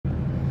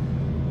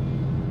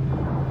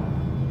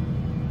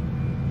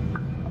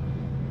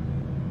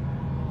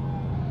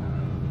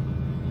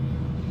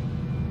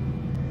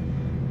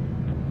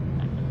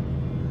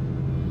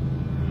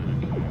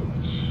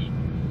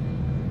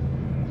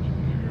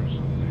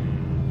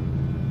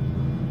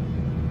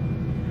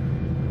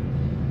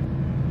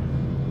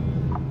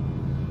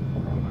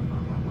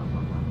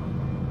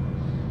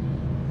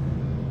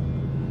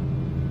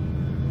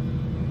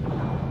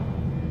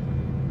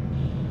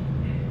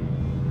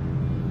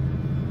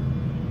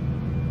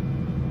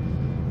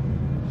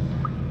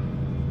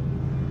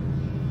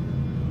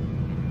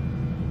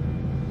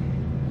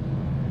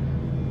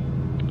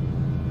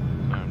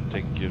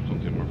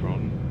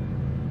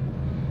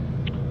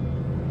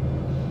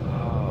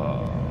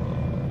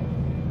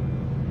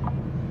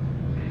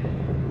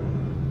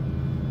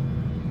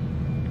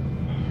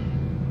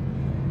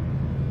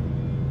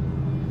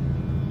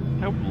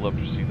would love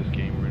to see this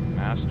game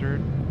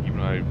remastered, even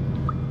though I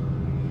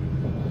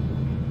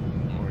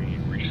only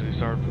recently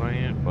started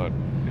playing it, but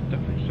it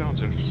definitely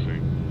sounds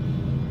interesting.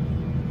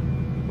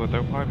 But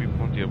there'll probably be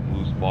plenty of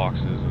loose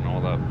boxes and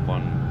all that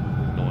fun,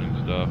 annoying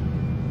stuff.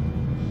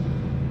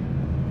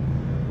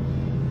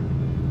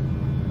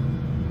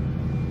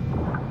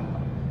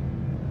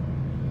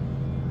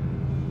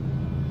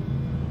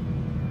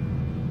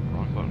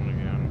 Wrong button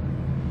again.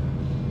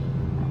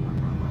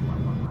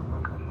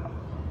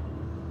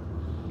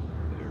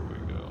 There we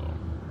go.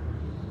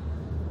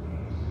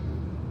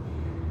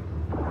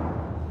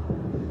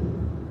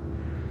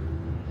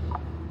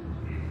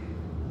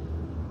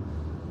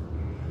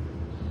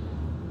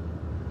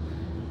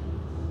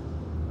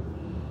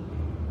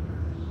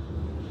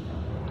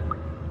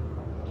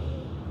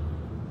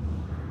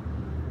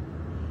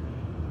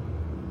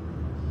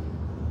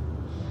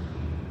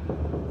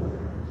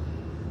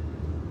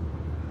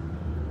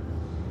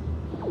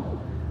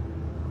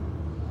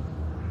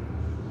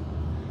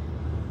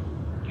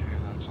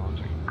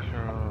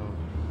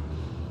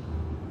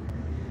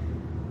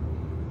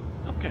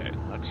 Okay,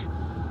 let's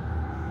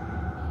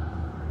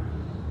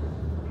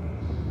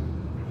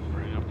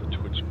bring up the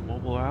Twitch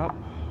mobile app.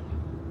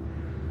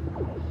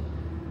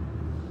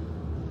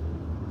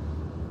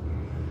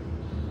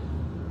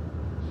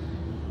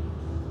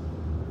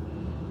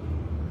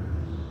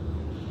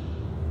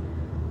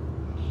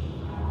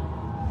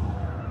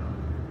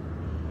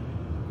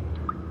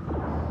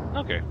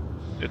 Okay,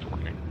 it's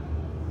working.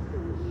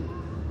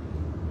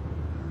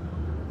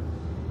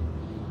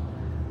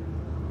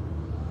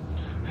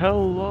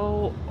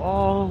 Hello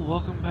all,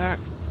 welcome back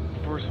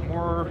for some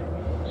more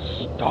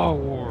Star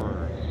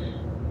Wars.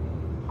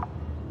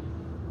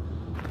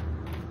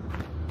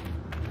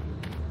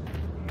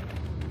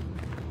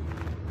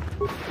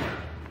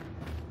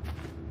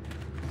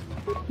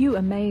 You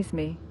amaze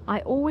me.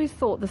 I always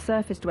thought the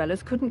surface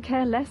dwellers couldn't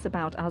care less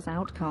about us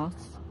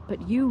outcasts.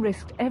 But you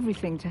risked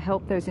everything to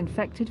help those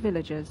infected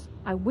villagers.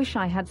 I wish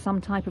I had some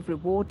type of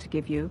reward to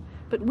give you,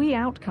 but we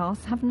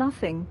outcasts have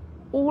nothing.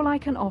 All I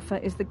can offer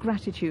is the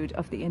gratitude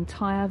of the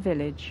entire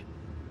village.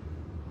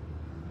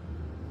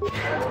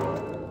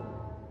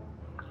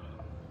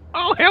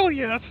 Oh, hell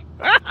yes!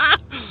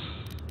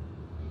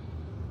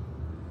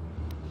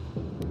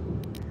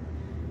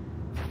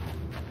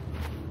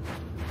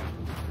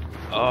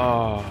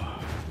 Oh.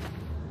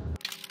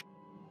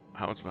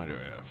 How much money do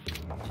I have?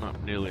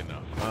 Not nearly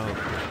enough.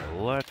 Okay,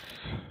 let's...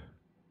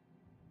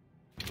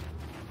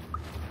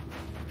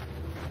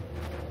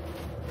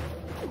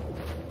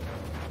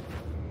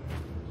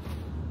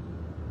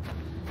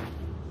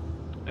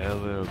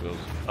 Elevator goes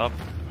up.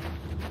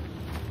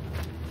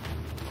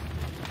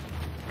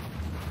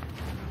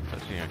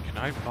 Let's see, can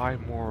I buy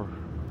more?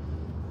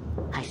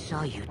 I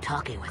saw you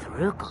talking with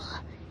Rukel.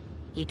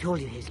 He told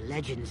you his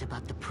legends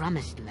about the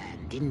Promised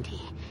Land, didn't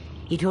he?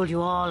 He told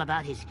you all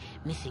about his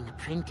missing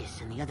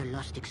apprentice and the other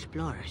lost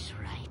explorers,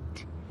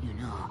 right? You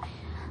know,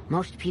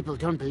 most people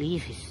don't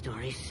believe his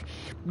stories.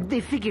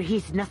 They figure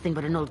he's nothing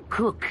but an old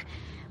cook.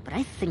 But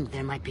I think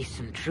there might be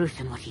some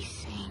truth in what he's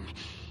saying.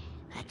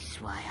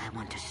 That's why I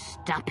want to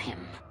stop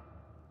him.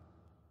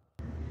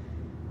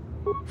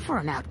 For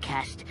an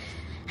outcast,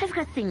 I've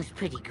got things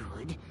pretty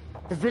good.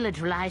 The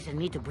village relies on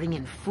me to bring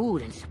in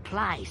food and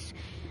supplies.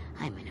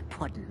 I'm an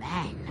important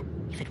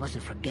man. If it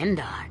wasn't for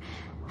Gendar,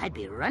 I'd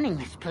be running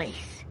this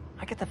place.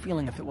 I get the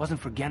feeling if it wasn't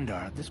for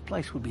Gendar, this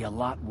place would be a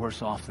lot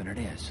worse off than it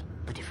is.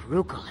 But if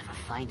Rukel ever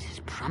finds his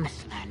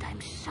Promised Land, I'm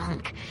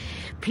sunk.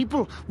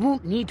 People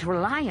won't need to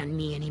rely on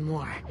me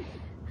anymore.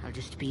 I'll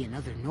just be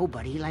another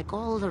nobody like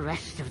all the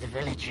rest of the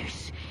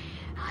villagers.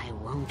 I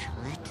won't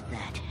let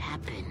that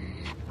happen.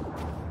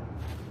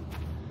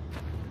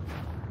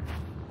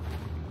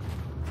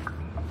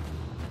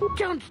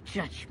 Don't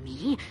judge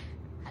me.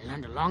 I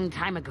learned a long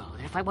time ago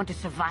that if I want to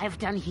survive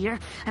down here,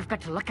 I've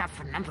got to look out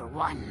for number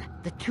one.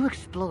 The two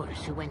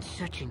explorers who went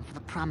searching for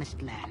the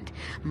Promised Land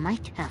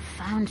might have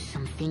found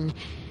something.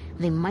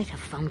 They might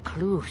have found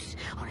clues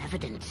or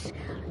evidence,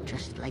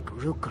 just like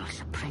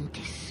Rukel's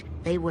apprentice.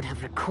 They would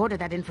have recorded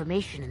that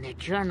information in their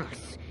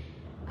journals.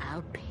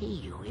 I'll pay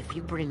you if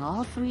you bring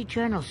all three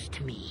journals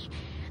to me.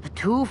 The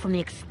two from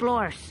the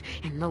explorers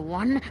and the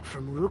one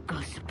from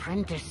Rukel's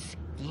apprentice.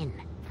 Then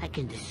I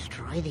can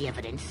destroy the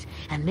evidence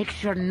and make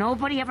sure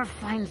nobody ever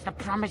finds the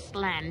Promised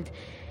Land.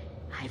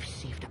 I've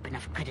saved up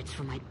enough credits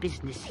for my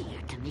business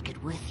here to make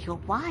it worth your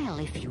while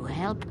if you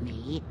help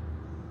me.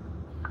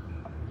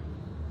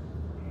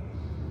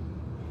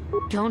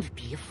 Don't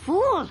be a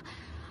fool!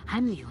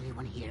 I'm the only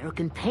one here who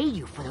can pay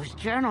you for those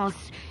journals.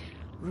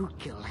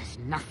 Rukel has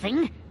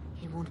nothing.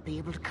 He won't be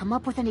able to come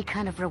up with any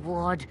kind of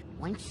reward.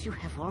 Once you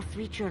have all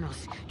three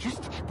journals,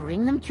 just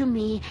bring them to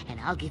me and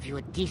I'll give you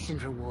a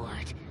decent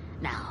reward.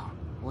 Now,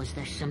 was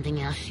there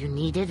something else you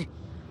needed?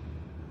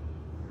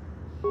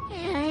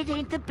 It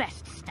ain't the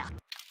best stuff.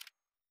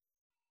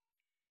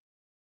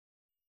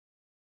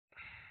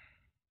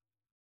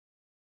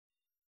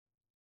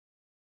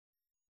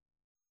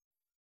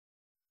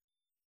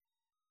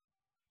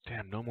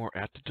 Damn, no more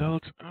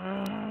antidotes?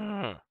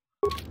 Ah.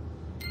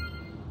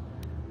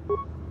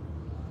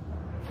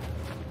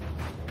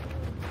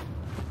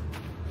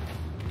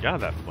 Yeah,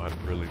 that butt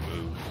really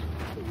moves.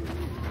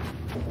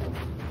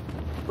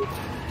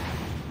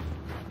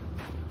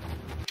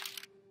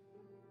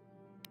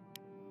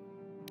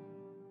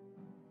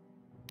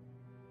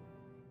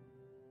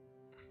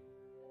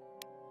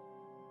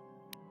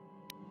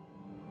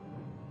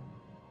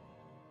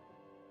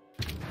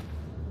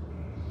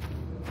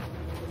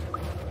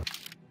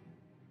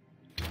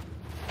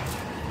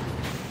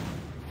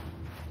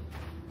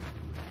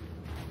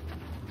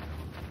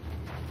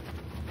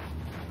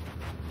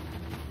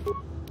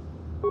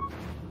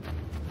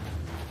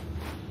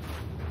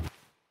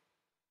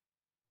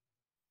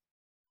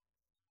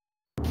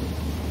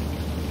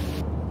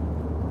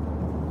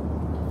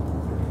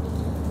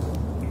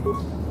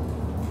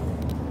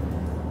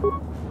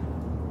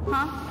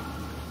 Huh?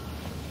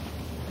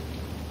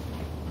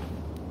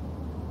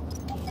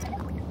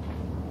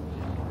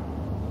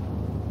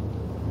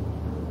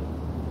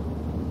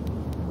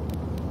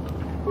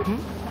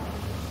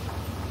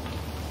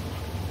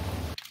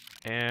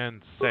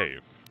 And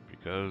save,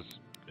 because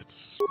it's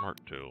smart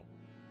to.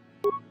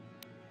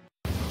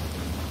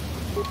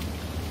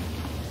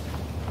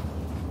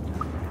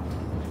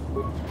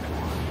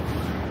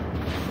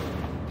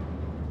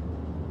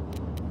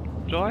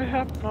 So I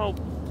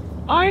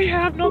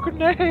have no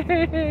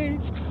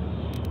grenades!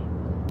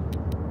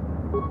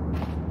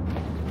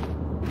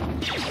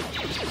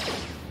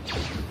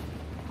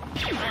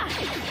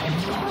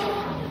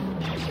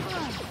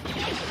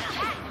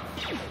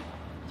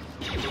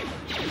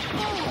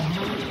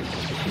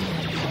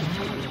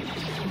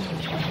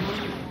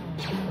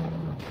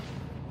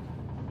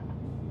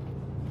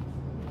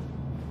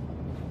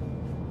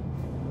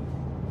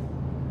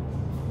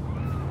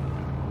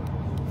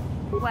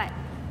 What?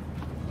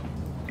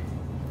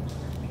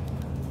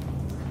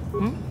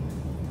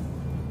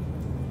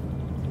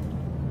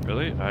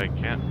 Really? I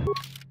can't.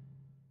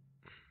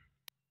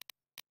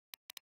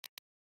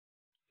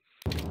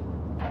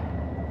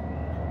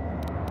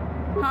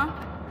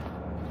 Huh?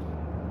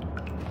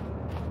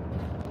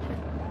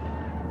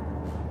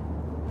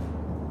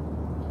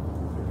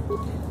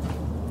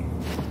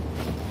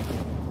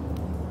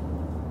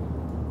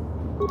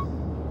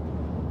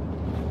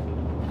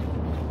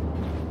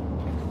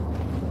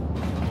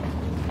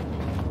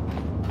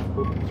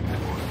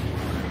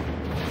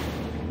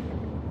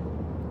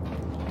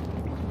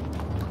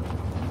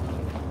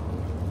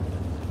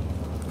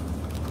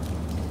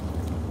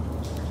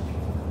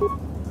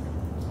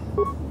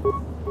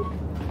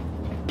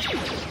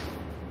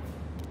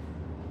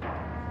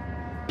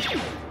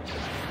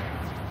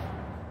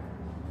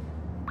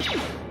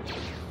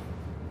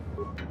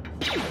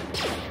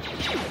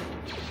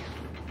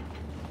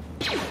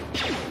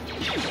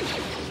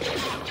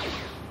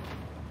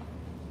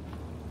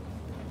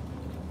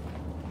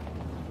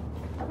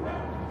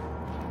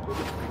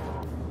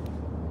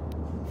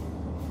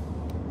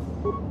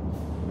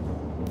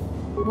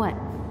 What?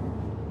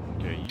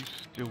 Okay, you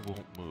still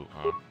won't move,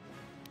 huh?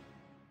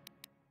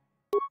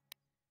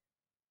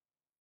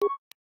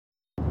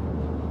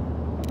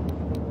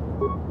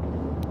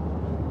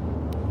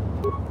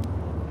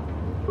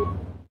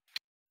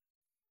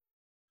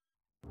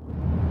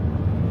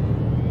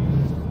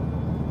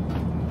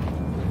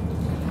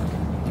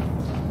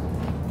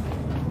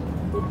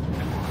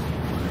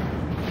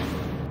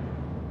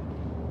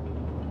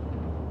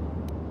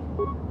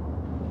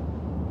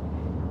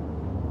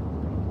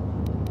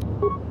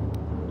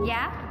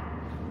 Yeah?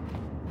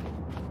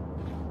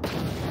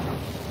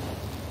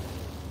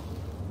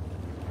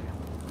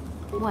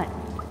 What?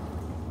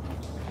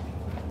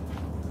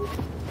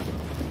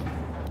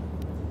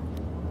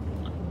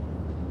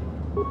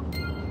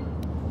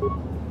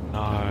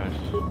 Nice.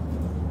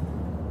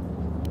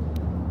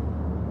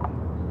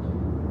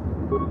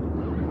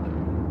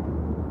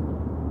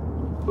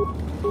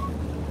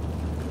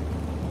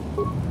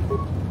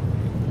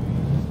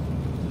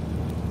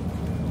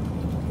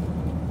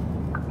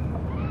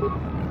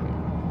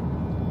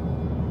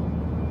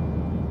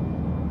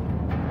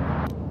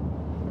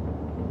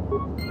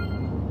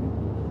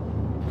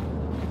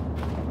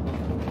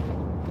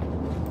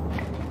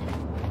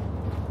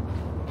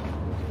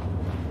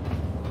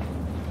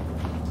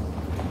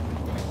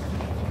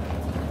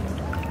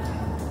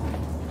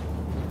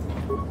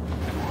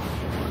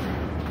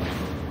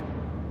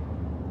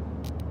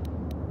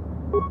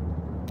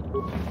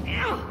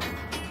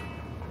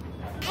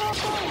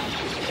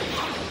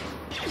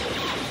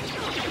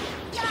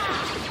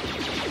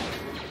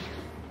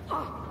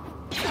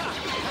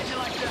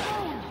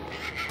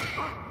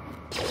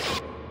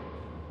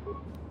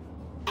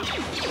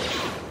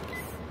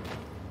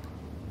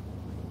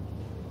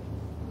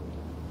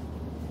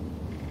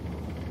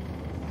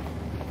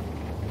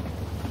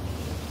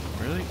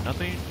 Really?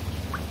 Nothing?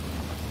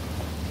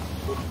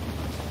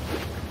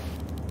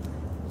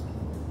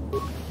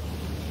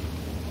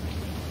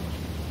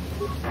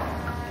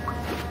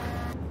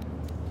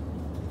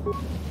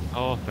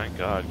 Oh, thank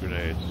God,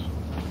 grenades.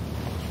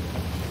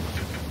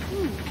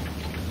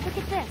 Look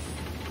at this.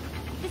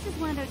 This is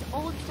one of those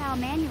old-style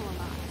manual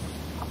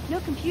locks. No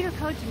computer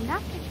codes or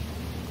nothing.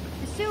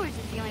 The sewers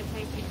is the only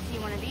place you can see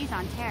one of these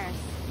on Terrace.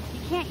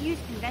 You can't use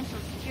conventional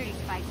security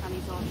spikes on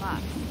these old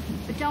locks.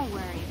 But don't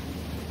worry.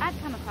 I've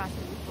come across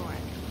them before.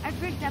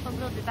 I've rigged up a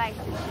little device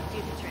that should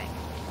do the trick.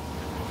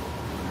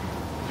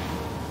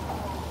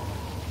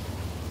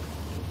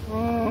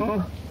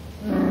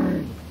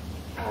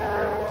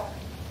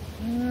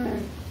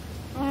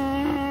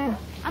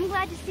 I'm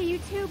glad to see you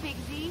too, Big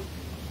Z.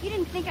 You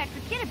didn't think I'd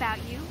forget about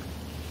you.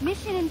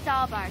 Mission and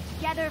Zalbar,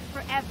 together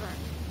forever.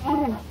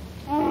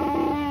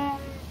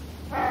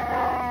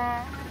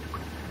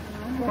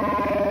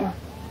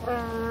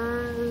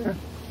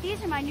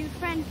 These are my new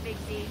friends, Big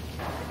Z.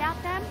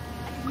 Without them,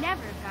 I could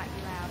never have got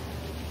you out.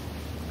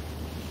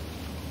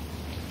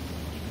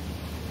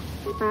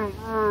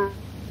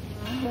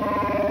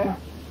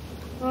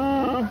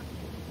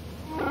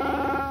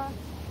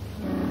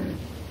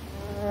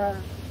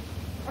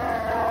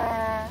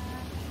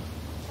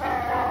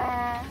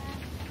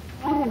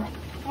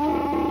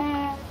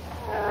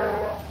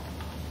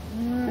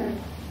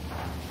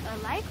 A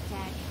life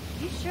tag?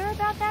 You sure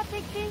about that,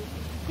 Big Z?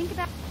 Think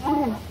about...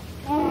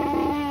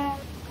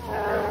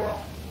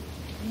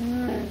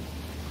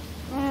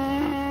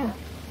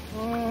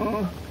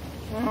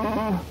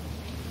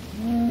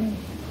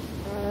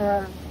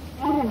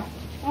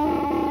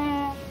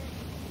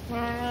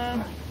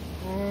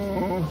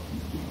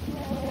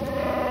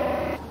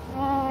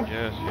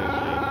 Yes.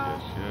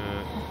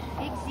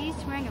 Big Z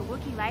swearing a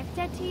Wookiee life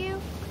debt to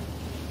you?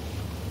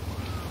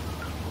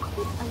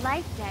 A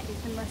life debt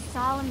is the most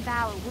solemn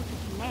vow a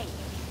Wookiee can make.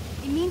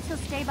 It means he'll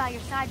stay by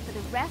your side for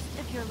the rest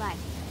of your life.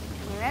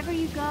 Wherever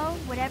you go,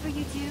 whatever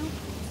you do,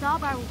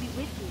 Zalbar will be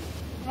with you.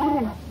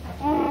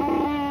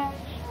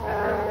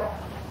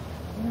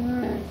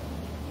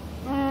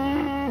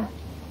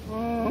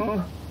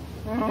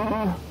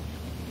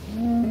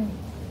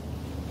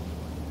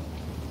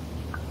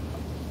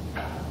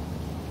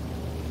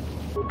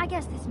 I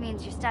guess this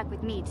means you're stuck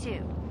with me,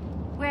 too.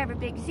 Wherever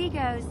Big Z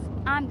goes,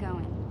 I'm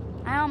going.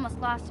 I almost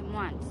lost him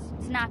once.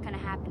 It's not gonna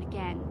happen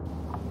again.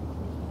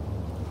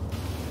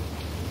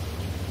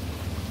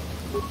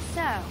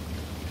 So,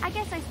 I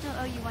guess I still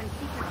owe you one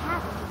secret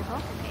cabin to the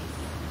vocal base.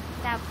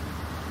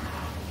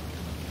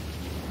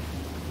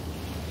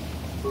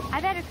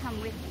 I better come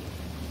with you.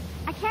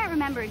 I can't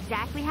remember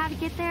exactly how to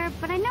get there,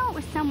 but I know it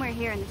was somewhere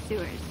here in the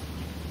sewers.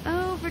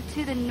 Over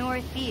to the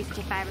northeast,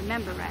 if I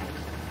remember right.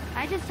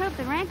 I just hope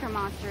the rancor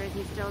monster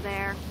isn't still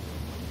there.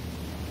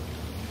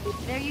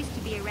 There used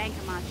to be a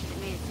rancor monster that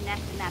made its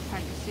nest in that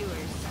part of the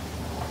sewers.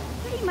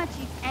 Pretty much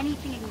eats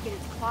anything it can get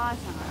its claws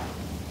on.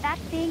 That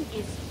thing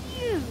is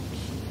huge.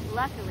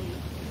 Luckily,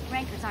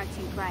 rancors aren't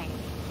too bright.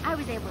 I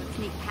was able to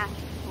sneak past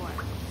it before,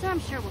 so I'm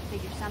sure we'll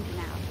figure something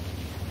out.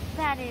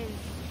 That is,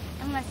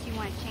 unless you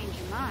want to change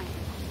your mind.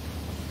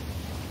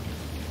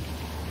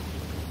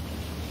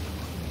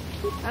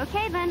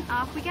 Okay then,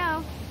 off we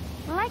go.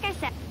 Well, like I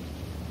said...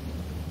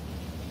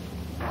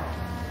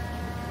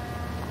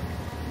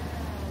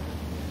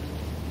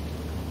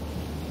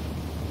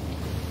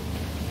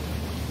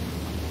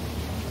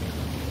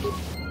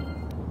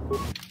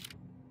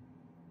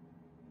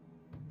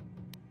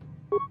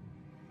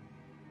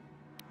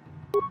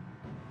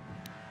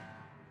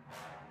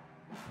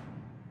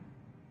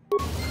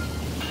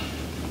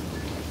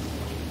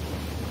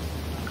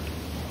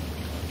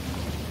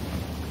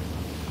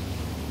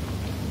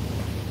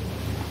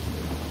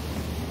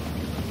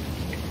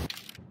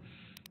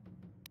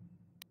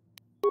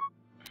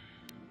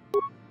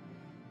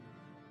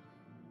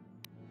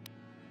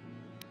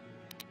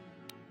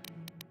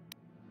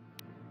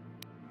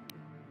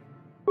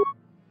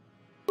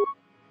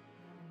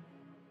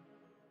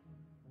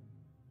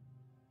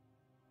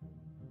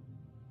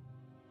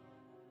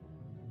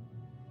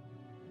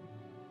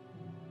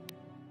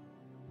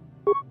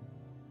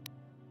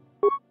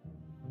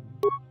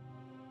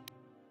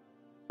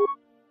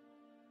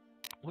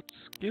 What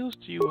skills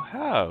do you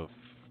have?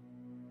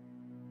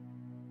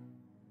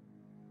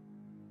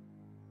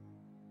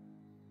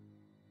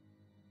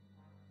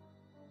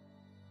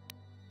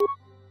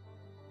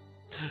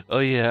 Oh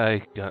yeah,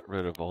 I got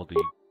rid of all the...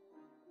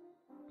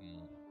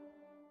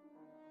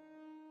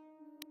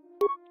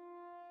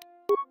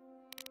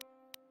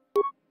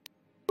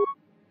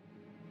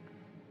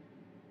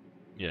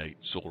 Yeah, I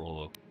sold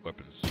all the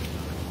weapons.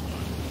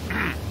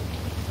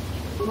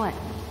 What?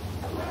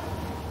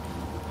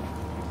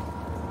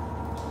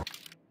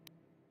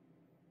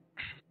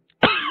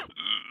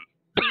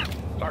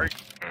 Sorry.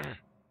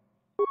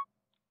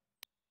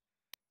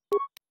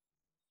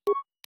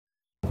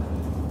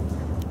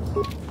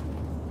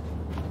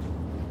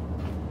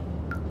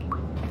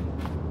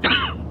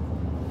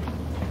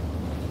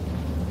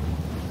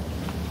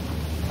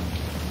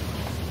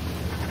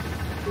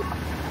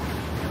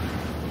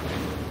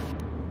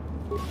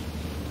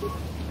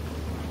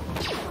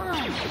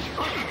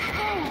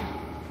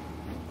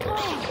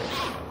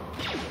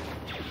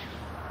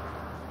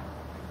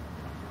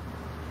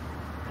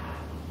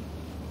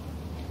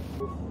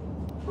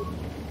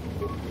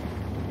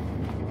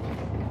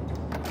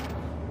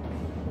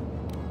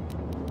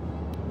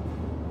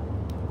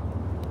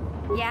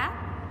 Yeah?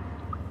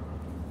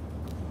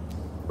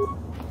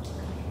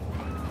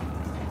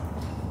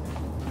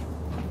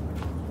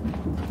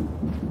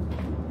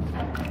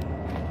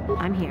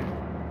 I'm here.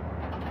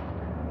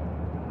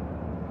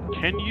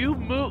 Can you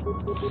move?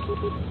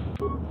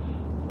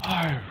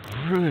 I'm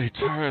really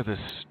tired of this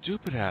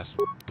stupid ass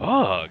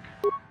bug.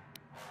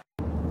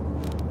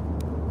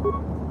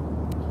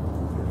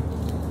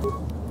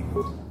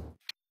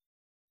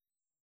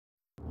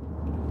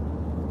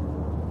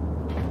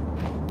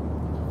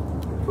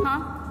 Huh?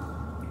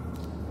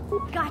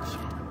 Gotcha.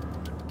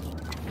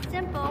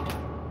 Simple.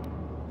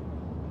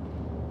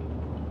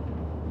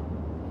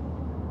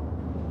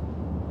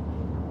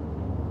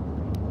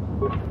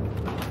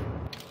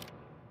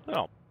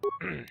 Oh.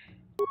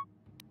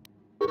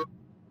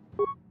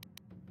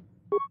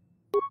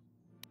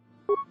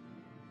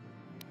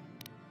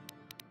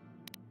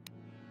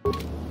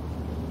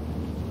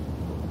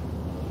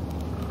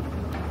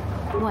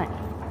 What?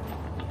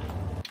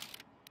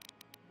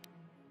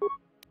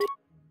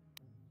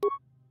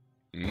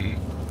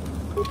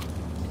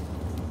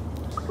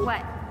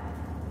 What?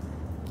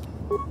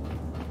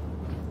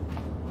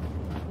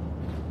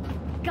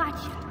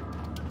 Gotcha.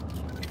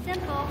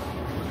 Simple.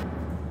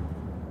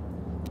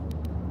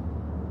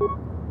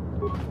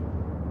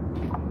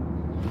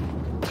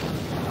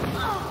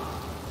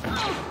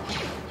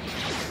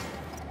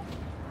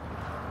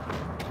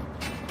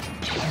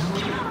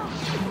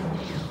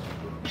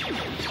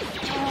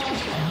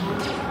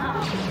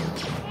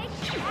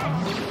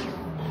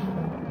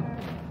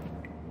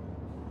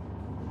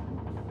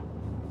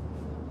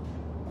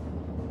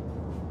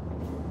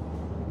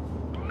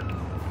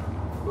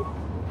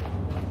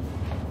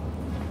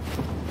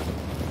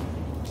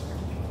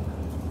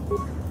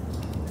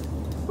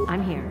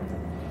 I'm here.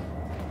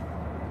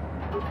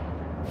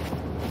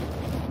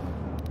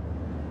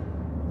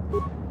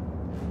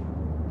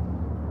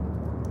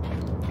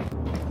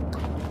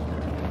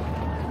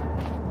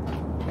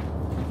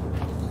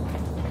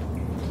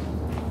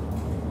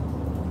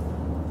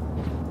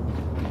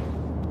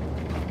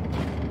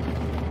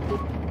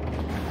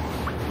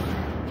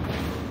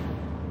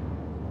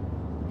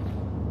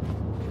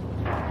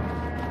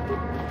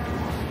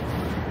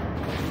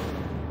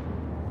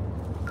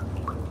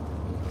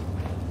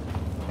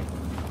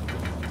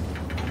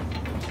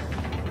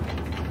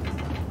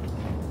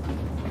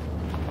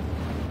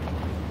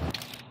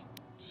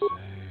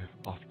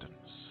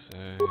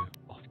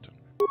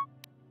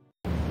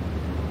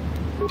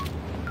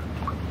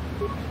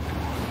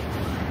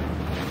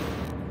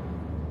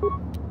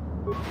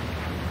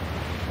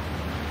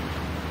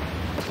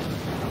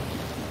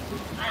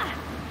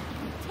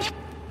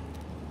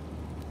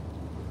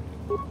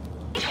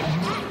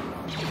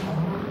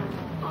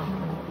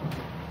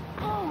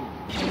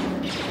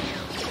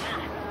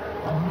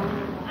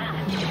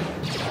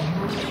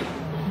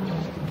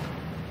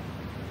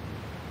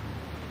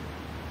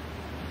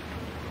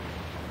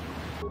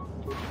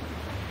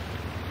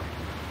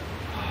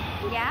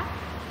 Yeah?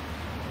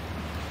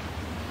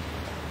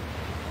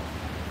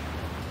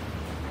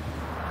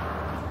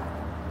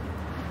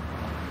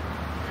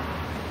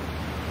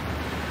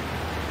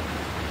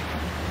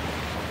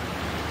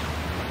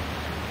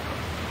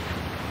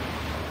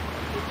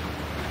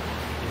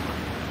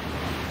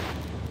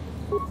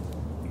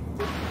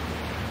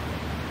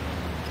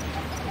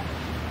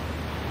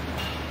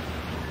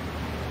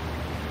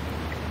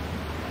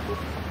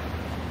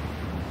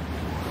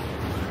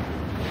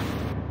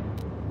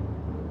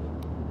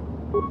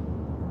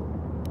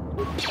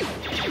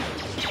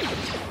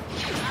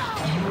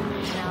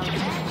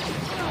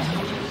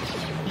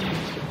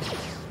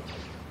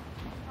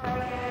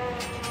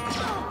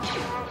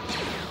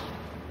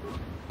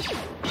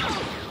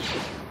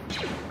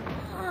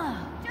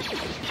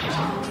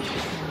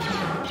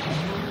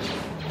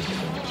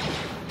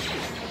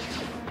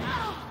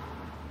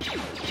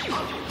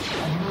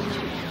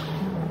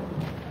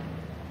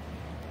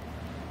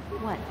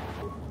 What?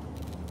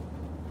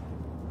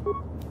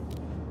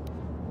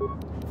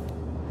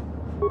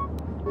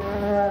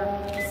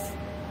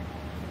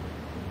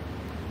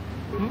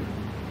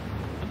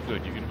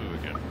 Good, you can move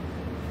again.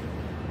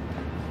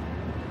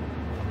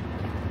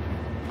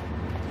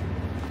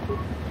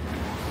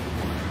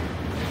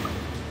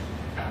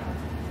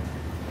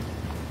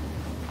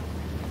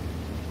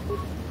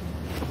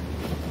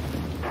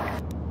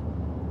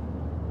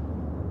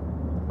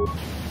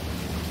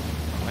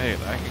 Hey,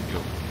 I can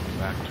go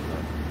back to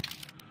that.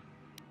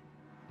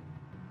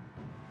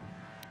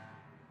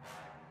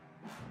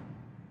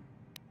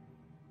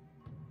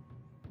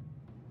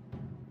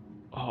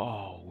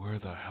 Oh, where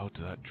the hell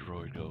did that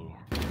droid go?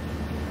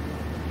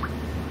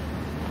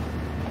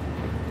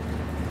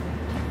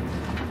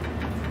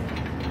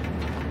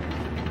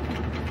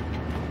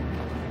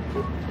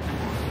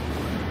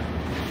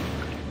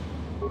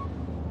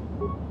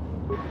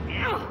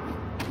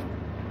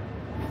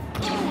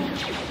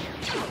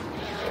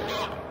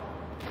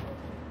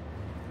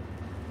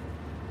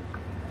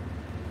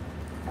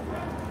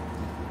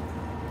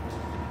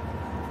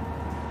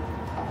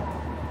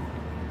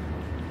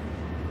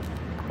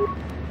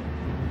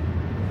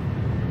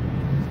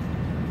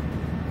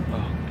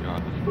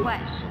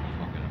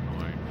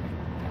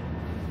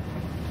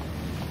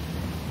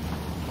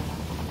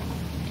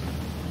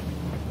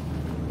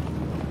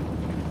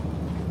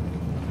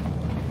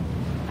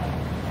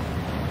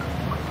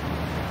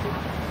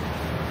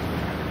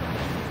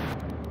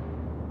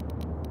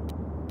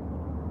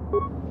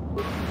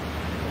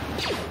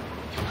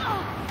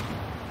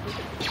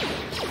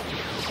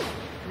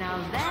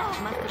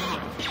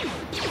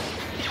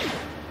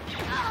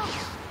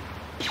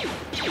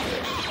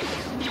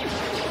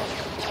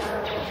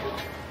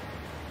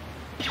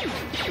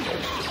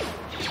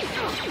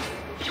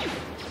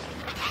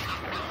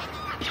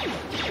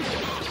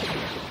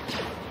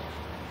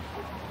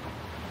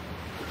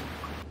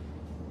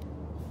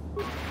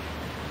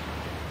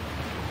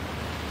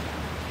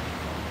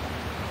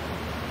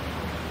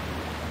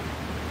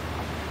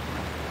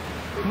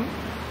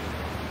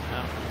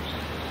 Yeah,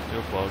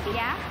 still bugged.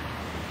 Yeah?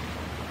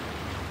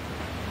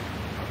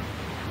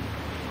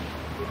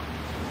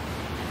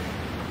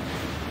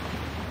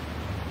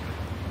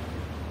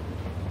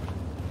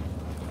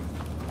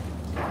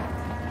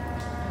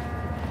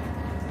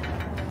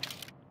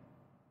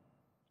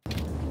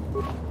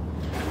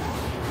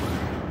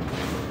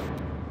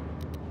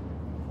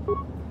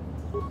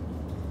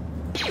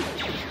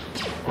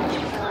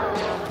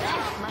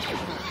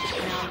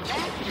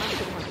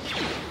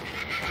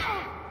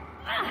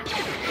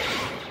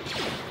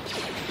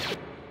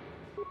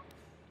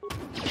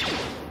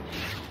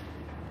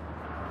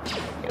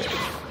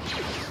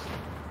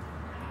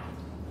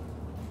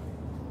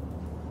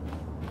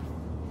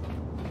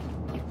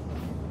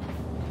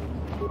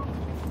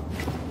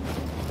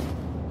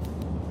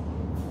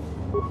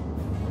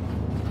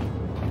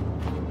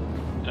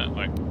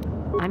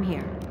 I'm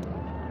here.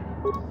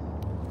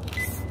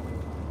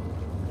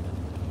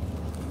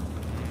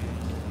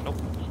 Nope,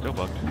 still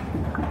bugged.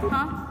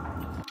 Huh?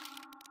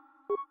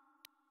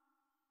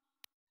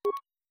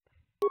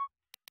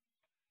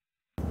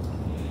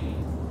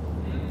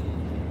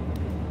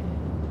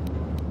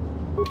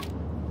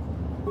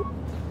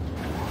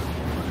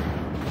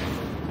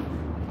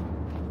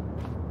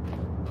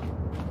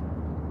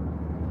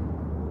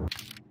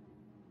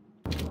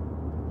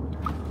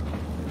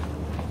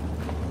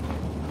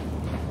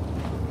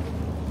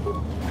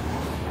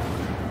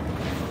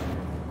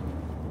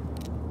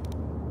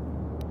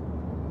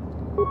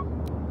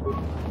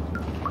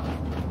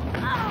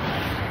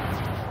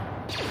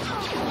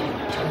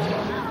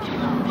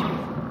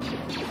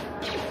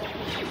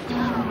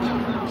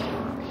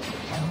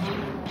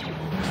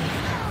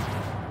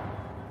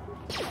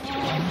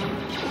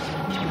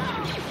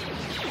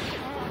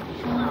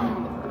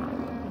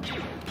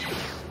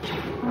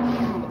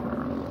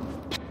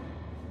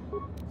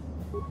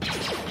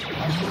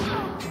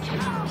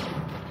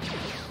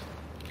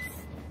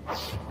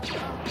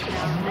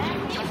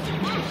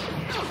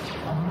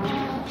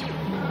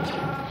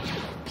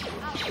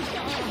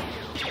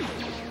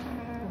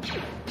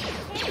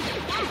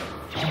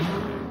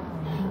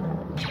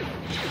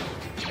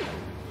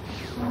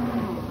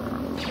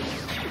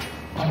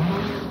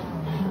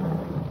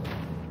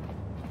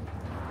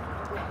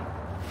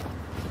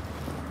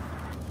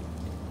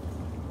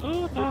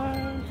 Oh,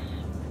 nice.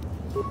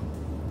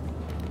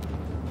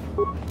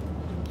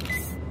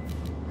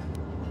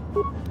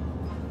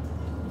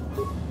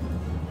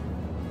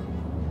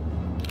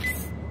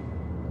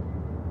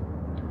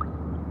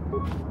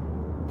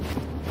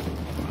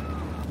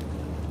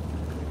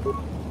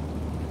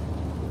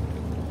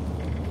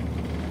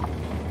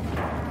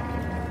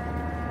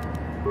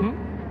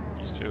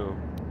 Still,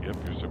 yep,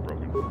 you're still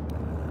broken.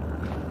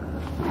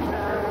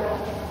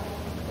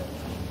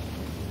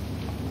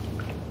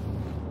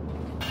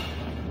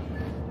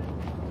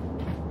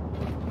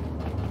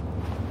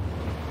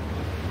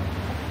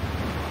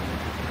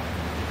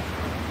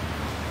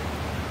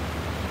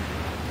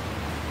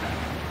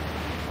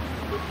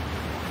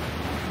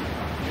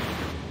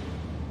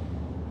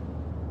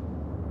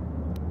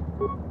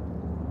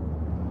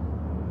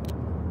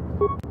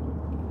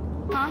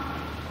 Huh?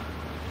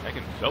 I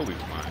can sell these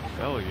mines.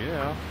 Hell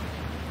yeah.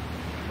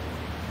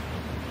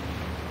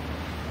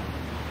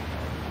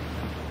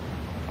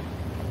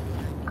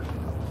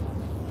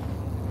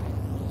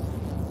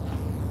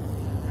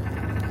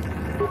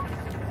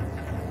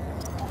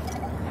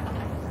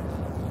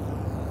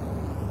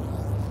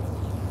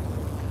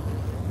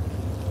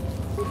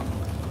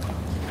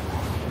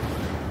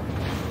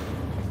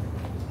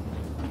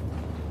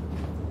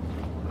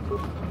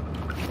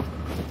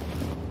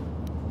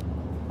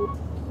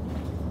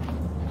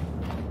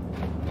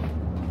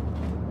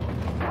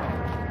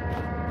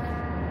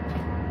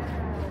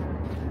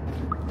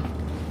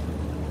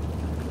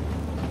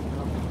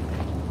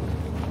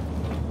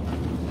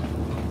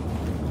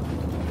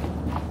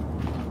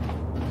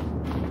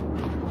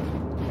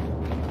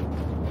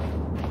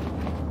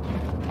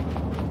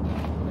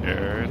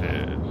 There it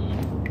is.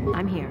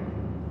 I'm here.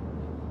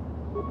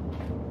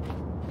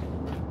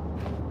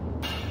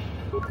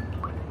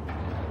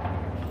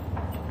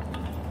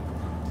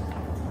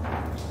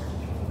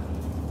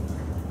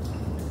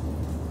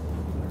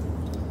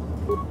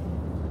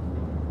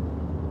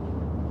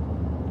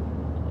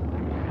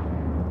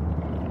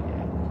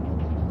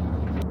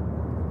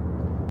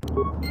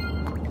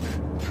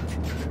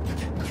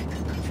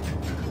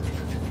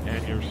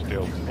 And you're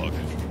still bugged.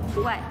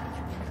 What?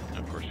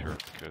 Of course you're,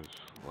 because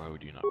why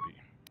would you not be?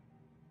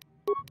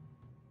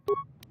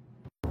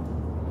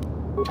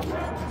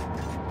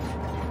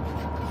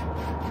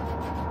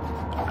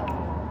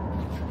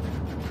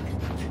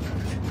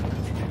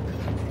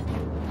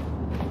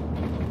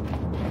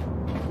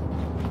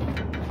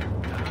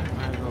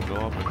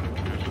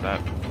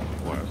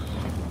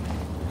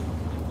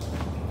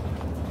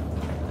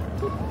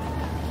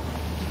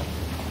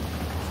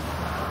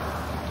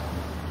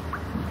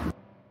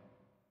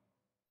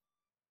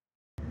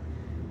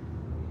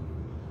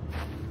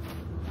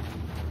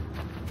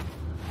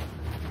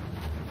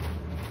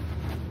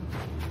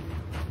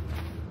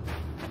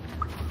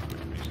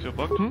 still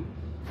bugged? Hmm?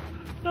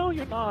 No,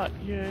 you're not.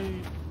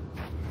 Yay.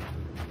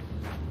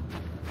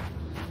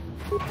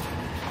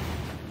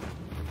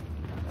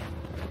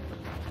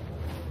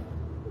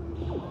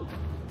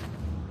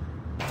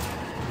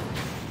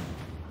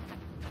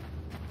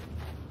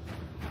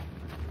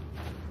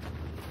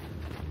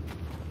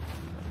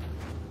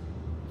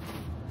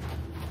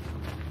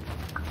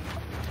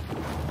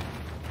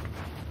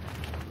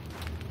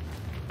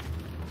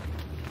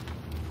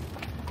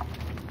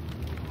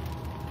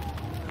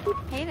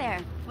 Hey there.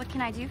 What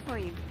can I do for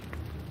you?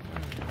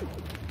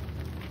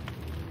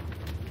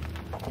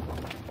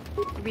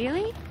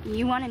 Really?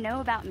 You want to know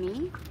about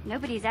me?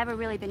 Nobody's ever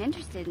really been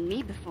interested in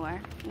me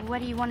before. What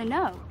do you want to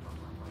know?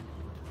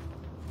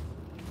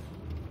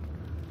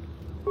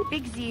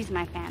 Big Z's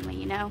my family,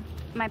 you know?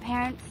 My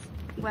parents,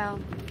 well,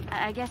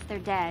 I guess they're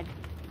dead.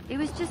 It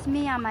was just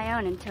me on my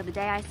own until the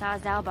day I saw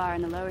Zalbar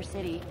in the lower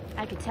city.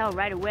 I could tell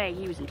right away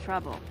he was in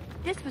trouble.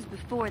 This was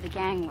before the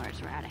gang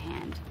wars were out of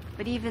hand.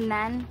 But even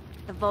then,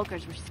 the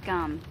Volkers were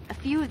scum. A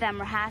few of them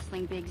were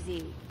hassling Big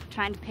Z,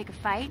 trying to pick a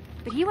fight,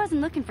 but he wasn't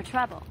looking for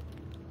trouble.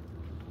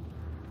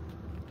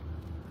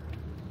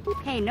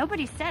 Hey,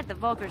 nobody said the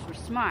Volkers were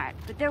smart,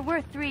 but there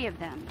were 3 of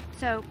them,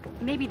 so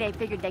maybe they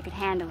figured they could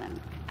handle him.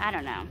 I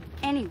don't know.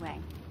 Anyway,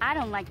 I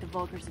don't like the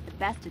Volkers at the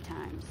best of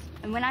times.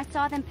 And when I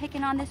saw them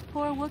picking on this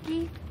poor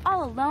Wookiee,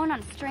 all alone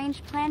on a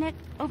strange planet,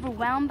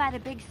 overwhelmed by the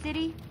big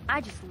city, I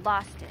just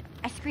lost it.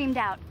 I screamed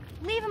out,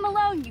 "Leave him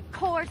alone, you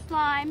core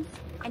slimes!"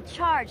 and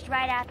charged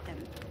right at them.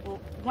 Well,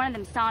 one of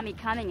them saw me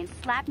coming and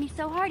slapped me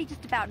so hard he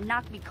just about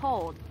knocked me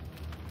cold.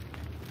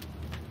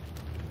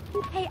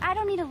 Hey, I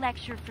don't need a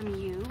lecture from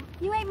you.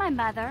 You ain't my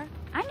mother.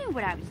 I knew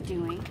what I was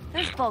doing.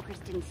 Those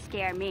Volkers didn't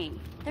scare me.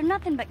 They're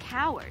nothing but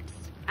cowards.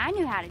 I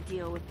knew how to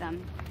deal with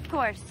them. Of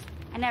course,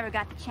 I never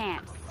got the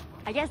chance.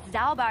 I guess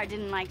Zalbar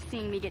didn't like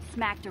seeing me get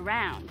smacked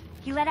around.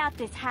 He let out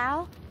this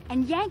howl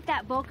and yanked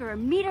that Volker a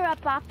meter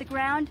up off the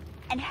ground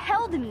and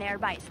held him there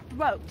by his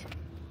throat.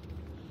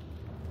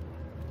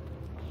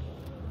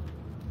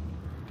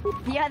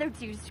 The other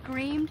 2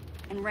 screamed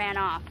and ran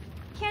off.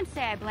 Can't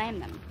say I blame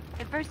them.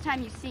 The first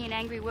time you see an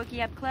angry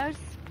Wookiee up close,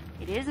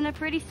 it isn't a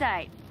pretty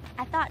sight.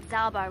 I thought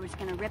Zalbar was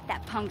gonna rip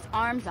that punk's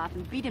arms off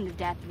and beat him to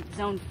death with his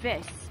own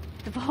fists.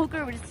 The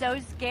Volker was so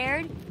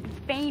scared, he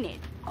fainted.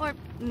 Or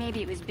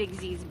maybe it was Big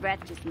Z's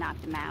breath just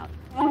knocked him out.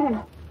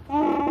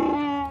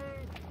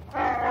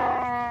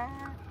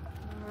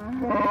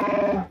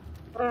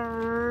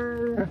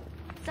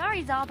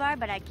 Sorry, Zalbar,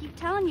 but I keep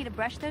telling you to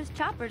brush those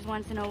choppers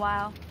once in a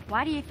while.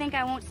 Why do you think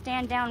I won't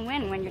stand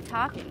downwind when you're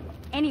talking?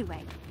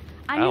 Anyway,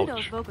 I knew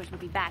those Volkers would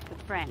be back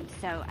with friends,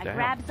 so I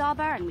grabbed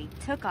Zalbar and we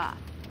took off.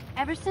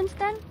 Ever since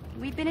then,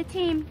 we've been a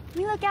team.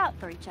 We look out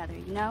for each other,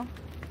 you know?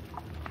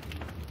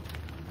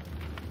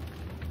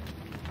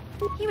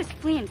 He was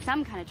fleeing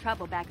some kind of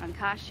trouble back on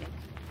Kashyyyk.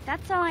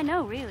 That's all I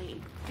know,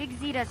 really. Big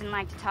Z doesn't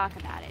like to talk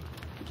about it.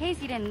 In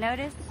case you didn't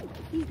notice,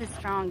 he's the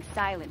strong,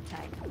 silent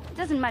type.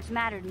 Doesn't much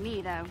matter to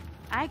me, though.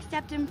 I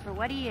accept him for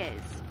what he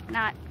is,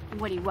 not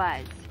what he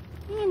was.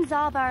 Me and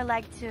Zalbar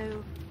like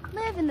to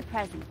live in the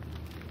present.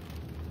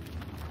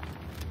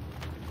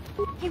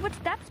 Hey, what's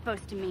that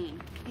supposed to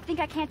mean? You think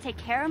I can't take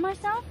care of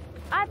myself?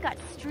 I've got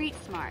street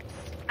smarts.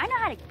 I know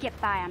how to get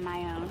by on my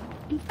own.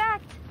 In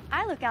fact,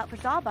 I look out for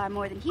Zalbar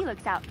more than he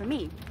looks out for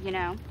me, you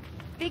know?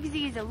 Big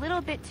Z's a little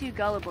bit too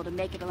gullible to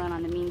make it alone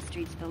on the mean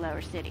streets of the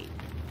lower city.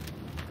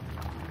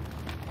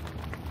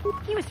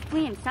 He was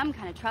fleeing some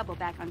kind of trouble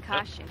back on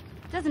Kashyyyk.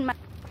 Doesn't matter.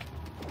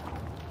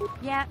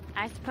 Yeah,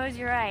 I suppose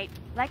you're right.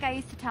 Like I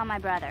used to tell my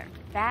brother.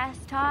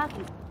 Fast talk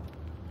and...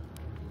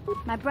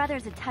 My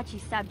brother's a touchy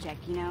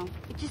subject, you know?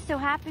 It just so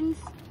happens,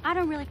 I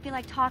don't really feel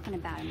like talking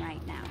about him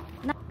right now.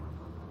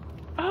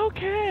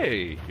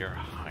 Okay, Your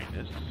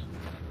Highness.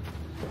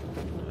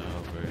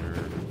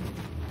 Elevator.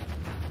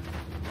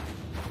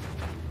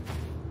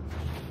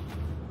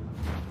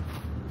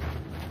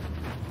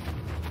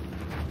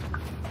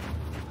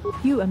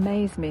 You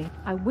amaze me.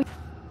 I wish...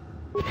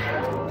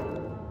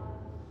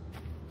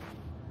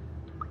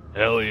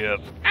 Hell yes.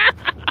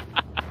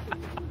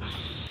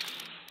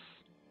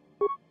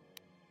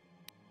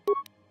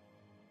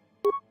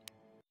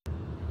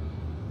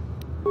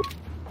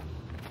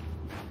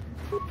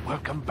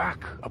 Welcome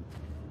back.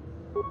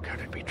 Can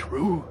it be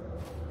true?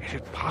 Is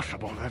it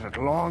possible that at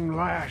long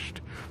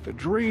last, the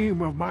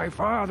dream of my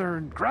father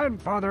and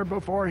grandfather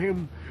before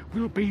him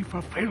will be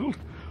fulfilled?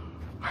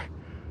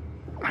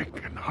 I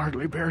can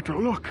hardly bear to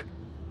look.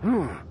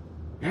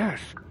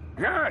 Yes,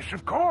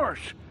 of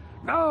course.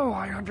 Now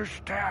I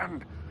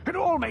understand. It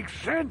all makes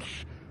sense.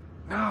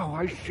 Now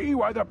I see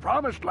why the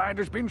Promised Land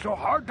has been so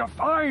hard to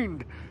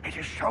find. It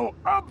is so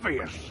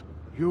obvious.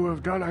 You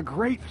have done a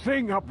great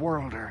thing,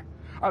 Upworlder.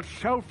 A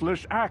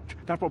selfless act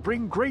that will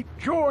bring great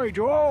joy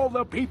to all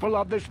the people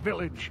of this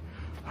village.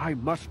 I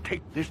must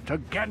take this to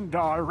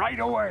Gendar right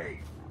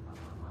away.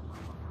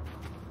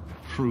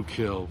 True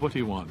kill. What do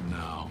you want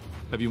now?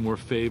 Have you more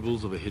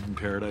fables of a hidden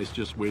paradise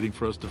just waiting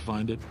for us to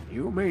find it?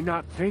 You may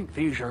not think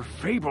these are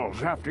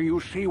fables after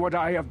you see what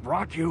I have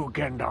brought you,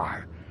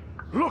 Gendar.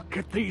 Look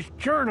at these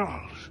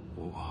journals.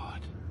 What?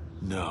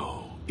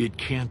 No, it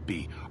can't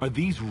be. Are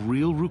these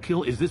real,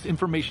 Rukil? Is this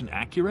information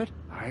accurate?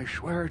 I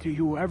swear to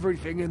you,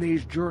 everything in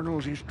these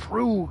journals is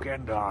true,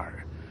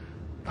 Gendar.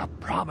 The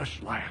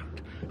Promised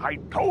Land. I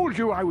told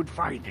you I would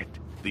find it.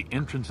 The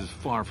entrance is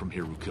far from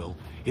here, Rukil.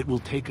 It will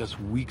take us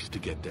weeks to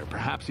get there,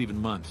 perhaps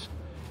even months.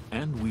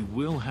 And we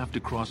will have to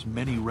cross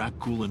many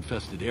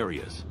Rakghoul-infested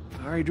areas.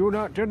 I do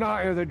not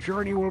deny the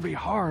journey will be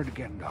hard,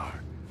 Gendar.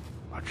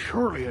 But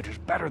surely it is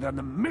better than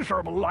the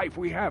miserable life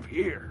we have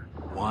here.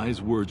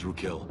 Wise words,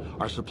 Rukil.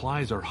 Our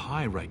supplies are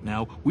high right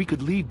now. We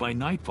could leave by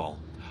nightfall.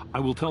 I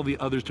will tell the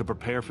others to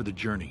prepare for the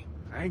journey.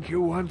 Thank you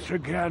once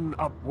again,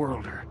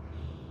 Upworlder.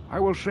 I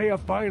will say a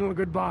final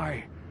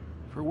goodbye.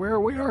 For where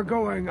we are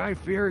going, I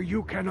fear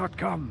you cannot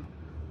come.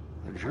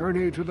 The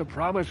journey to the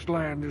Promised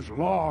Land is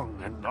long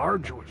and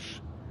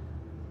arduous.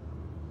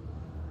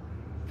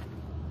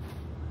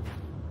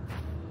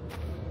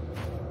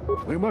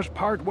 We must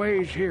part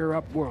ways here,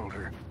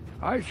 Upworlder.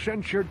 I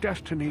sense your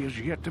destiny is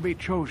yet to be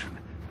chosen.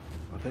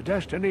 But the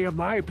destiny of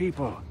my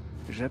people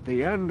is at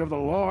the end of the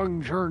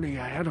long journey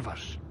ahead of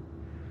us.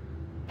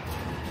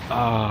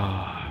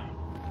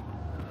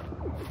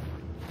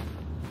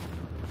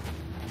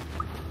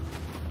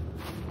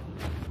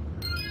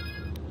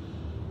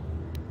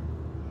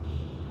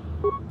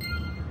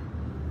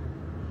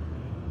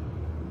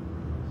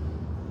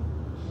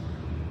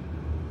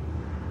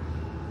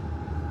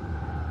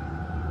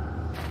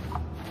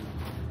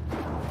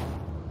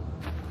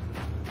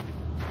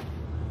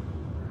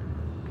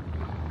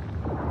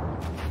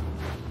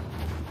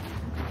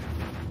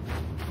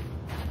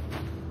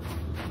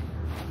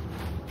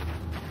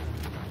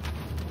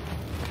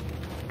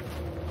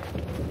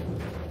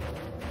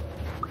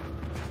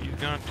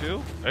 Gone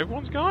too?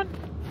 Everyone's gone?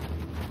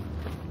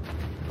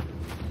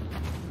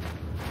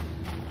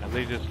 And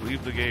they just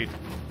leave the gate.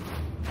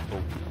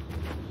 Oh.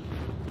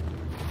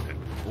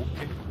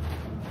 Okay.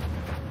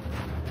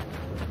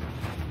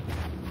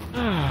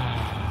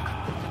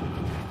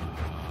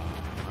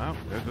 Well,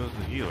 there goes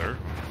the healer.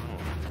 Oh.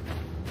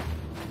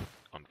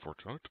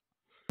 Unfortunate.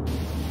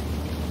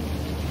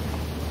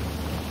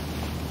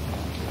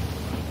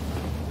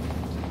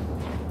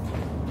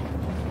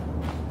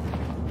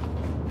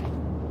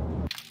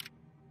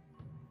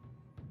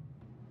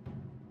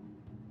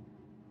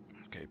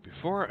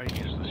 Before I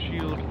use the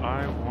shield,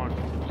 I want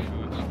to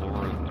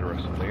explore the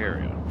rest of the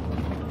area.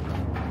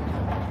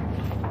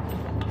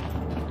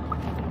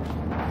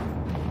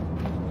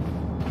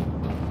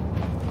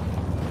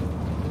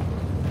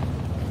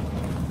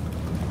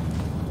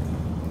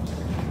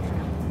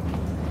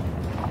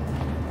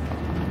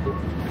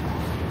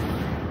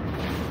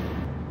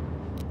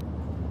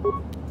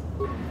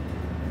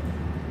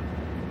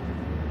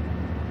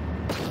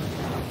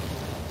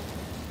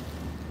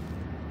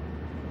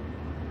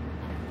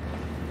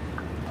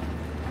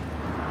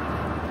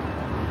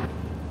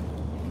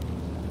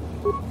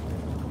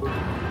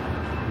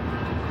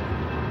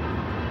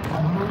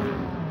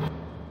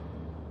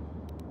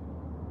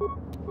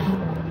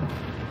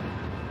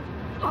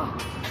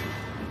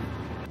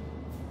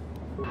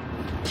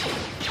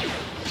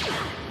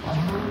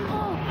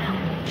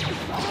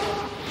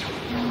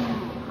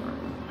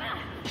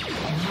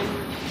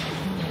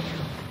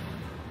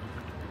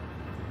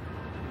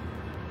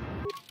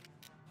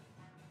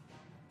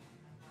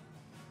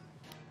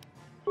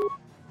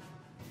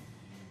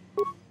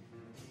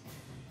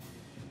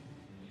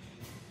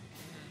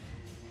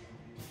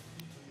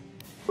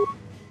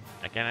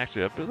 I can't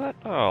actually updo that?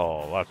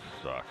 Oh, that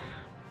sucks.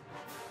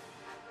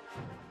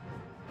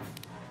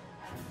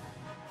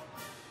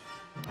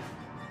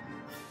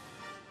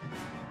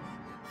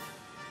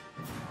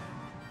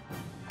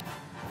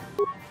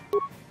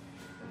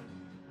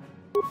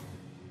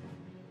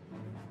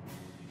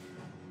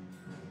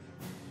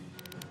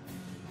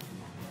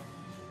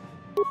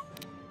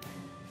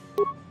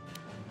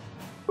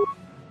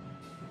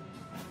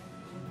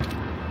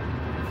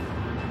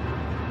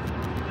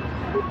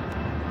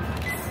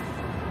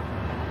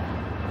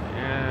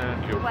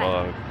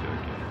 Bugged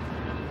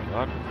again.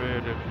 God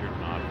forbid if you're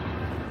not.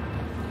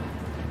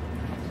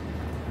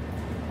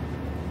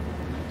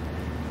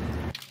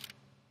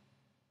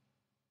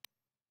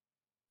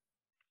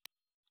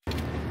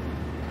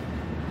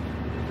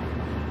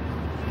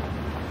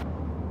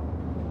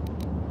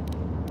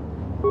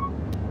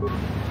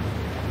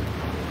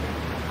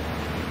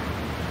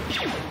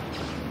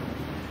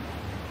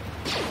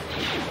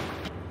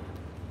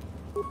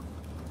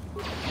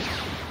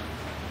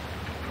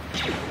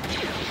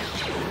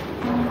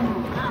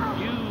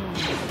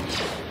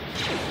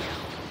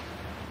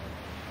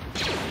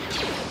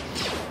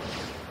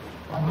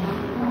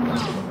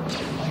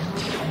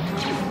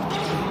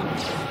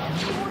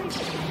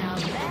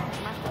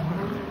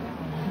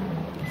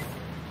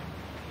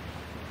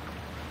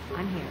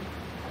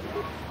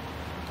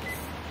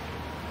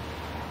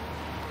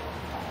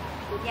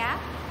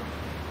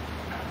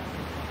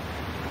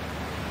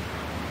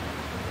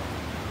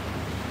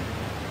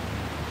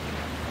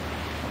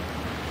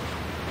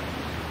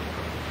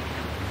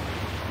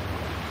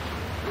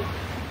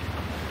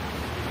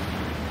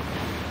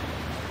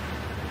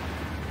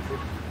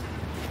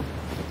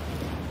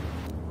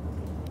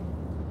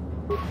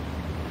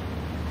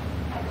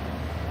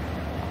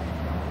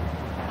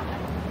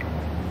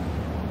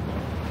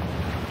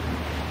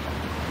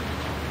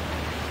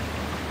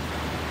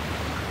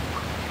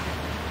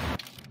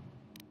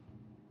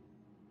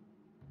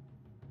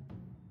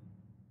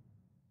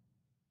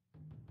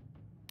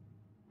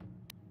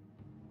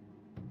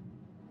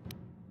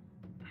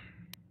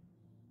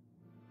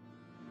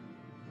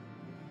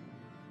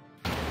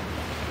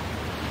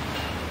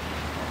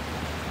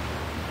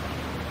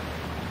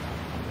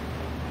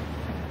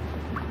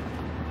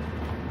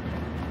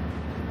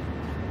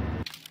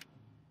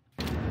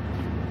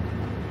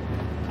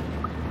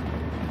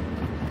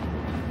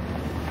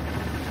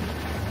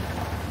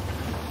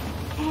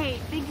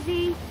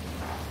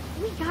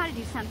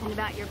 you something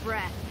about your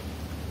breath.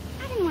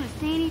 I didn't want to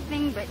say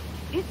anything, but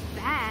it's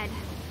bad.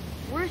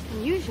 Worse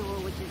than usual,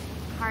 which is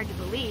hard to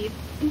believe.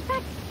 In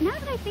fact, now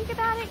that I think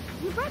about it,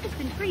 your breath has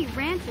been pretty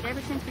rancid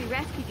ever since we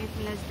rescued you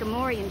from those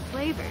Gamorrean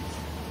slavers.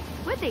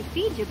 What'd they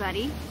feed you,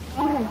 buddy?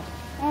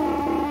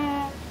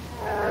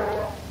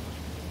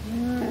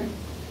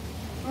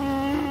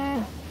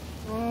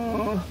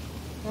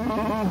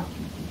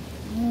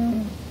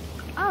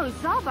 Oh,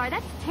 Zalbar,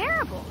 that's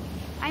terrible.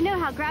 I know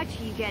how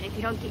grouchy you get if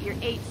you don't get your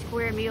 8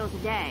 square meals a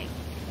day.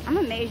 I'm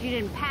amazed you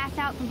didn't pass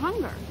out from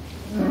hunger.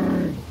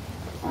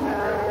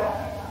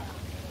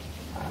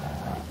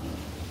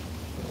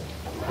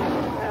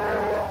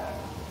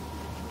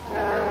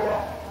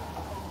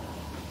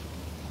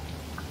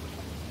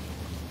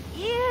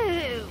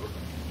 Ew!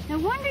 No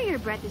wonder your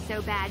breath is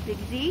so bad, Big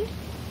Z.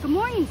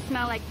 Gamorreans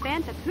smell like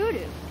bantha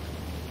poodoo.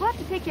 We'll have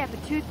to pick you up a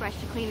toothbrush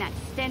to clean that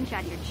stench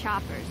out of your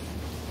choppers.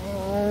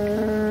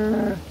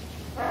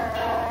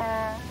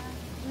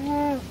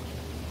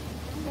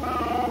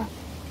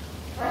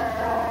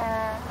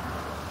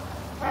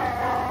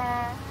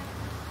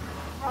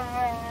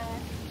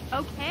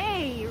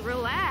 Okay,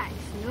 relax.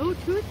 No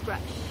toothbrush.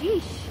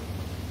 Sheesh.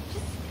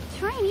 Just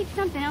try and eat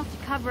something else to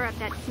cover up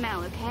that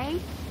smell, okay?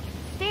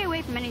 Stay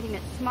away from anything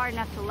that's smart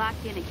enough to lock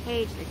you in a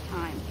cage this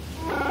time.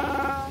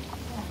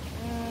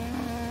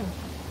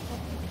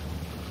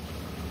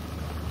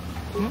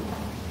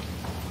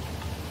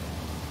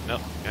 No,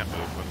 can't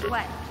move. Okay.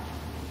 What?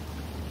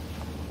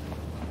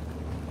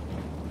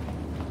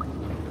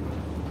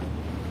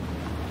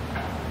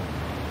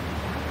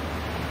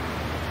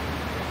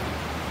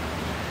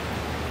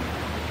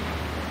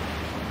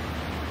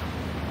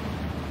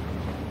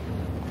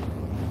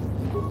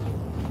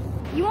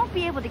 You won't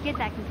be able to get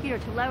that computer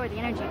to lower the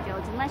energy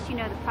fields unless you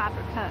know the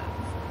proper codes.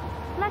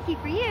 Lucky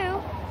for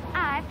you,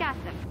 I've got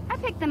them. I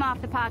picked them off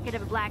the pocket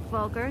of a black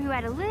Volker who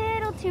had a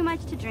little too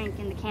much to drink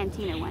in the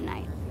cantina one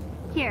night.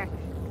 Here,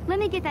 let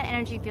me get that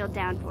energy field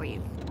down for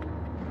you.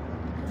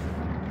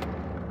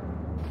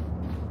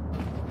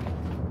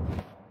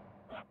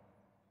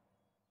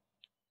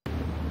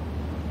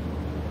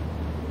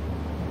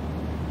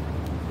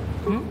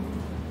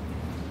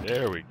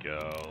 There we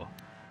go.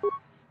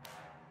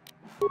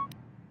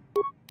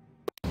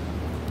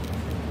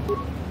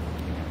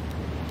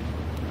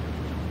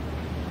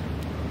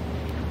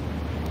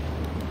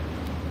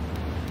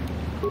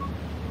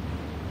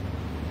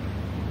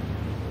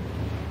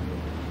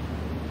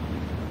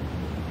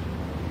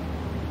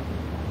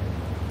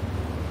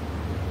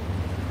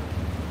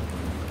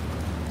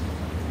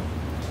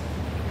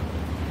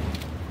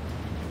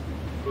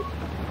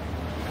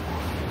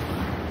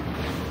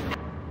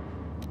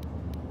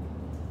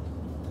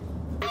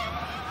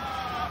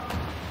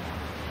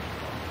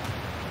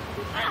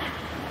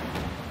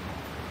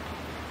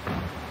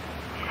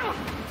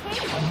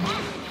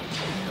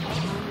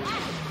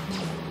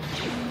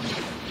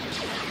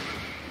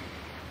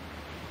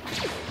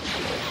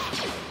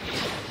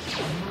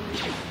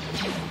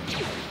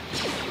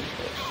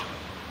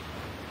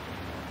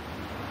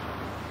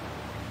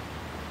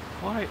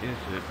 Why is it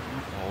you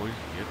always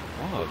get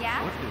bugged?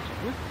 Yeah? What is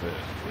with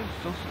this? This is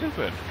so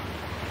stupid.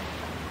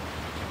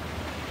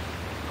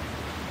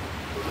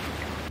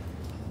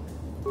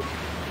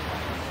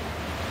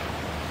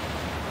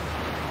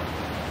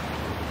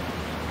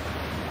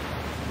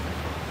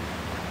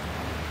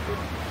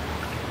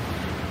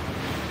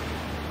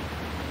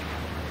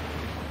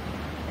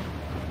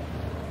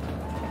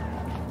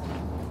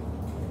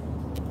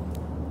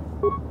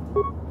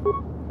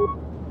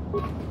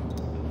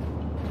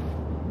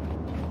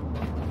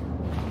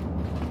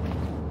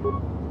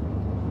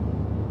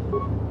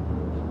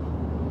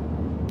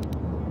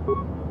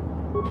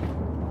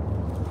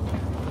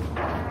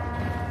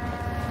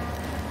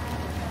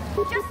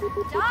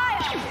 Just die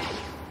already!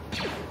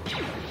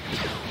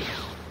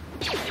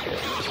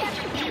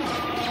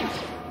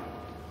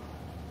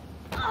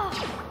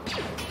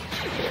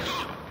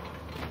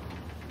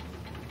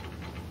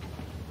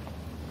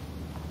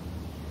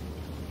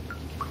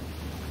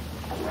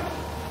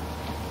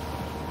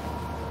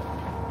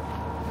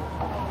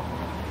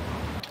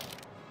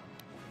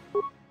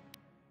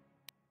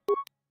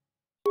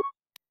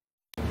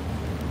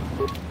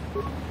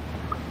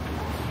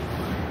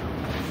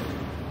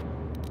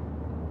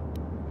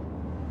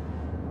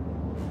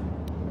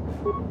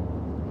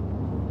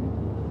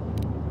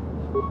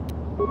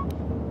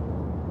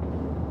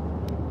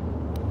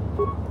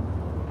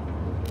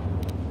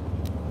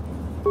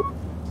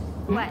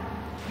 What?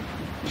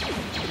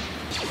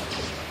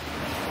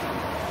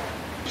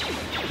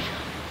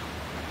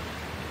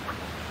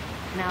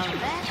 Now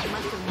that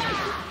must have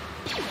worked.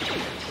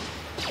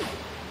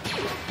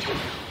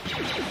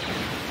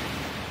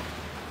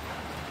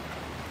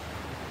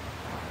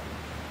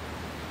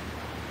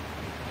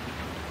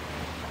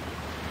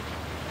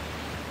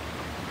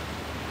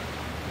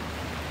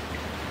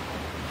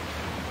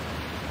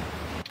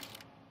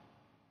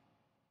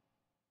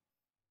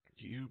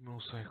 You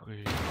most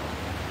likely...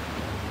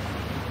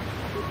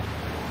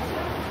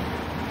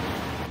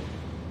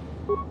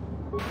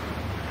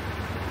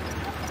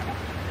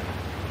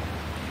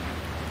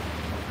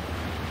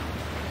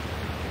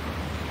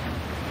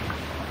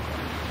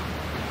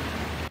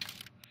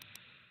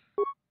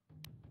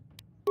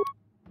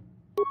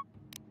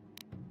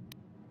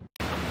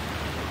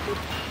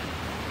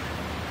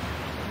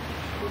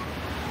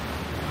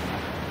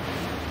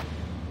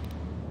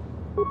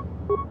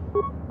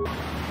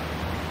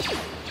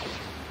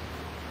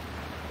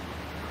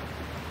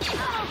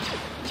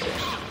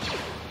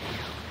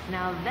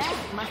 Now that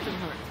must have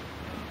hurt.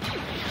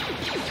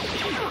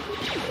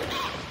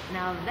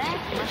 Now that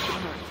must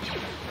have hurt.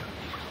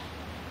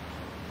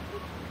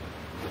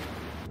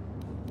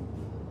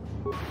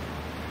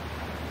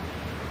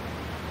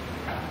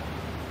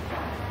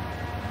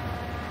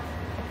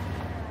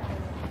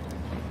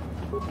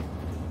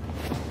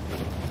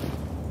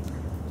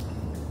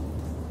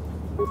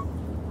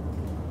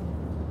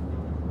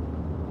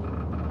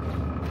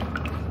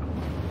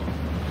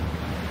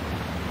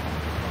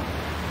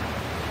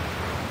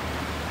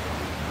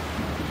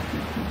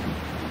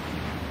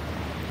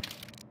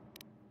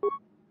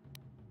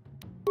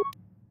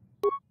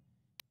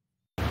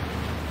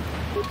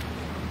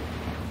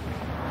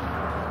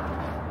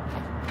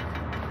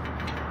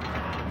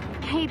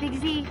 Hey, Big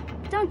Z,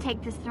 don't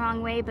take this the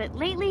wrong way, but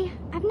lately,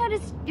 I've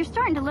noticed you're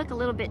starting to look a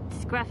little bit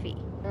scruffy.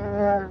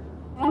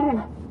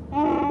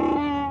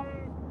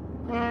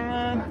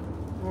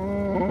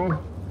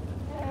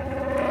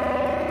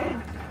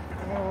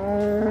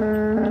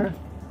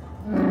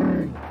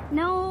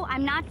 No,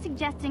 I'm not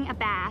suggesting a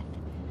bath.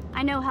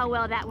 I know how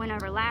well that went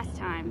over last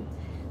time.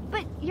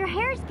 But your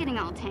hair's getting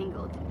all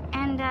tangled,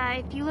 and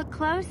if you look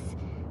close,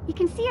 you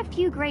can see a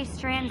few gray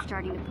strands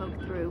starting to poke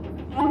through.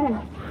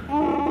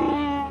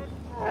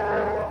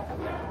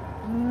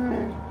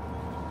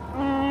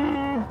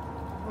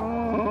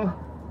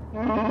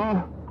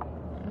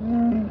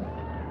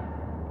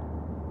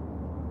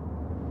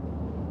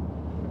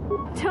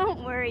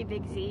 Don't worry,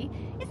 Big Z.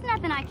 It's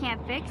nothing I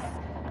can't fix.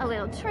 A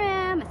little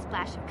trim, a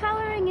splash of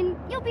coloring, and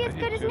you'll be as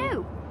good as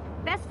new.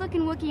 Best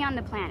looking Wookiee on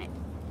the planet.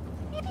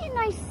 Maybe a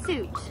nice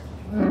suit.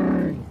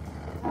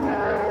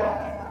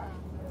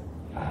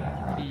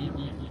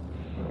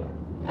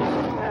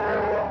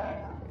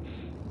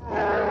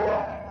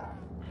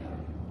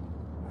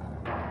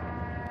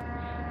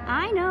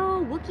 I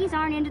know, Wookiees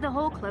aren't into the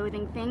whole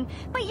clothing thing,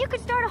 but you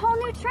could start a whole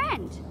new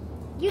trend.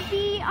 You'd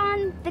be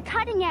on the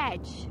cutting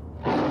edge.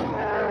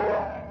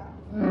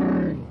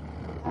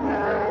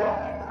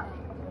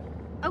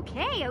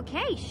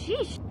 Okay,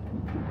 sheesh.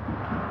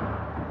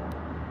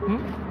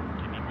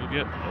 Can you move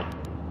yet?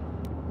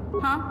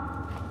 Nope. Huh?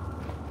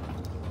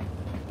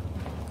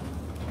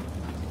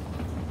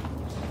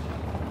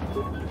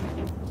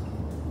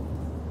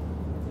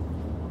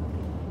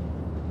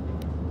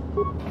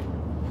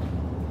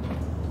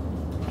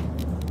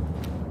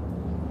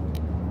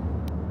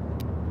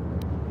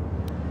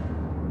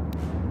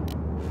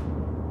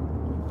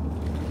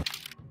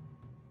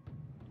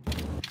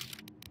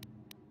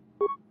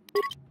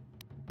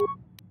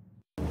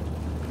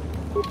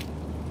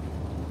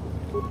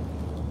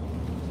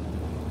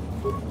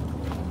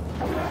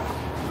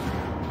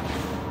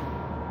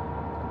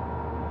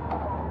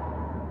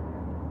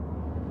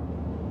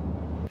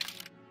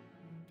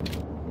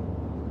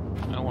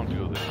 I want to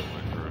go this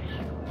way first.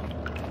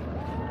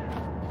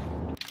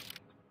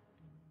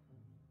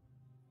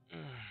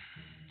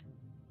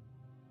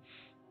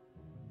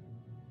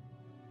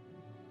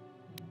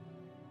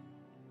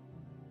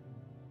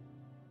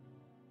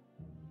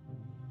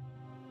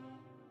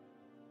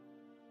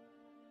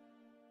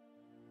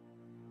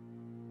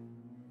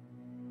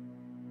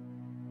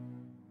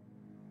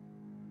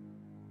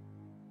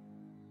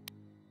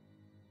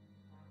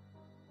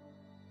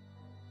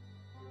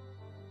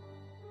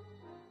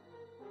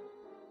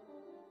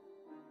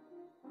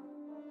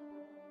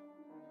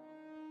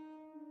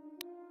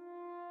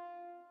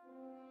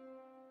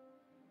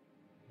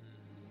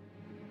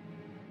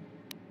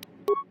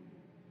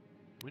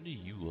 When do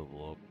you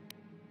level up?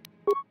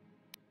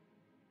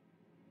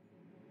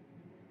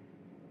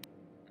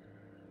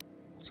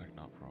 Looks like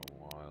not for a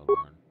while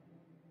then.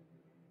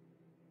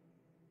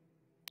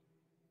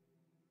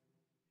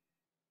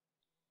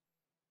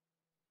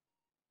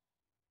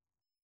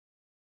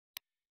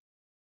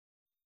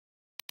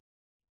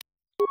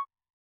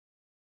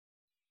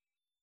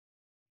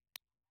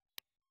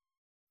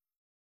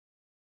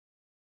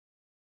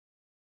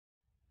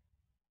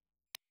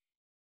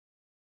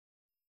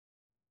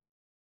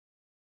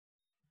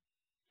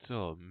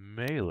 So,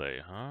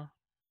 melee, huh?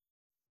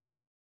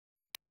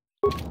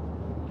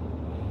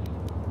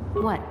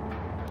 What?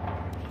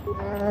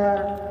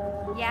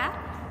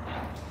 Yeah?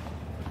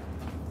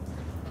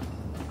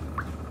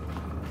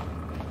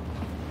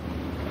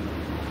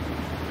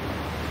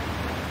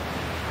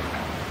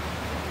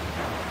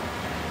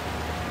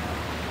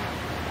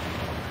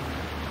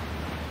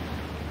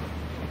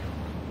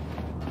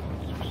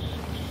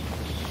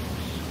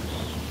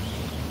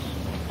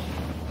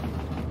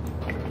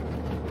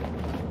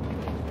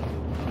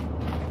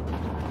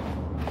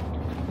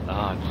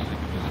 Ah, just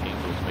thinking this game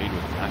was made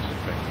with Mass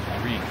Effect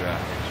 3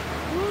 graphics.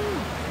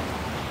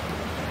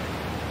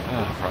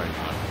 Ah, probably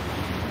not.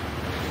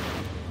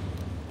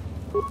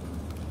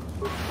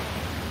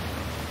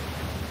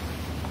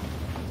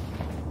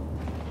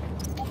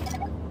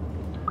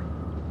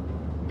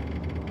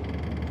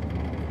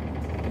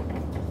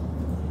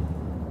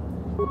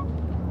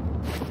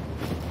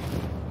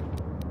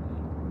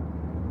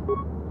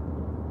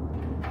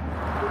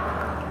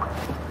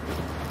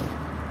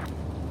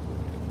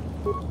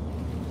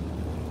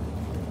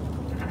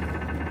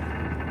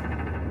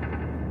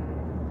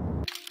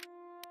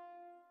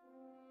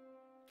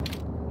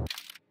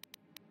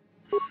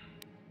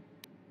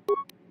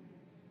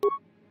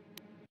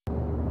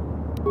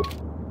 Well,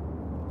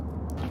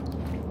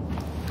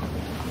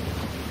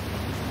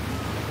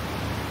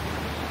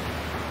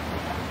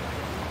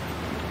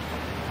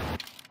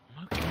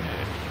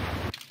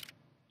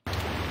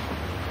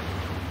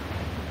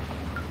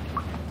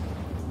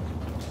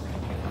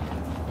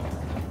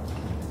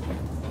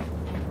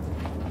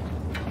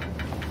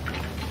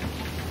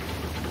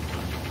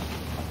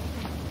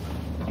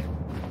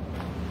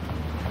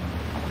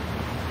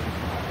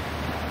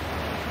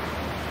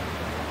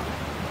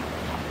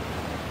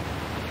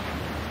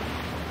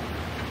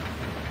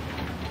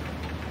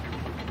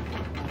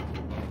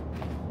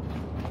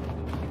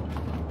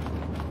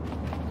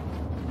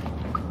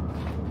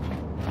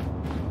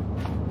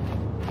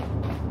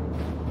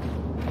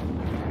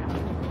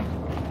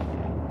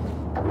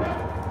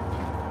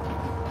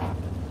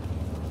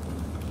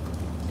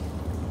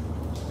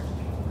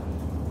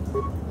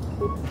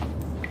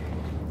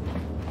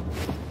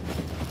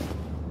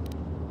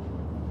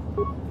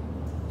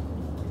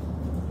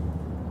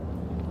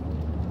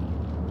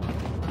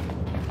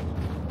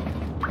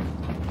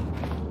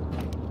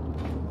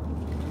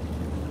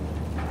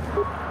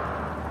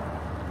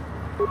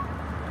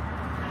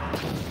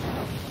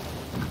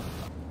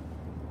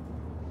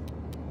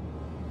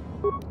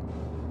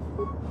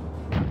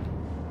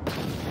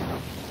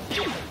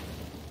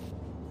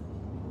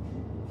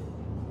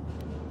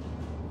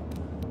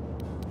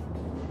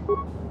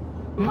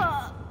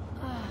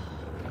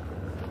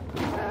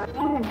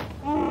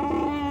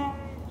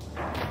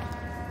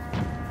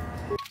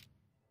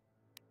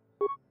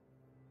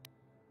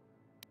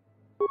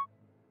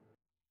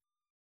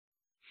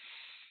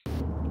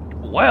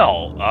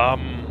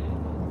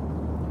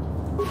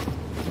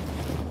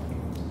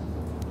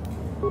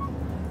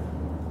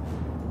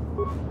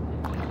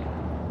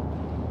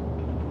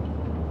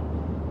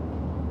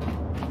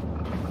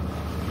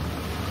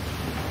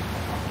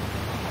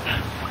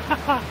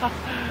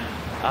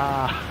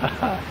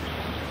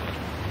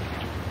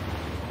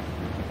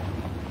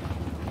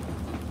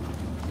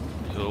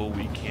 so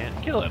we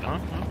can't kill it, huh?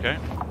 Okay.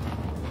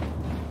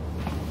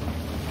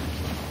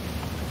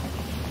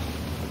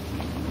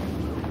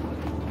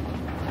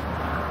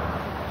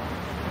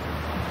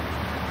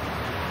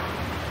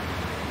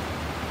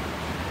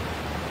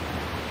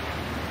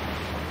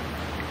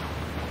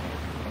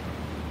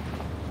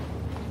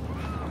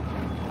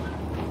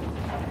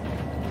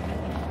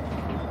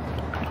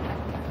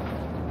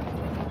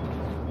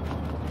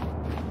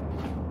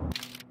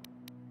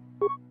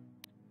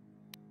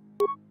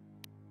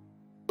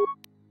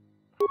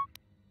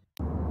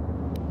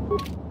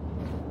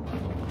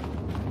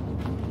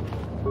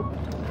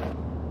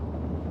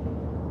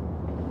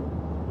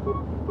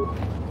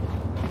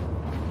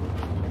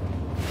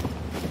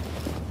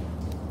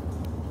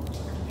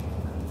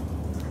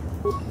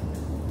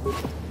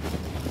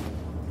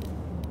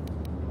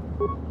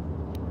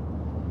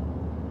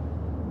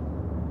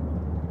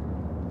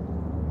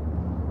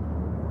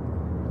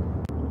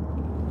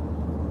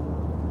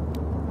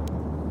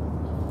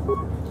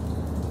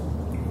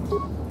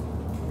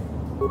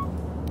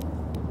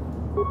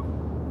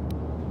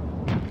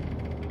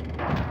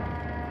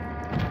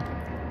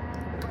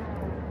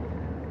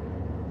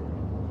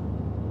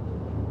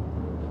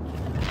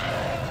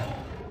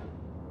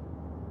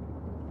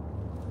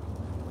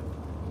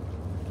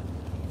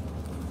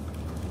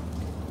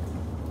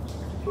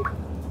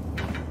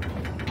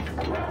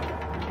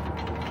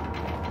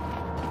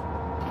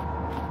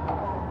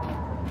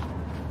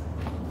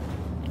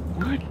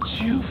 Would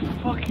you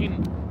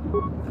fucking...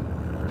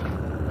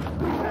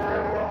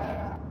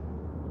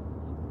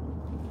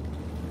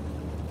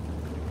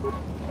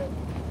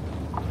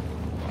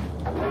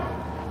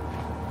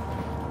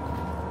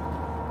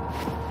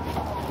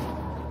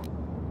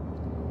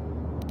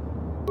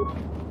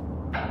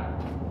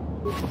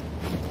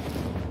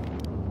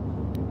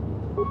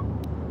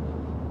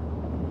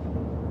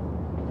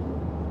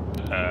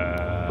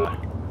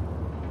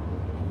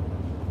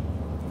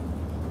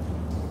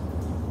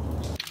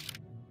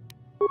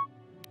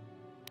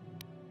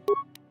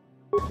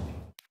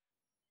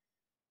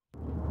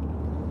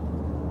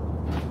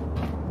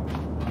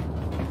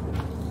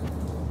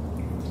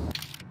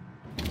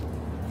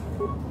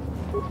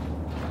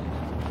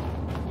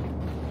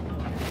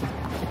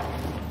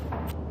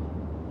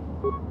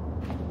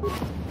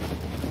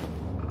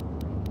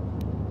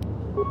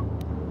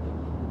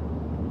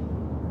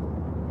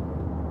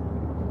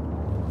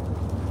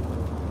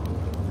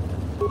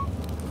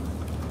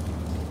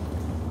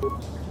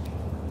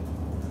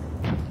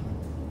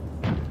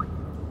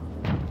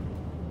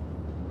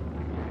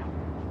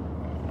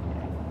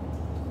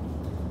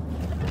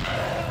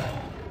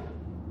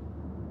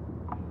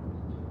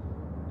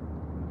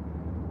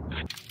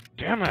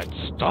 Damn it,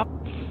 stop.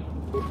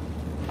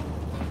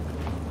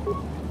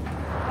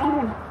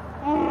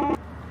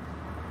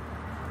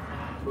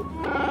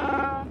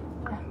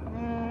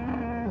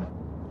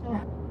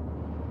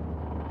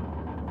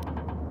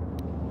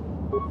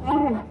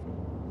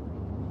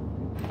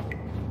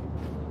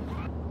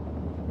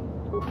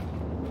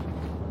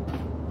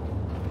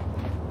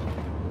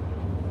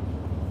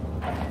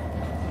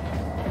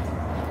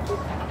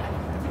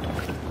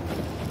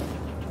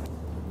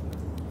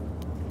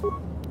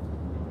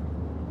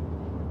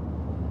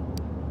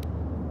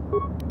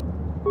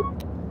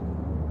 What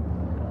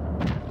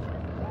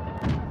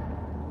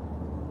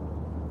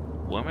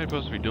am I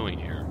supposed to be doing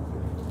here?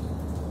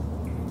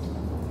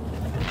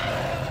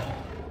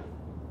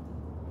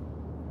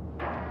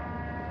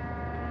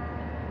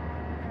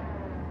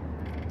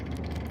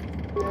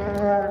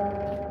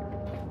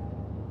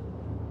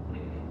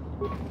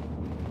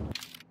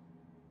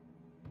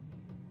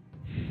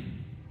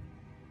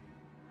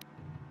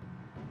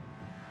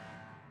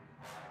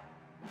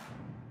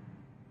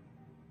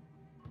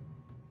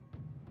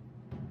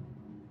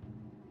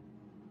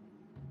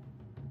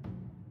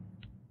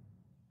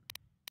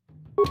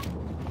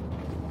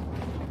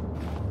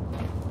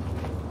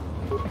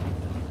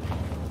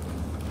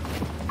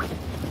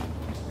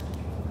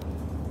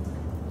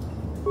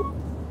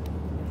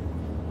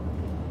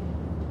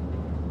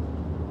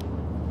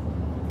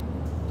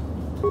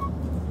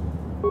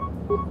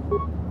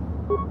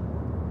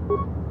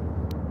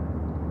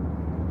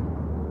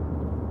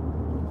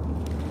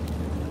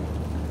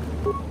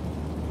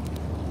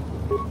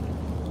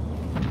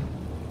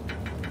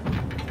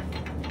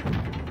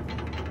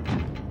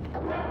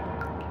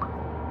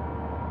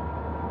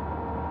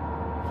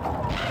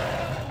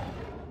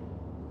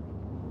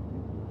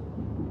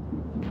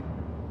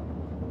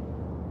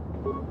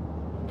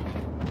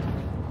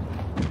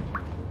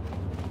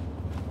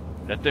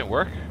 That didn't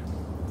work?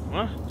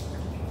 What?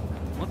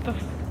 What the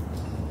f—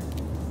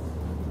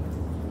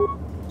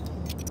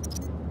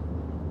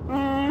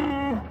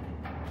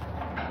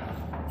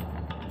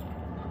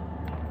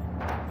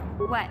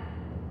 What?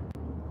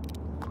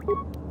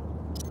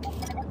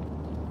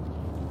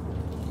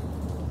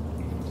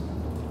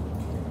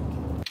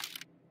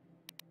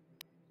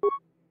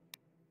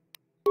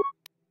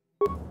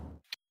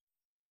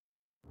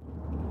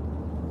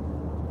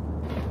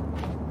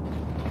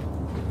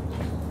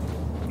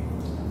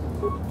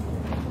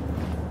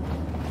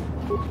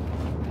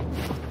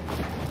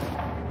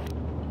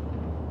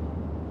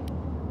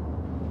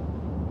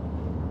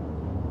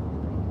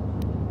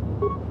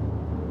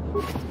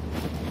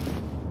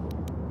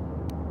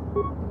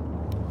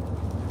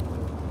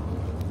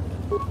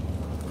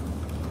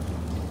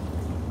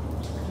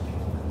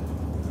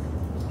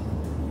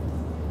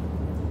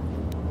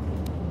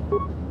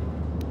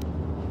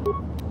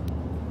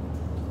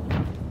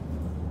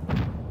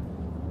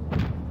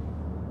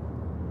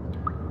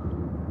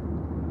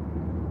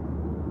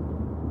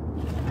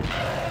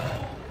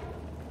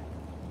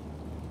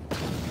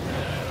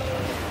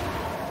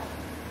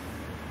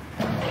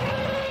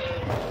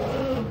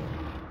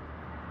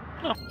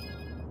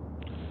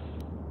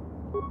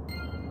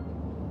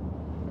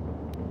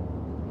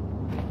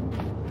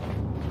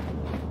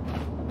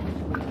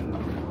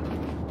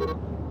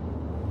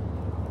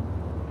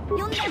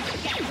 You'll never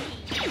get me.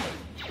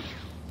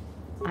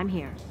 I'm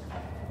here.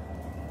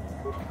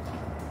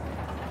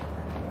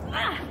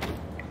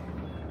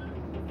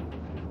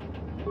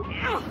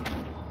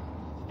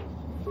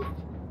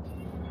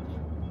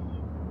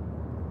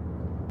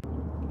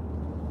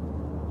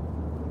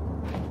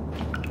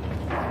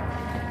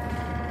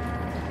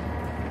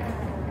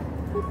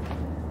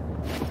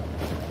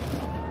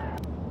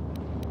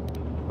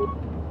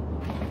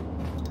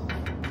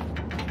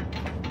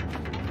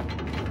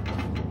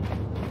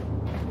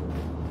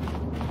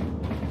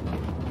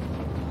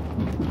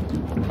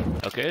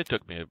 Okay, it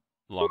took me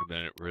longer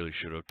than it really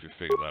should have to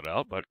figure that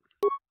out, but...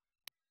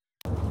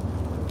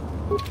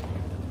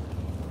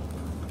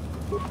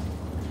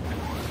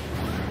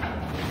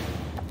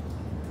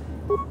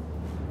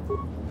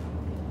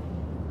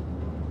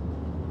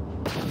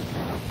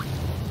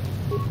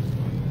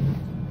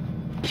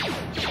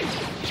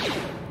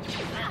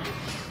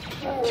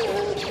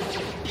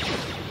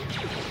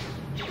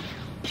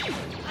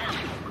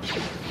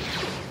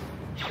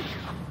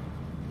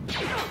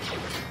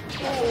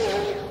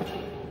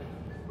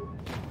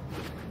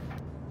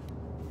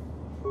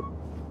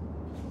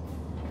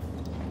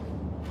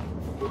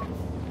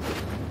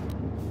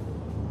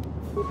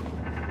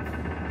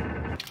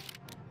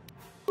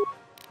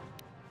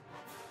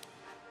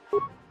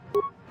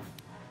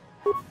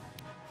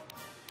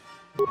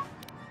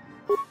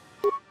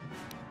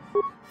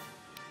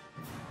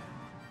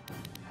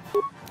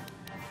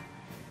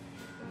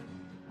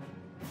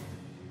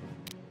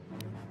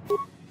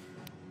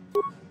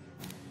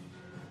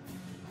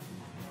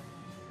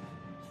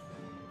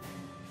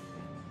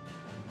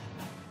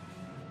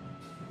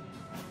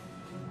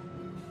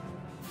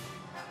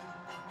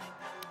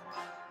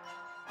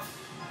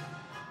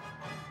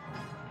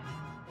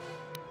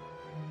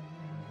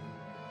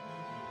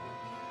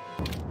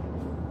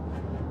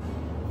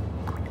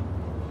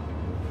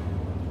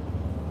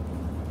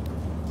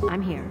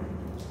 I'm here.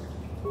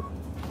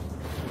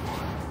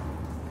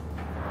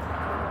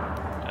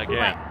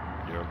 Again,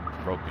 you're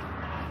broken.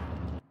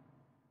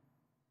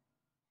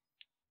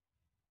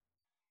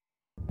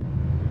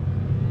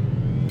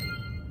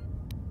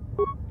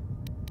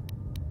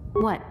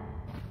 What?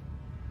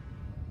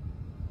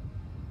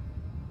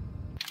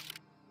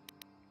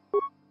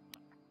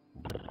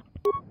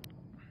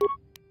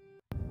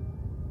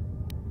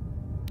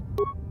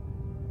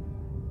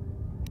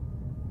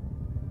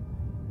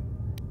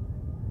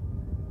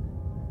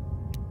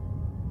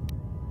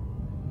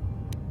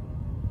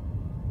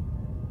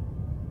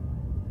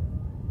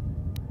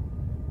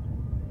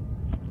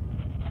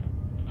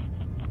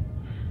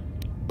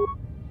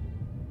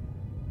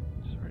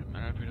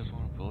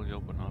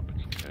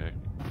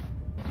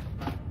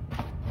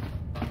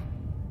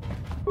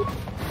 I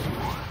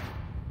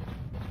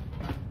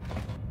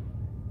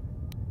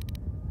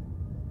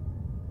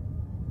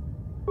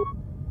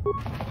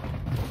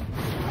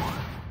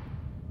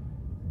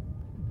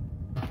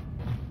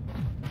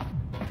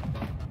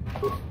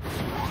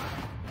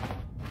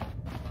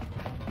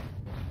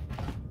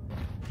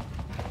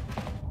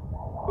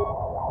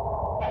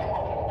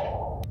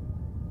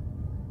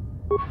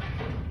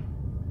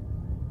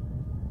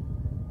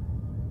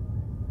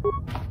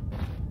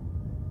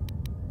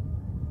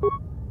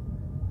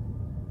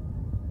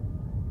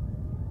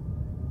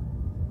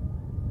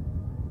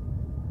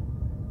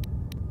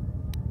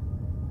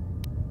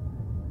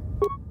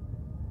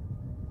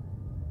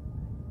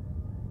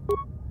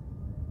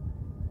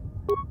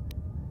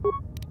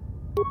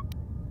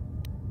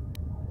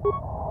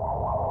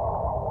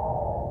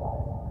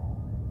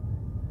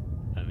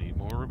need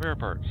more repair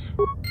parts.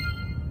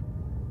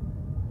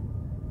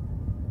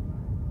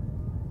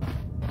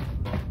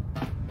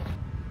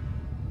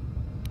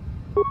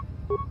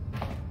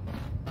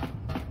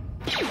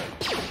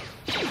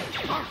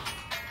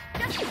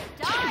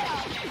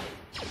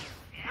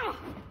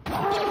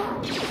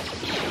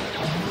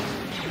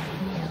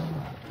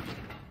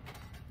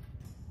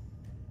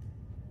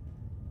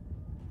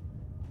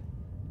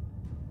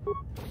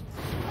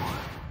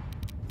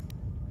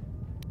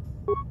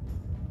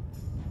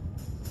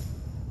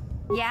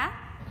 Yeah?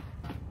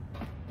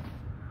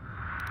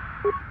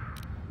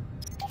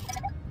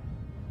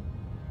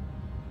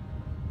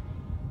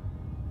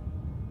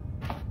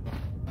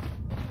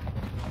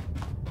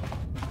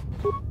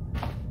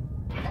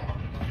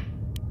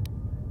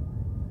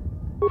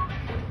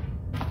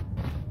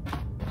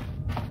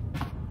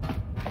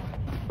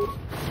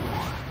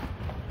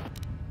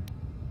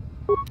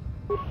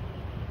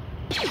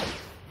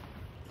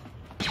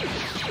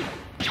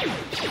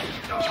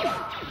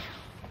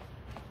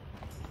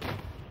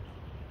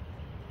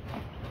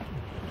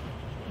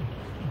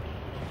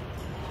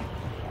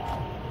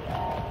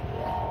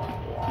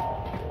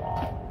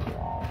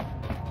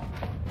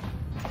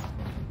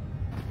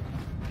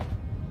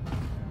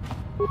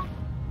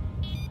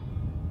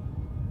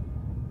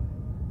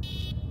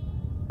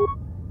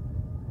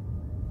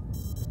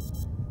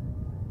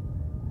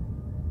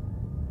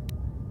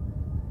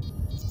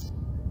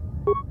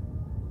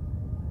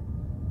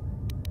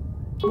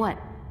 What?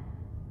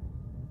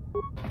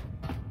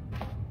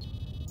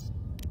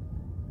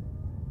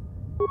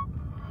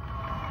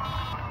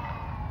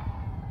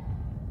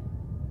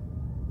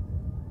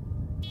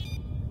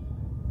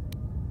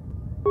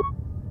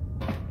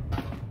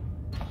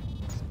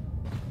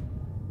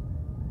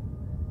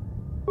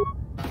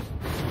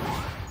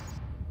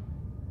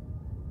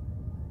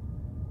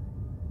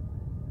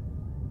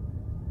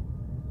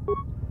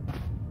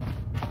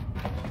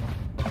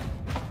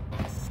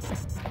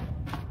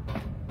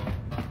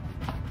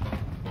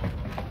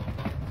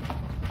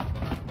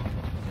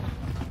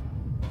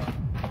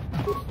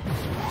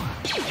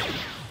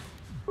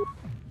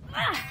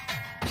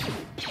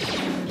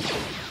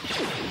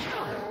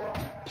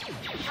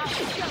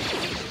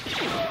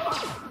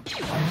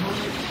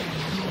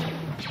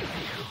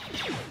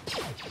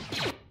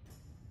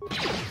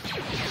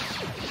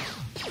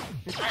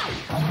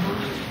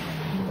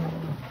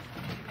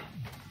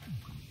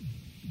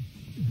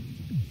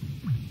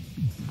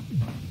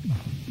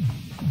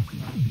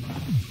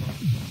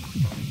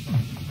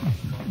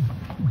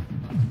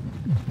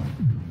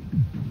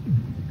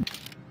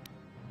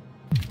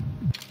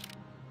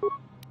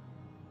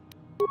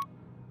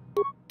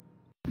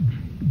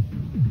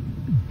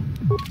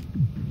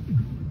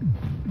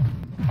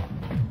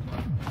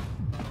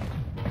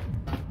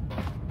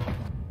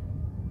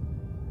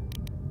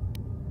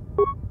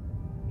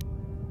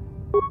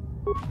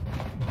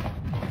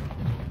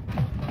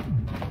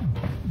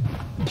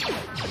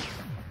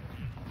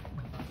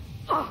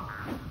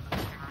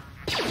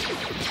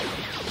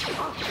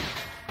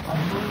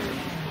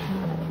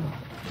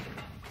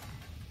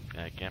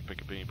 I can't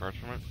pick up any parts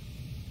from it.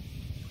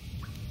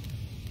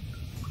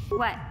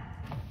 What?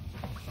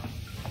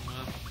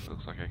 Well,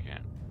 looks like I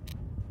can't.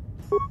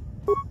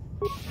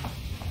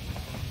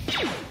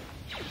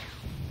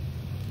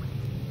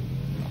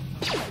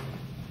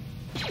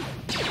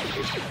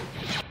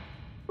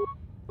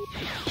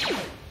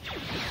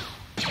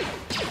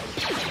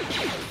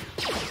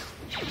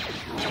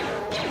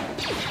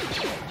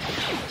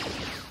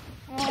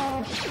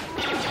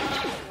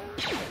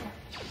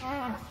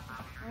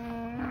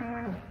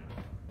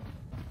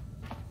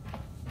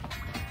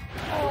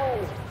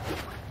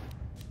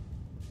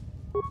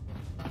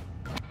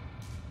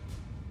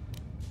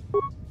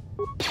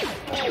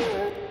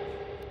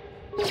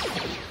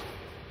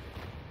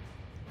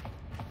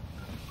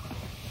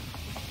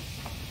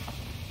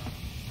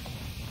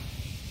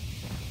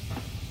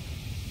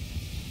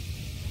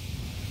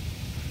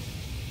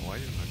 Why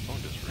didn't my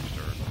phone just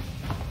restart?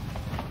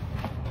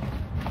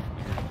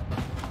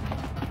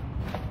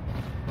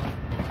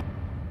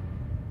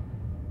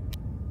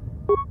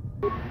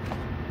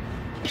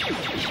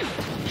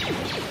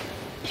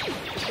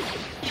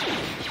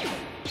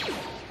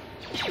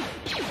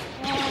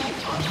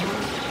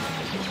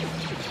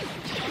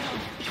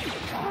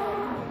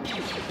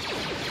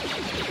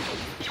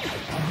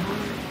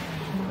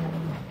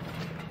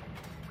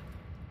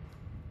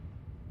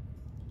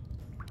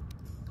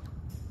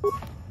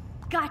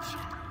 much.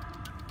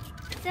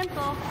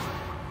 Simple.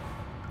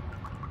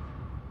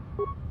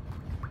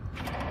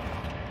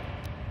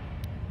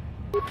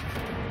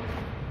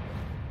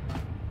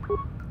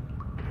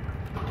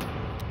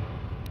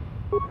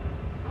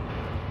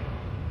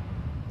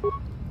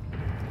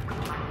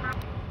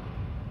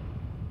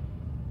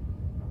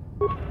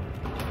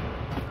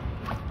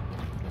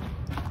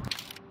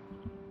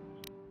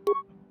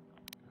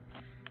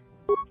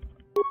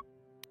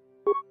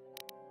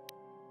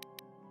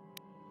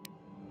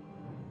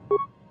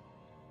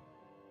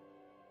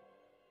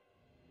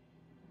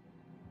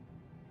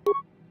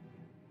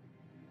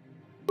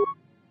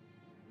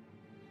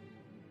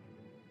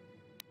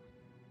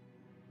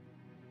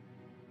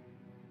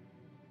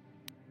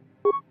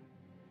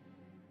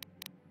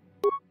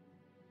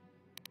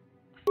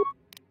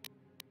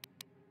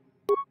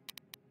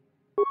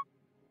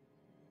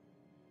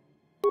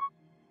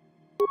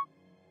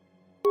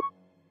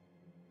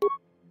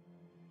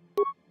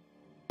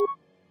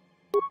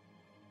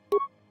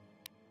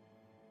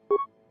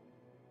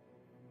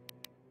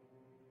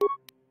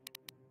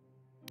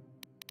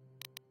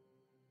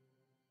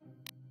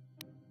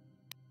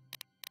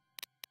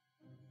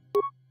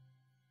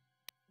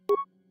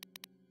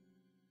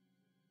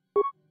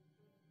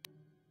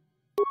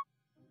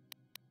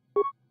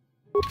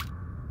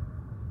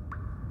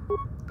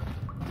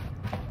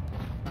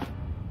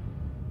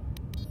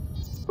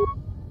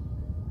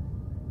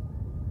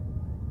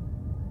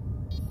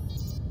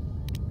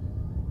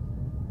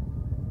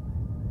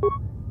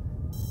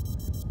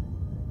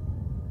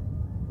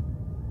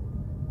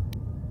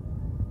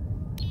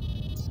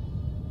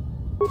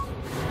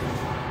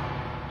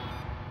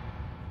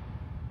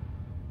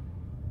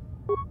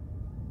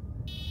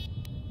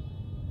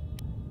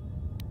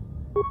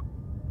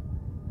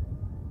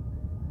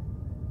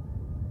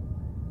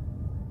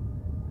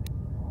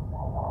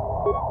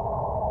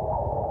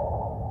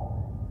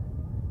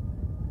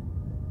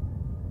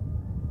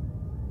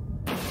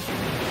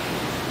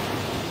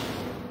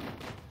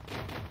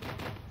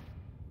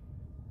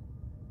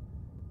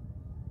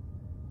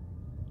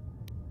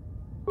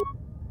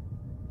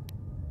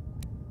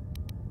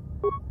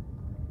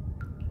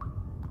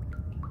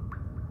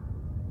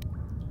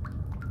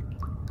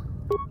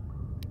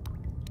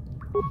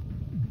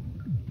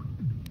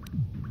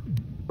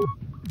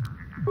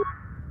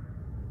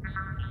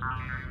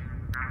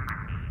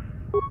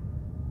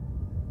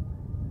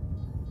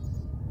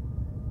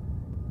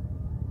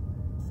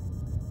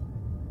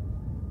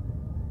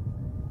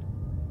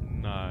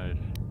 Nice.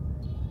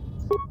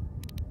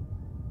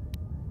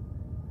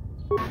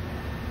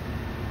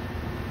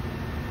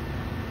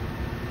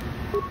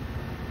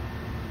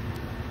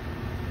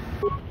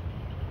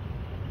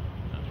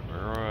 That's where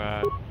we're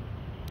at.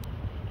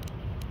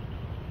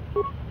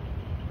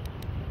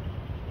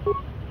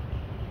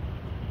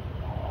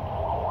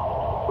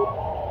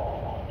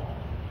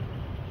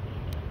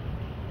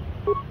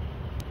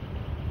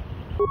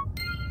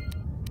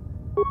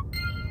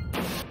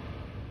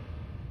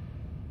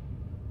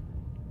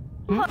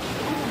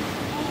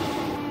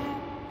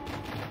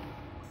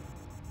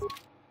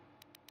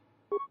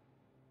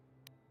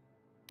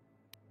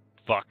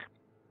 Fuck.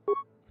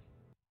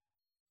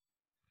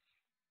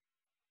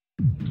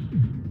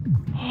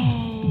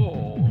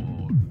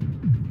 Oh.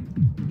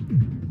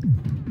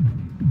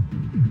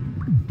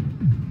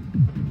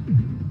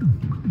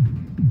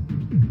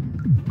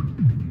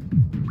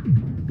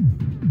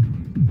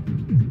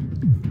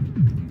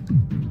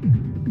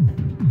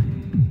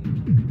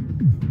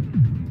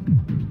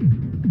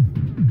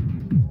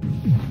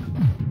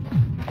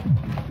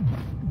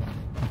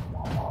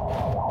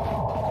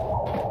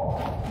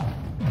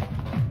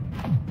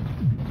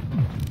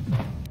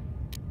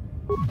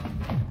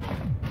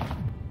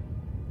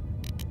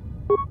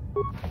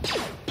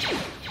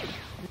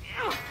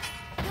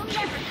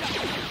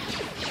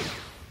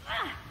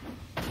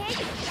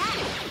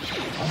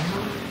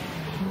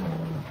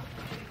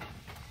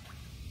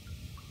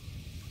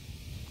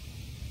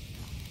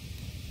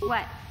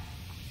 What?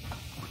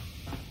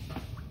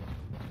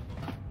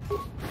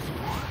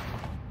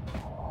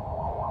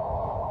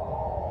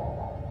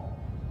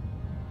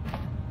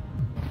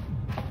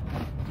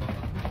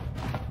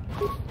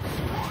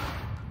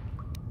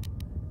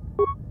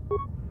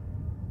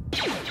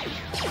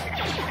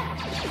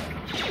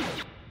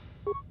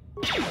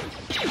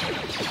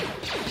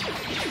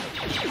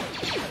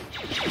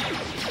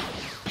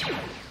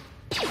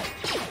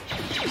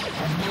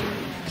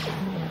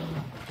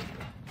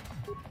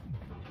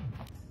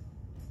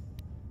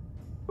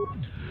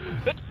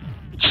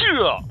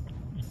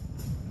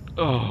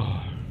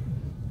 Oh.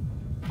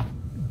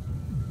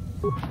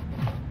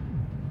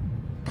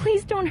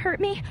 Please don't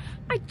hurt me.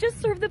 I just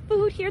serve the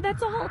food here,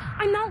 that's all.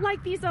 I'm not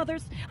like these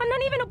others. I'm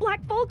not even a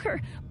black Volker.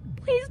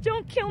 Please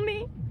don't kill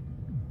me.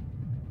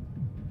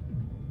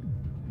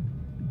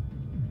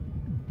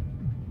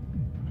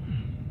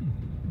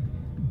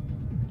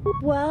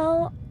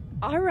 Well,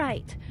 all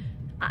right.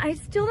 I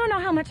still don't know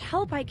how much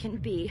help I can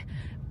be,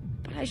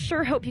 but I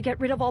sure hope you get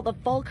rid of all the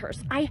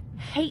Volkers. I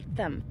hate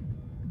them.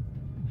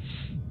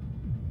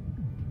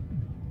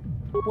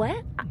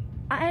 What?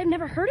 I've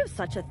never heard of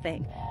such a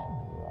thing.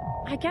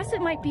 I guess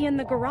it might be in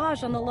the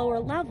garage on the lower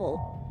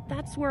level.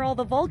 That's where all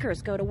the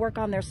Vulkars go to work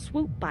on their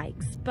swoop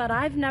bikes, but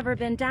I've never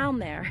been down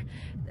there.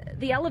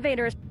 The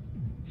elevator is...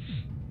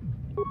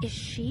 Is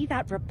she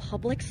that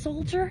Republic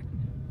soldier?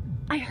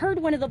 I heard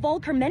one of the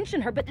Vulkar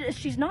mention her, but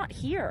she's not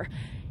here.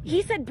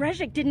 He said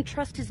Brezhik didn't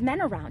trust his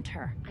men around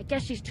her. I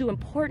guess she's too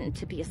important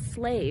to be a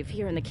slave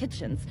here in the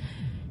kitchens.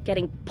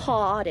 Getting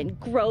pawed and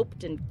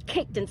groped and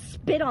kicked and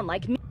spit on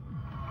like me.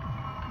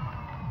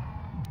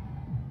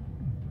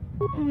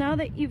 Now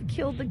that you've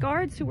killed the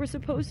guards who were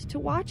supposed to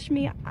watch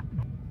me,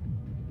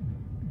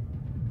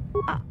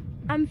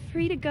 I'm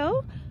free to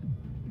go?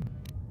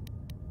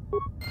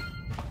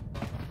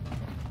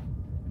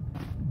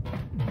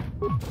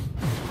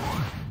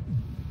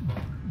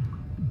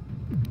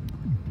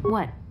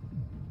 What?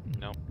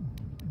 No.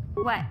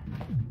 What?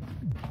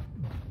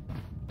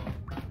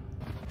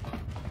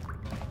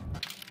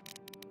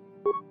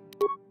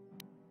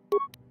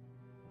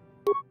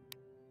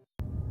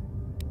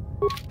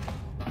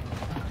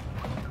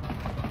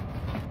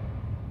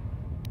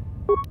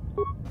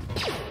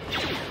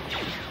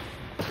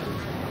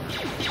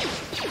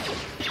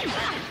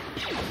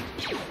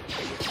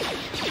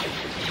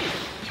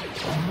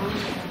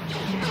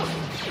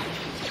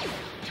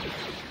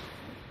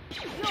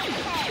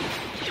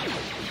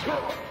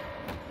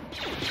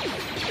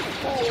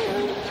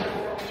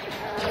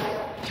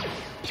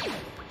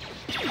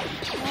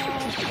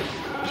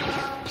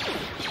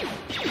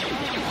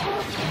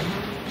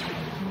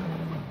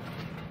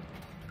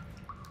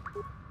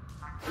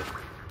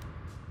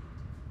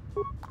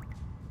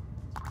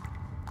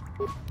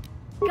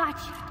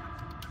 Gotcha.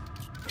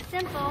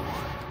 Simple.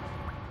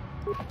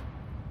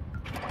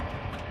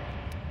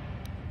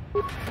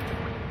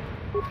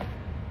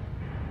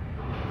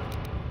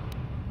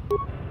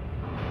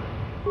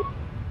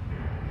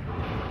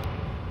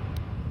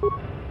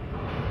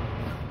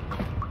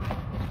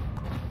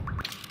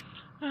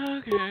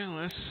 Okay,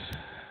 let's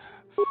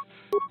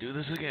do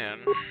this again.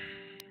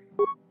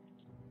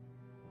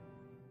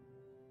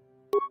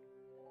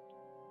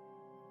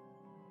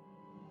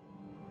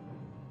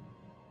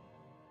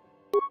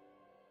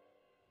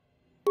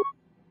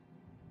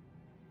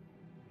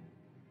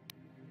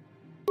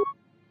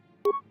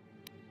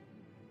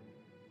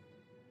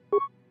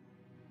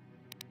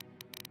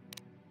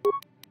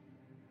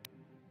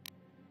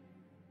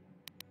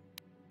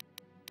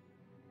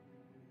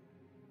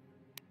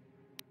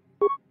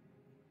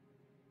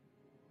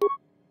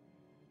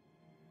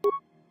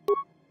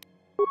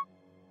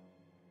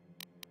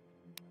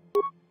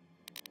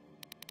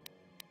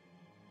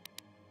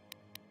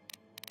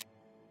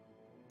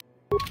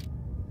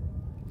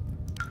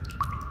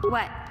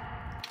 What?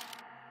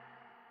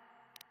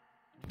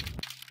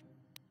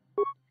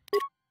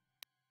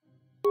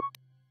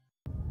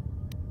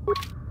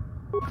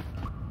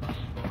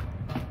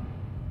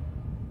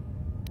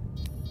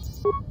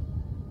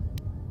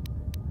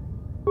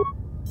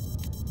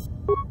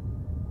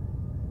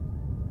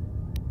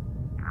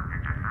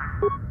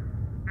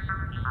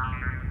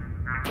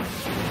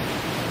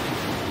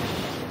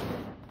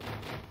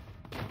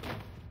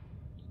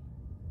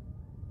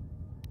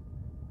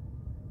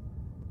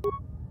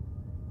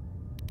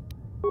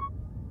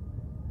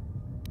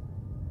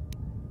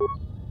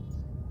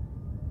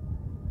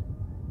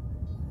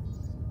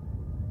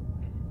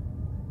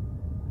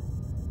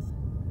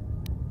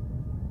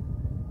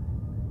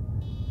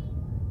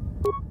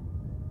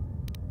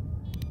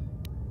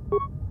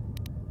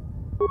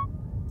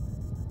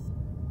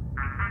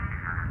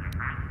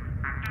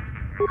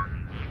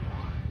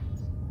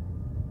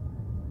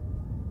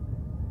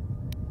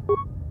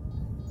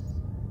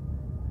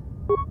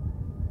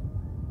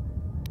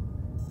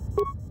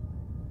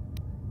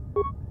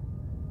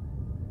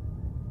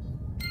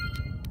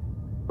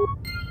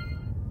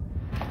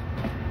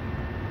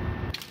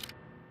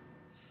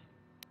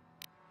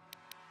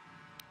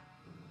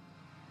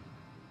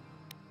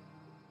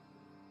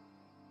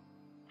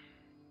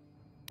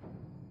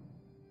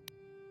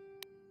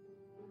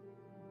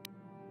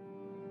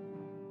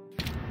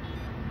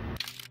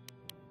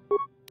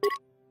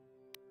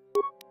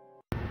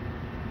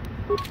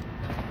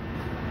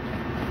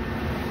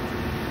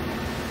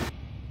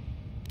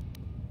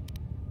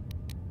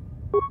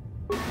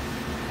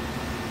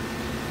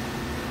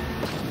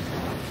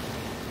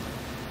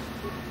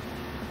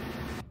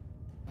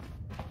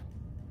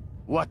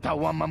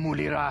 Watawa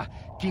mamulira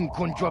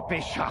kinkunjo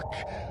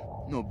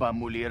peshak. No ba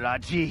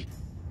muliraji.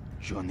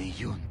 Johnny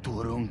yun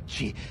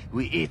turungchi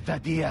wi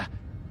itadia.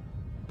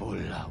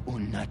 Pola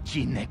una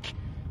chinek.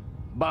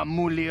 Ba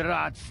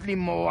mulirat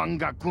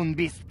slimoanga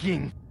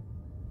kunbisking.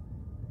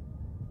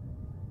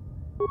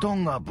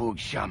 Tonga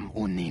bugsham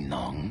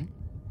uninong.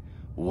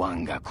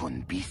 Wanga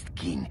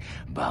kunbisking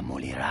ba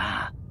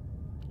mulira.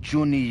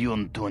 Juni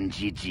yun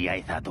tunjiji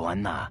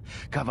aithadoana.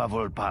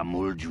 Kavavolpa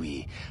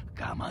muljui.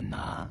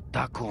 Kamana,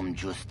 takum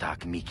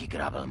justak miki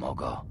grabel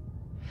mogo.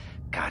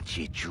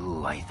 Kachi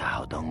chu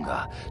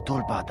aithaudonga,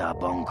 tulpata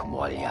bonk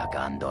molya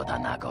gando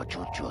danago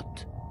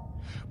chuchut.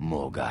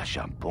 Moga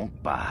shampong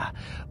pa,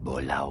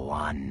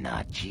 bolawan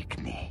na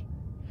chikni.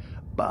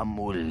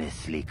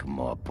 Bamulislik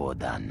mo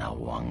poda na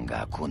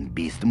wanga kun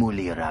bist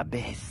mulira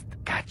best.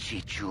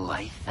 Kachichu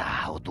ay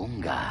sa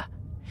odunga.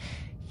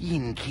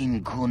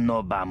 Inkin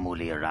kuno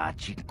bamulira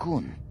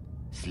chikun.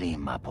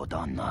 Slima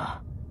podana.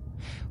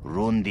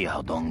 Rundi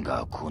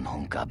hodonga kun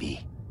hunkabi.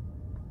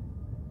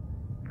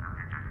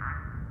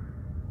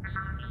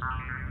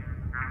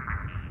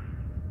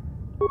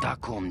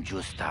 Takum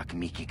justak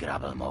miki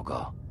grabel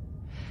mogo.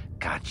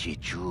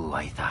 Kachichu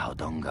ay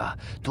thahodonga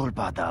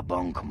tulpada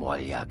bonk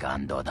molya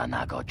gando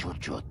danago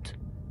churchut.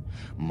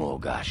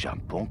 Moga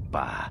shampong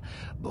pa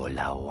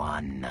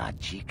bolawan na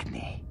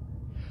chikni.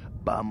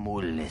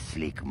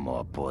 Bamulislik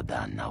mo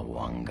poda na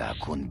wanga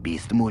kun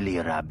bist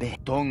mulirabe.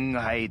 Tong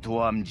ay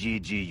tuam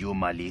jiji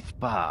yumalit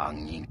pa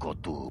ang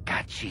yingkotu.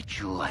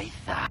 Kachichu ay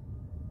tha.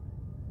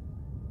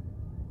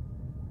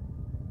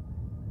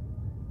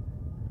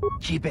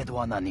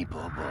 Chipedwana ni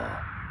bobo.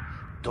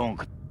 Tong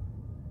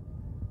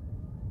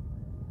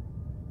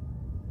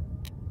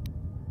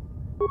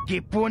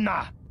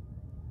Kipuna!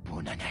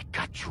 Puna na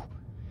kachu.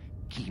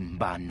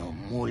 Kimba no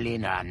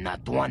mulina na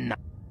tuana.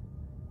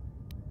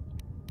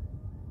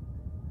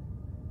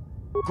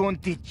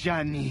 Konti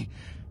Jani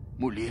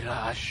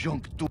mulira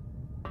asyong tu.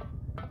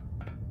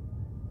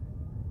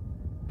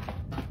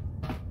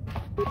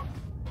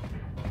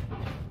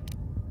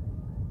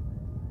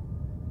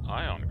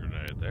 Ion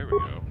grenade, there we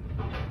go.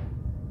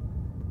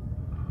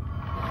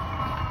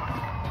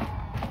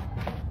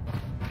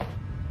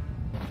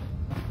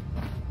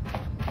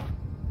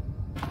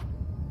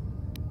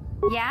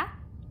 Yeah?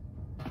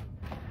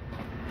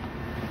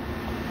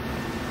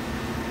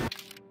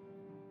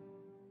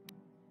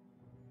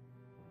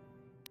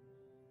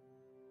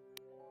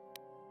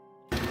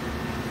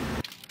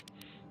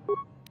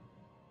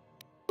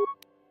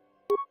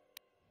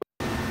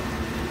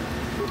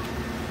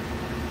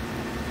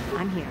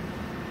 I'm here.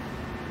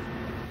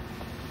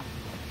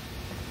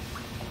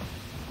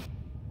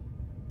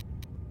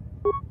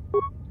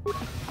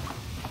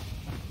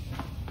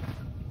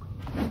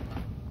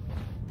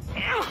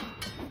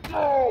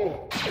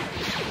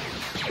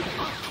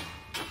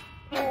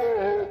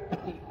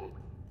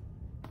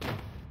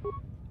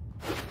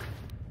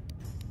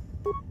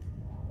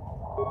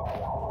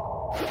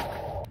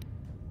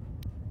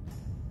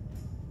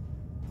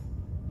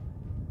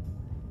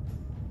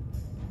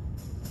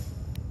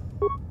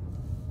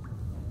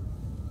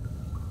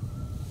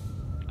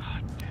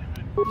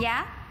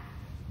 Yeah?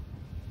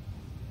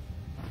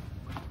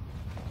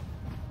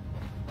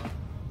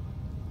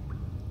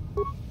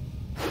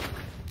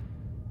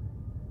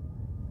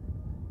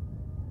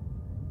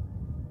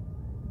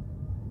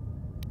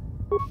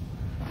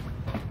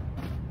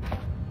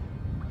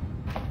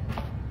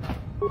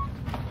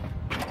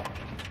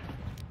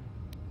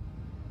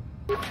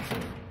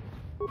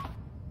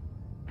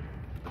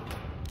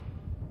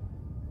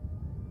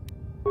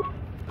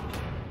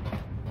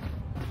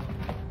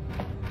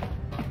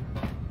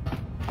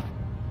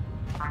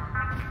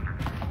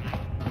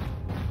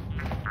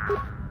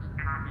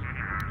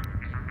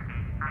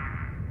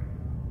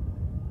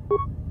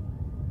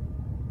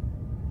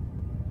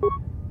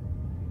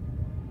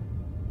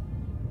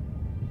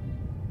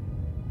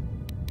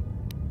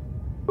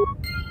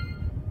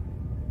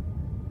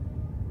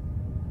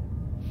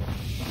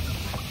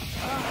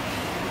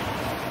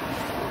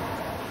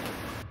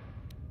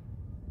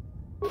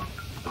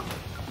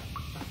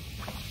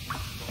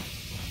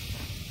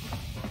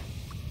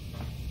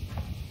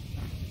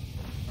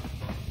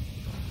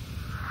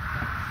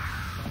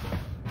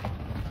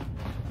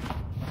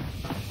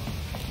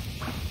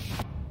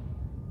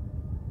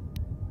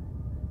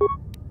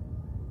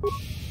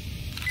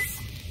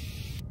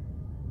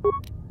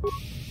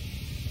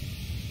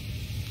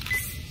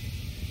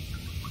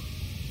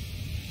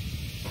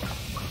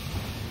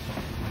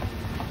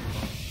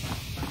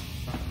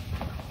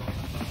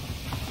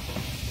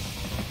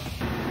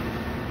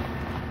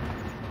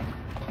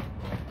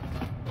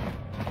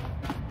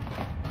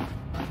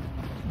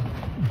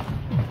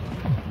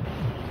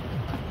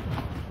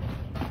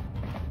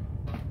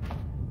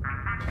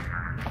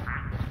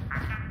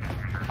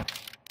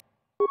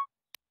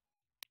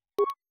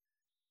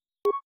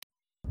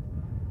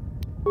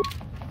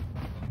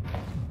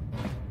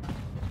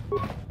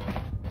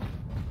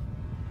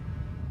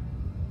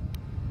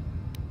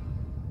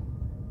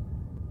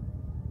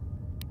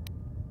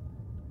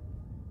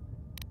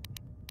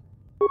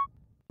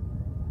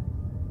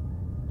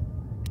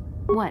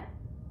 What?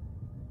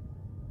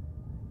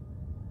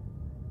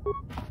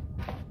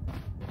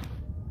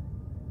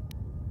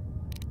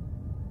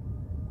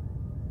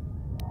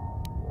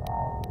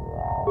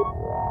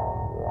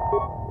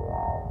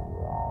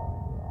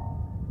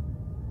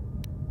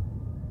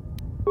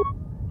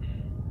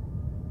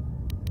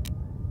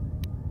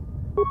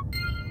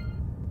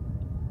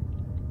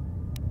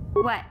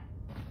 What?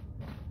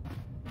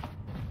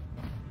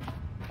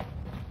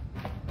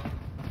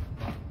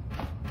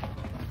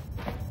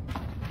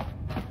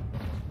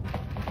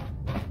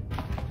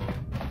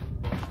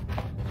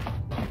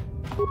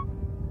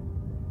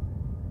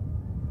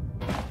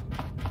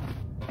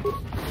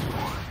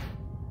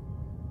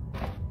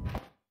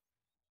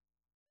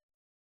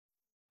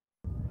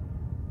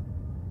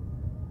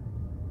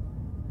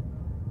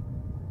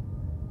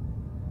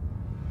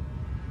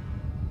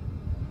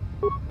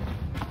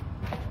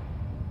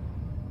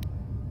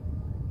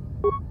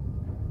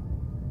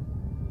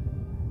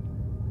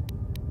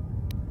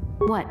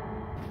 What?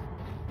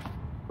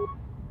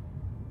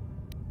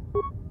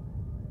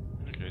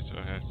 Okay, so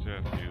I have to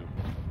have you.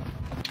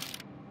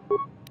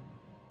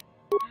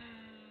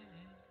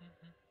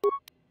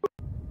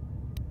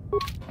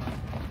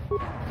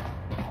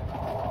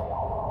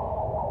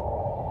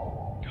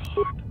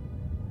 God.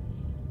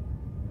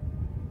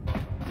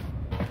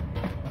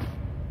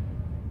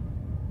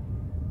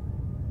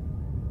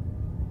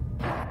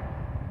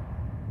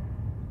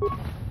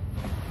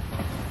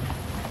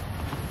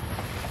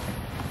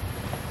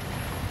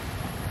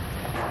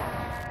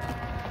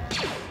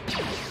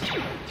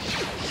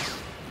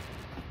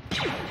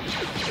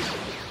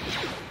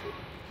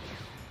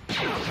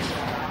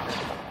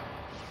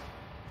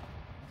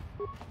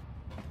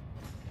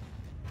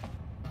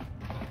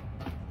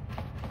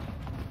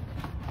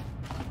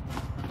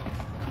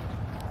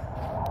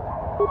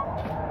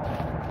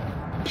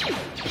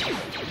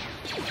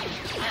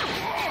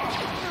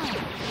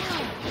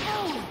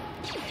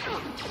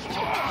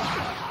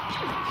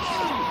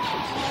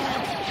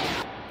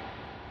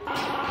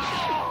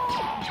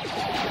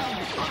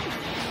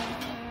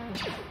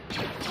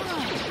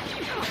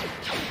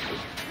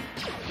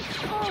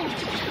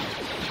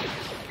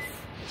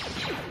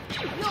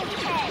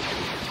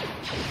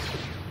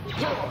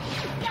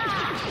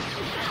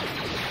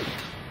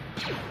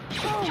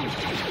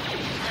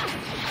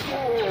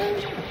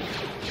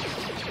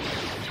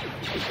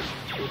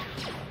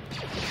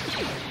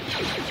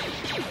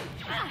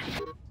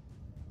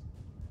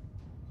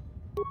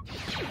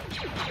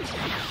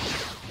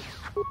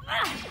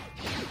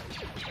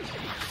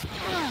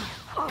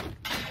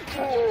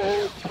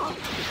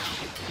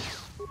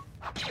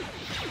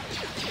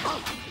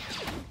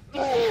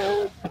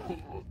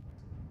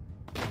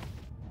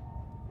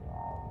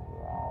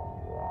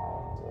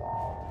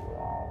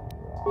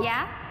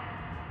 Yeah?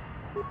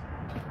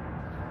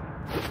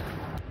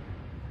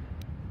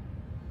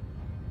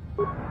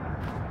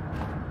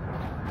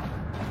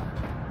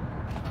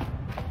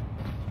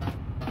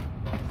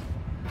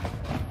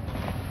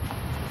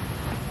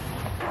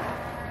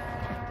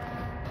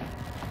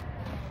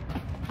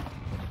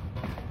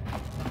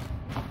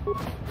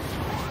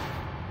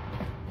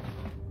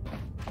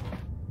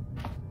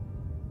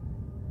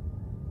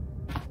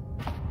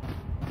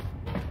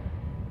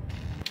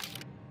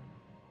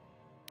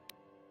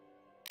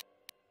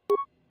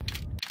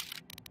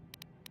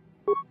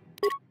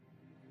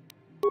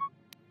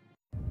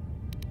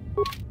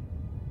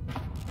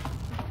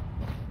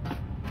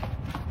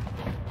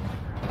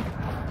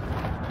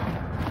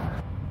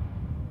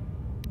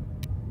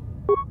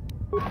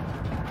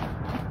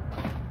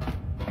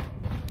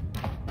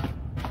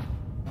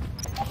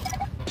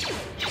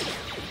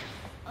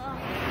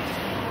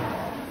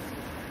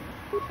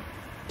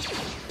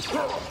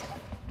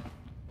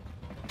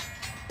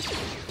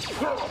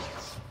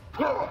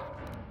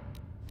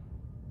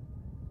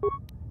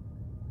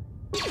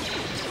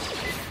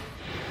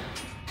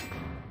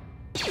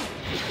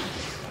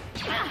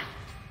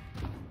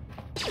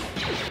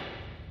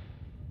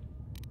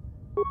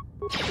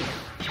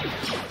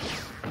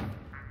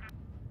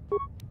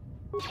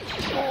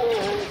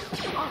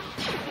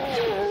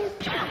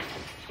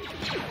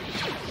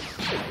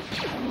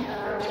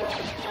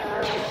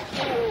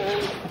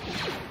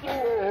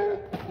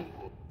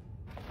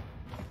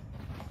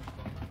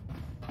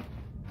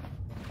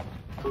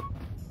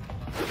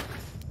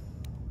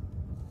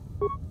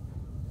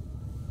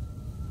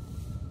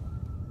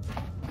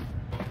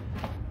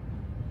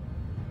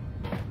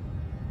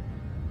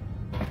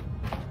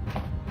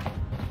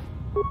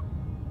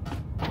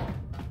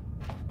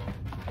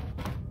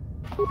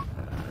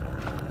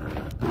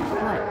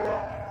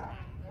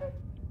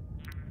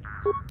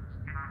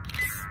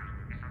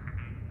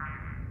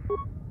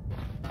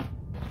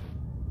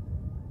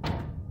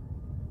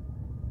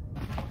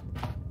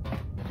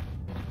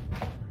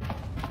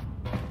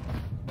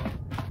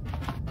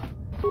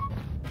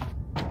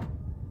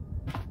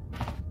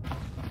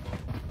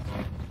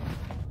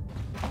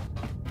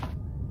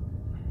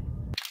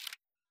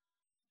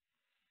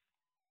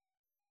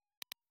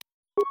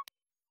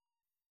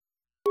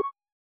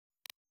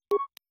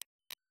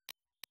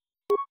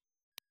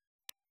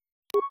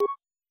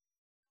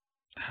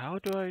 How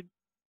do I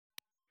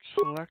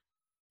select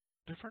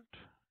different?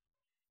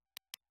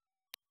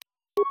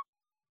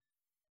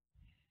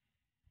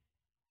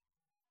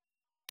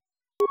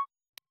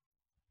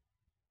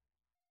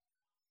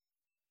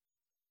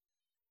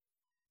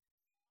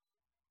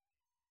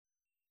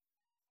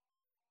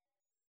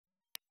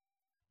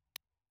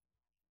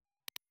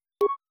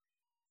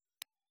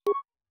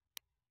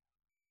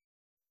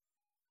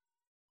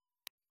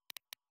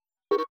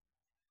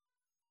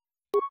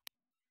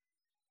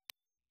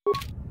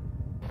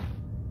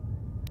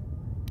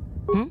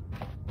 Hmm?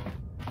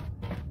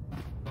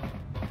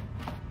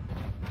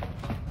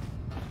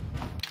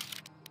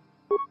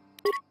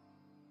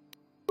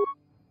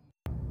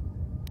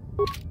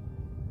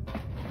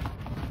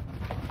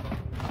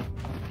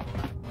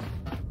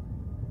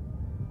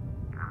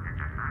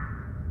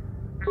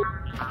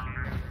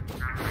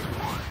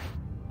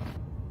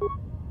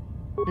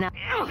 Now.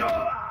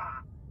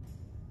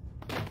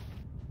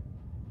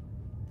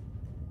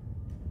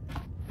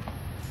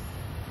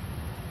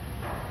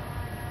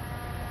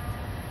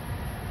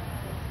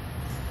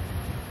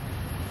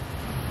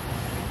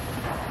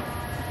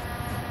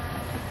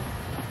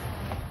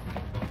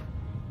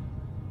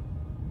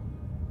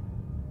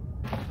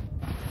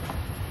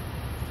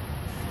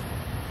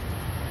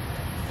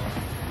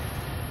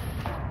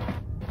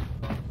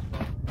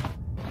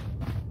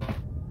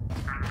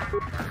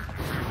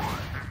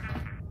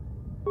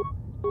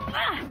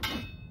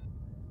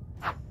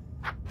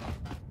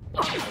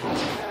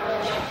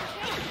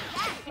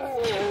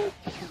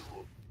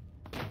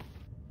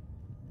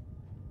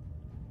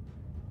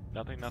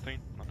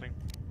 Nothing.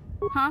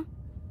 Huh?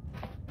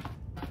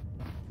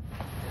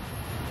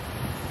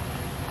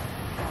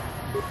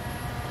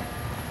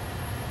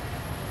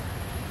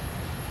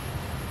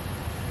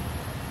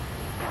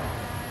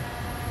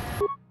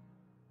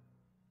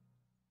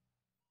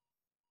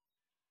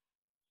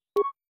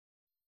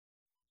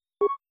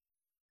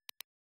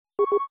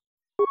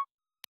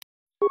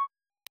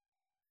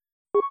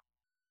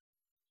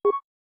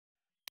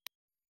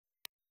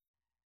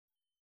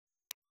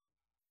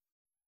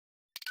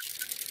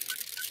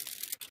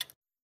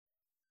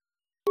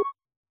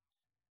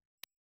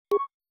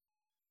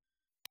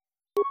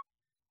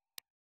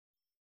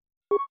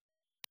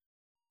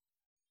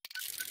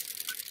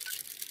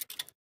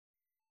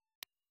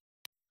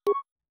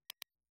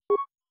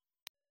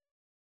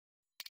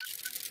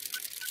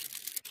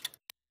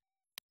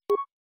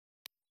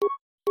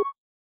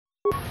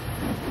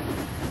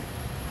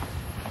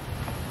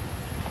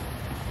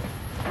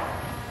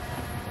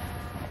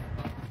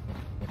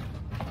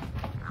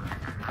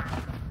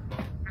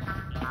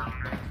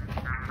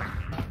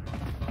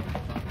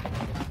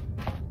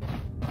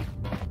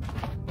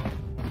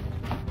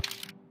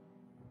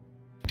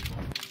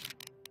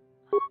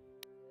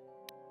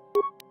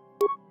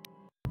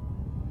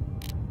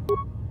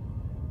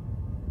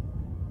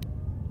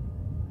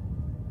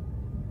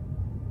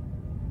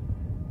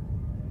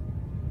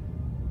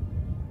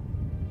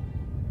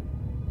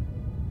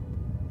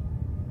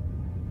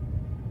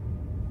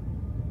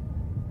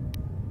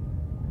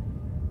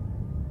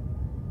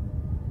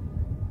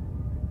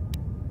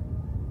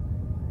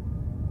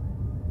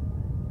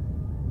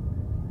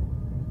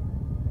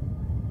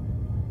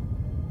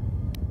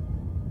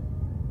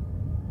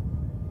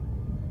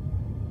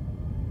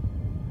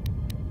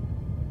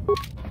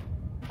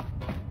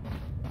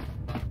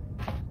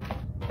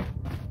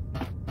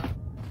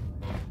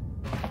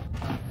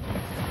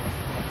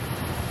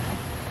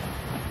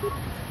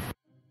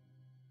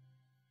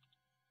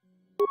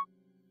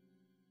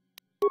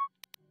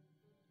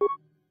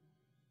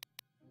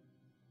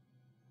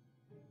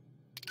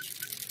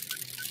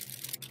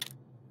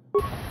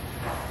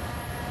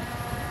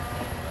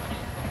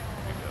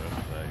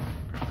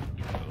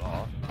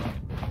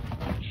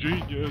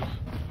 Genius.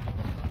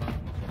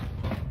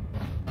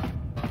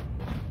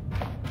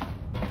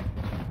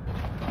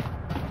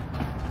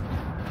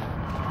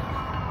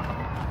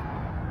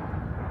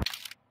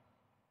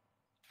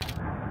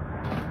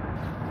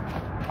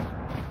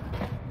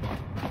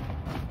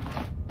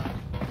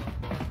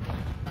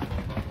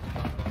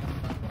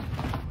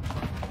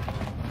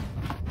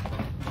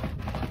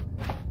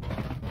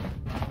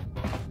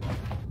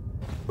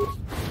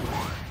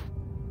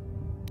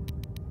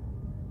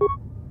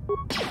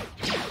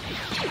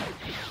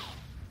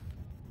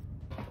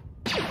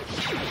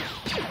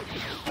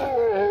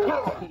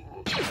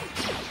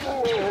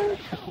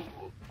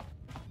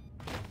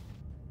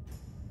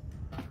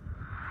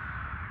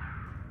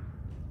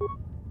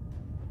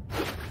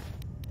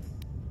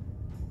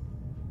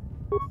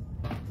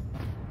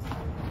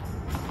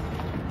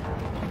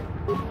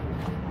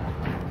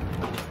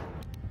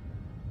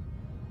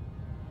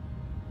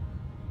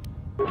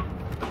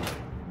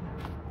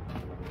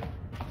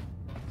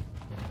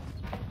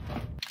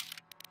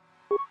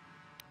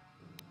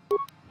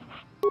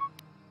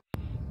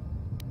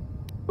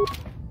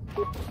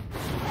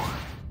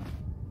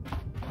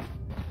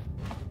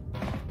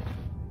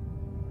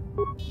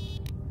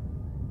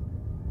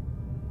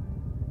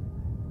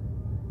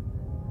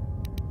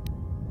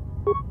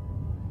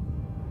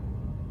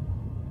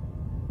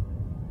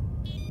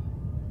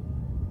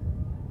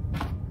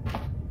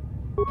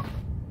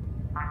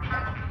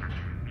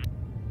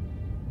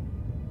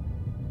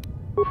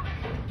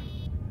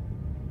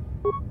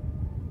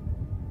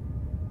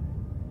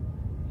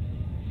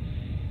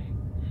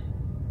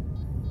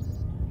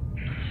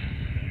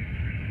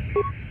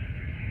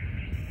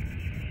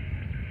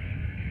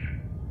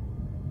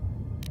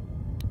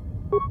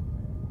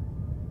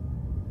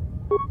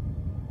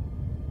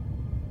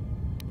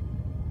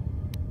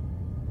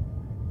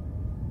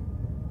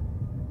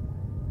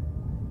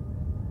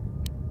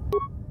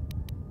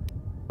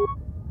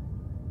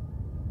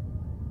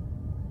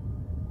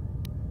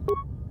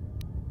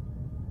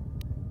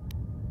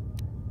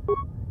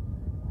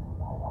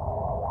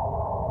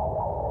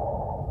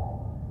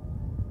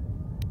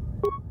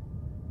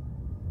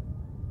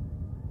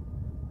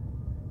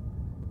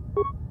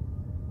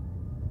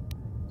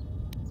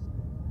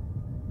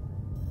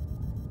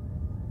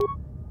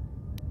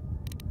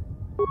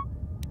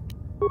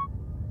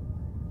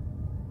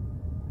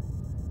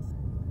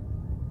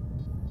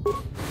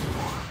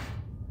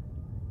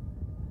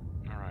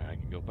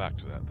 Back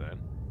to that then.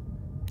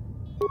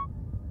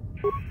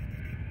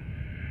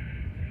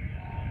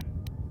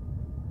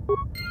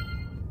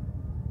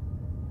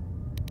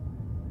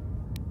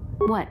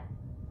 What?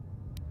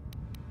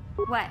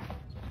 What?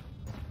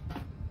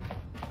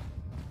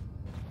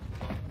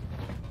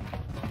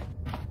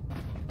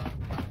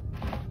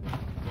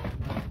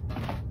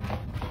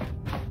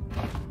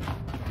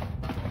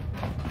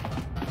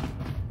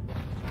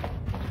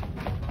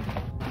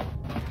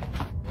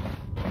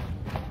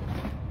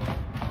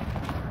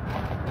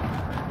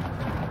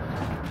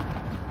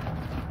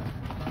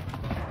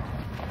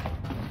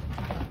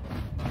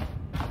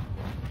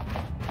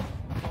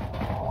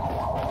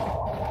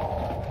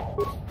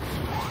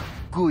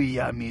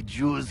 Kuya mi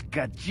juz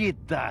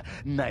kachita,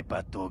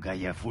 naipatoga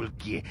ya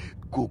fulki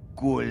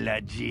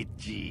kukula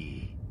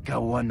jichi.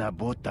 Kawana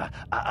bota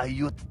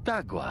aayot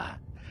tagwa.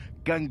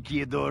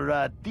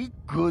 Kankidorati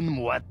kun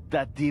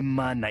watati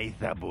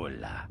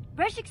manaithabola.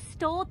 Breshik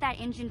stole that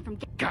engine from...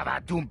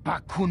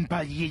 Karatumpa kun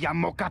paliya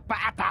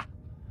mokapaata.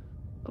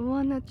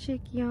 Wana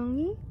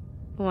chikyongi?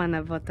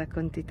 Wana bota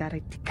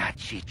kuntitarit.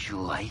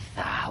 Kachichu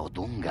aitha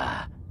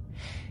odunga.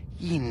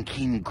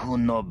 Inkin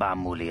kuno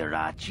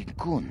bamulira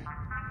chinkun.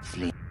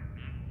 Slim.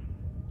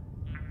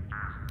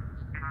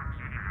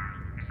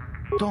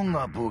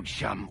 Tonga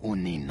bugsham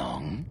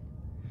uninong.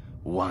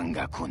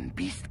 Wanga kun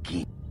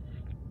bistki.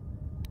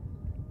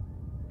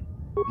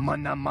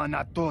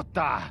 Mana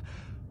tota.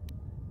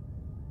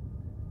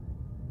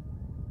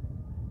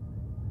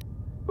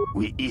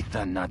 We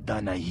ita na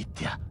dana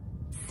itya.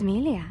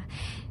 Smilia.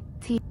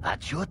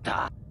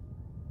 Achota.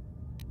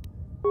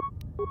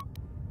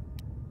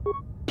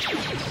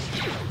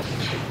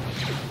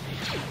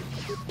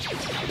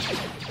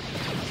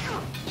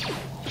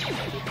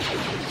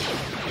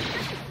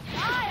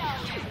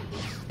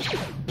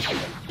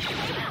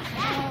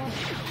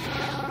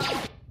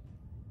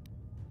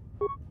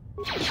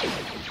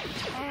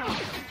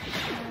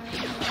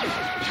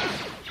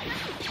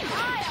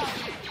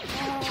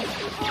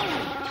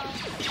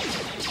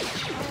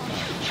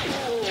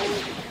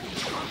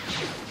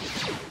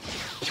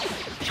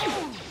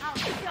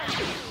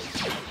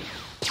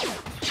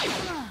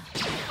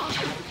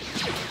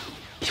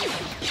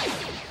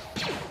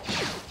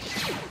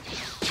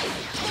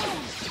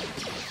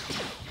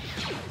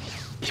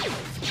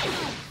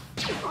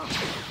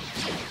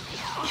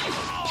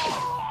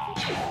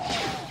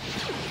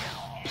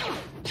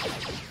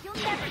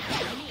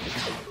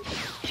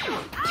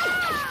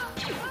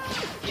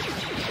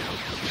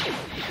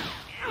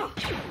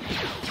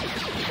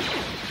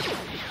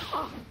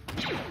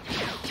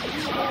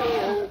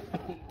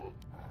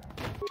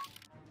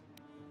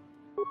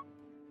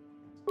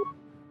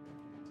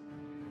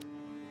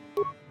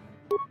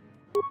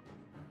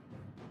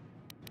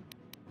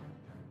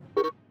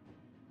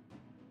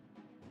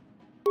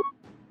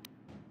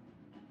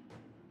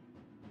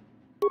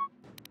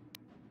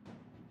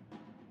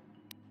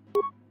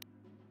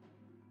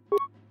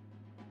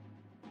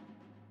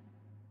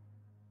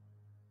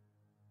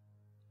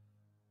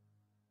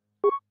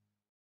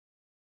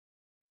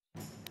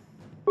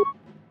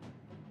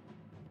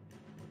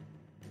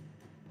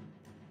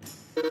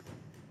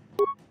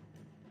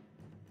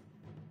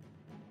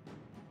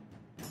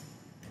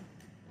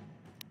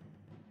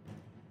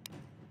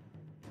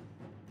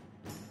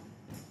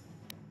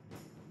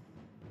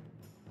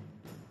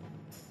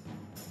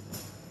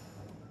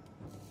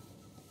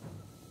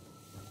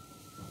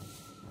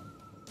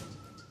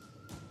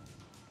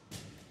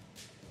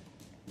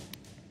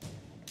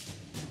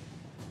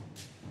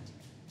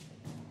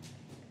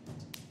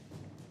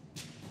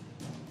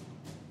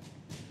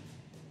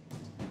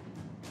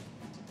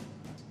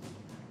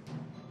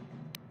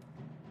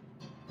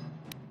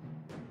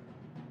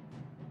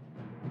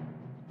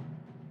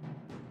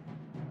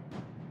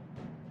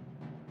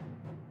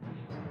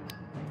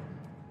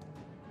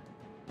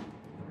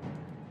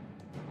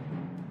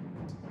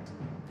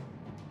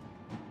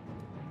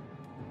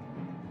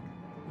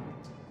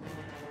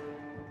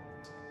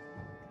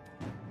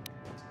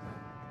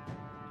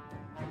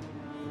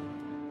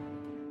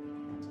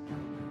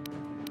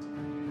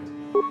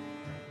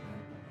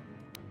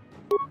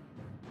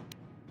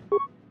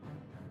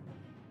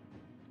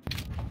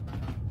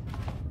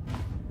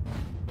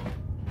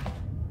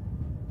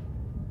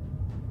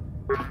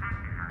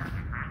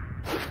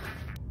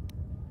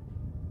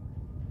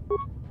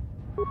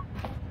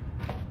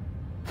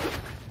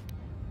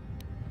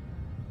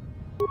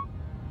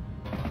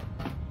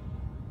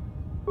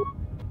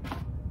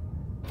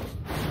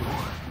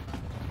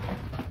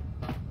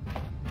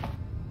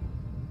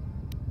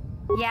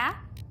 Yeah?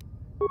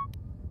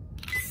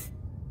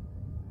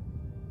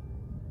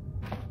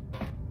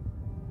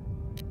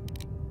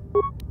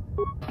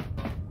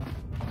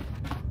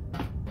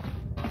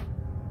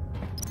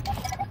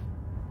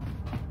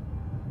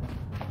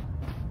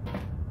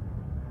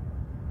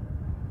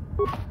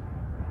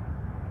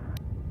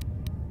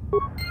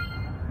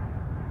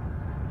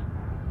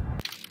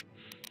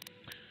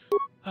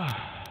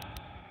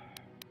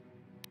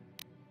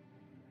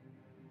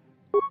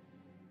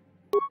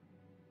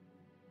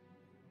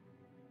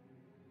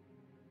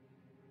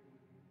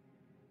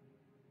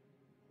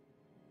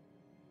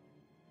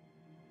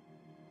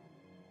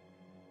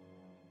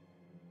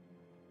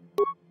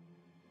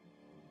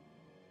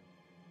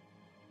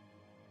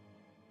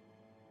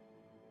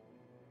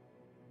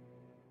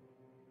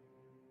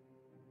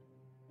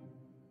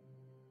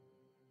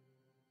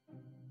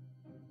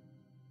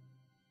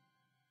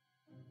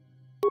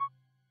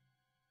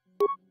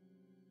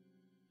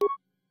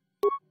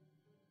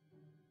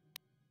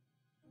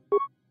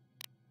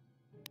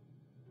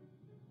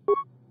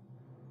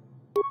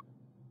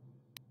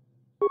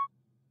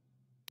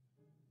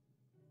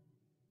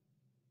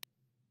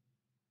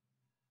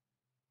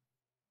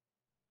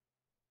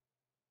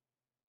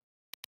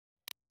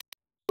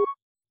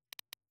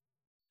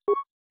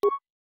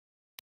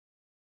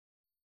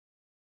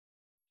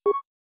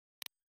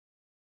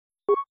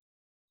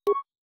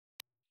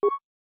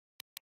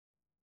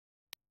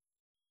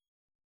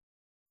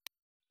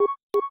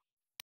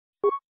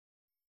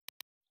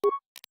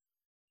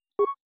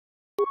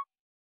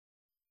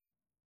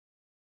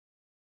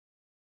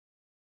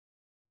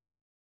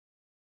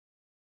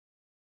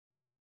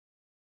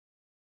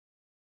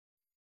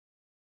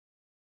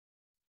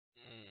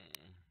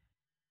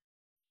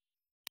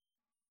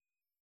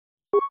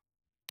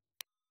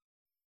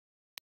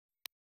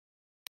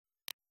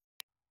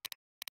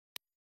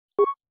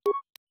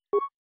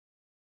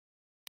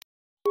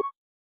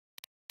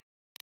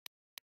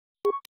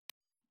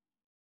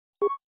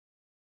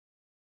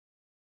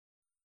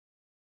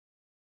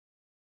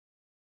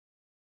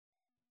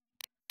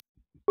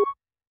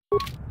 Okay,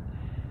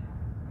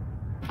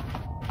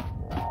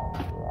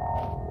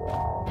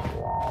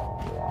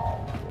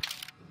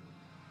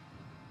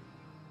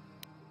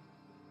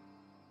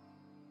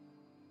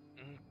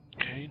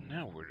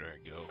 now where do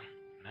I go?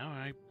 Now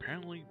I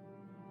apparently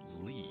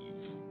leave.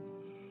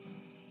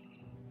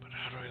 But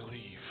how do I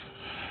leave?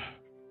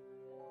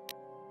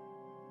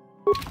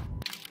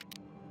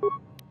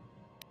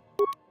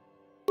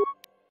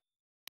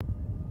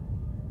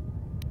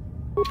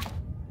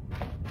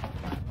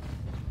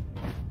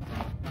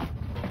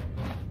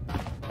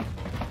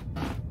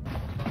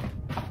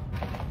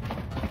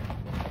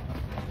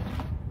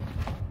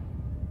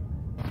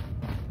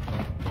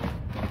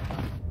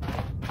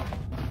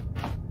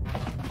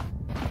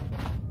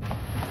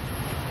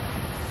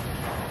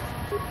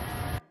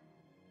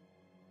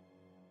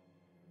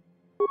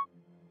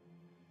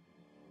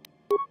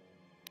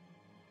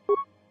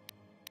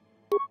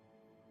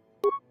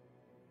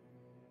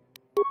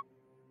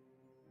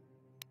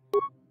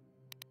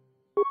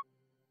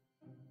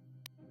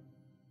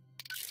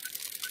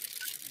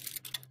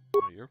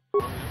 Oh, you're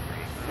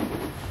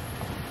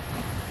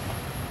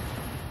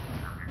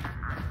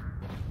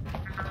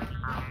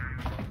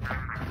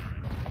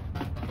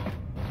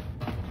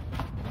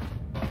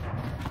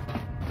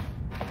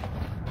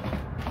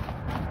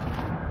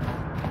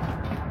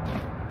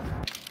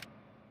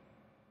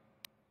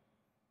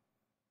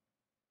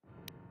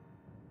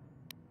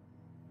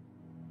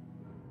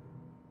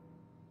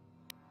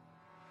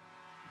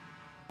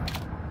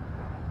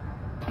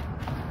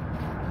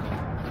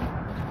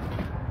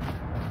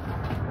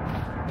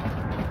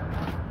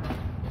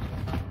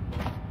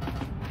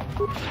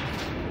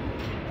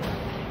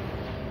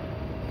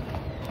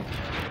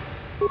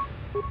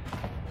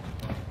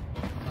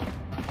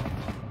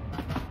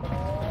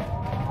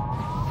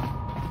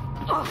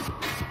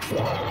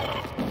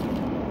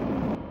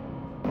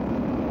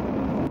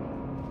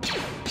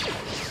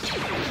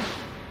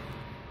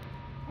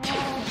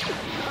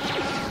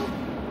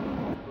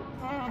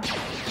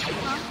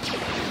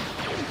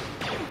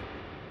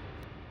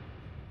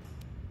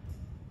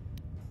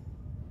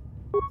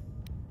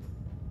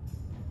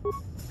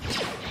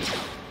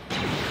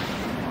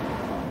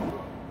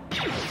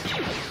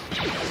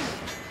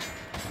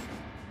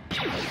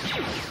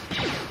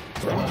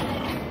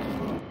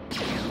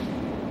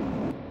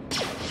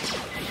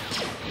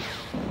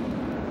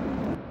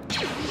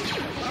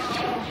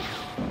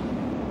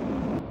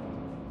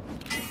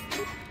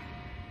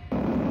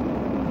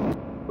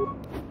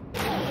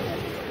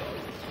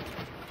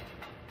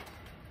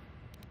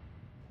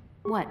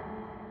What?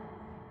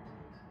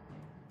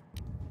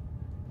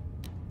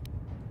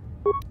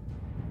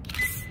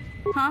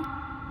 Huh?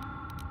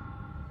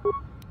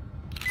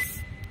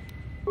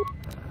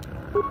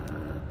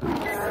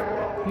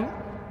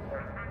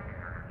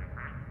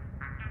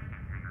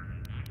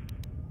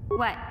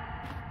 What?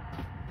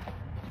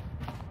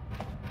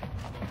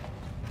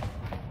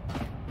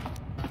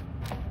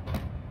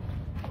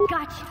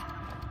 Gotcha.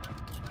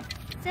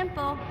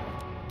 Simple.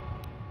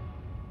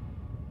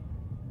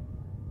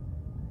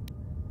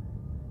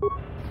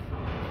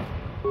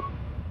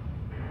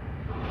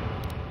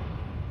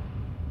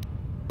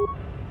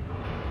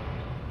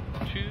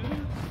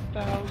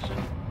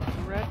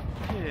 red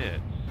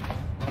pits.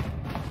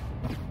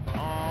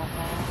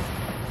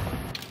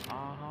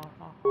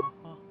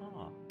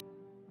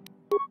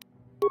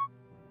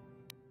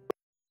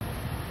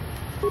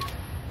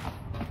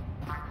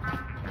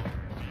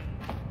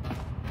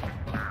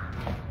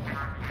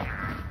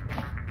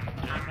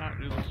 Did not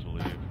do this to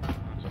leave.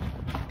 That's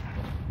unfortunate.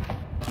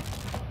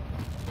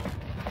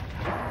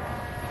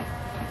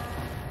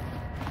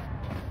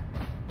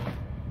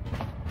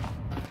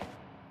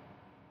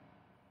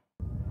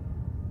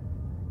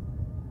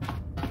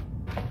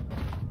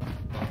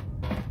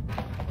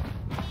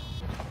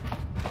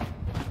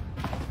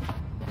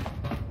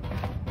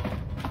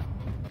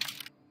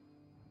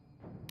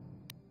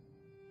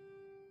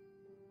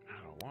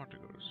 I don't want to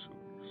go to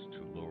sewers.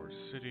 To Lower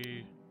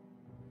City.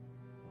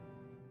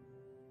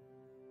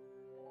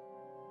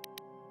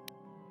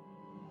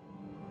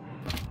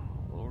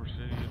 Lower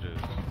City it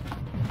is.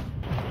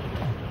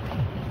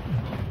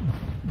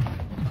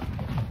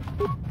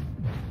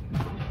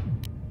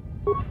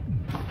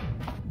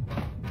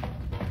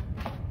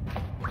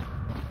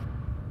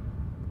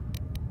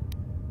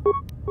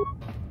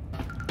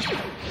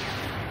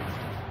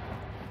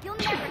 You'll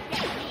never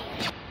get me.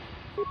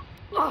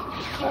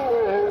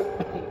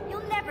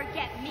 You'll never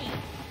get me.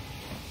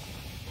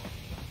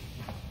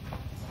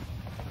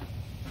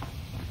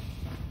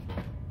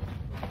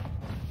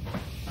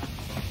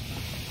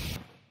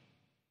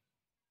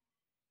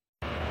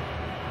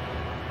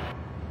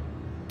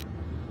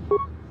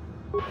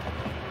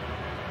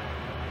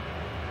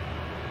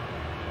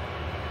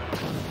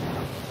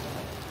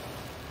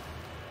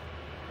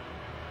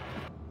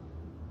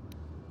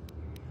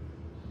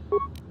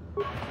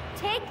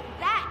 Take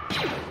that!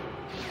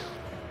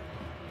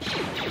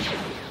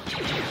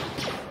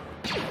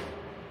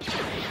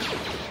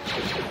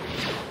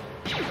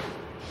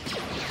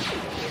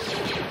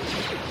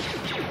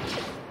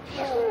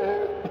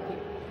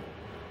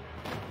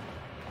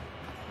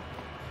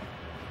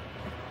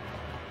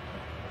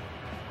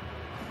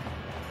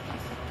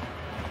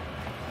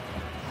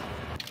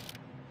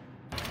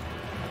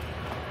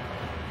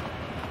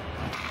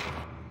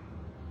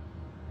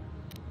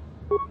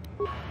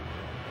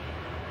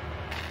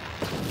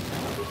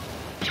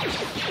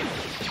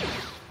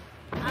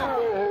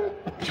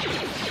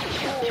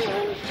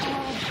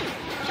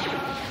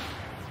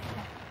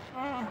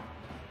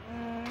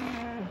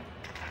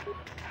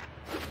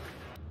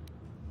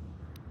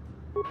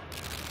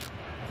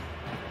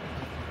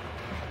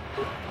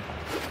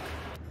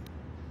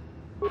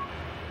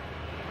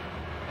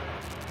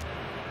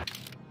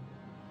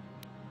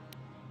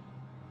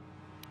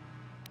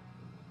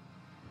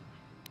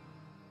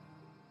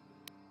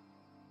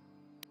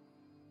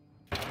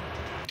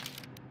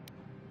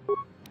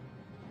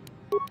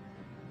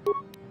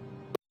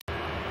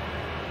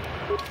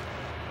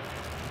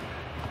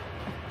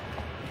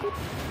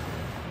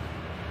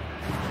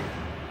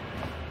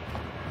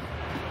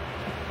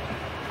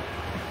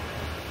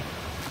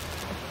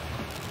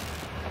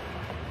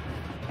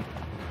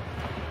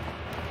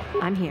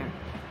 I'm here.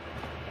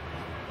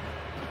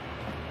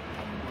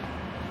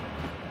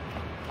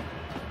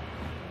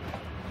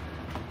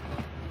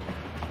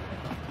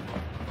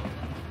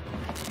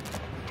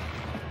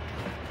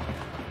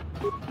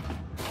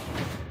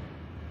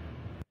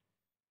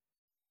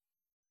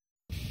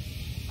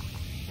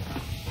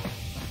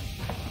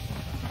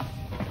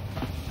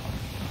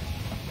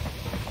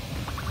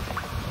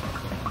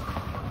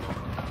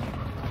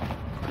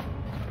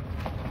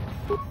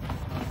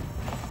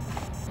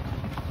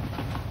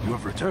 You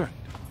have returned.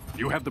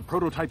 You have the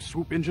prototype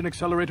swoop engine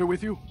accelerator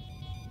with you?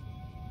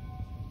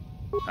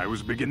 I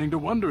was beginning to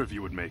wonder if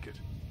you would make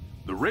it.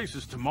 The race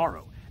is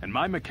tomorrow, and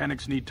my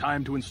mechanics need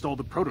time to install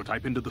the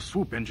prototype into the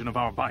swoop engine of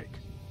our bike.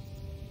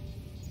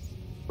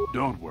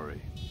 Don't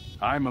worry.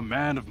 I'm a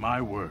man of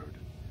my word.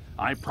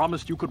 I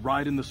promised you could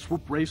ride in the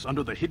swoop race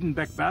under the Hidden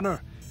Beck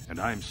banner,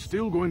 and I'm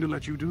still going to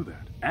let you do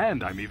that.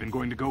 And I'm even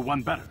going to go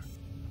one better.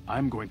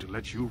 I'm going to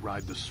let you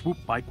ride the swoop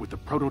bike with the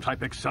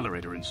prototype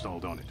accelerator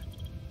installed on it.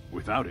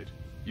 Without it,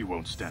 you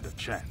won't stand a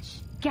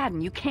chance. Gadden,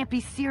 you can't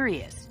be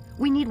serious.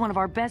 We need one of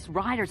our best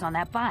riders on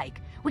that bike.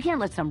 We can't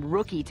let some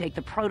rookie take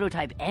the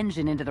prototype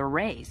engine into the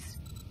race.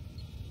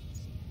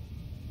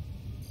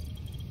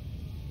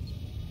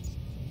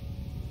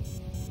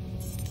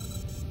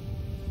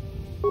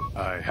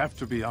 I have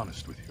to be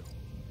honest with you.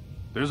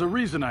 There's a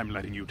reason I'm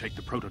letting you take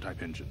the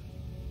prototype engine.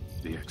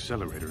 The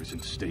accelerator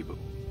isn't stable.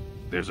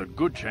 There's a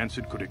good chance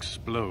it could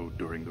explode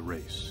during the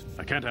race.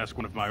 I can't ask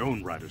one of my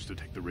own riders to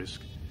take the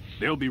risk.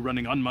 They'll be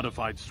running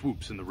unmodified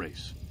swoops in the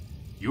race.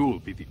 You'll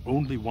be the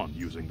only one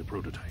using the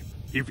prototype.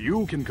 If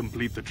you can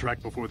complete the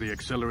track before the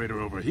accelerator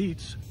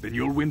overheats, then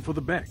you'll win for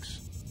the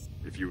Becks.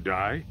 If you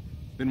die,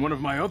 then one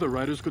of my other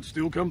riders could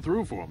still come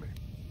through for me.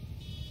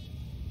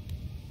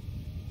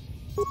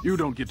 You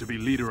don't get to be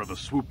leader of a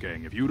swoop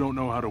gang if you don't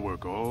know how to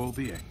work all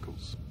the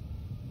angles.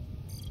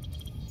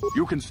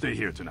 You can stay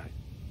here tonight.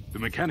 The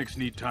mechanics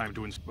need time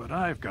to but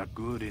I've got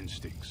good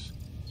instincts.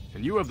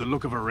 And you have the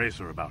look of a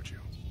racer about you.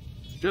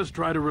 Just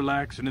try to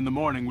relax, and in the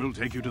morning we'll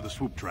take you to the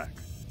swoop track.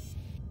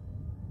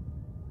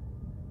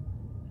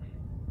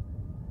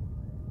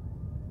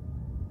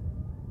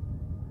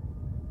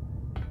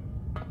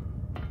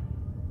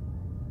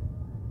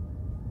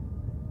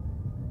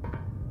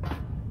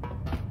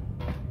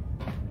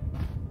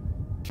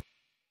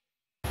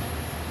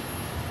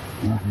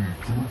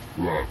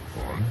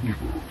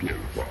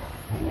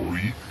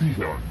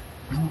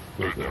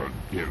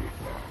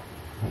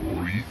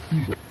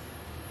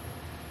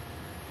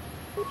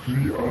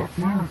 She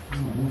offered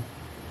to.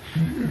 She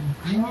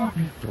enjoyed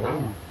it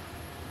out.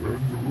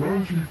 And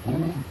very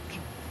good.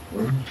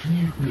 And she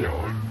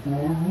began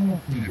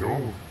Bolivia.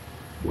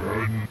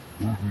 When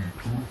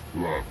couldn't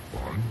la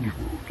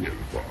fandigo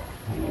kelpa.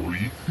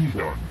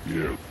 Oisian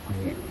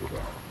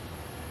kelpura.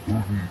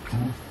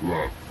 Couldn't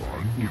la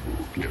fandigo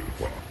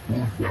kelpa.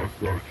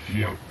 Udasta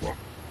sielpa.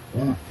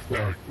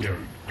 Udsta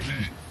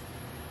kelpis.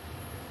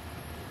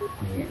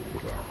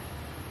 Pura.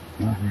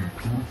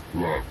 Couldn't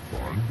la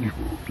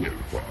fandigo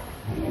kelpa.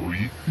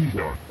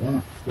 Oisian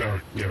udsta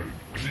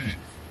kelpis.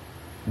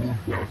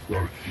 Udasta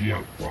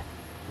sielpa.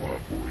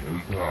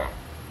 Papuelta.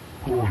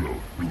 Colo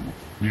tu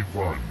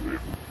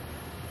Ivanrevu.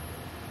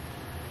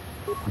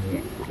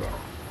 Pura.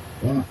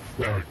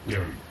 Udsta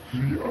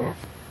kelpia.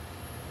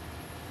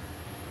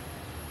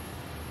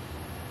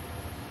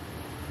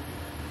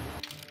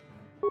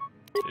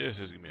 This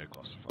is gonna be a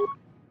clusterfuck.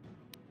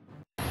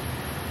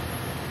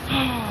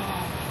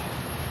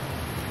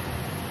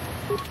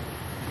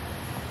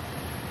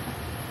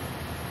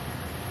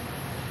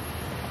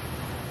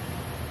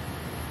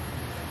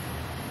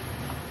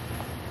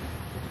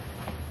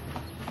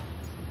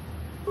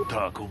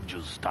 Ta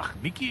kumjus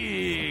tak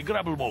miki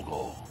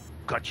grabulmogo.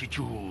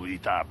 Kachichu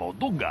ita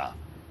bodunga.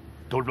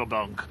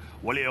 Tolbabank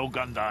wale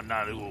oganda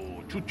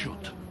naru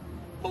chuchut.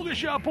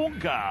 Mogesha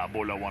ponka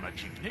bola wana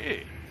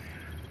chikne.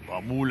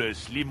 Amule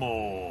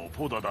slimo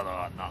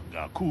podadada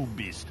nanga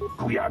kumbis.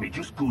 Kuyami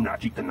juskuna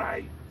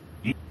chitanai.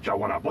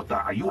 Jawana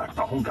bota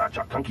ayuarta honga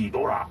chakanki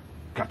dora.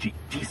 Kachi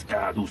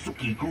tiska du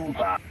suki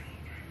kuba.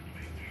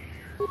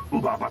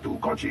 Uba batu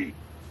konchi.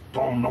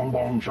 Tom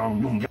nongbong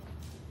shang nung.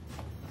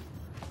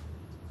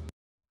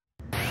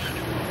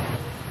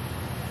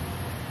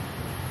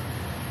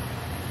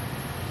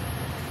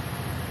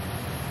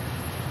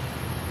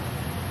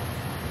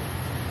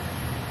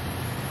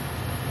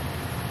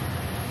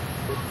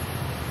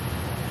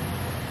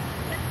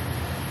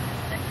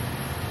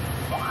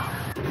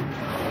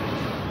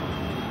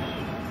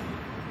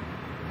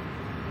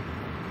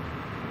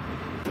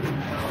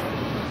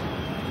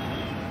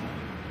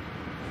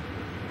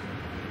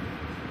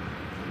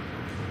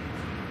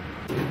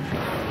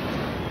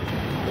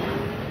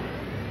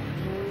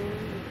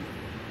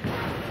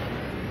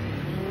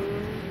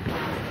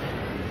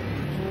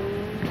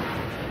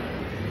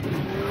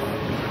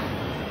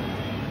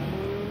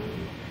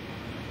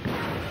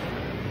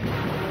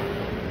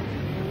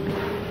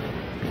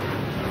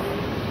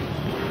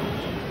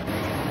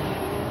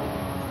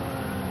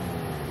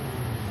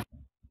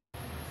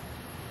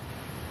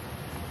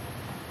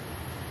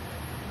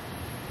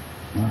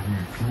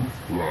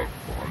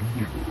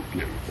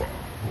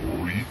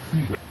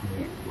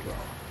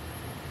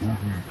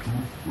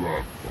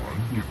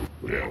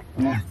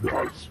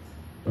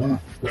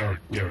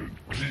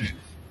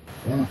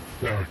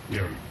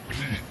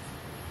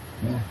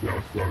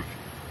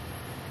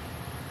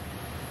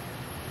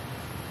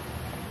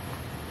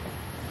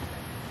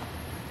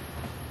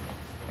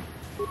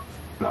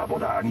 La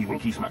boda ni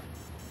winkisman.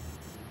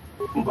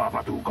 Uba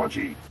batu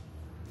konchi.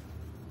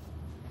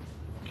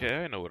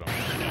 Okay, I know what I'm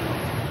doing.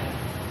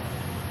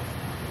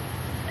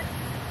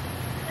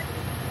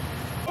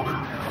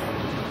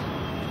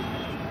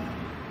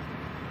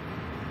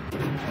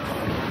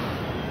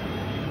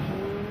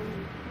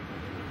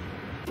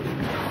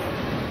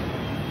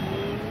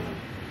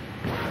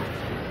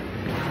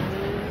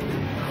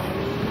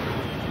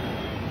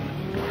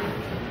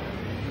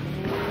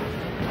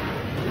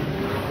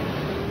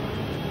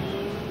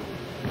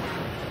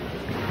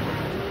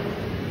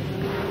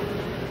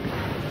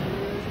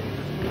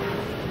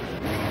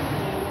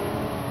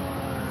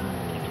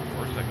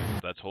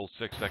 That's whole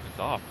 6 seconds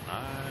off.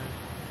 Nice.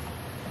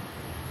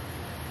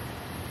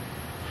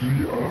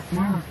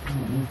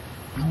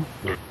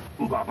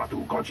 Uba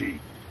batu konchi.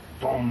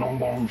 Tom non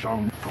bon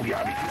shang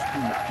kuyari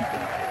kiskuna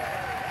kitana.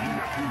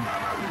 Ina kuna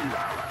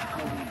marula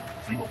rachikuni.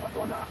 Simo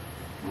padona.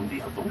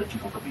 Mundi aldonga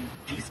chikokabi.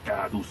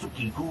 Tiska du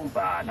sukiku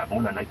ba na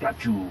bona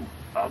naikachu.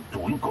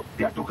 Tuinko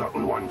diatoka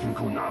ulwan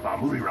kinkuna ba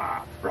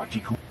murira.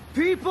 Rachiku.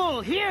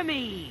 People, hear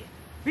me!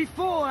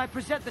 Before I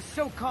present the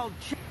so-called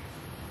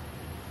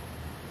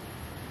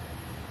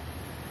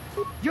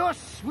your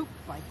swoop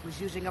bike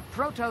was using a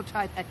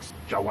prototype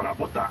Jawana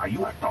bota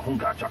ayuat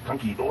tahonga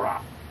chakanki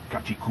dora.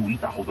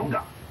 Kachikuita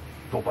hodonga.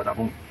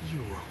 Topadabung.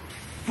 You old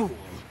fool.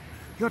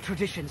 Your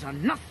traditions are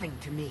nothing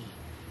to me.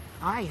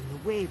 I am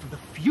the wave of the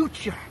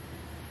future.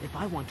 If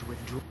I want to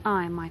withdraw...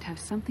 I might have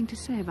something to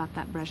say about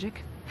that,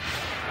 Brejik.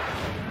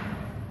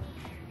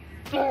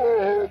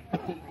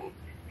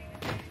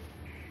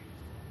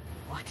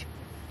 What?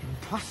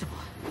 Impossible.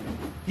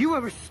 You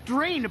were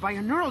restrained by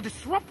a neural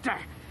disruptor.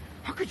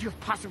 How could you have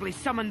possibly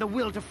summoned the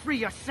will to free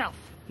yourself?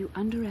 You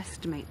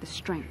underestimate the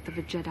strength of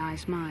a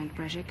Jedi's mind,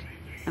 Brejik.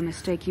 A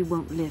mistake you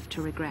won't live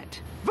to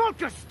regret.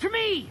 Vulcus, to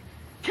me!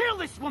 Kill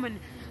this woman!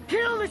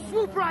 Kill the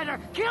swoop rider!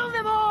 Kill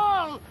them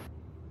all!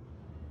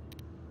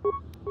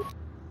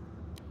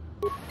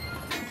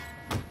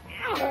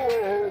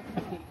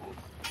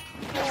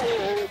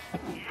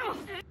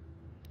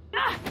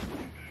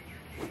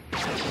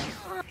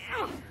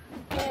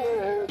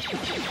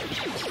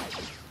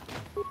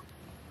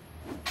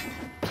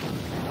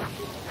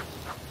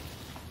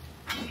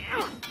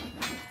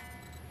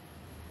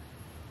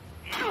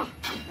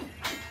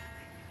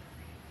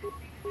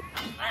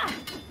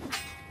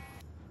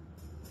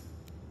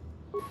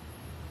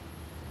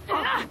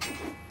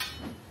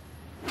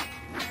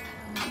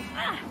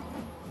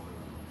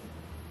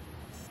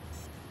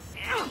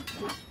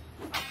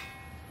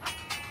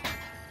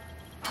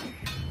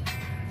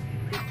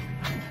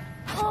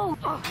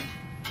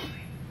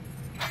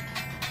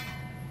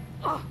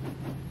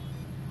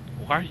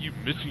 Why are you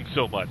missing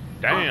so much?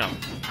 Damn!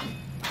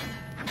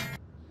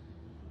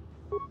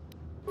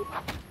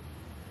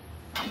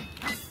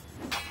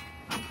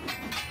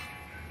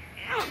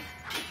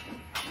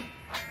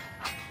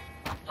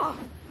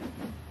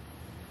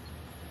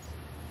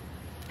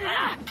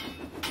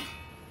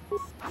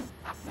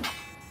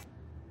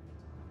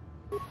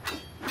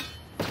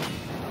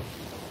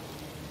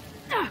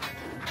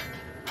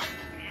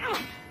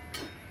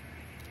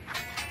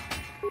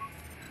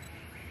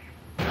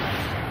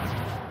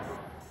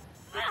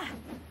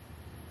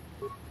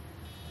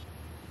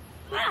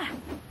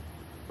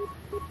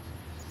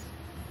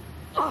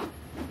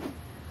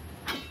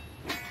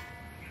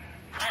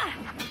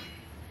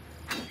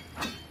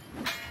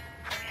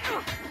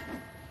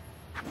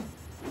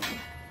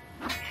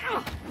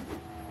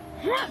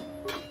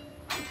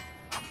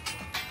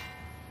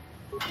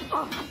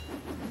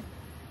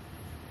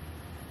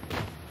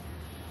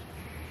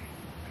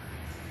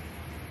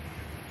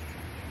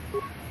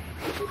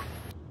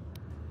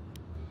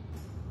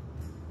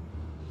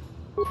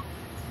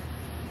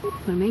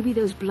 Well, maybe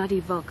those bloody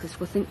Vulcans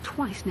will think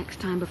twice next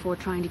time before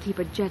trying to keep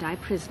a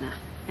Jedi prisoner.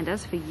 And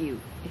as for you,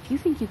 if you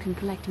think you can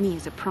collect me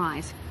as a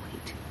prize...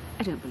 Wait,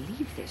 I don't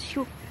believe this.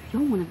 You're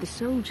one of the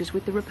soldiers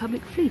with the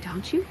Republic fleet,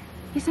 aren't you?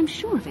 Yes, I'm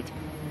sure of it.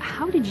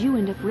 How did you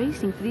end up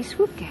racing for these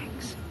swoop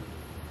gangs?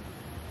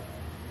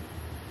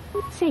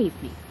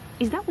 Save me.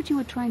 Is that what you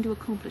were trying to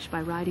accomplish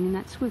by riding in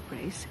that swoop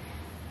race?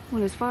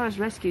 Well, as far as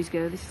rescues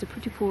go, this is a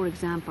pretty poor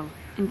example.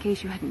 In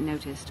case you hadn't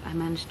noticed, I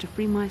managed to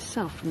free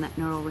myself from that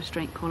neural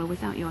restraint collar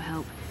without your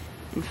help.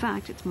 In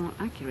fact, it's more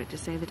accurate to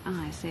say that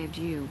I saved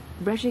you.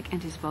 Brejik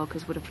and his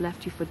Vulcans would have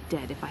left you for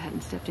dead if I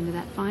hadn't stepped into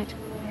that fight.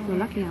 You're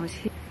lucky I was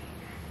here.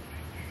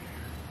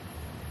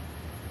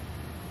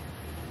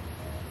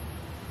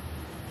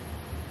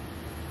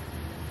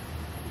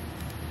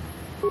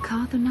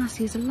 Carth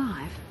Onasi is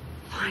alive.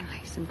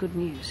 Finally, some good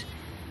news.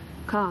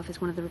 Carth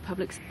is one of the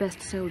Republic's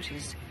best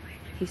soldiers.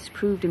 He's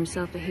proved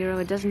himself a hero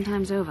a dozen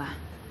times over.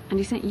 And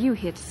he sent you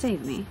here to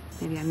save me.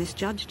 Maybe I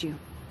misjudged you.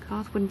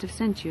 Carth wouldn't have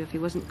sent you if he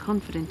wasn't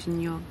confident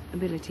in your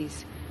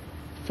abilities.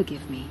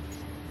 Forgive me.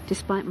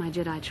 Despite my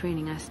Jedi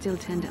training, I still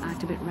tend to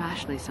act a bit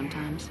rashly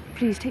sometimes.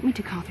 Please, take me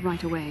to Carth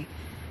right away.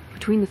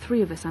 Between the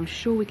three of us, I'm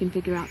sure we can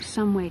figure out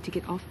some way to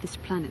get off this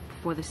planet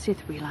before the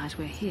Sith realize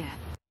we're here.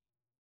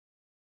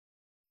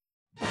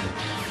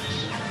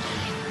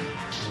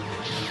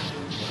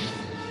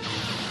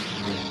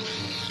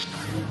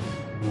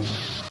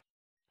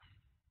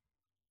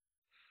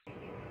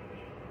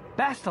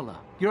 Bastila,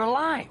 you're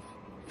alive!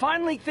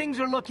 Finally, things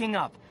are looking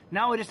up.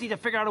 Now we just need to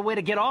figure out a way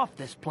to get off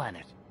this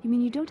planet. You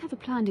mean you don't have a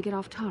plan to get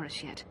off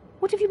Taurus yet?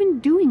 What have you been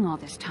doing all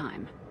this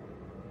time?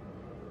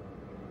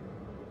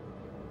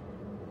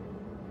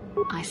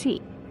 I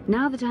see.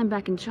 Now that I'm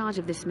back in charge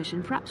of this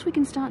mission, perhaps we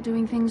can start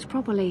doing things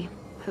properly.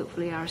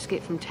 Hopefully our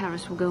escape from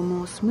Taurus will go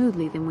more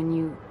smoothly than when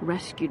you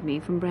rescued me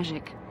from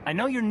Brejik. I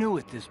know you're new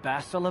at this,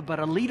 Bastila, but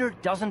a leader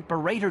doesn't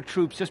berate her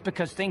troops just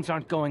because things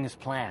aren't going as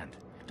planned.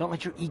 Don't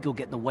let your ego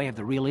get in the way of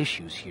the real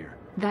issues here.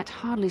 That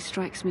hardly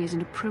strikes me as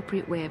an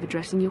appropriate way of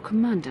addressing your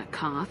commander,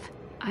 Carth.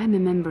 I am a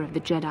member of the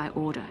Jedi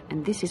Order,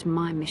 and this is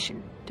my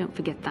mission. Don't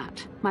forget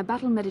that. My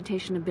battle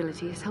meditation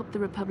ability has helped the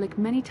Republic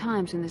many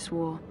times in this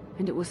war,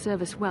 and it will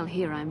serve us well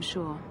here, I'm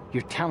sure.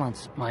 Your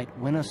talents might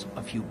win us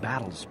a few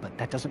battles, but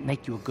that doesn't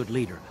make you a good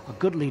leader. A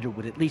good leader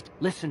would at least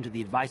listen to the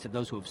advice of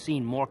those who have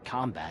seen more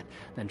combat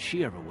than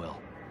she ever will.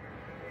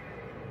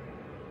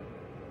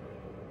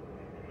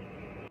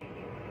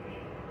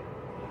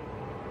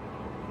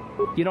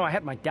 You know, I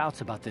had my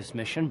doubts about this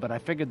mission, but I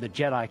figured the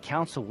Jedi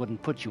Council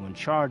wouldn't put you in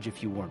charge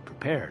if you weren't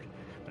prepared.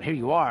 But here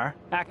you are,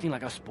 acting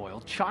like a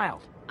spoiled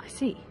child. I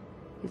see.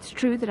 It's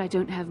true that I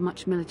don't have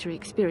much military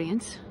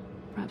experience.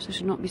 Perhaps I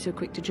should not be so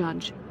quick to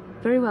judge.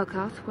 Very well,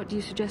 Carth. What do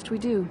you suggest we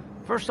do?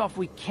 First off,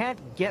 we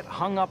can't get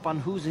hung up on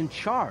who's in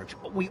charge.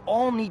 We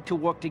all need to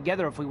work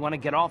together if we want to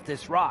get off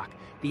this rock.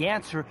 The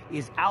answer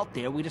is out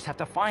there. We just have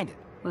to find it.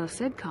 Well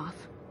said,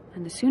 Carth.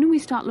 And the sooner we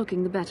start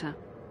looking, the better.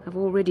 I've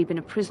already been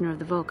a prisoner of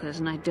the Vulkars,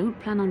 and I don't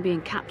plan on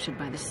being captured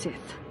by the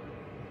Sith.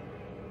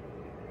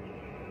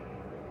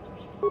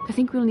 I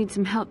think we'll need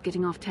some help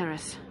getting off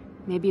Taurus.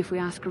 Maybe if we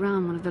ask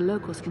around, one of the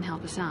locals can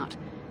help us out.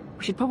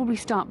 We should probably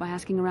start by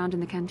asking around in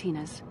the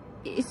cantinas.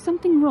 Is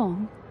something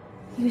wrong?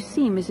 You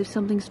seem as if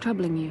something's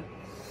troubling you.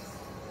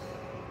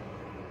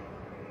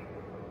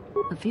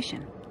 A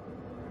vision?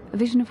 A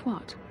vision of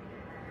what?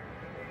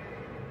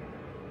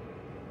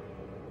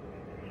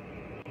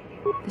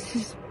 This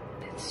is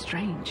a bit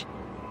strange.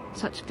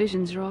 Such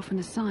visions are often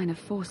a sign of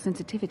Force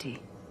sensitivity.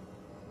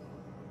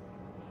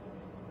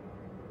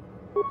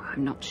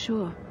 I'm not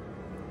sure.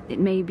 It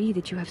may be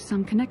that you have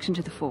some connection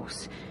to the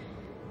Force.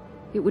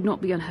 It would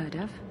not be unheard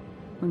of.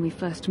 When we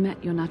first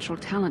met, your natural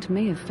talent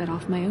may have fed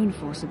off my own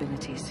Force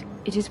abilities.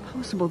 It is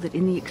possible that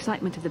in the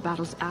excitement of the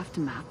battle's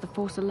aftermath, the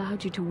Force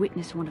allowed you to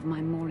witness one of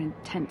my more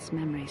intense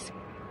memories.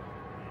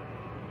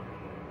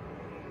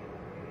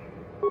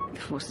 The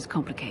Force is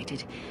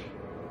complicated.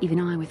 Even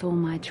I, with all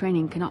my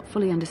training, cannot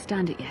fully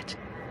understand it yet.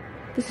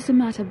 This is a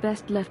matter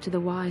best left to the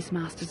wise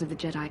masters of the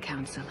Jedi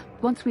Council.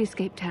 Once we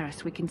escape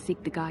Taurus, we can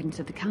seek the guidance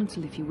of the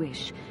Council if you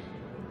wish.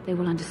 They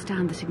will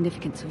understand the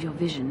significance of your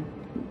vision,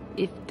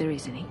 if there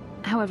is any.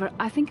 However,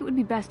 I think it would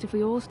be best if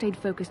we all stayed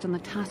focused on the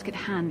task at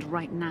hand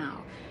right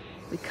now.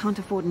 We can't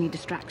afford any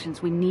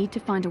distractions. We need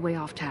to find a way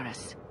off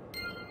Taurus.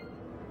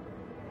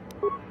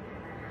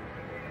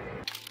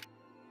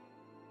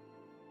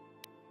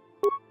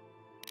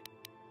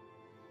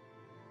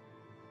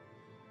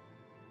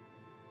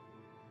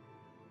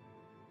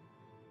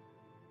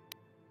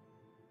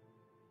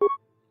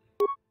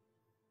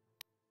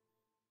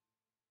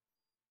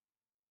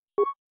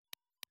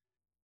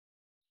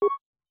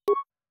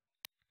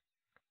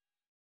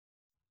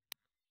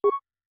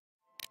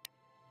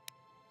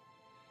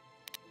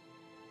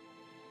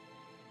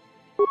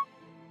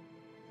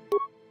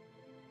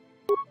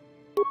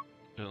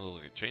 Doesn't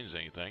look like it changed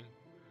anything.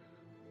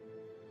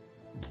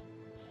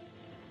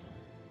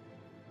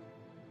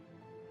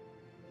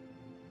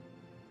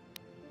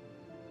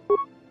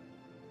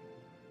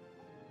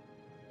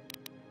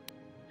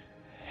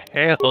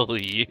 Hell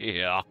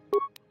yeah!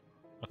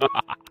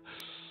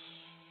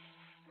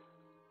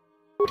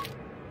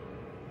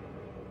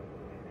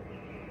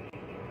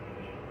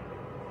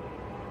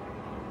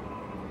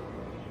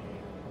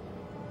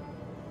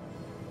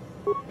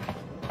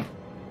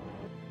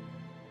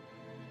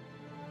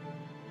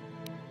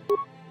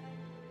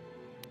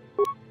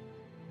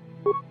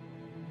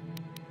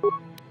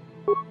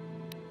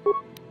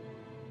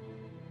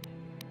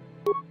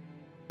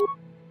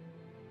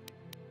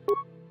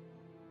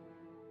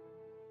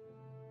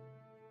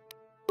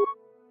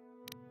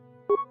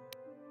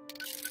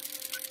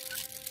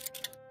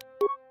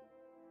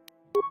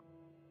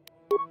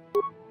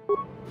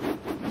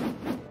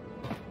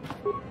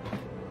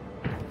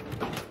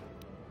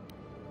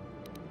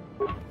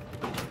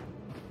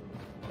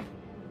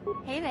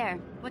 Hey there,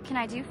 what can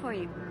I do for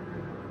you?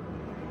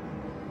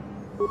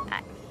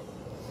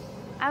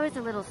 I was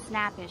a little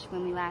snappish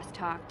when we last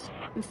talked.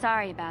 I'm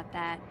sorry about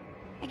that.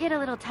 I get a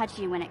little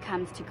touchy when it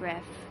comes to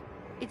Griff.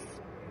 It's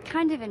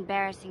kind of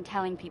embarrassing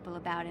telling people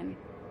about him.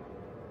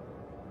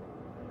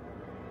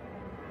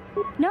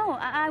 No,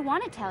 I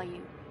want to tell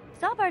you.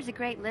 Zalbar's a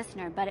great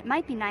listener, but it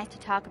might be nice to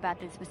talk about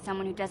this with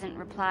someone who doesn't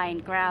reply in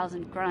growls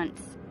and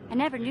grunts. I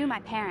never knew my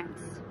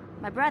parents.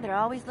 My brother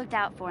always looked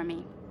out for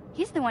me.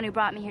 He's the one who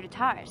brought me here to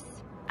Tars.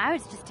 I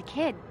was just a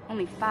kid,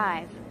 only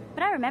 5.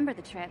 But I remember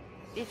the trip,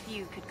 if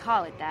you could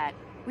call it that.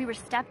 We were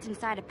stuffed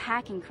inside a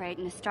packing crate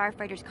in a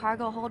starfreighter's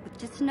cargo hold with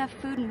just enough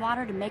food and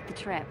water to make the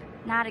trip.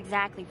 Not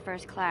exactly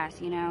first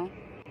class, you know?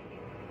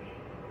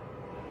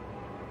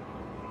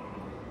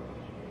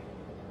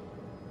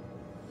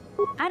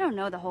 I don't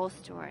know the whole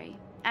story.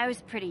 I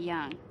was pretty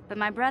young, but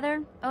my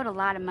brother owed a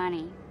lot of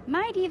money.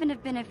 Might even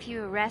have been a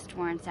few arrest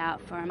warrants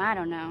out for him, I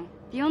don't know.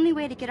 The only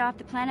way to get off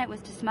the planet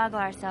was to smuggle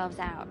ourselves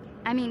out.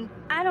 I mean,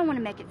 I don't want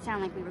to make it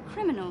sound like we were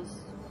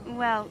criminals.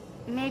 Well,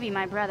 maybe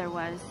my brother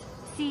was.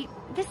 See,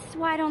 this is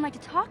why I don't like to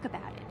talk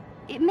about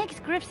it. It makes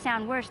Griff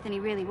sound worse than he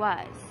really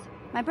was.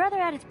 My brother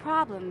had his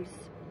problems,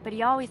 but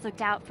he always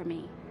looked out for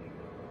me.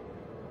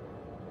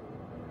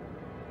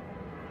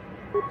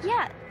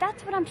 Yeah,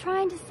 that's what I'm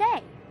trying to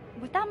say.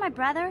 Without my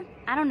brother,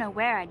 I don't know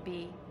where I'd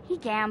be. He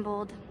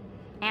gambled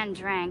and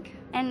drank,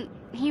 and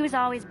he was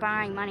always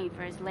borrowing money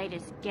for his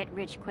latest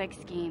get-rich-quick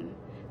scheme.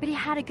 But he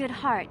had a good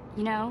heart,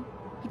 you know?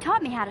 He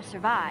taught me how to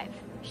survive,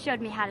 showed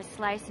me how to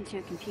slice into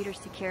a computer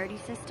security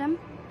system,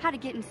 how to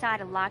get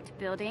inside a locked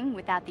building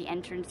without the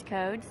entrance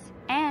codes,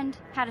 and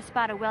how to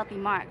spot a wealthy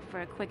mark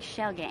for a quick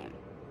shell game.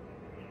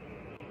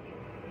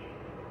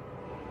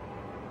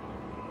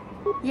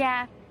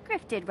 Yeah,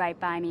 Griff did right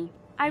by me.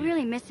 I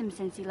really miss him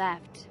since he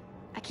left.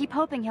 I keep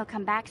hoping he'll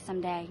come back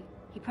someday.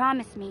 He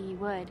promised me he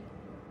would.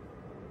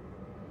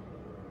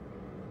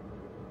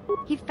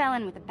 He fell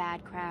in with a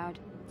bad crowd.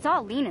 It's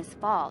all Lena's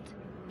fault.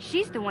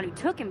 She's the one who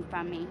took him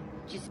from me.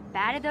 Just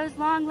batted those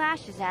long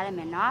lashes at him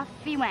and off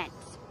he went.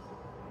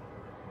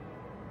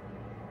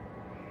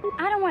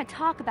 I don't want to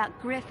talk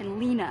about Griff and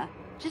Lena.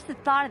 Just the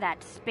thought of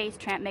that space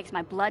tramp makes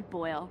my blood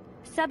boil.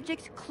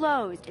 Subject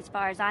closed as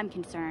far as I'm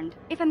concerned.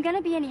 If I'm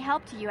gonna be any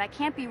help to you, I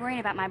can't be worrying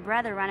about my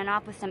brother running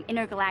off with some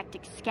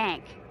intergalactic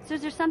skank. So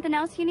is there something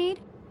else you need?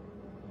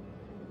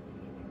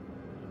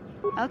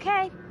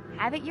 Okay,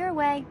 have it your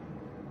way.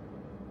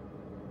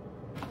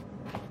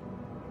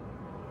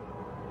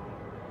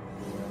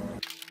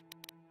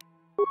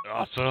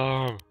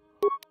 Awesome!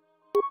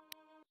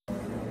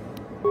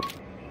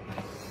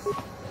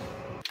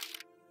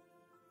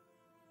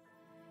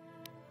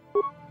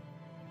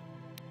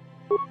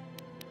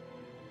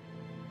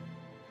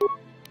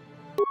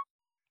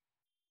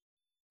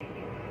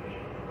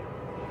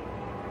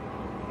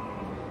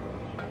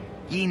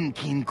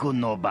 Kin kun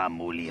no ba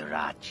muli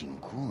ra ching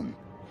kun.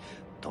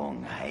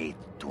 Tong hai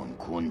tun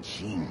kun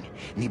ching.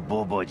 Ni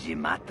boboji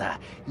mata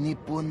ni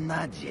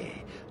punaje.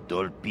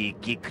 Dolpi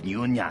kik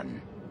nyunyan.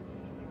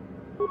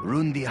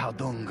 Rundi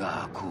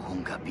haudonga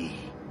kuhungabi.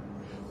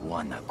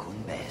 Wana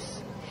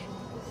kumbes.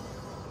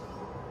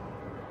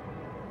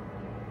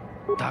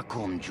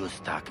 Takum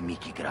justak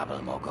miki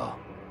grabal mogo.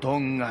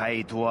 Tong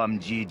hai tuam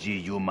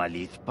jiji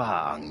yumalit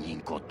pa ang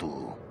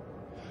yinkotu.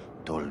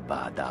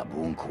 Tolba da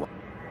bunkwa.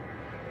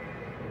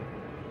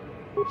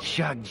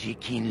 Shagji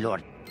kin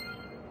lord.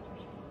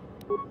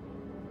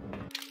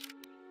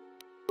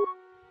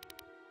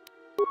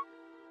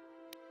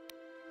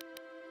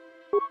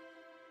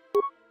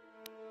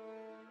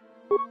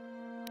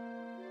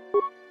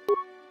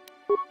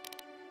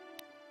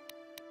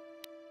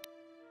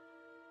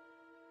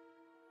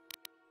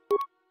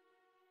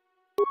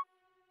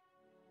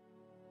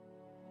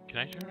 Can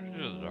I turn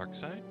to the dark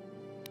side?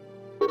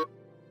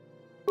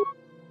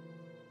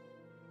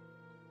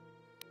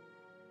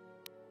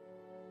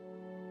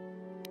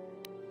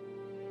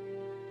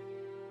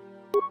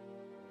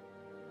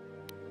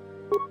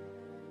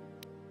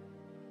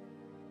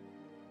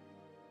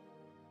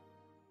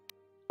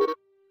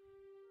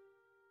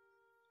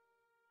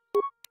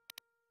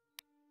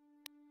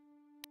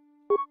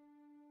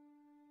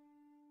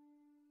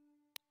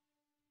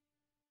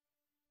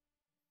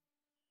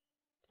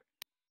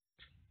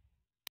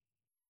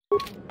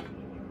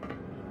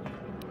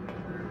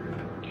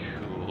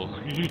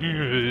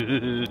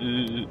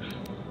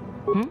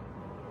 Hmm?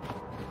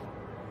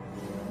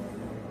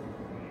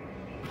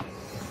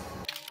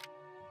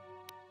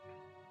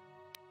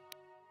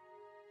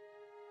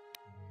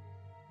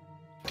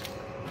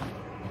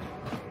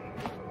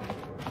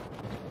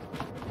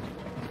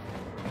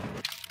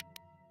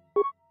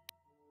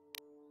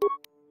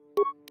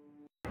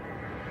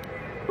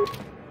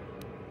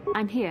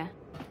 I'm here.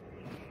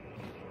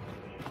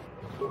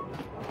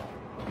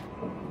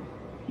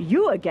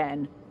 You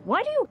again?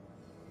 Why do you...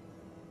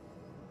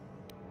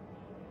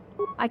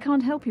 I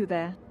can't help you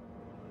there.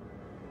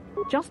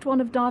 Just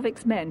one of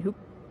Darvik's men who...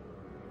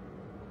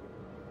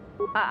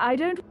 I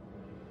don't...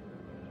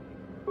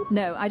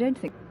 No, I don't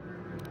think...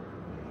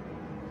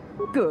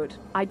 Good.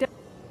 I don't...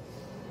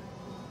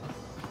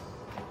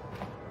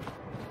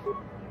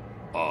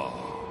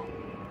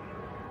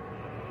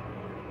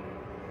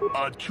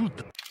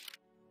 Achut.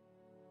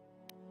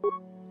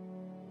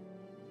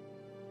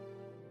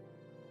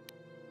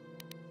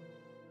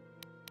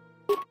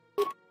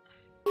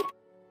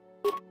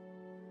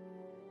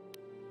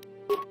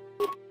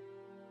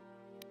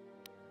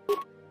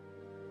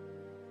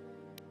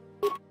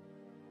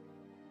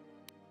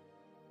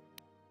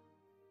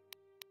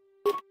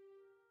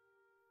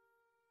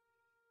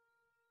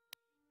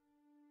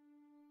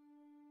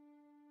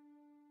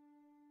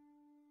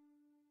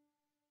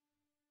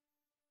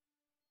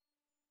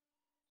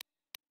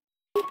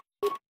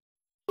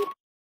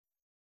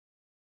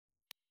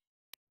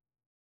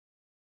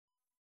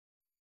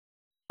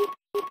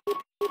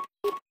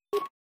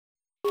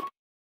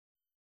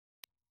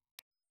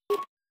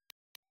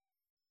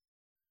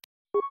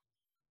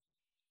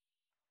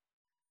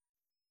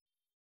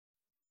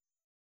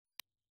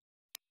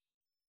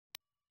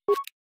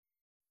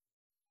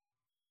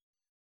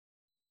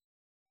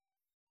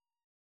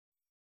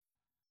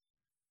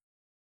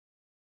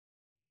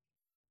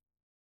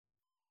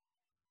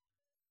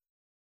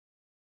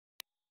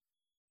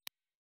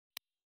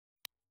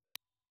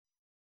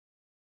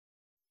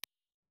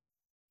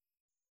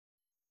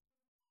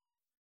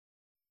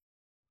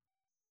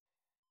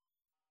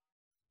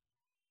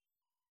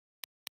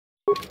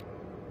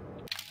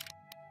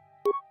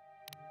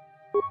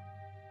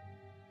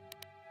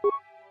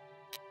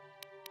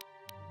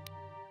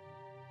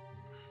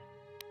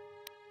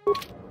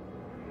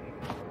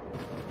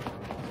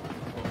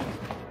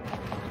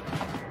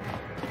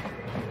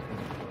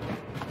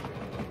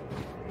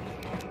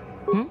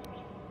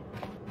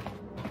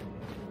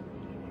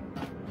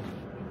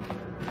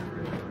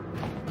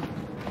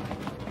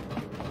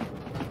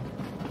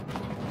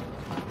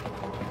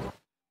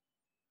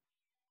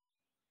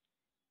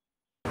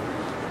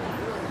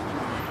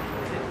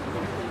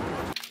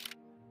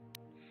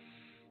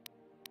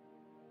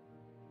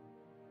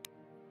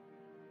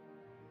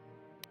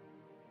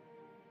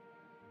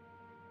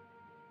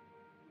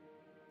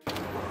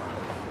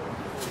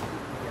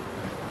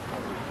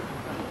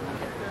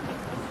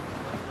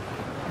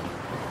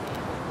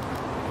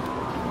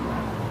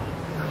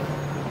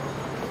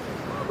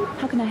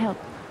 How can I help?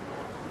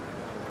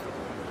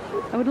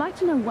 I would like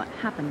to know what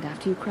happened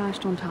after you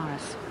crashed on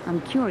Taurus.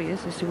 I'm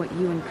curious as to what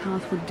you and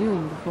Karth were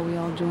doing before we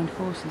all joined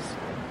forces.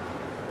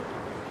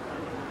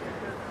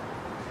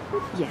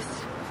 Yes,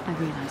 I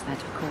realize that,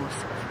 of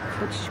course.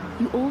 But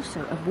you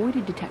also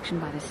avoided detection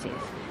by the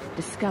Sith,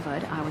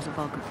 discovered I was a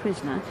Vulcan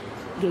prisoner,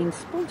 gained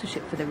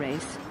sponsorship for the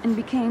race, and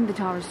became the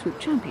Taurus Swoop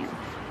champion.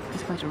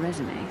 It's quite a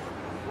resume.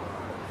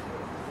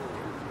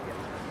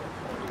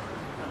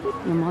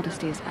 Your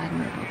modesty is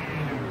admirable.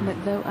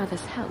 But though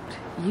others helped,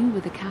 you were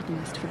the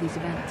catalyst for these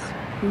events.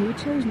 When you were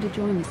chosen to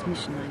join this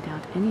mission, I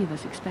doubt any of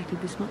us expected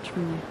this much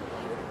from you.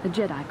 A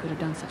Jedi could have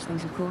done such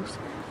things, of course,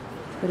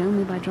 but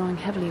only by drawing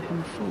heavily upon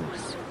the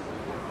Force.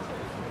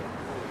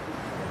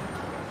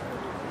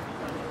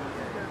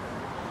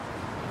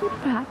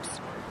 Perhaps,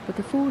 but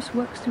the Force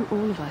works through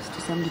all of us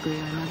to some degree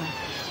or another.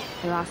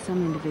 There are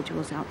some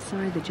individuals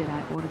outside the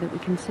Jedi Order that we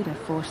consider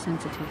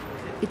Force-sensitive.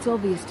 It's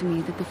obvious to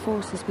me that the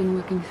Force has been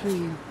working through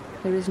you.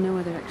 There is no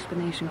other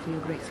explanation for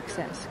your great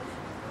success.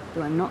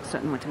 Though I'm not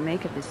certain what to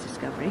make of this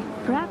discovery.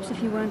 Perhaps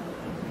if you weren't...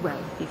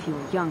 well, if you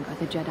were younger,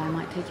 the Jedi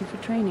might take you for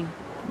training.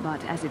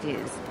 But as it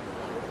is...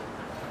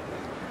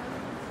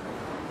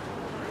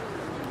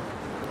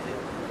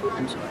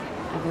 I'm sorry.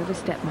 I've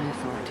overstepped my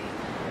authority.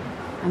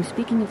 I'm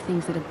speaking of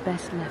things that are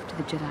best left to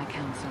the Jedi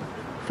Council.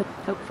 For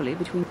hopefully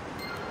between...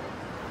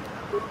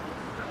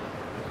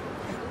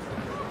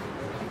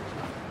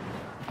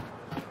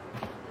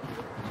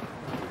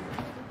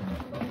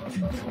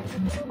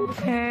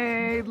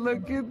 Hey,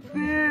 look at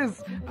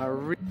this!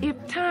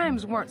 If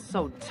times weren't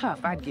so tough,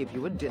 I'd give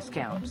you a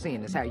discount,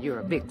 seeing as how you're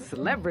a big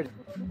celebrity.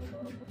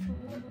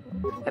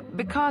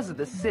 Because of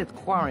the Sith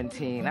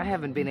quarantine, I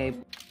haven't been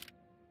able...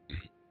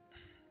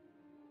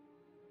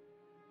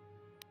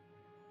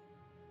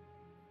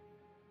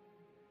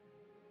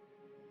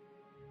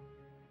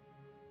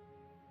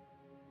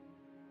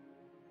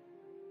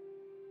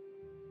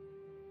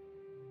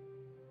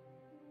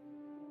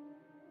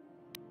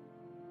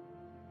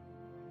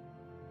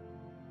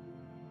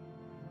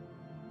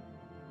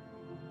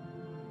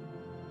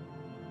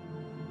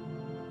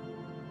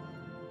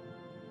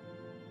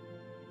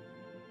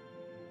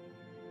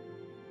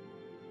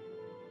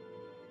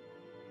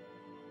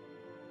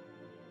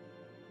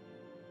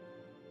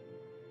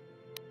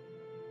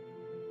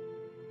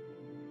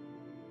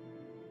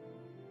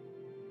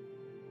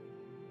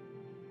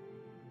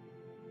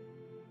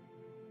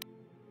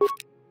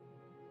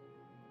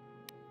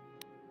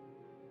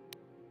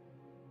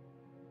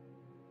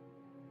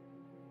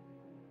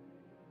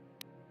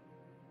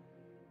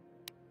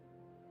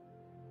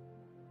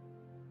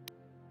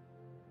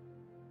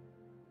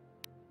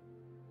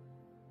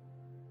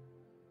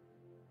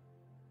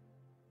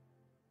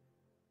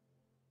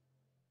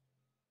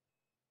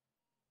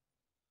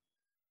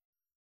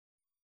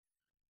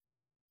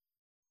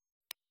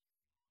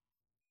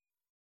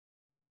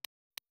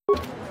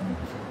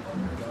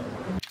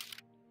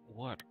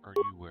 What are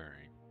you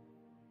wearing?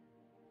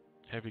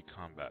 Heavy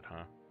combat,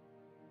 huh?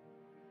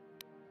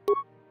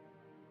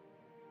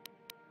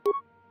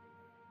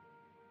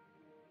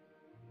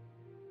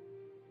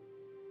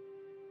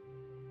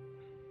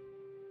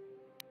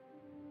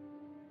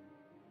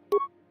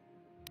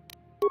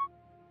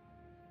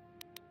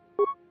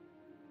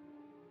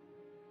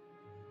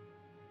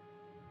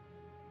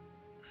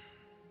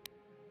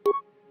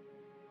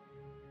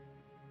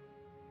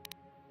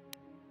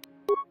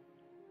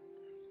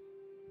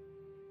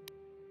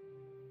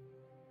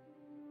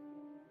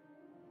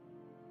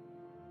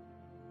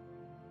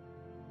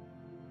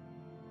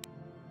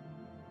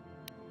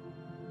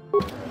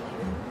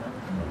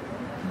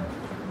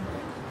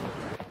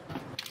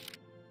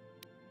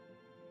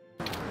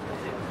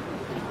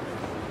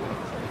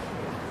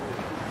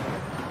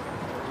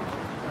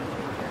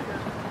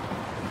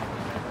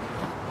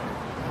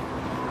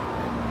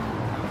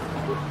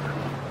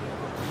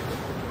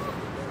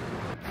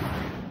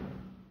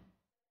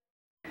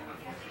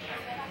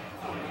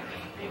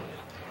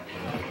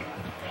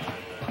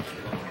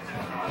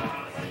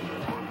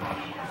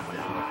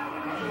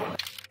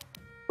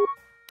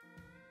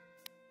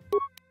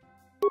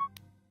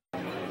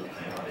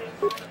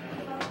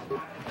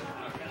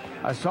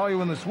 I saw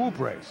you in the swoop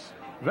race.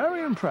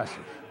 Very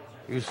impressive.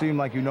 You seem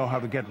like you know how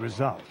to get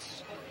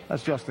results.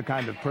 That's just the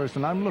kind of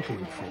person I'm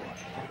looking for.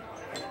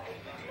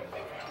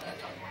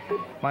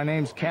 My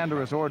name's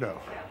Canderous Ordo.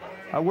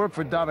 I work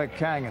for Davik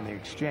Kang in the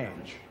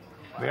exchange.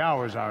 The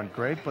hours aren't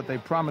great, but they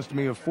promised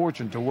me a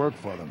fortune to work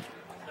for them.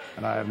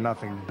 And I have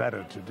nothing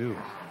better to do.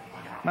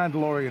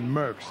 Mandalorian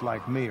mercs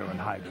like me are in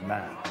high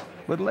demand.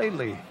 But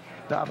lately,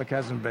 Davik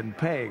hasn't been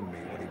paying me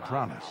what he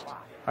promised.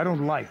 I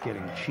don't like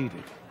getting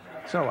cheated.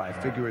 So I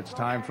figure it's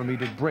time for me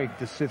to break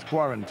the Sith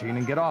quarantine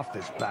and get off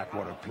this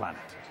backwater planet.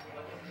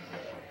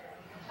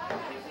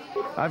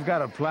 I've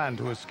got a plan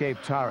to escape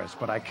Taris,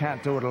 but I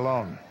can't do it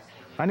alone.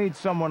 I need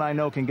someone I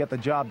know can get the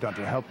job done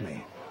to help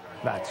me.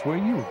 That's where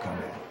you come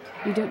in.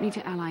 You don't need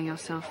to ally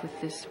yourself with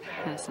this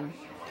person.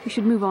 We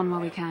should move on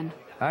while we can.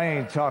 I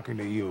ain't talking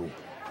to you.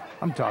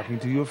 I'm talking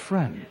to your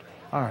friend,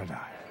 aren't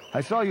I?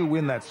 I saw you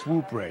win that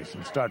swoop race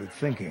and started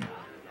thinking,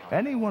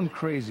 anyone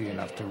crazy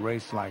enough to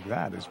race like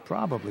that is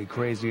probably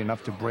crazy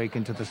enough to break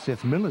into the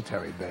Sith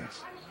military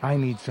base. I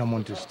need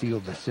someone to steal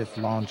the Sith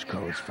launch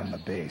codes from the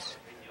base.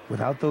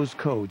 Without those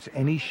codes,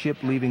 any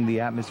ship leaving the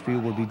atmosphere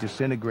will be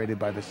disintegrated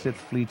by the Sith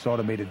fleet's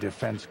automated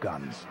defense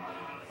guns.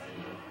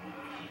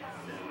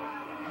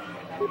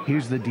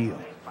 Here's the deal.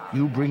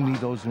 You bring me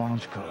those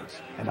launch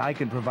codes, and I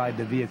can provide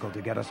the vehicle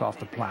to get us off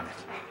the planet.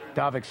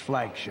 Davik's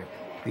flagship,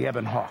 the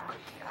Ebon Hawk.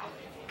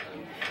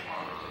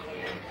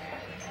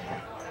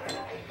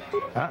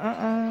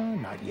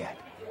 Not yet.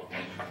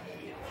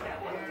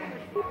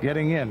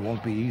 Getting in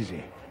won't be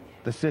easy.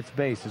 The Sith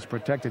base is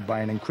protected by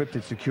an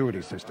encrypted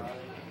security system.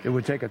 It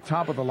would take a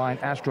top-of-the-line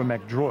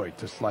astromech droid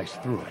to slice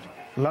through it.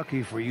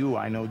 Lucky for you,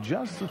 I know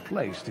just the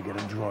place to get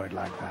a droid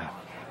like that.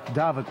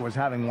 Davik was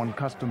having one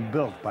custom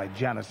built by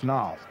Janice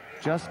Nall.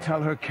 Just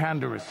tell her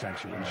Canderous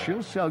sent you, and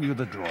she'll sell you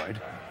the droid.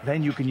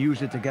 Then you can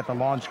use it to get the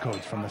launch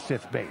codes from the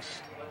Sith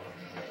base.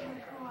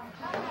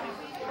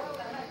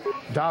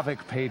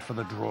 Davik paid for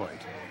the droid,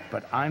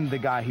 but I'm the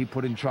guy he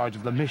put in charge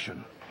of the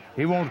mission.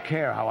 He won't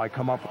care how I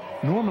come up.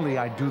 Normally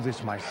I do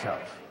this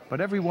myself,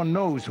 but everyone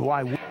knows who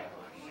I...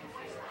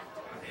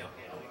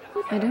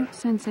 I don't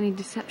sense any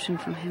deception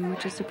from him,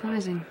 which is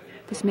surprising.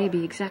 This may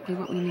be exactly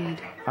what we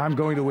need. I'm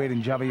going to wait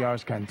in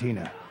Javier's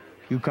cantina.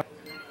 You come...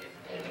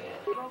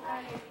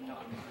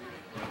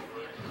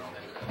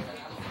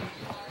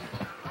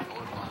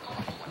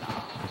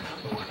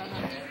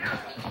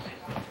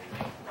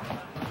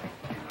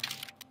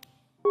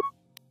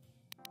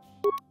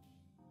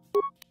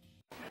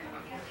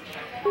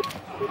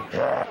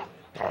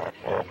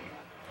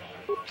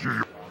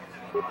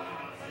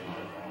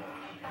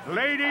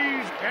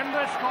 Ladies, in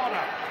this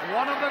corner,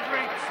 one of the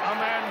greats, a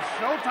man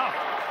so tough,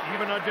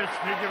 even a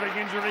disfiguring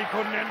injury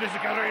couldn't end his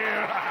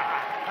career.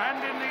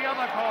 And in the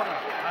other corner,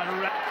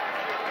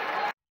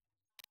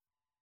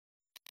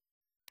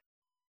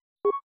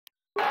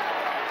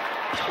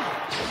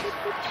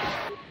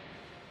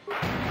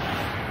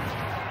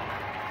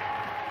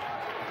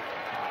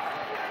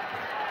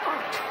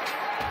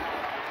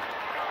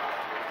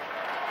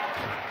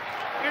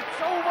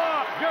 it's over!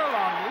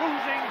 Gerlon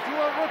losing to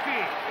a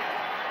rookie!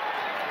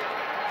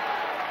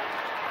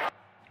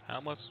 How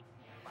much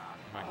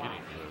am I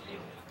getting for this?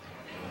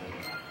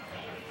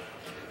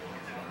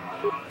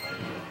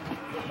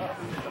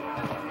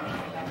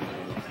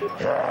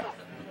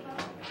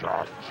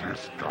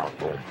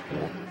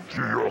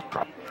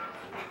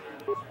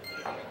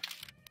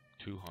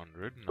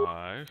 $200,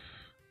 nice.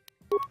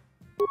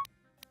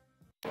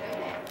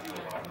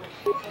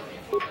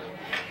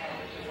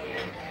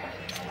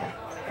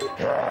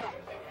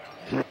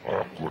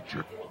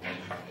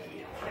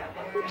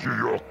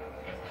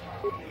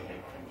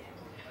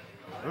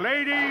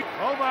 Lady,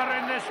 over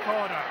in this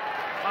corner,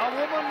 a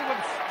woman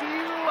with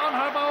steel on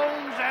her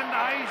bones and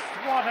ice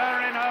water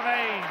in her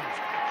veins.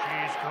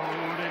 She's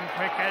cold and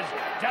quick as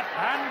death,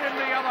 and in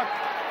the other...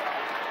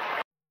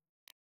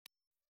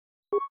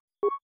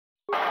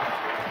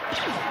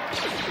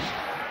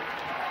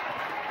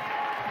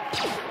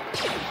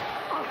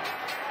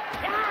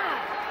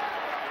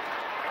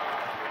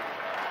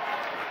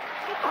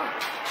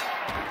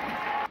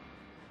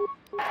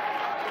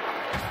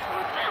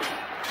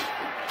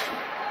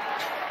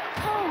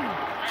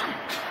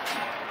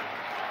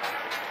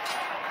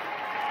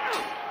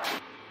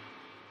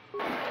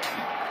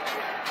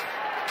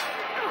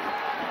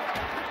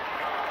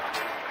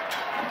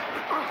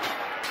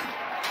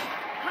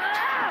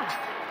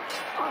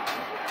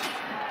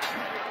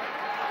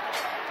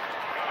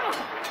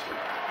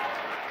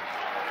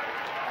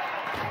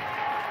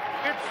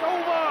 It's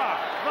over!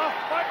 The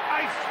foot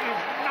ice is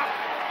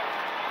knocked!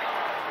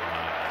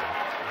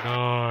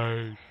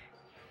 Nice.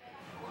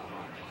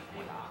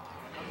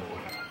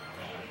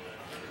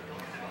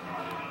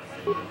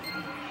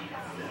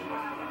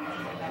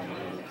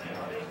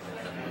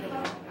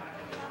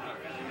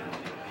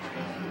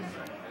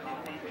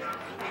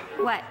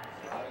 What?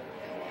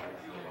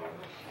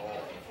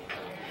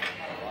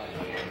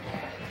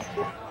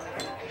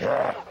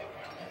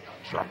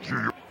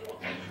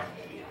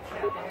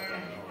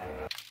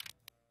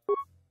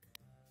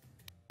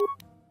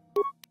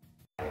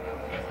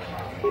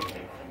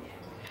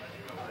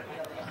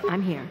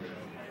 I'm here.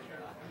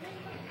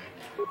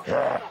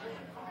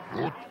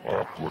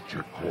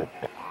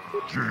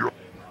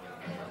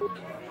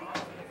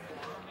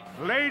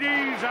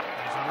 Ladies, there's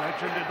a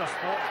legend in the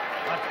sport,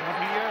 a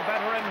 20-year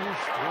veteran who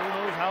still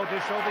knows how to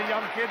show the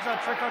young kids a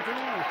trick or two.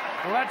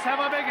 Let's have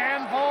a big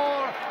hand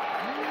for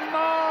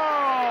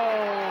Marl!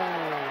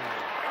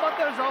 But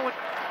there's always...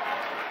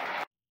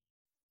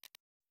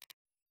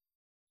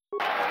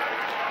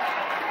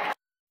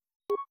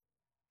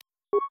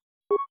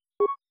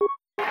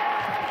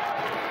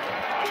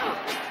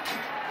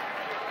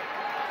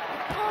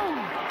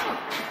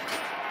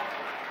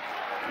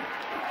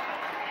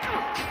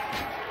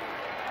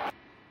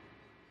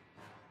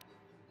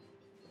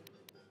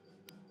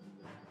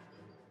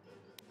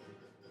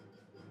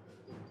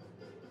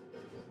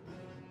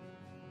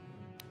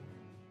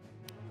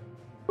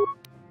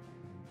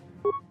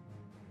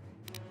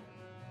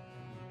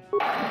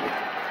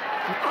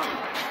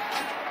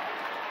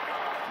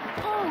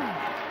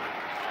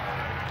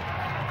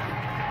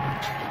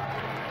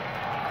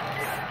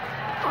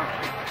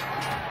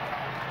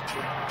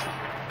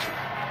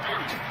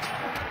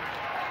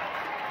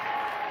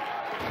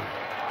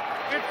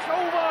 It's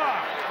over!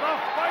 The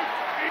fight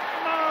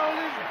now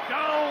is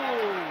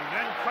down,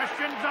 and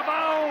questions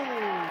abound.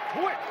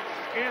 Which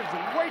is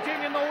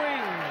waiting in the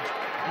wings?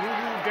 Do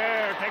you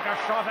dare take a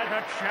shot at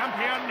the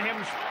champion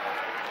himself?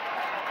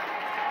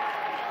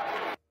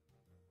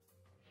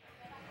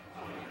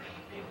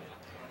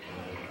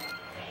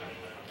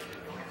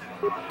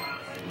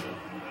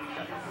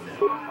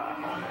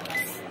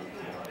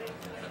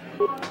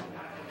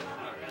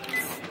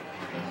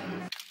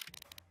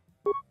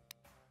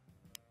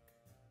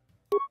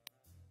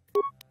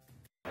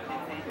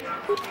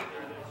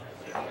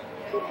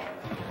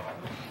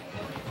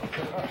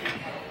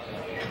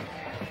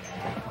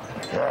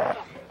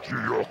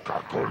 Chioka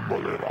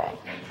Colmolera,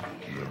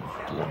 quien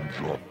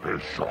conjó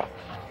pesha.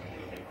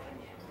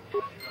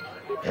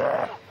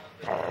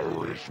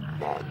 Aris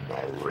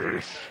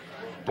Manaris,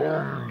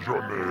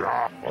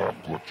 Donjonea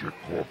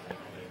Akochikop.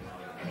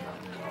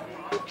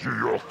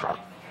 Chioka.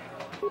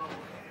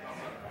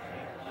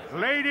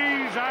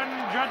 Ladies and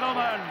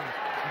gentlemen,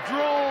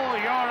 draw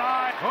your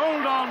eye,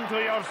 hold on to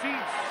your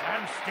seats,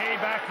 and stay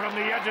back from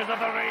the edges of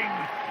the ring.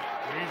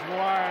 He's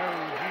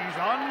wild, he's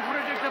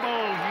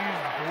unpredictable, he's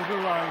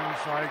borderline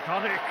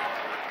psychotic,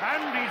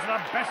 and he's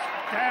the best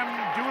damn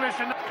duelist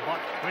in the...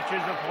 But which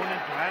his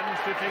opponent plans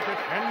to take it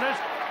in this...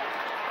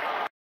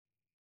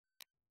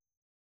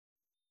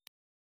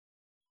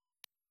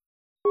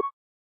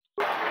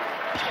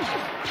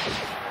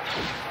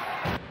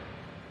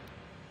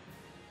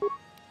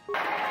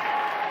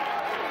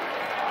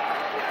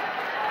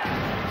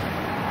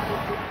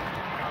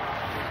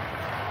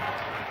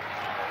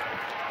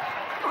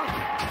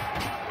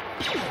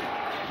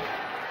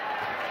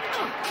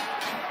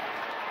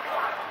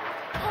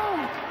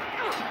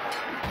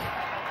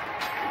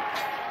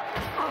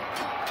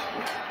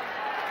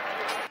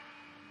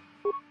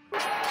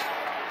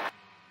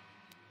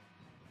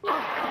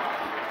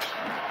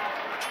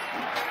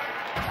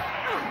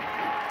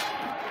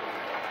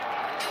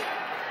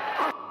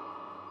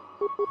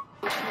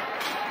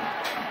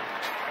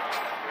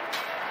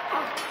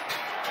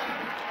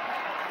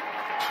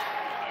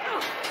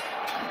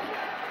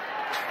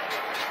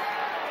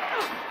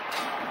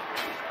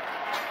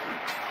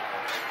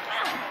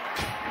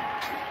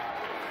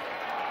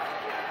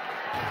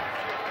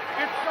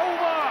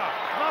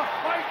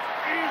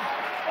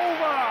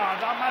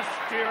 The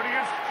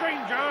mysterious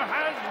stranger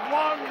has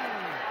won!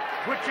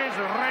 Twitch's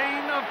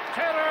reign of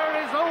terror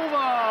is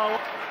over!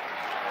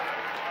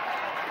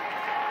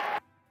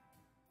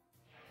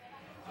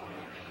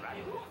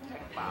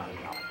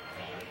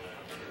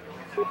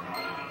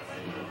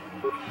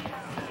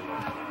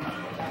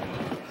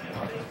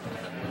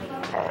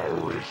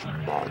 Aris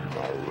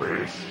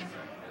Manaris,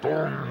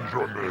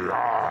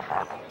 Donjonea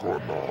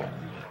Hakonon,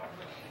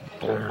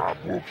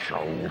 Tongabuksha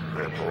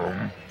Umenon,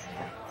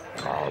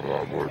 Kava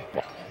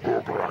Volpa.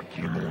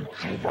 Bobrakinun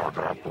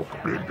Chubaga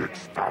Bendek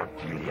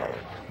Starkiller,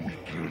 we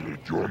kill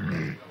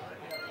Johnny.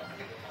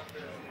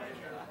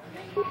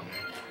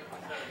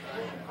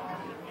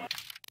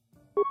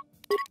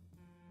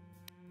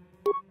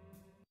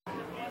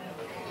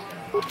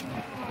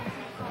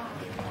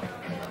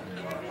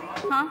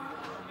 Huh?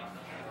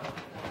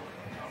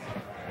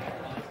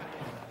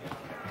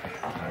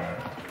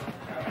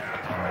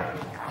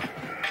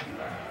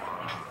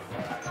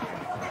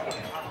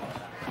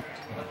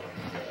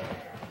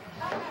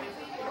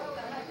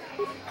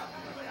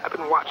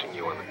 Watching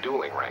you in the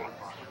dueling ring.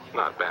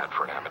 Not bad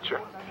for an amateur.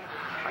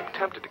 I'm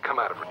tempted to come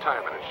out of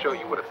retirement and show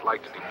you what it's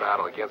like to do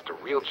battle against a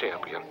real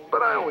champion,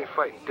 but I only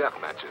fight in death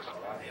matches.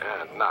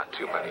 And not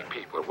too many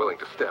people are willing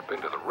to step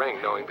into the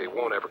ring knowing they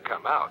won't ever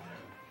come out.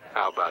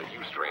 How about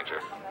you, stranger?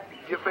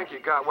 You think you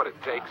got what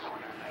it takes?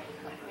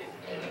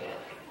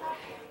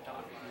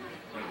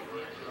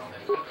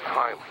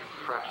 Finally,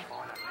 fresh.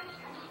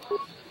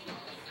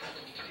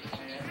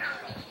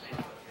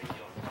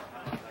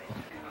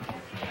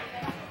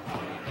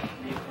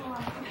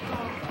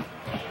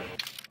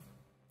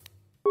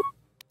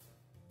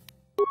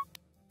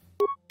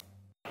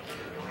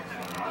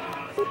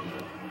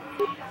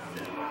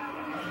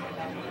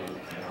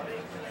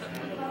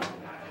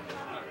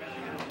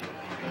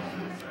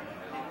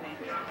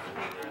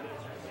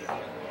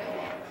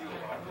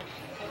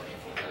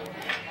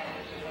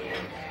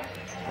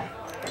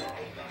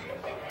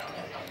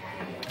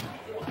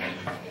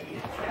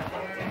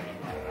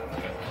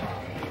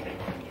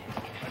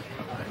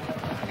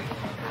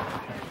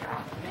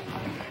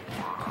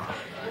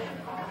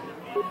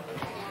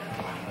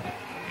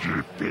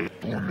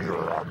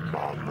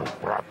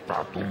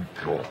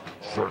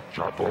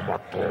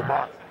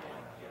 Toma.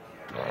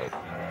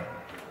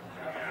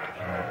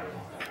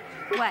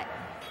 What?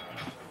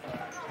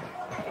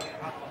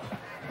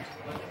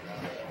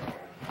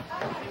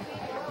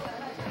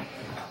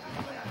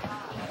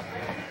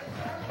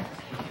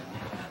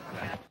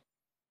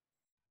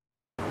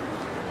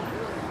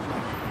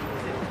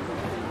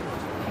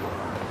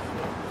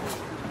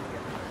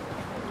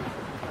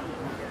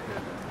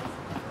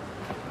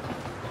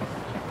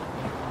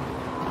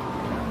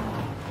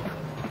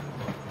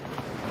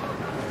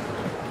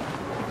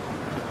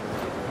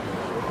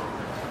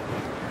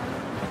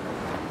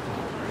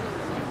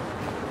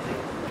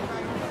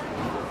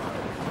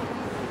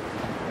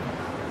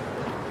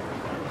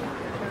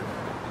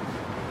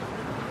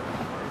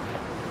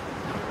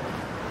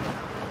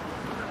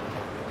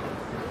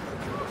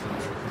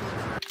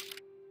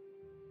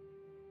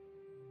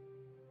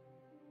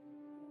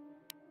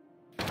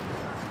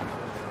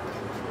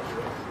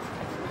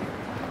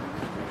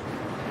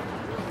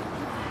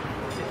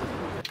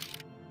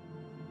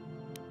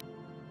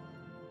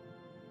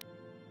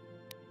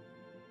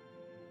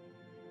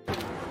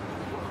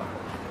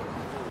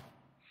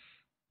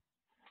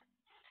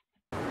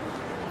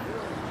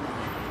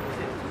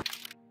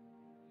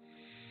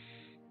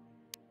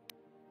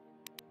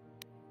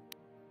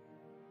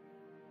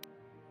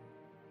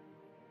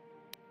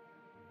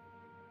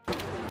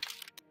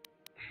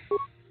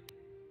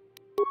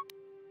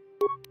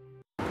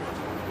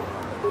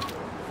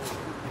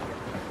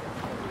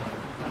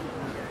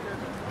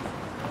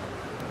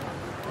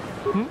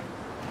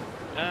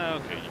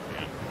 Okay, you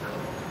can.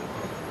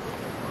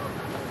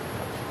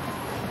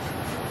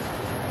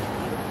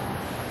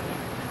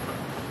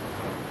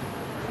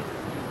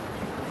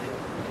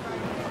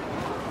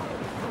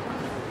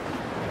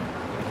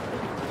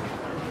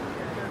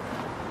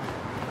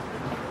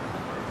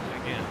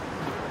 Again,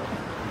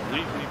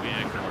 completely being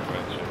ignored by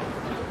the show.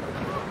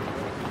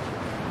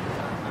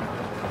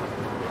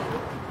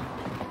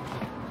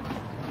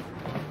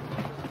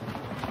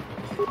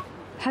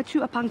 Hachu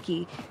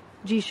apanki,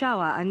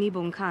 Jishawa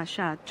anibong ka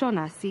sha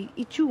chonasi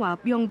ichua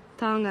byong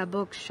tanga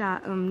bok sha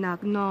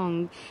nak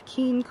nong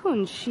kin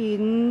kun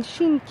shin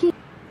kin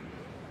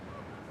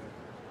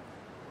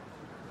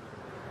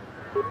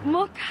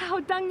mokao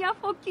dangya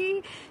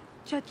foki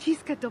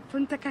chachiska do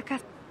punta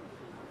kakas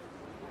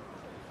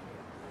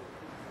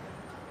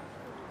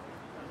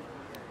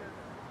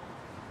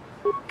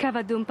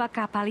Kavadumpa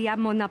kapalia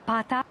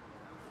monapata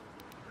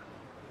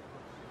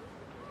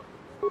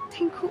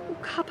Tinku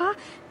ukapa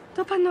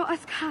Topano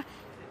aska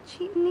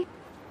chini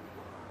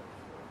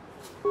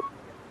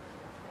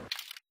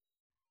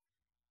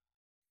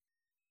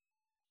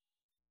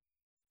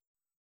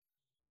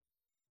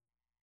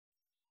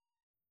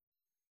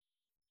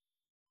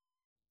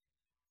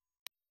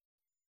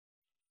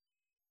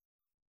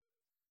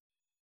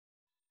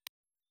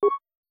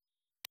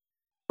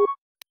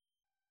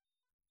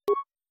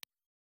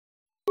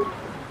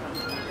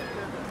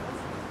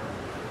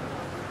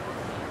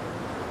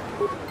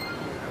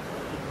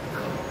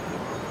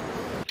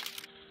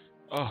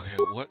Okay,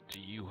 what do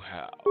you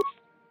have?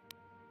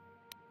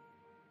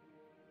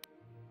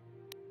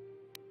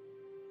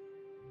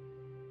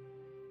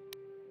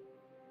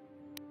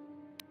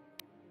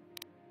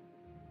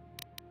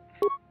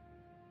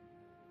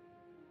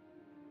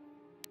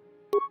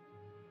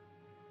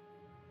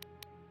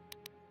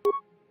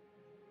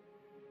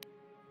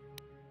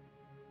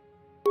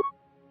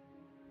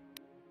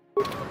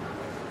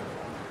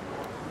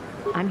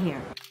 I'm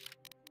here.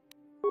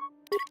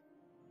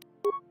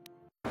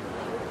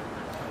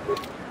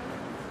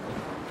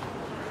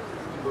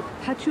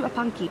 Hachu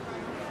apanki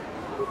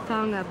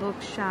Tanga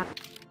bok sha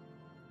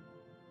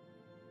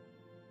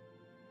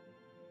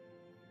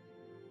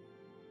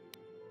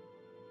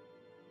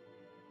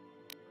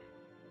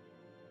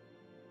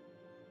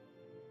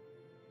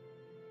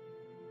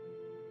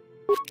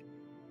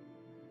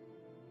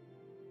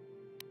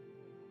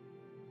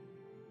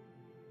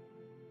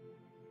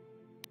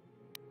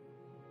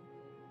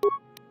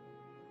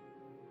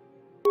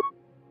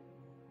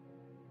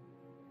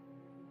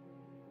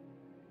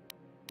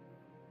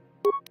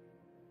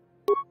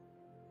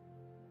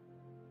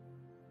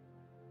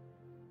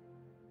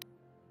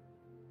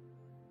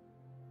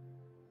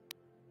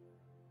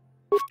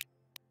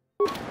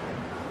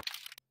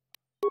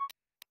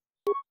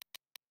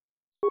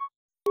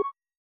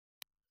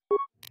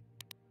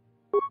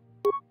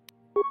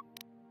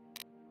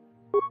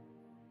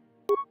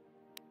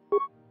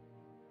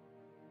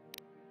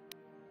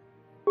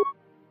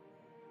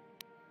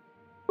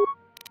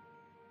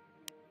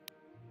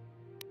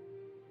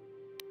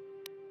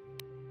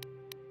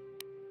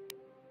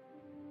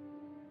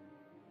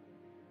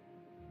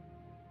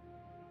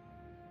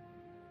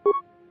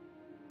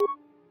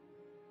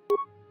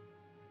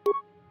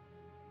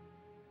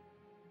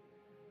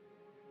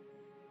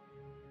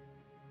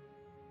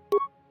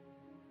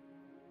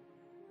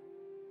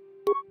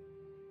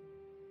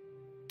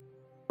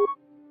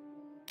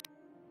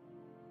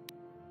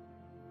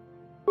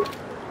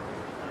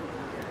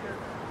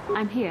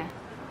I'm here.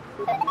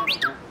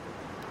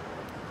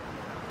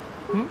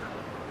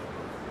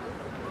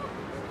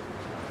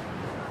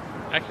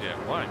 Actually,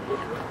 why?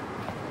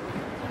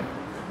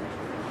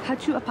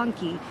 Hachu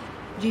apanki,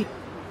 ji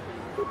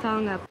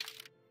tanga.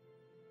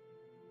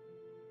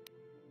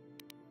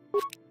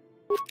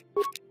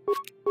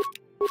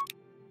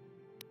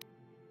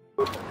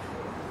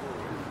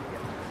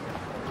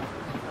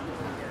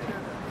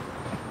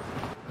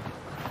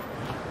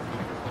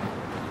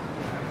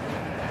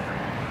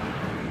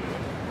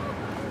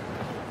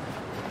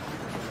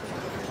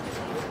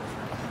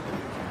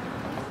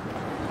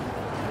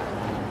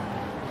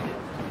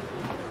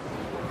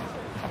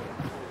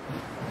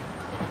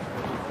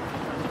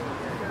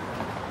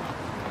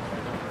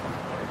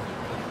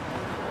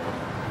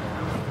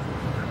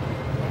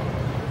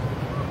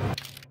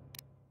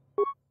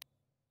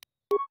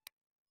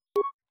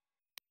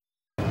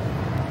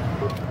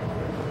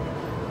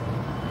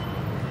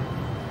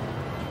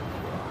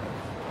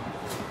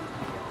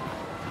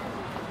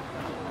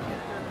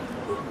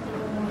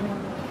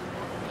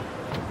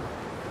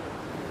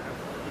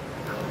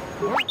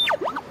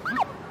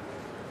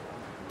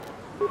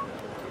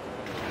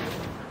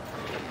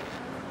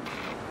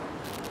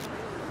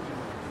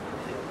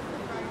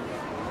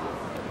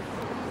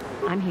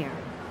 I'm here.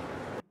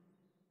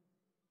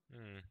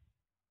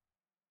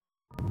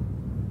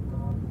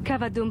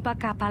 Kavadumpa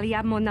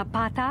kapalia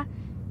monapata,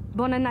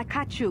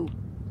 bonanakachu.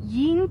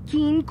 Yin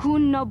kin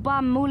kun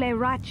noba mule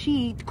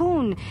rachi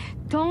kun,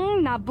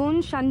 tong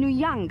nabun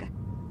shanuyang.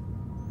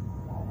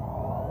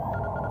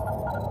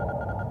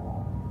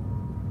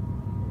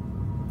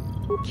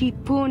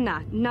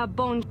 Kipuna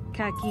nabon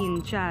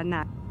kakin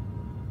chana.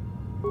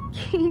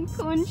 Kin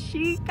kun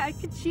shi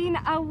kakachin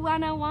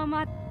awana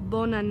wamat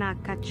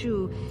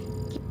bonanakachu.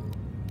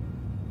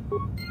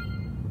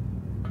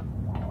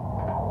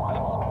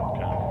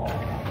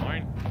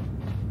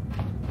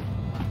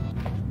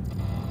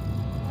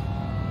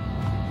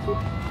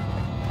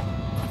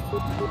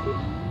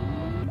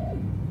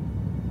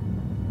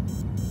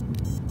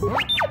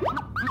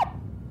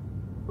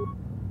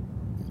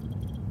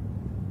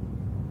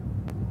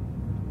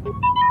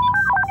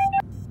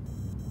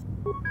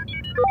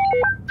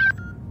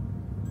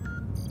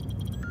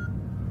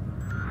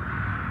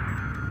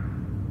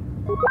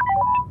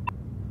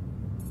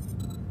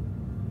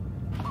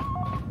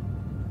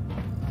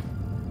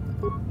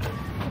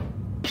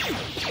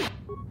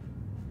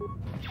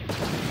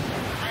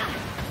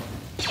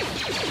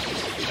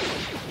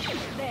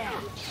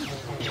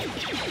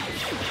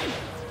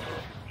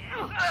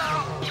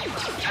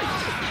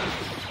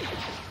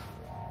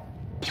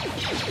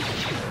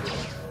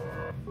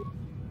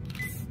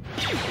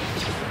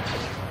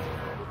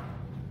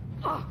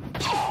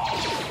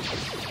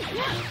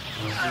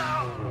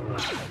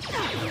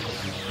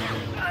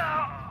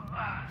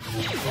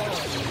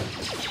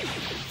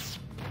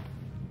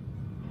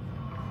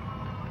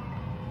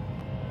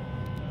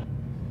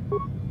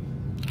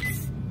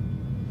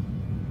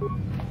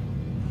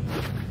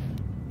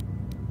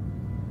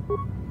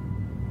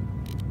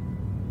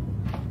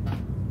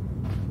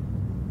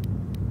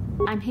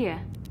 I'm here.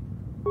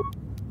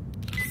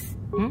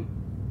 Hmm?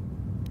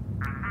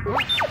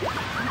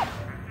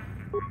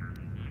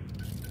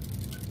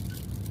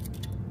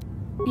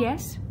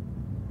 Yes?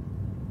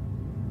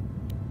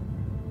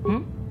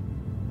 Hmm?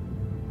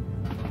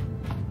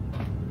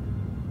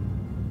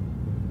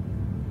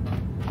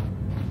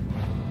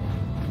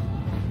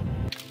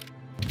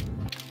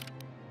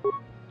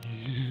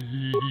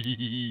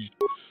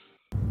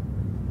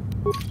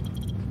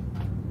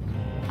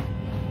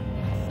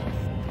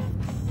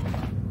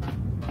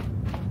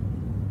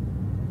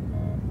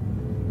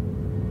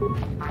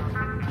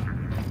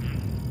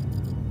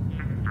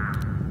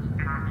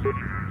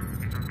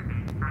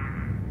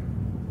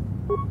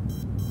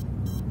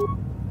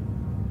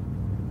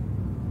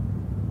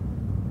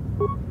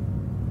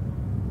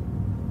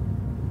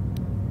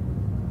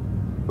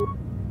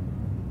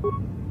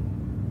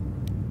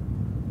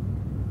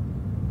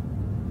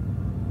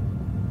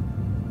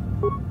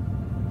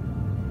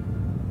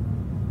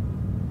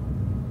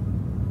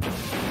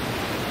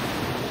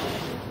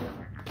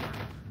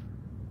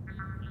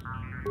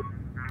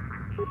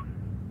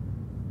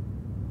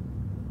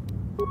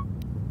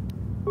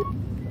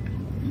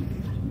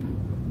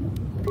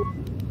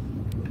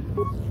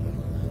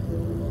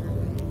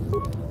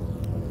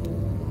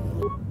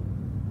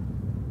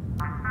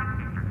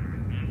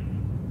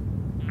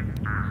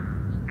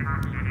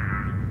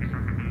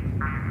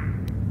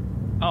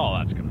 Oh,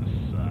 that's gonna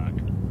suck.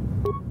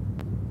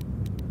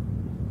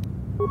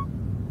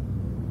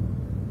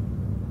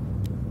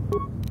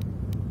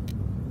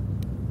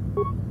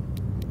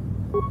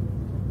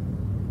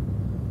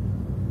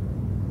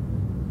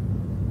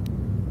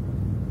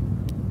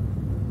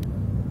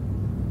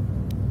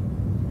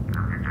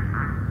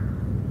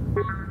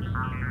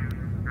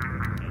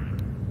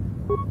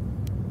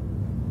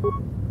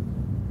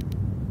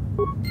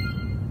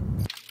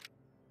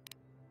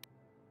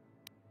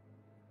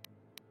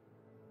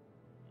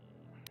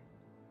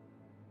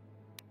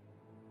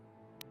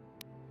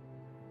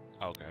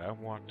 Okay, I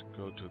want to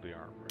go to the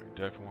armory.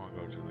 Definitely want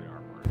to go to the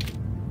armory.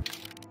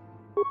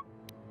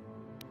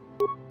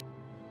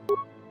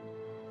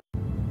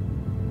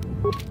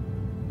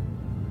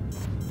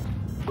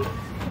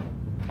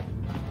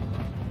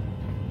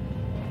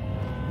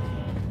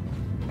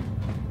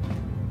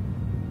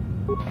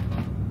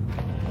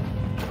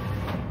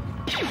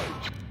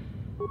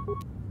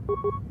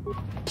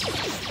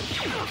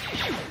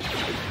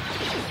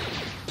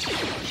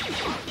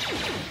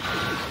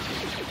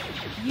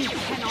 You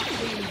cannot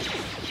win.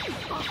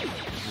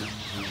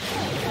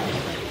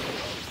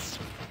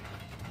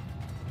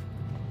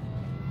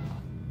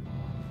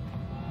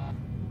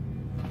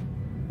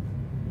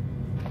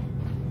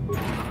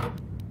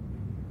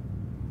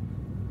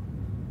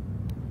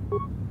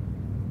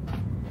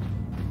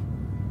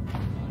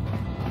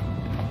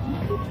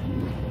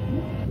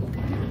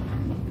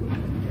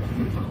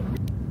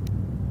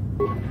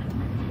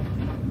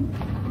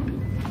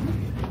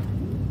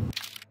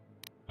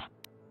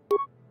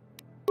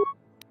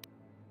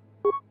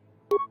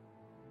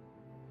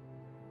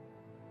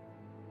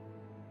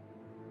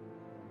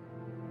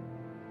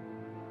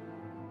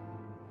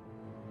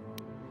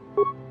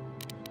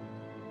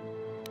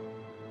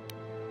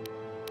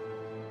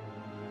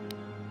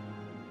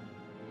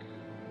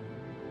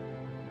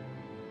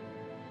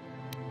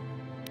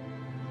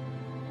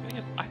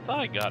 I thought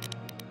I got it.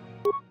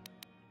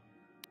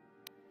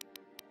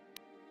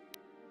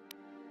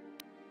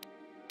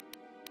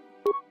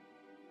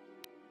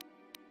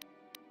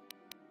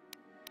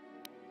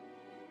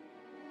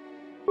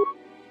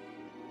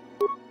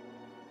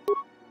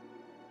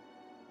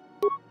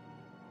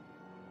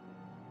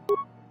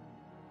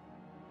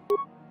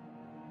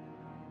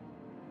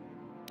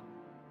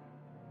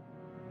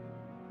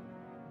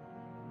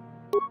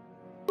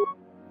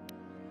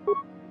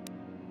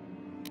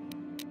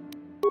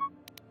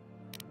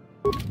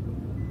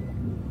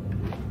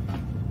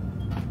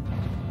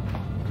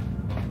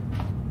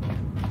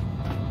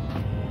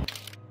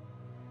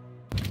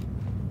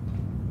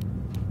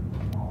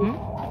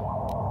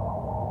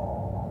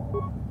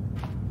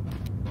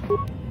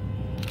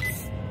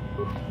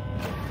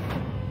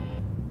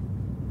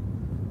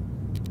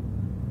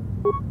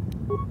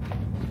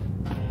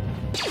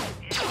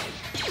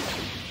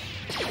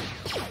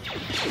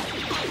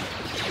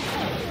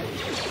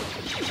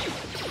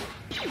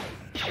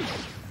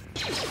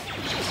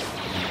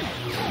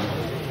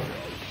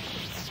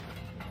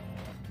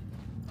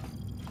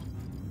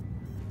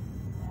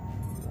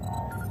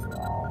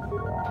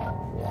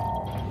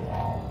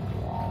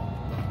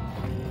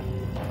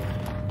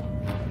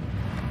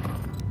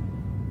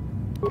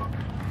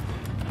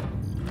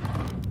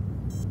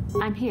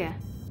 I'm here.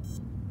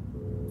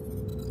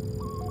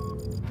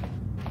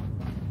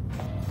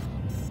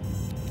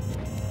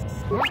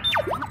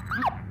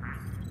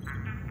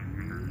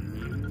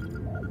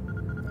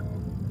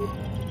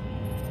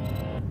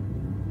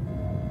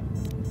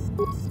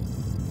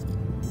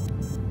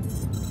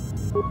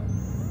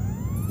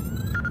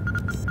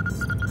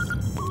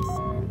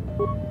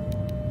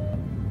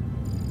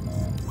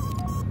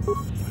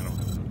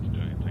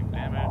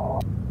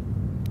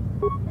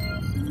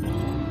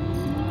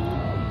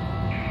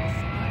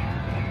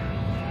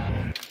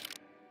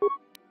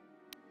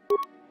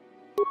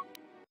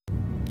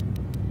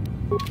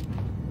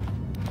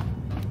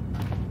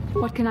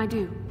 What can I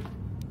do?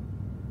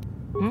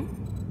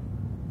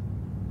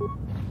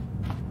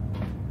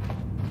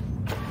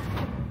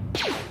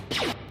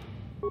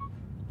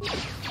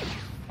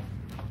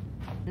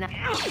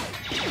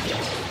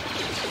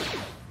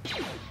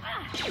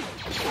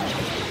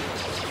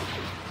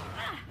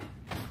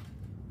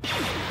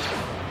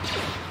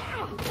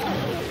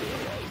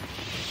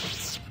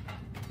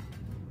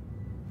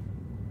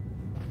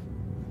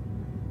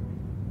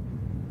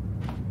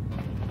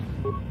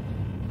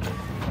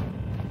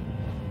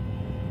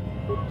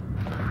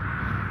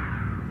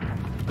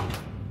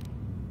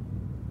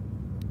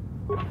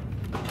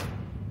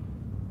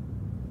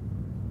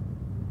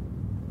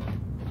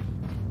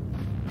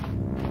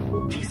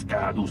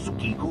 Tiskadu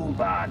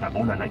sukikumba na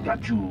bona na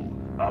gachu,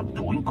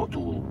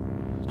 tuinkotu,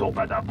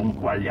 topada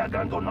bunkwalya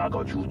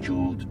gandonago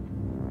chuchut,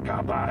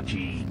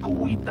 kabachi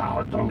kuita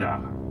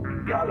hotonga,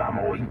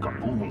 galamo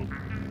inkapun,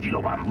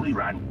 jiloba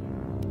muliran.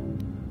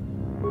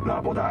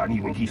 La boda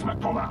ni winkis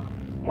matoma,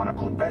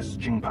 wanakun bes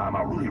chingpa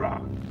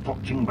marulira,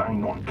 tok chingbang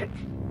non kek.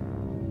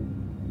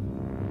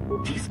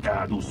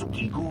 Tiskadu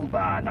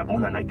sukikumba na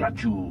bona na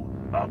gachu,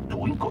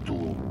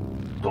 tuinkotu,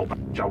 topa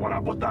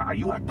jawana bota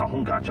ayu at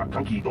tahunga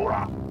chakanki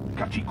dora.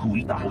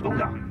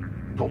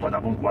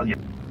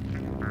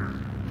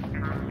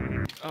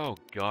 Oh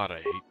god,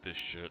 I hate this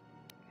shit.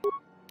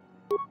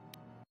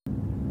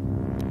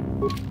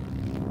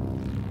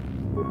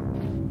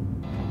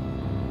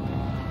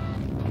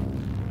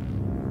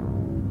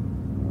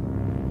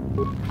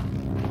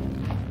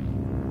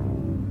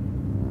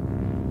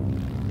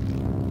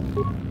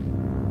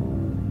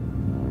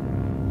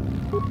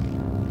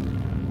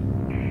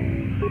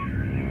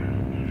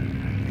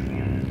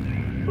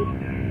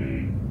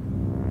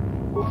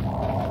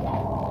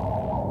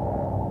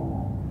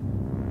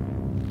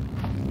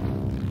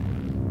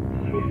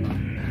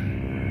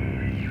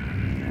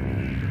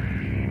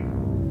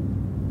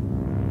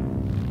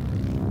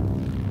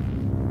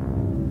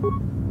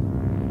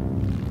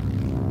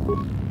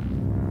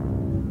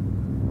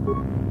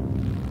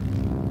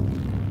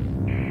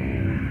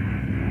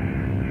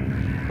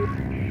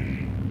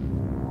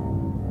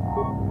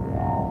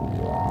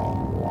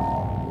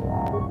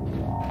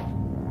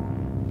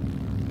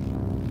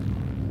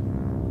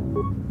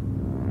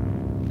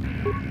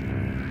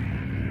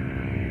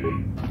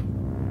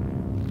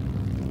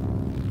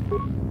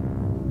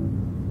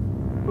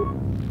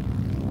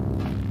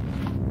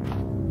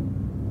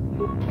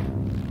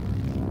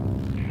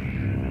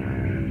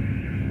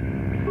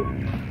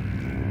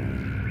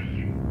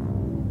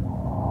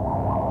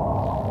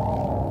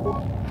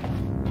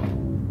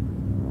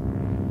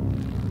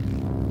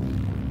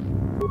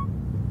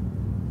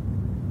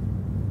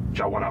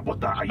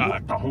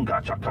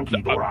 honga cha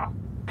kanki dora.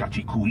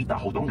 Kachi kuita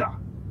hodonga.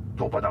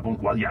 Topa da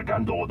bonqualia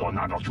gando do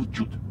nago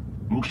chut.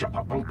 Muksha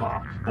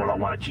papangpa, pola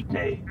wana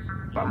chitne.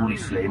 Pamuli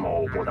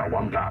slemo, poda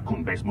wanga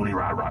kun bes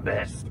mulira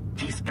rabes.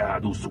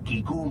 Tiska du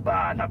suki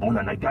kumba na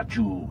bona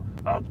nagachu.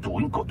 Tu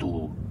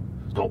inkotu.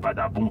 Topa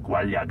da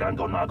bonqualia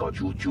gando nago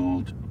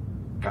chut.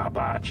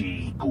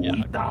 Kabachi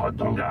kuita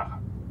hodonga.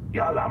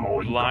 Yala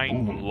mo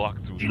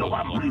ikapun. Jilo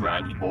wa mulira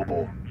i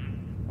bobo.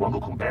 Wango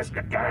kun bes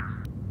kakak.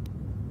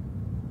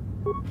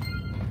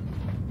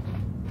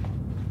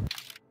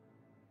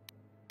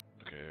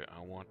 Okay, I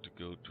want to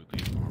go to the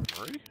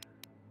armory.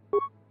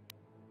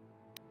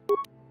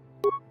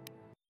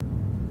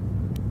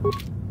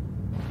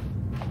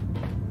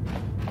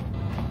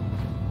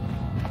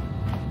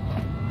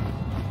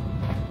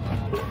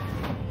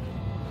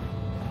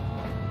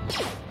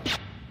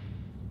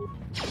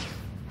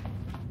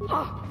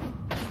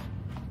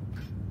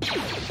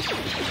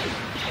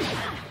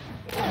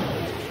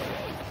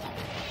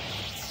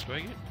 Do I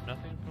get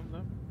nothing from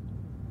them?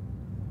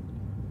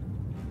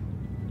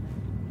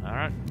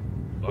 Alright.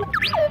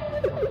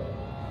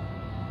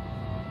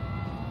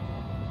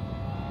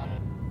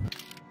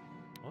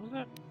 What was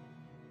that?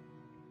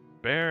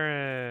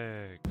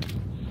 Barracks.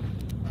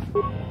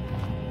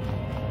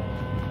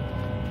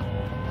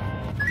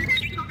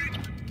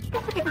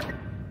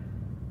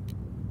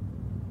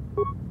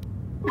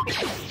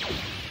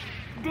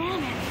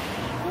 Damn it!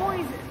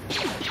 Poison!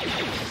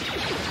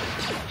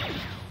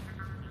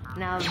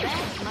 Now that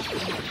must be...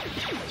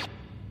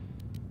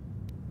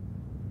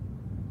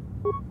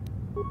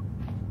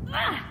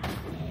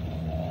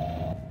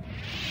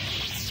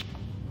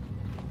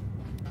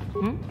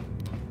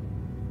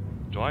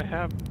 Do I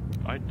have...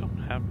 I don't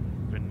have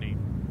any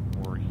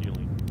more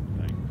healing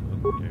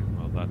things. Okay,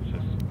 well that's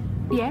just...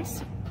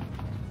 Yes?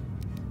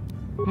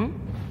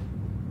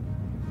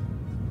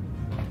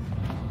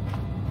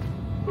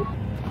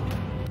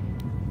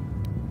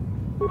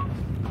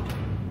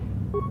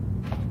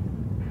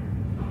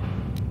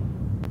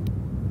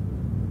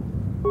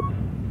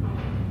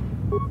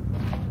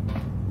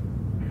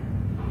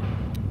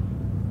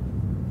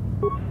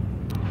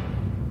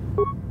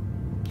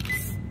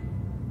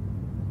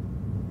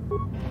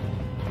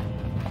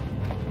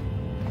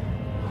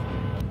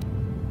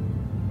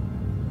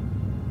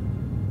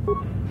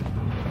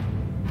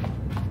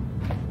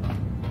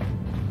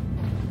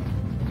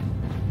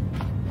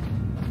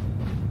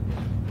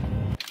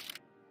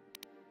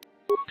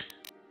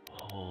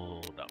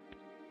 Hold up.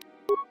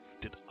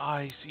 Did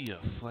I see a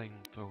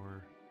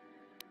flamethrower?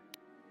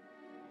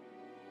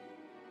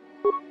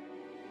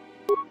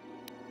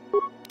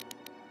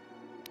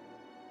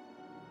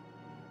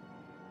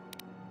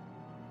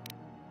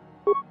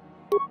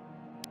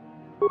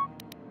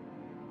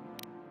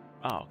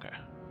 Oh, okay.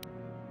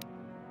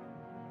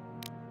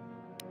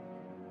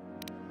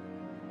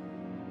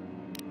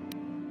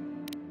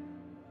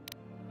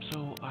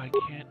 So I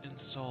can't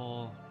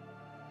install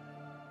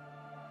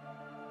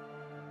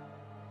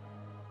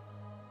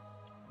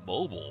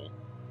mobile.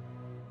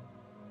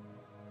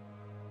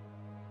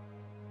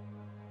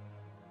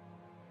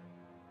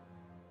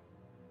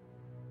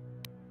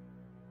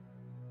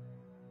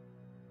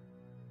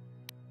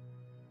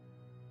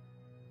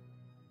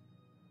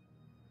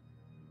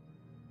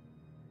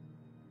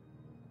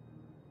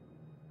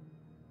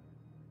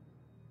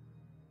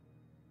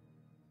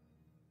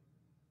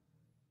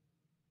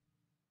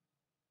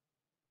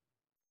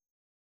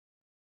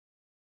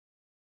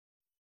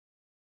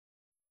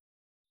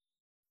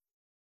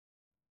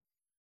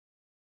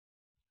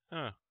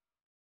 Huh.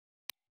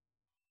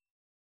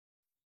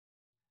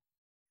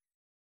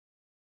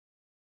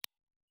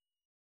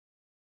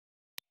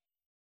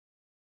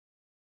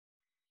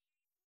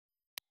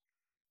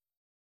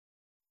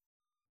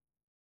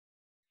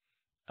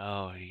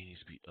 Oh, he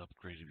needs to be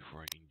upgraded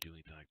before I can do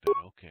anything like that.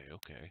 Okay,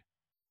 okay.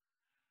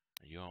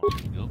 You almost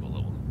skill up a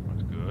level.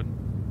 That's good.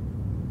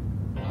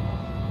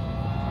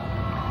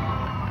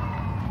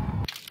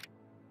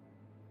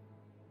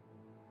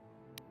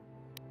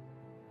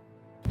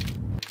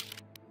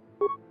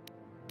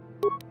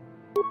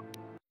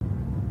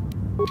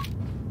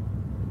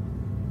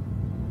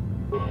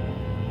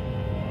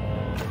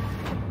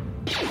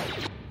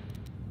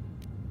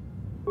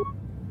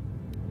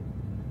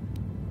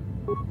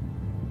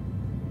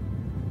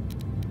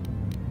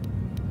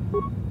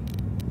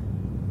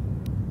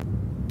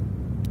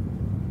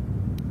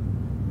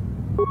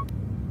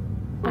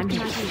 I'm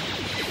here.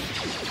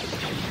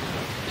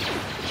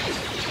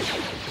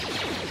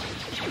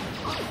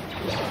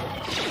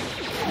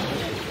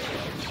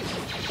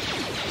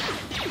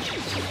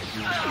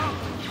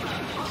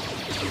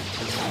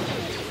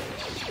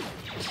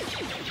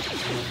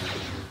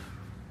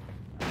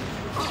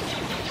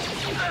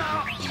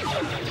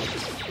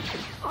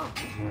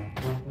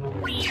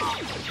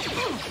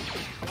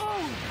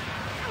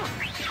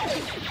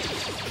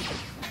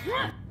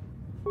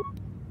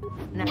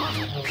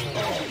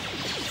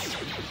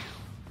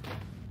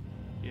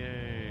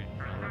 Yay.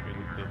 Let me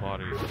loot the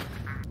bodies.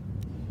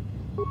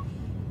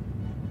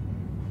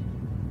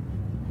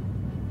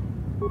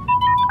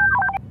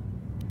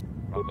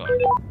 I'll like.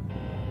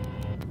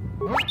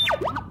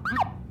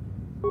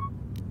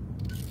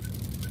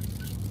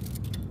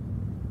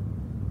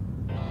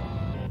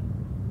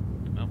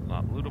 Nope,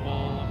 not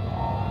lootable.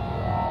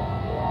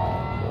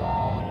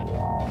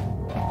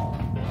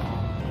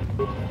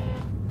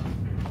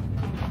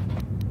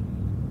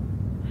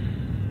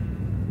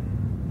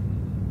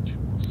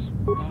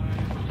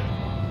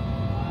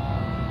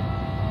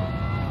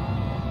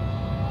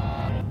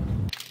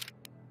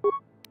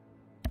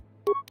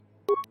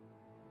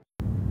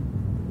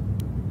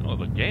 Oh,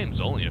 the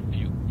game's only a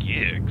few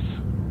gigs.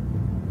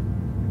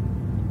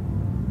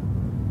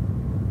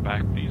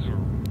 These were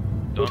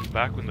done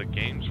back when the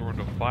games were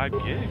into 5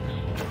 gigs.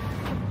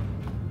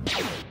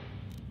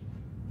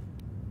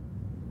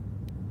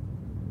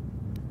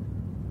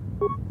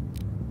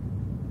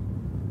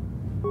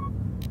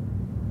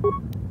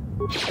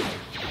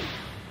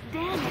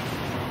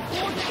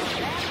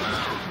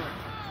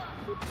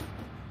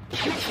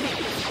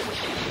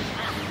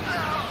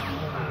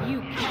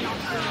 You cannot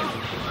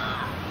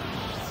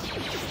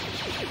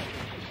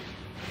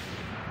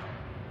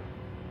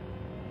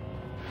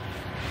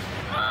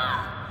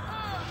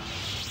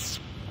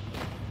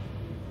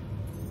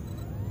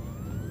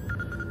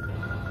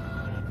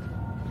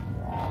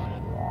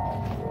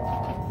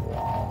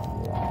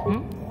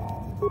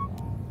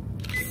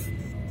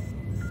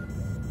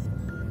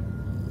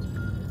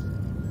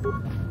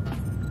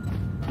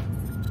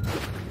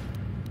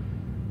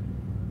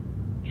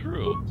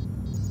True.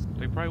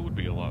 They probably would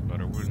be a lot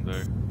better, wouldn't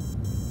they?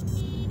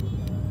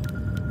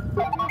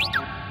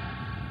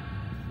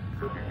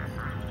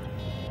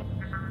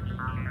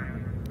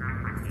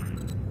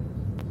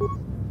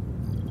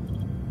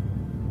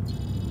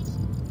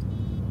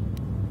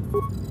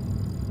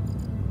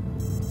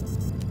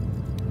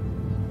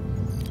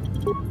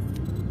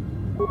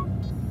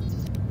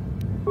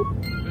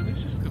 Man, they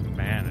just could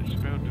manage.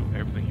 Just be able to do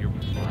everything here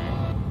for free.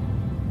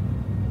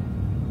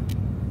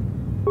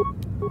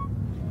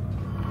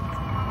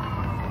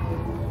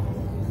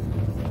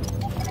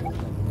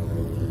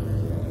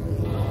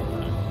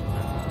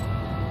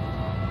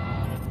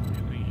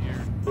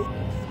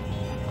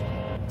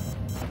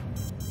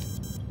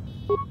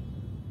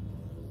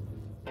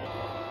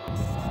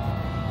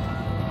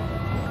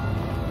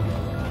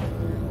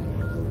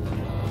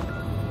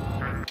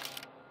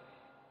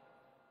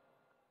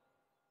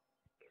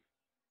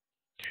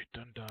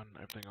 Done.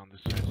 Everything on this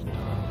side's done.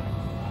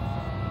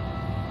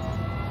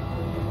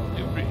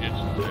 It would be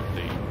interesting if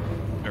they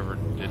ever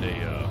did a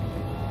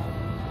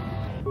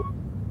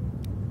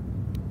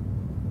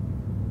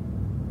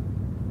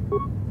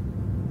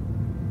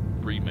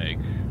remake.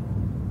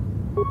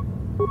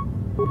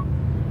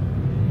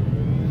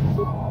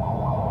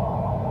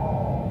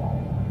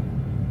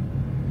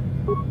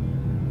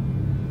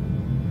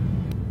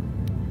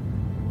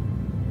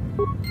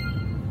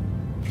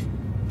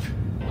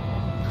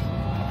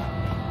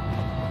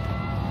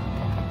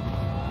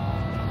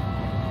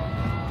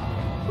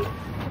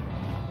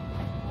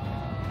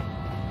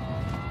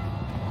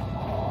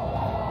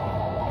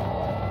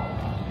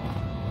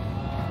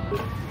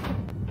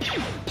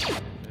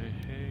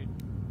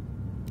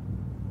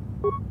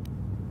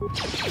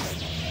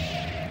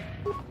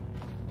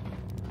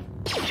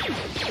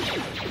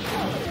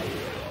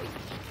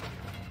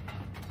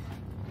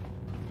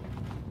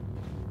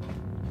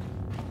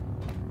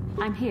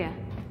 I'm here.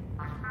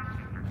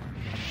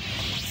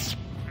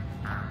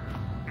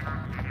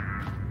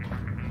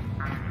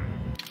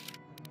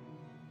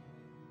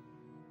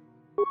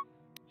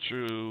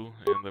 True,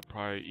 and the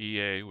probably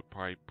EA would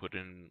probably put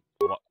in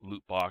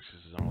loot boxes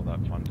and all that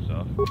fun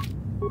stuff. Ooh,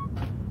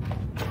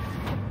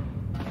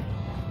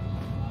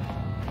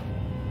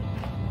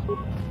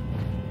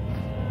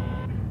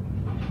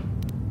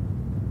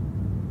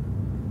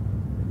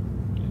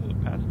 the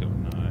path's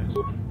going nice.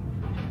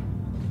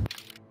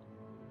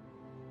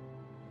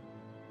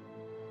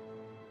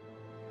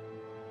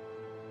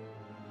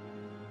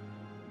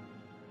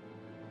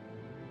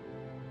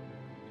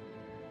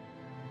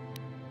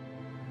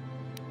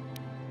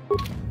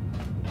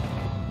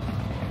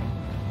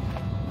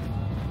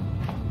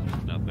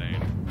 Nothing.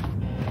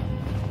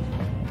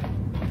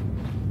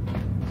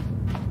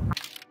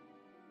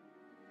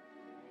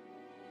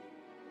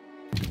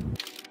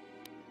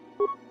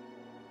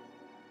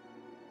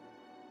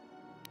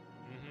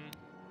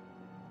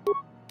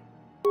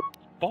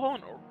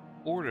 Fallen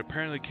Order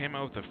apparently came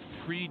out with a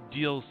free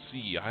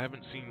DLC. I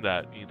haven't seen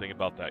anything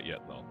about that yet,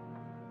 though.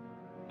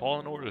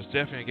 Fallen Order is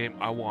definitely a game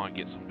I want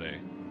to get someday.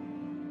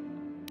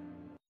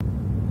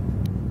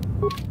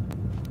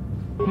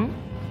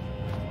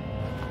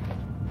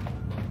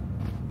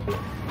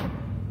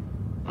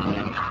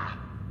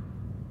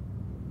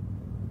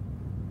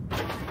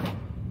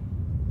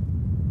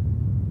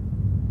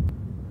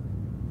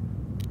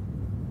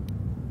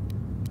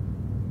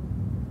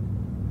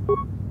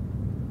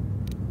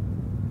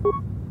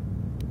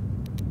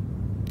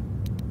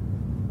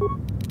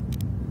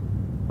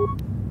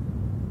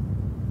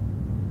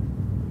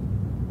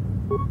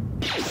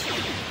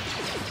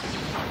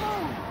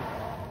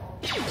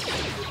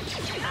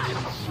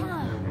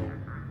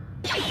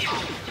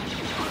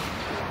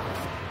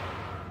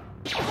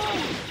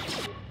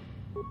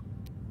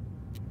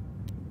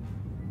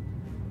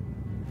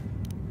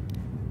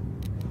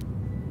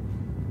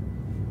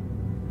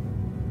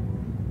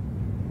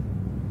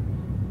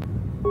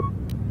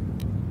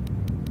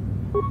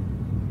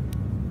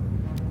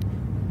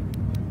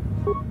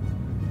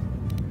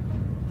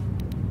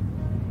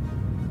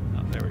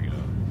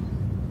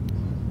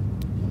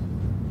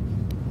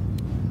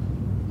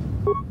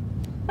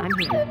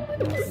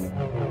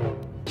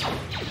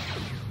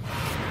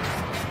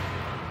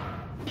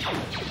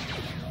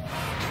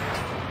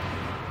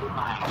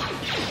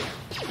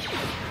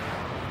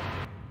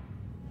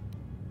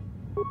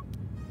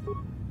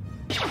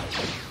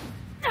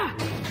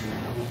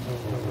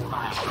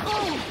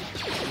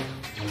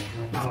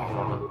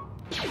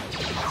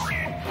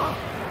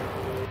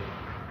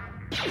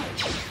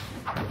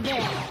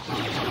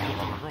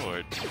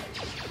 Right.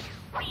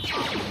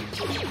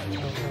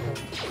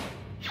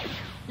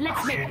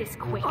 Let's make this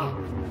quick.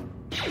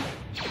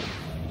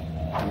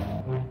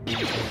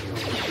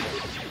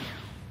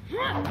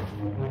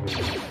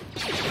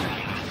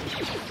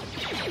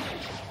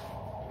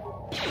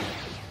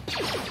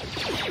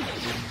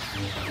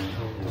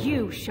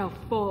 You shall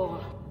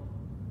fall.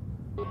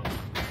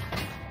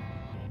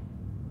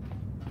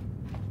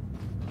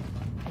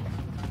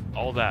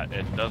 All that,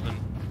 it doesn't...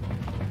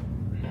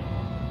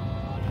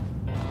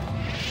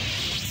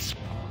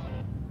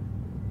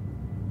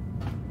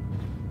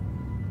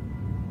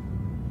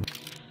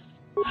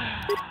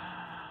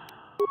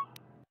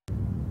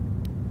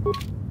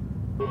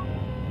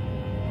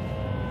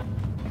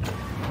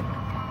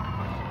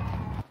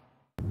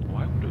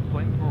 Why would a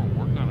flamethrower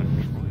work on a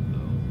droid,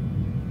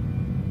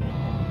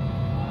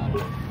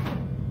 though?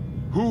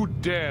 Who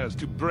dares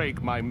to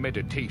break my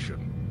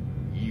meditation?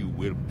 You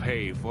will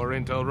pay for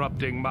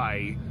interrupting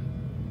my...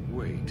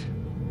 Wait.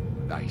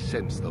 I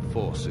sense the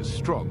Force is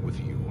strong with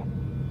you.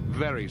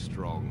 Very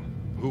strong.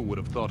 Who would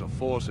have thought a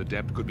Force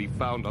adept could be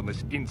found on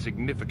this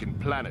insignificant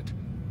planet?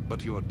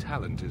 But your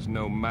talent is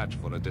no match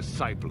for a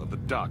disciple of the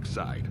dark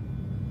side.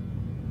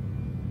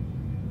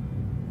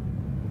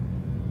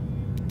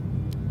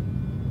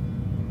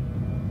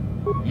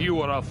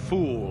 You are a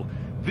fool.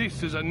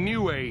 This is a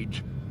new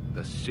age.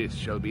 The Sith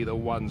shall be the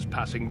ones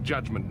passing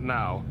judgment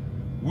now.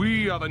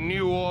 We are the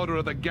new order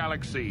of the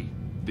galaxy.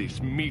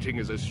 This meeting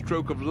is a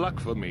stroke of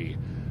luck for me.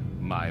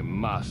 My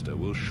master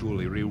will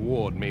surely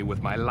reward me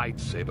with my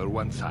lightsaber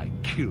once I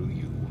kill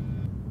you.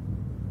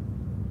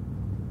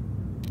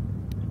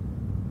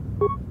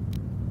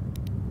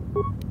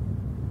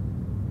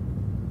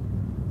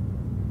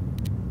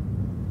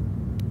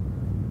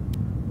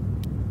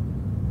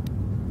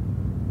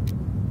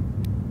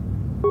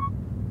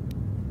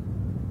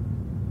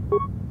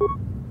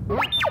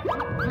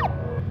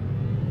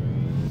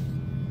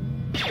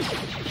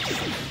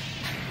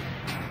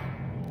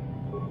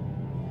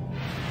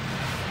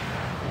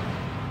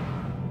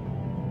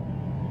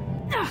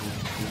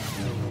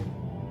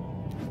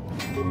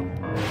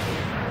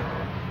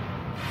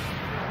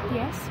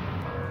 Yes?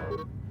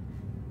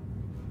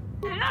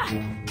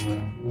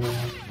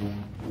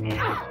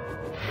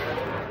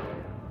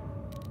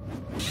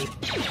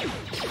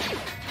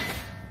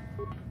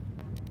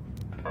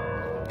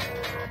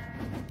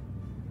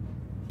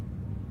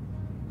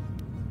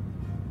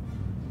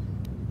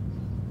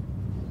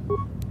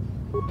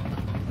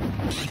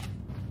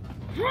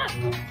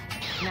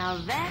 Now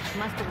that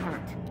must have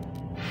hurt.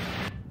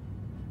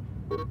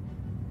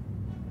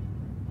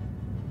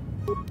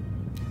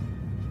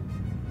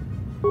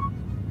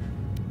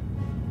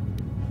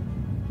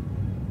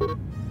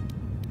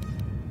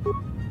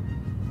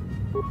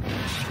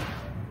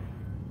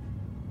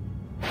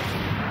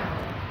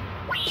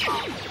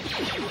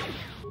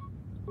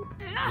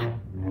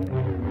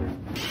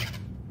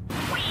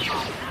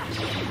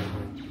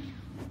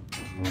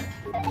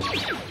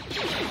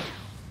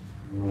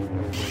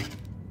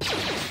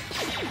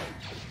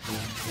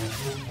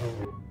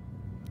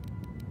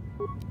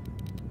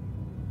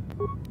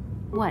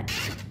 What?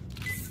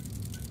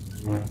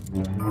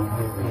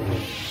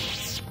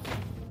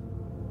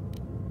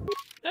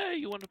 Hey,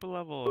 you went up a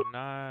level.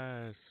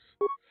 Nice.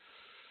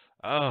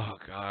 Oh,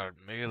 God.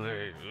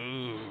 Melee.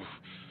 Ooh.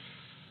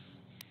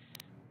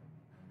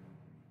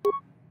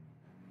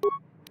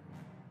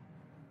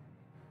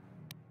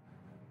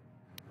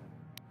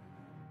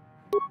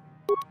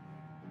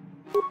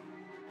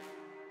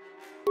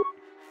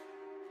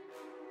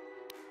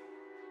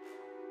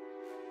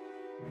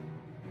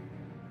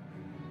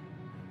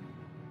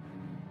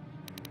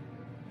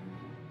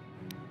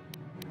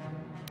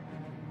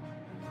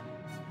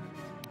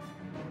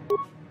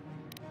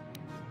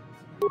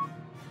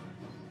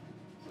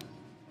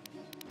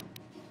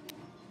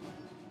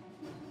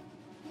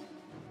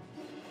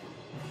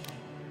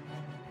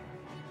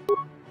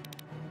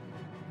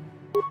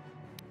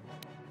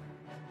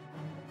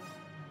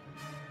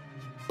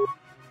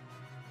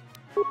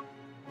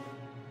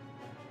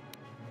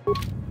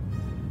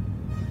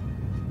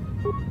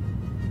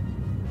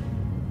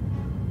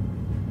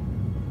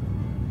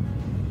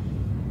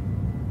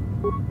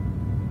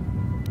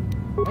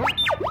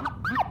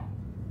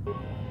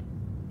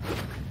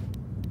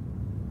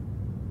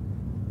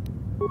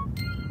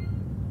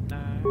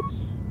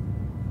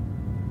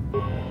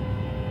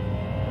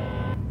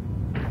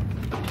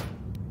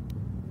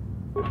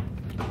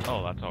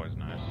 Oh, that's always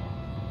nice.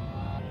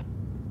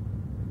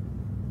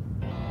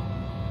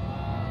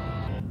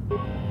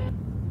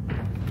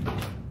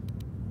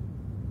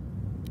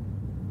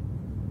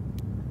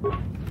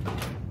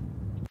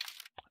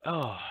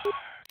 Oh,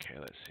 okay,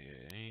 let's see.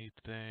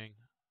 Anything?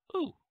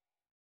 Ooh.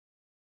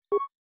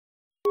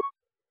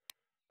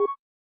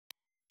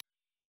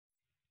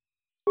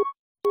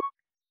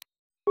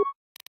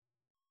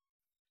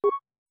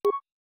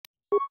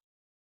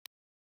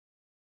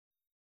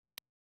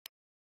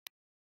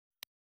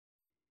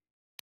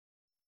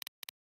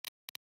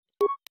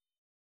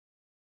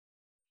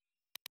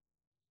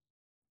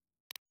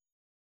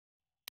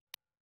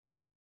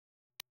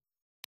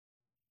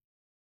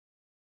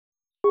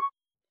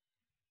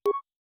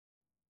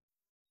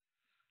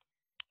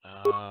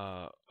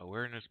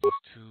 Awareness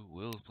 +2,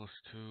 will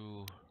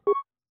 +2.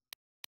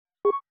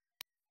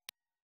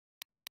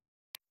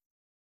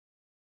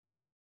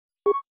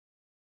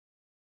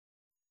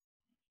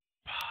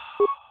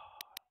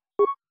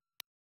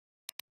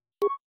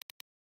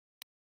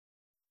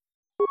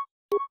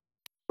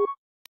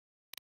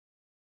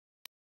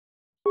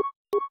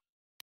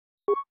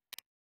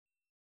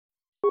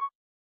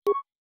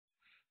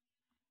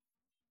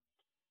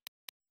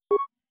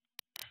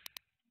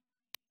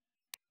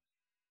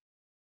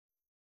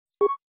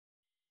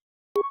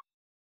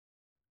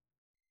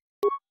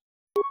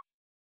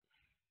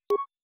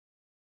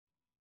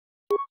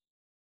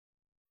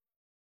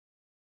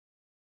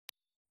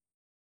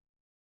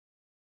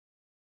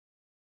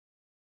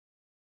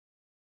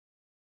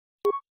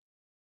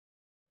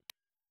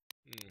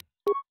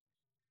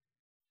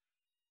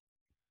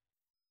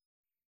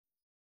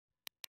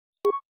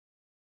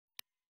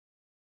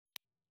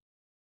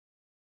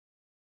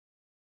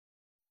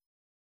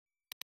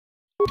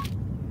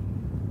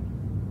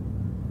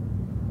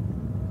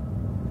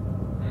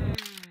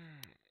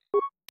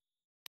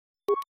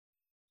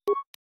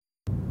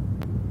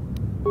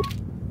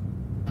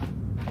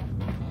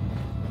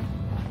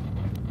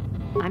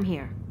 I'm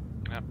here.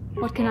 Yep,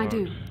 What can I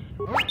do?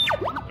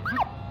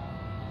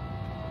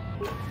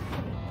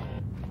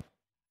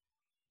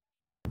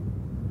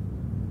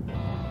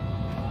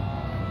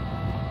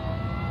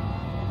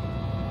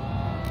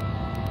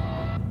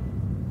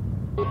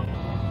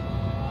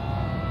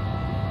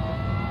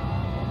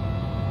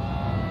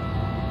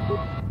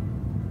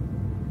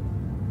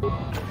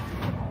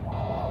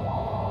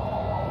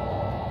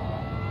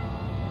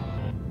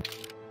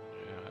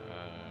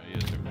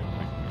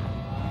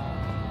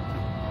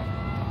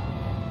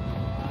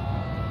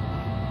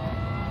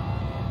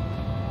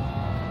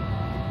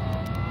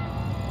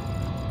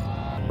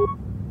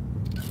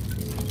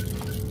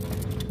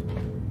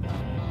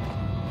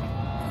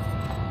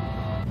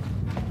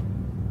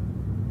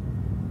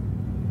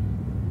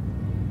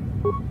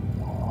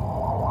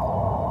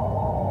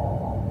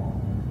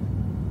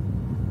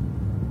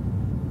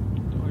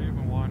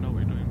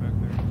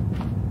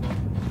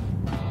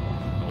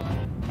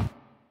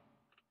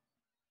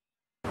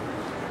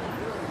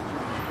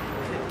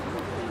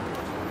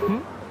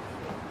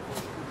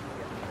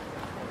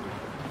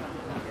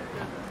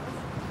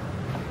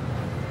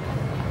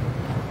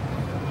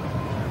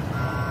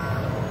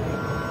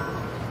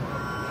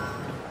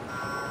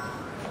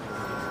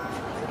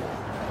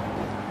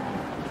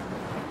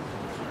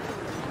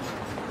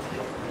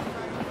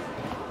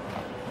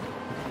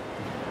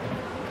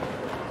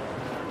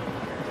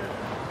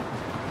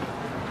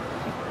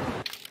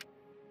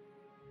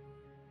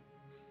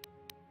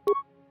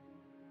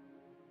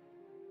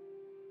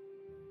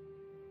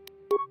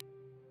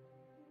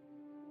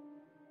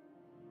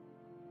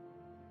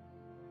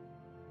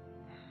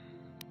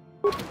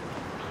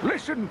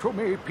 Listen to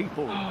me,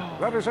 people.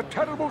 There is a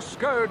terrible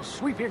scourge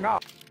sweeping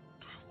up.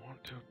 Do I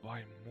want to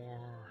buy more?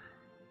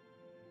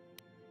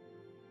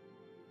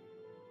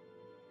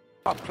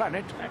 Our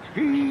planet.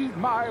 Heed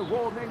my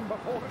warning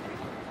before it.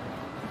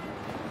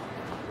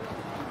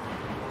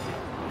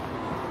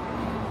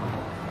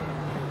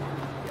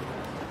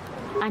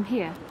 I'm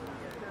here.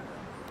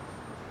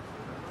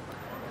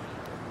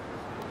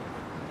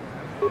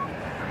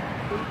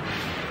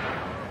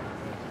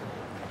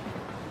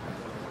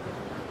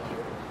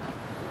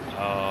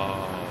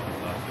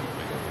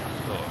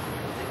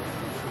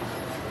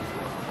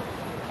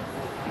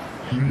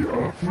 He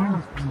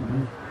offered to,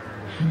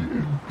 he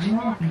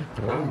enjoyed it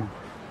out,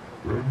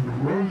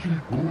 and really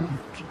good,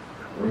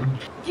 and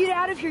Get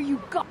out of here,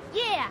 you go-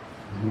 Yeah!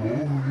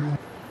 no,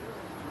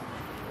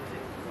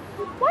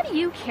 Why do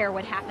you care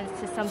what happens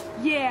to some-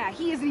 Yeah,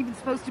 he isn't even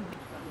supposed to be-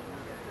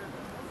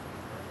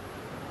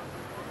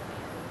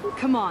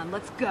 Come on,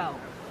 let's go.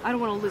 I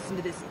don't want to listen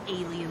to this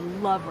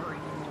alien lover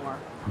anymore.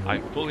 I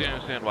fully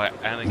understand why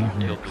Anakin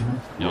killed the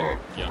young.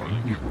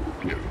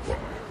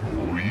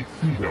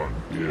 Oisidan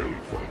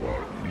delfava,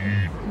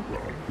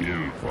 inugan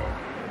delfa,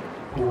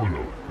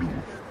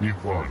 kolotus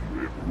ivan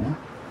vebu,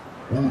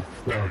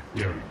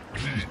 ustakel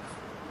pis.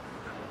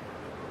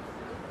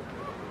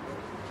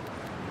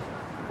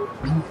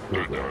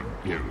 Dustadan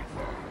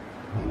delfa,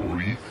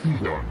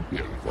 oisidan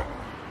delfa,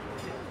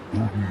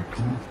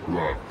 tuditus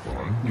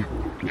glapvan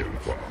divo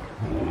delfa,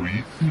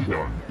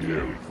 oisidan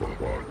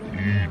delfava,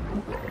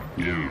 inugan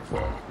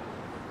delfa,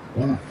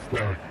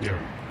 ustakel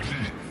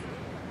pis.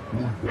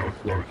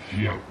 Udasta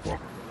shelfa.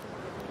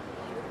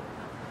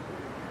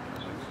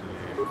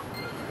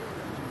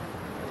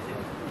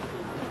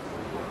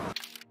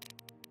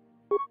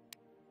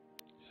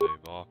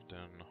 Save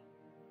often.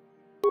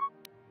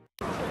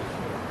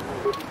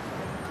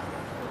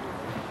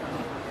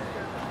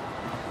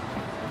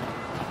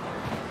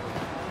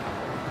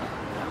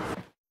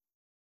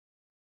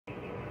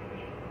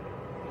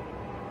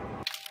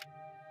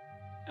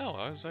 Oh,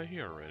 I was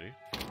here already.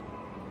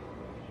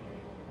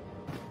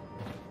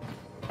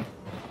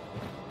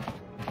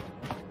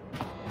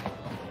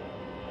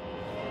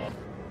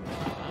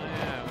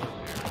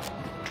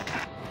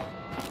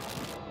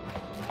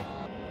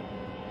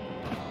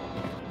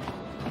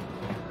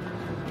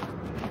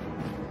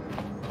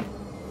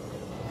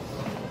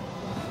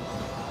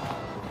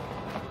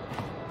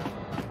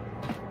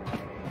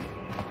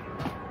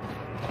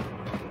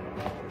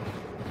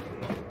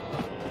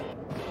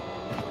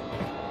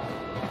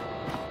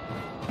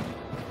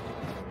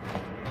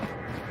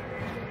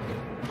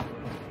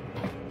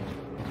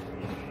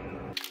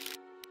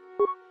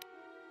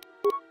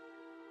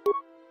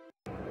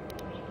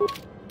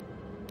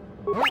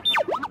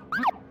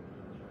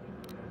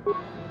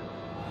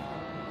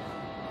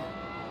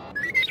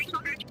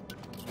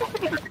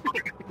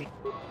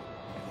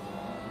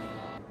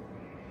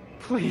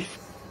 Please,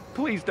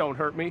 please don't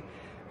hurt me.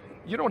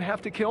 You don't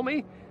have to kill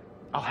me.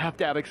 I'll have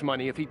Davik's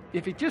money if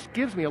he just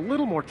gives me a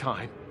little more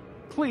time.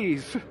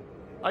 Please.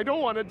 I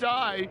don't want to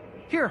die.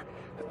 Here,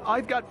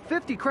 I've got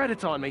 50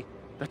 credits on me.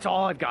 That's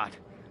all I've got.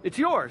 It's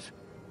yours.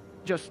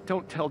 Just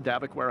don't tell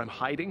Davik where I'm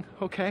hiding,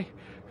 okay?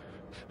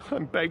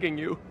 I'm begging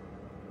you.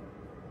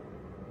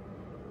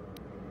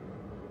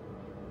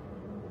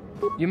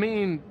 You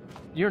mean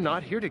you're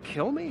not here to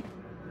kill me?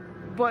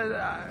 But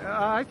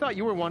I thought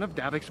you were one of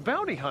Davik's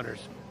bounty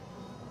hunters.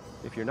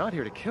 If you're not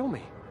here to kill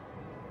me,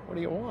 what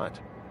do you want?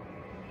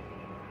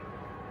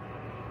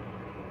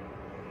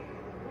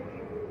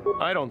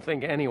 I don't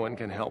think anyone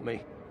can help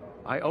me.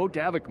 I owe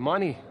Davik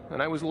money,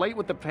 and I was late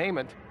with the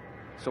payment.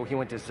 So he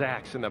went to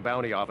Zach's in the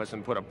bounty office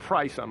and put a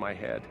price on my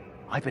head.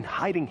 I've been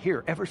hiding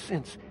here ever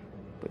since.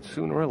 But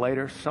sooner or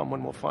later,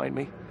 someone will find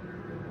me.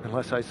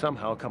 Unless I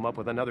somehow come up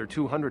with another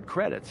 200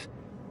 credits.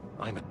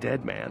 I'm a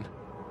dead man.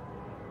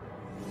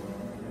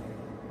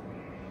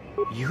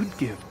 You'd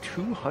give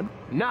 200?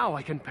 Now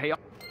I can pay off.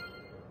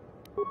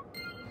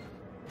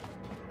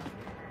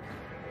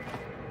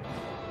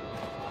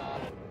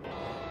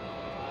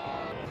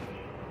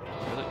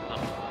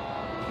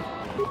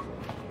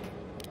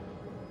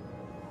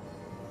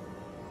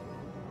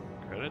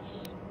 Credits?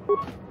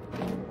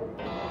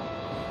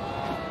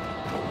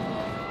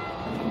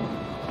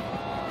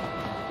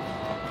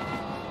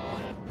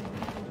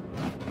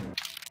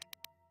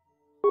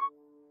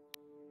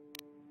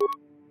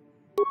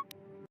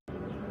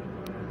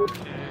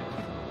 Okay.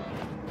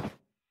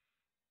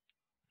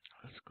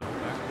 Let's go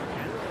back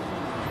again.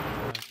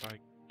 If I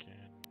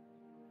can.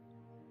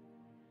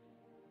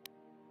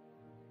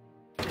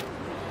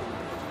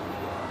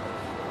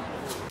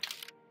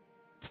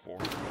 4.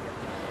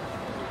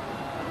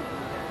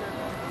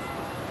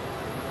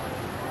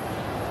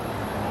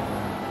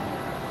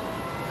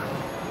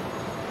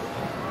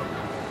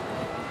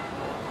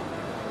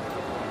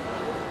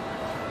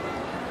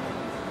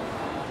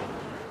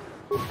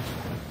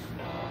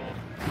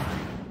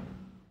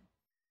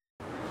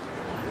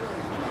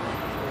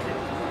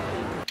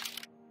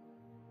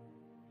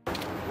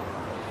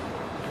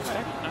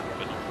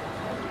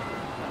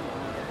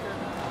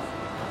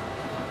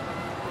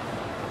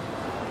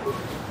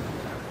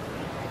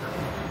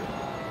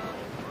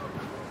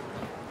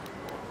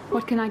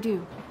 What can I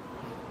do?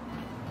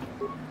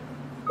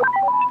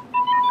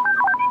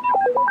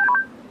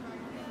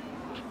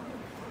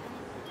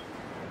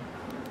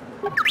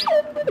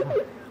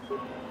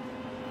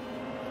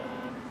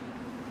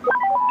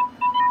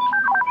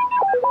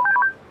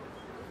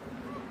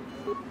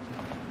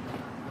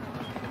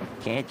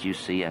 Can't you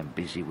see I'm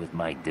busy with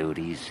my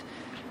duties?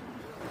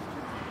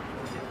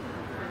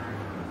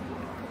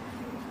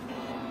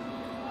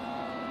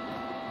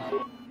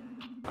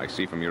 I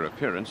see from your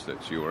appearance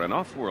that you are an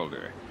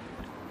off-worlder.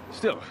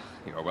 Still,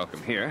 you're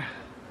welcome here.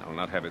 I'll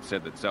not have it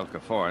said that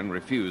Zelka Foreign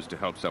refused to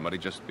help somebody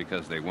just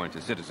because they weren't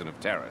a citizen of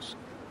Terrace.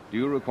 Do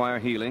you require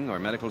healing or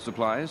medical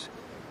supplies?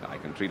 I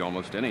can treat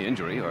almost any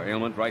injury or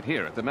ailment right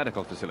here at the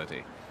medical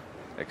facility.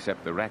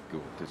 Except the rat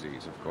ghoul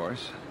disease, of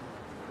course.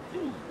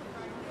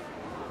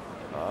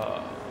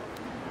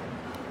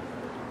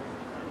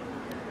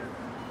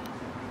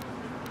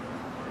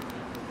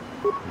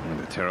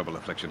 The terrible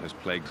affliction has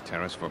plagued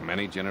Terrace for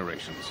many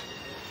generations.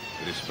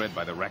 It is spread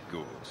by the rat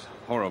ghouls,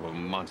 horrible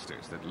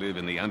monsters that live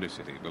in the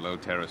Undercity below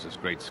Terrace's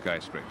great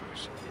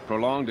skyscrapers.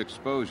 Prolonged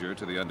exposure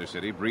to the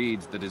Undercity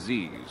breeds the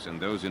disease, and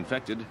those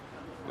infected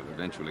will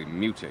eventually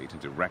mutate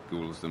into rat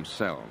ghouls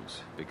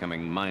themselves,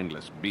 becoming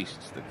mindless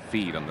beasts that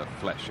feed on the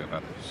flesh of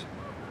others.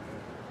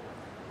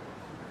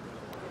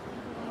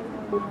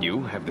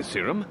 You have the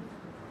serum?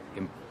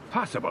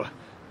 Impossible.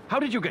 How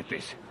did you get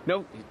this?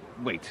 No,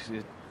 wait.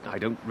 I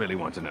don't really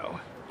want to know.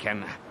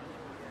 Can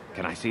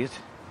I see it?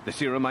 The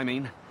serum, I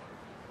mean?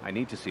 I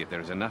need to see if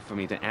there is enough for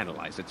me to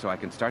analyze it so I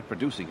can start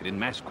producing it in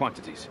mass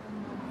quantities.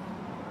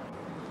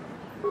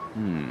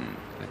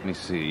 Let me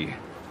see.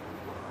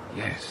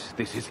 Yes,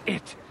 this is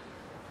it.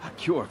 A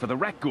cure for the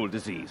rat ghoul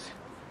disease.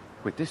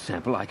 With this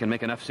sample, I can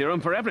make enough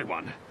serum for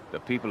everyone. The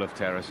people of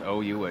Terrace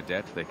owe you a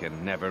debt they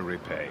can never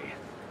repay.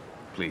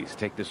 Please,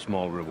 take this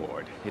small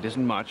reward. It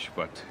isn't much,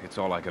 but it's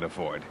all I can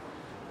afford.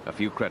 A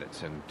few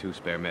credits and 2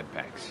 spare med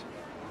packs.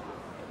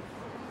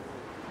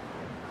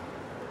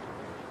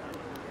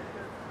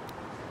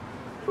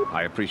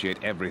 I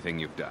appreciate everything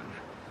you've done.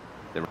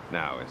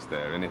 Now, is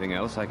there anything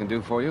else I can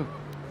do for you?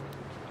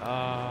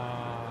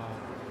 I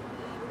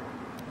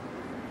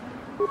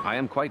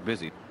am quite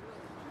busy.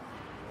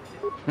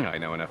 I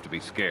know enough to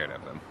be scared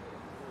of them.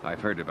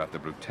 I've heard about the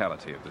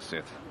brutality of the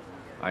Sith.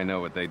 I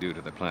know what they do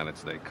to the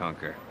planets they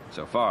conquer.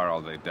 So far,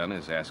 all they've done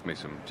is ask me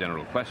some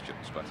general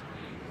questions, but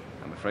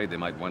I'm afraid they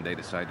might one day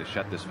decide to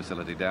shut this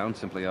facility down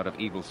simply out of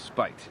evil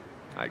spite.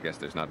 I guess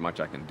there's not much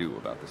I can do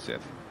about the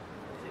Sith,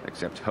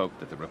 except hope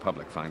that the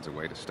Republic finds a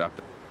way to stop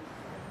them.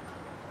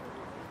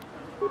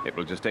 It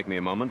will just take me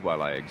a moment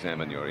while I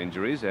examine your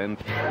injuries and...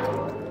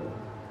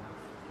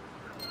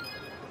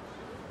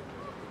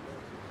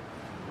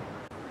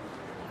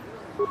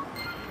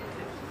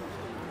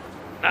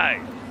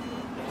 Nice.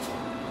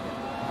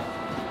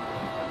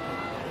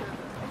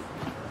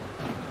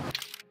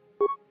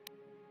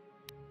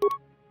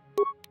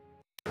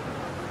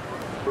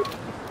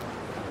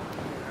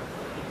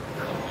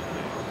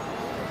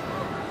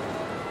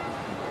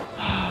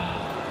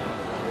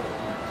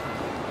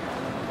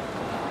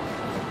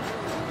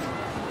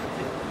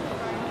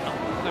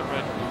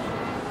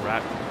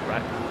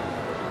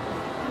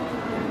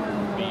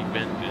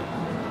 WeBeGamin,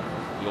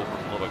 the open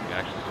public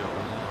action zone.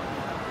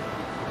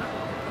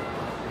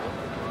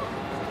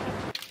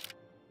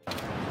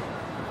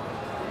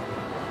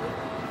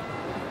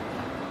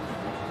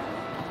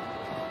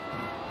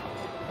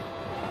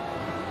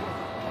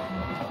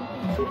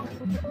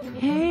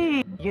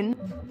 Hey,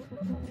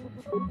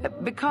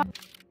 because...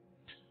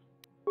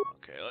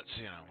 Okay, let's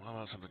see. What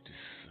else have I to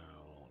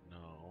sell?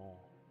 No.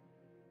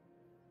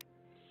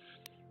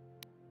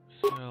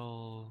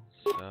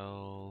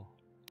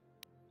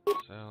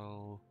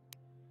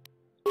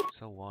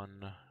 Sell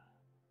one.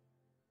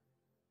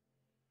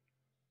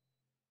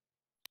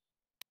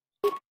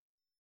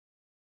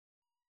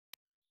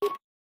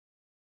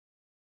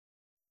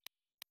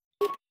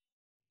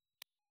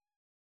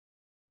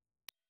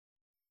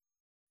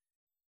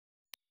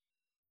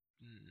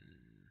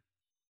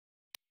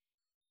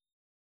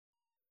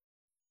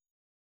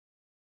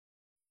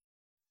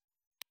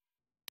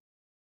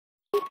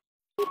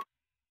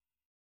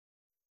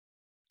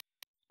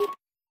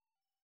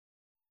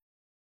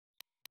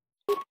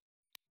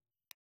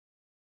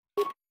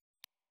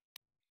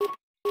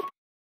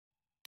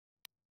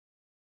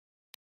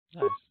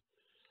 Nice.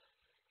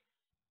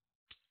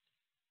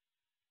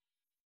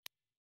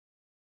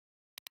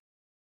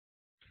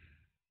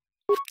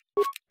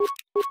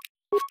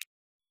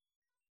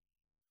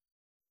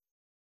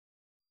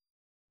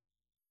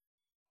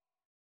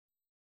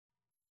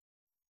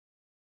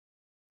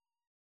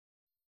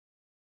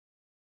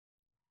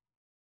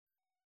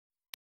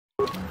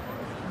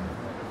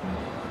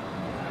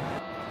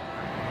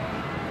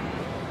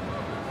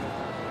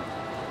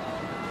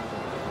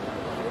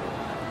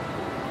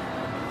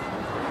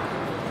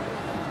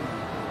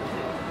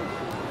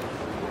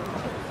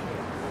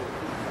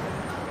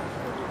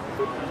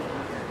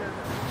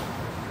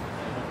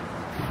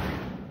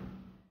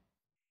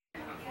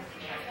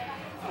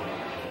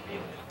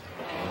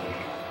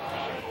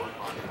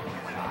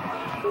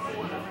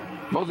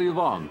 Both of you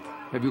long.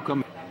 Have you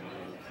come?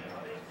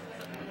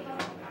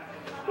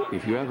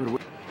 If you ever...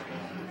 What?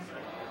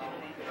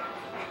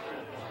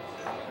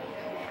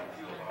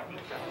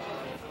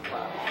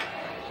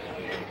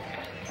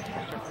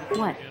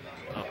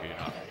 Okay,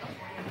 not.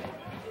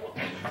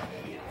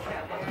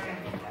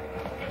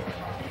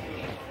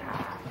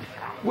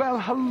 Well,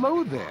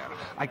 hello there.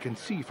 I can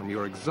see from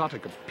your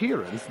exotic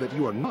appearance that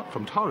you are not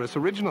from Taurus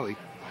originally.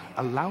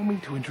 Allow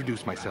me to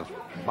introduce myself.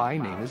 My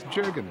name is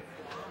Jurgen.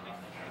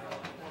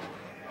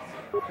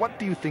 What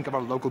do you think of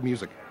our local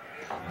music?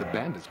 The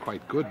band is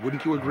quite good,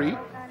 wouldn't you agree?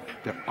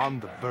 They're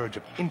on the verge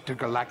of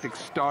intergalactic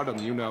stardom,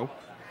 you know.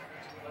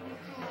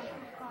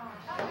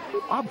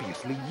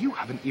 Obviously, you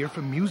have an ear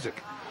for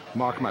music.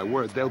 Mark my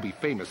words, they'll be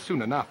famous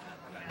soon enough.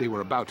 They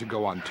were about to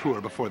go on tour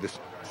before this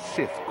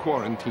Sith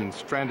quarantine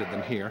stranded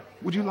them here.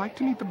 Would you like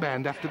to meet the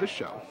band after the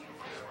show?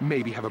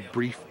 Maybe have a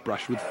brief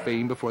brush with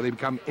fame before they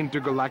become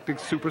intergalactic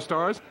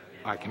superstars?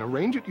 I can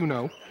arrange it, you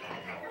know.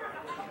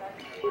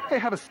 I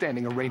have a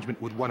standing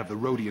arrangement with one of the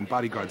Rhodian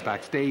bodyguards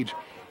backstage.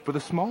 For the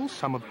small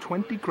sum of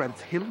 20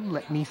 credits, he'll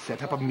let me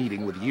set up a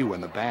meeting with you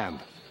and the band.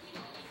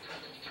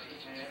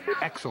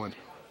 Excellent.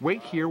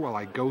 Wait here while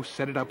I go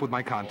set it up with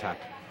my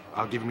contact.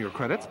 I'll give him your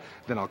credits,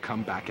 then I'll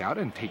come back out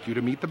and take you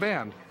to meet the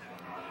band.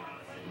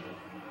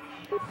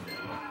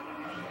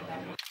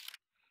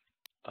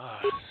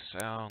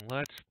 Sound.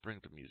 Let's bring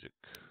the music.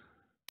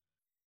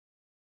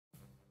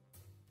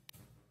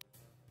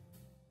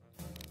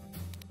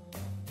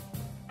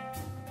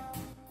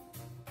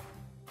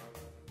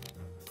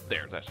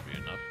 There, that should be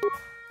enough.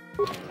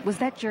 Was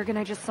that Jurgen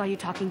I just saw you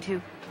talking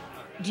to?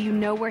 Do you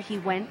know where he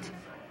went?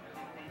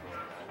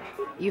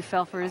 You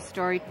fell for his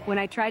story. When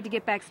I tried to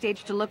get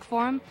backstage to look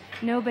for him,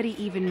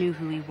 nobody even knew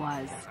who he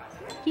was.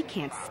 He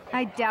can't...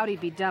 I doubt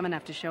he'd be dumb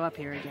enough to show up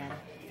here again.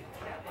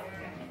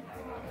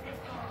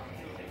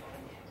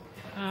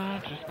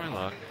 Just my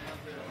luck.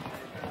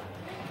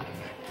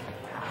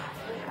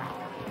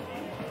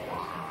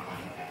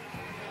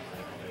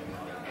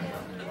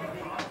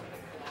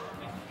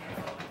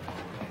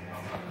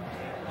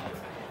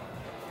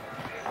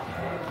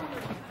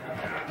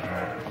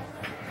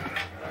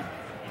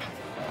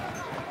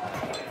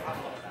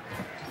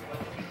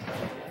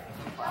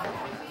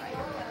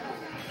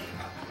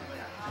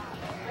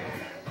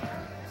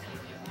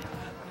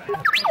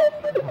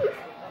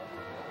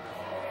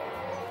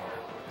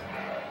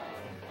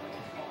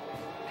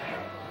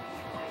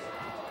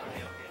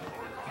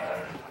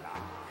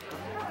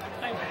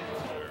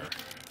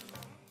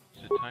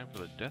 Is it time for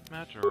the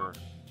deathmatch or...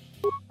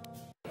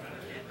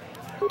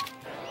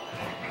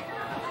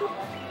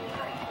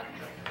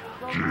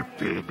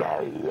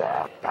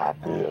 Jipidawata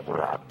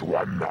bugra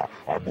tuanna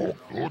abuk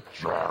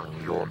tutsang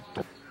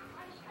yontu.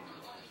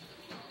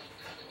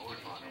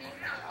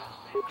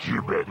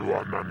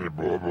 Jibeduana ni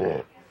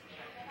bobo.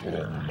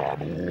 Tung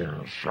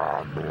nanung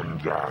sa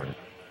nunjang.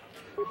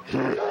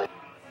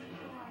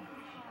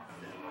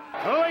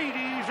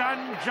 Ladies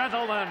and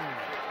gentlemen,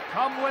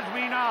 come with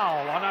me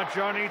now on a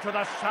journey to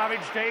the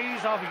savage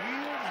days of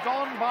years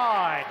gone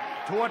by,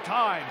 to a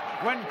time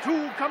when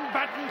 2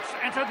 combatants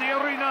entered the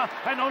arena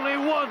and only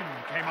 1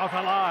 came out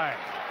alive.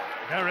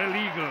 They're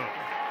illegal.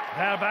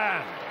 They're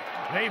banned.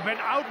 They've been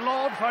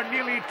outlawed for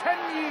nearly 10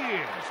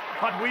 years,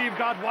 but we've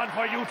got one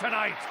for you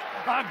tonight.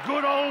 A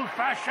good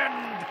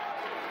old-fashioned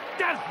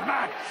death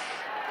match.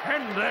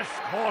 In this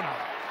corner,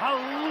 a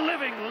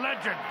living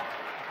legend.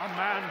 A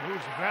man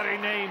whose very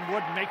name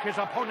would make his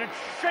opponents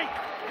shake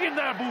in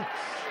their boots.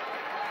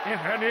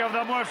 If any of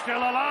them were still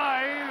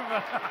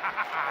alive,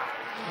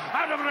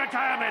 out of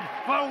retirement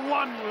for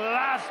one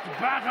last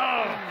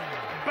battle,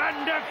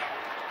 Bandit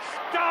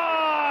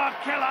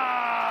Starkiller!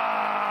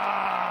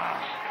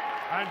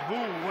 And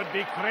who would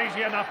be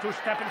crazy enough to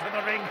step into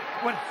the ring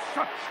with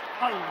such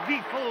a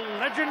lethal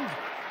legend?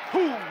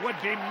 Who would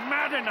be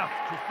mad enough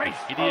to face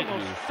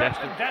almost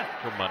certain death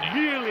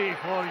merely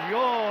for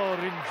your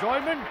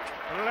enjoyment?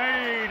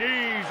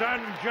 Ladies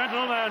and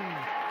gentlemen,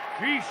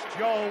 feast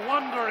your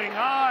wondering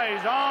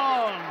eyes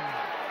on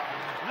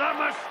the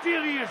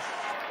mysterious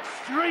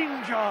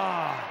stranger.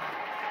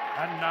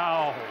 And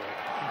now,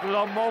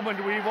 the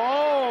moment we've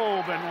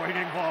all been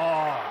waiting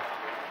for.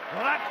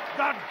 Let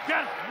the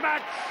death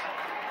match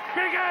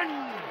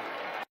begin!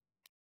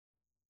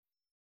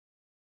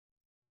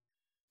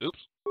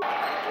 Oops.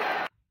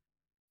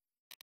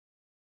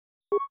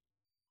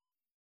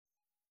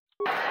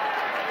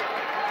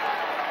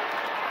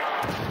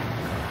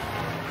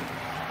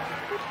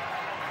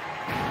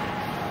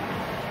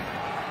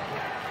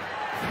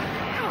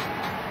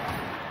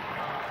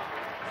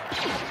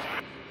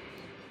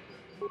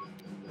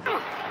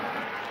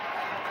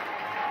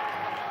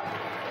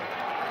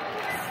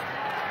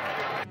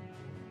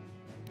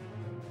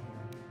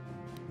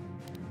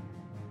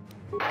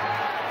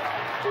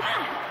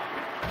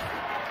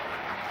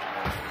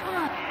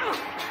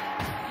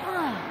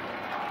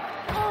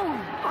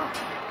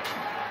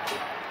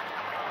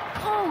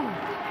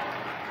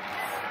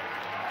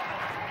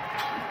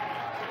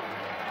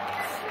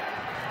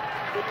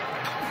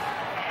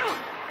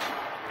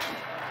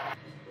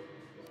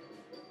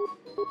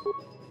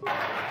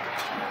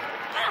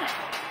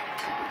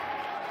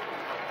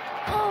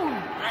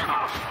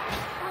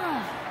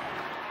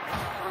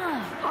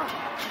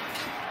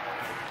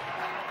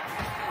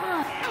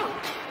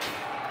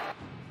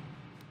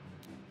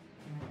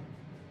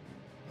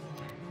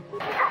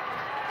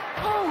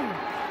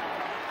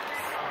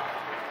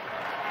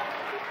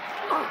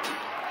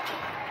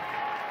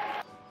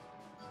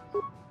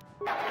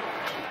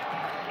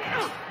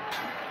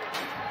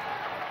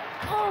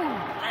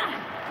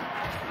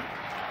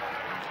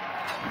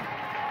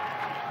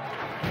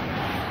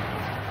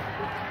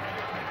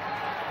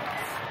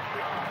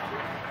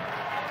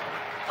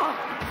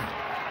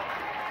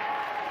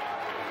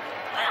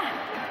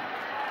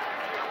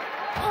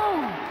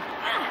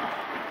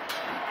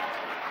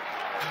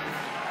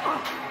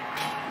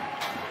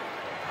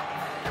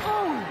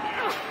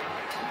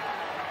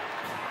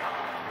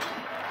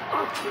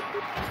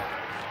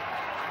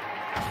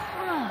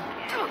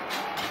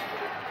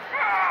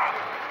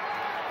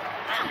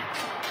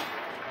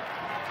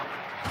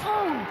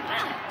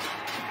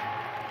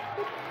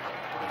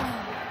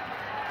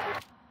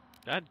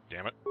 God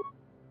damn it.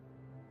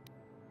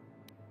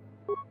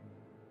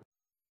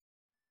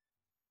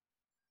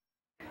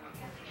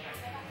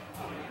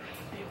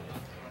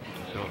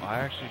 So I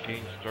actually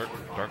gained dark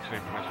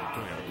side points for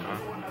doing this, huh?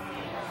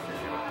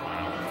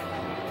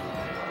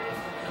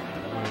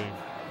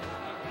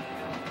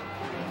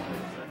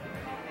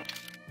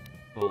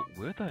 Well,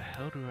 where the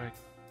hell do I...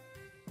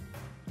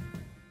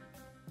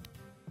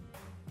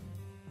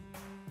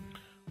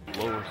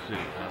 Lower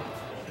City, huh?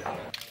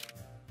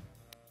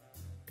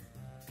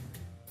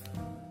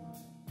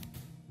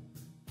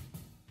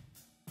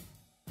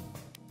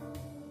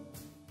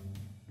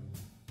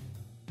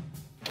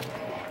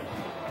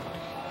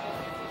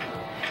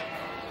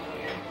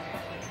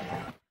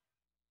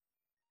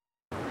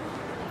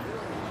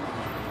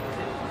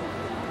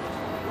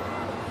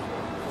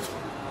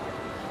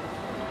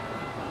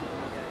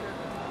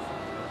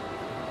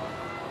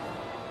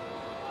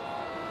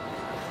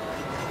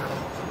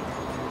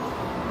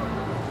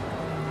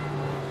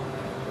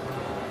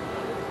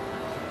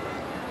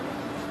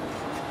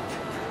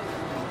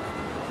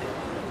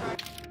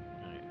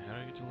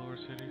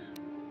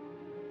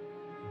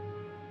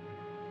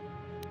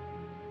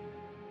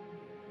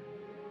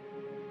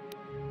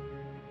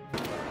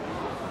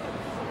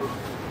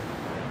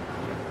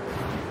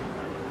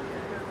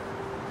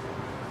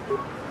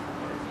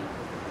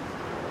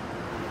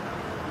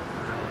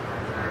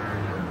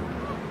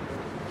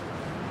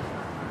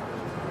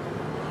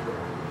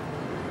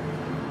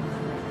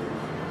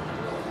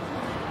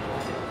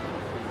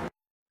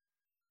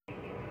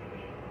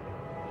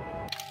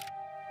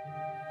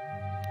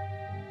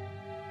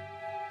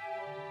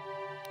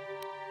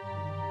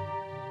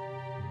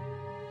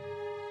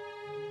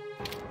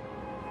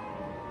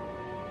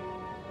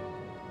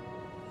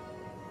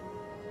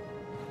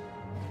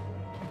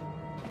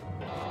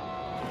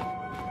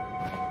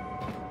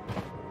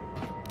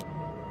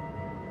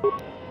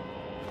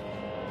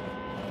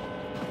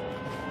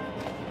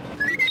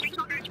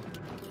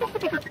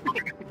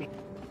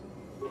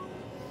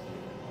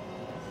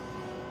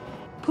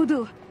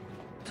 Pudu,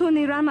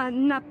 Tunirama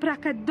na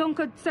praka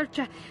donko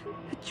searcha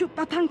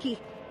chupapanki.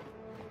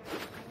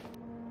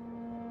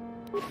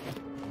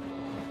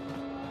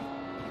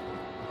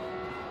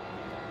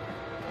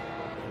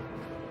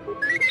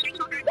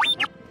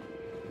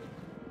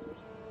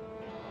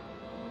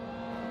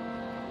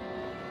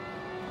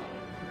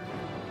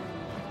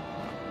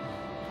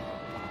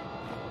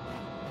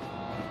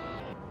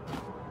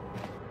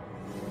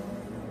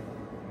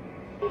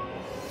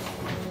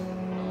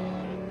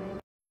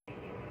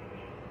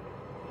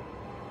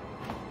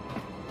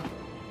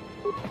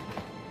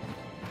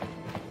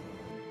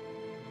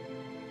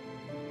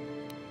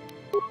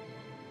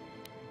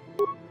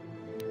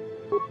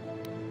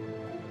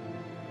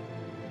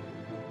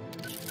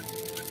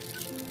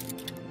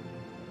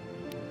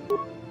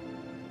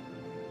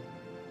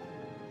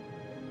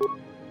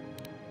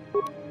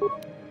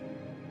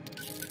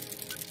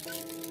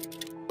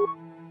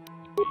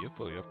 You're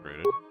fully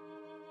upgraded.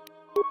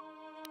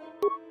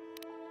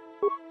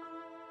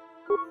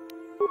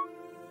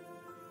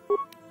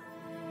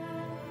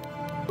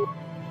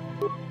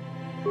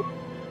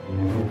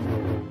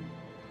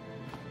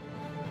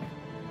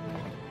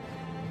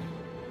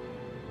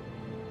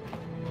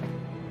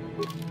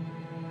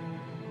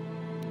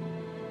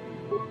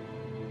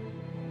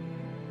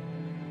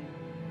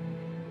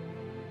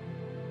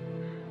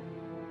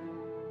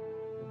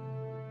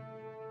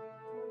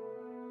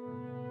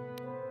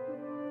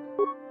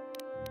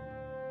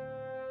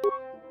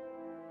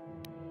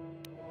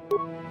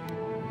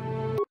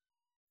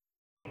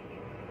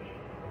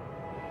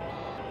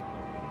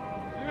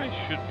 I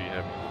should be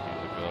having the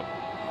music up.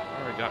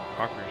 I already got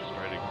copyright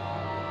striking.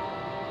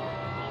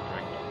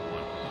 Strike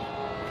once.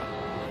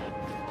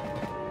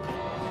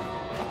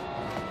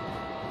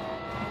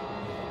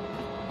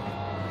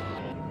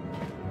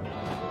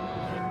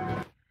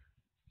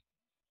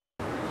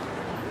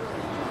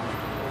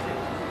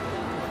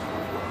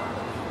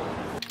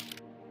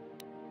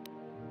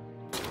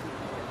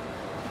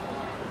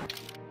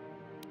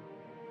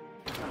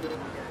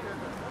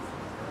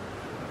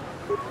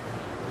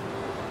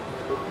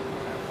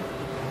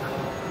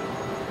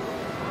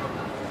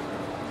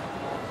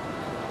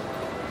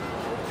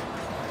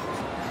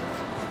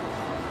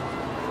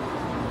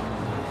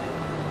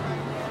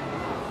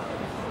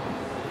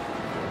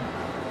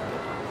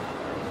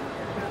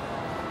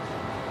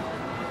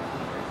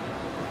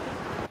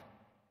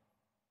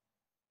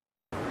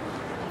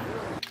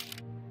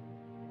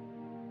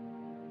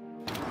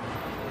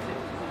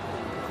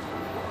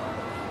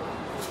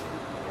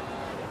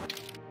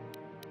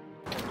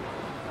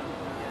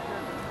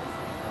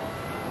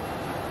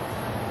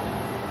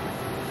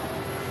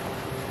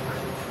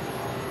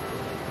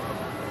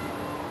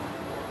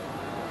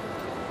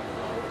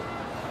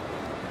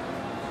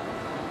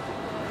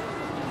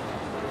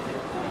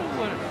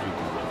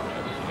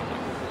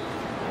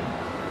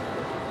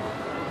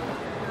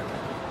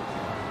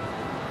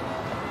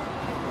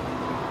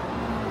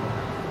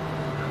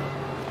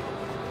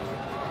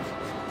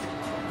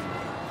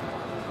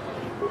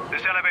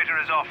 This elevator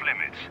is off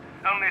limits.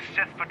 Only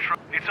Sith patrol.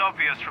 It's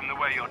obvious from the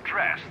way you're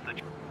dressed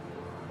that.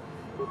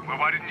 Well,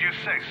 why didn't you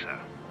say so?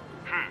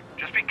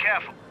 Just be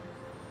careful.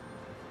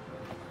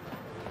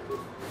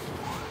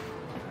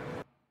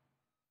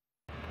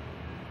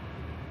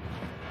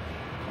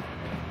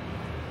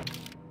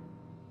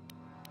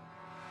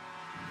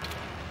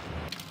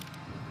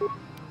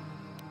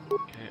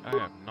 Okay, I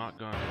have not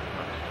gone to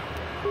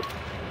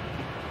the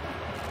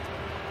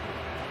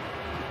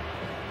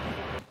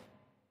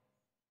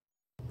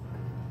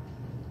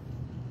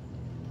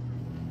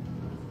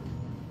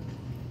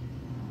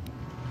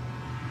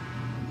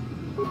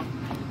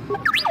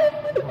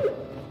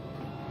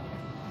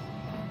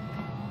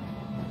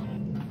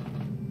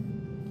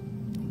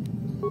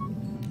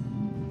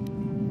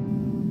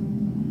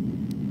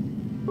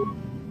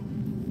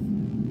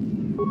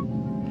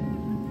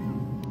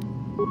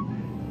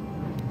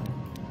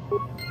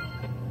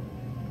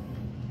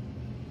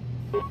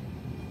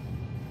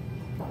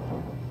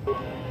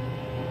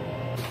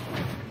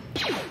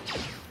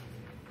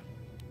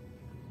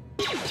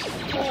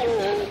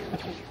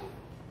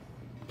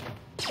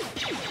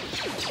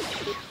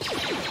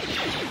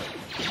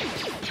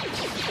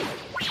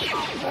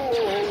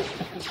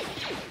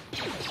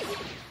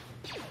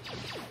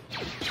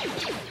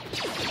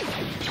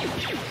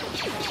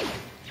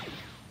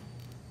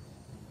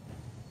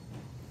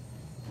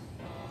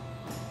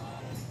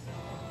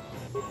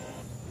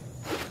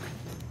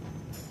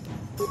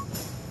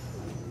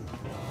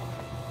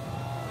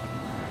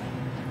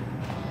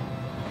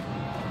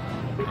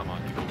Come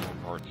on, you more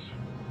parts.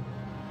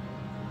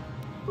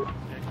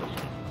 Yeah, close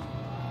enough.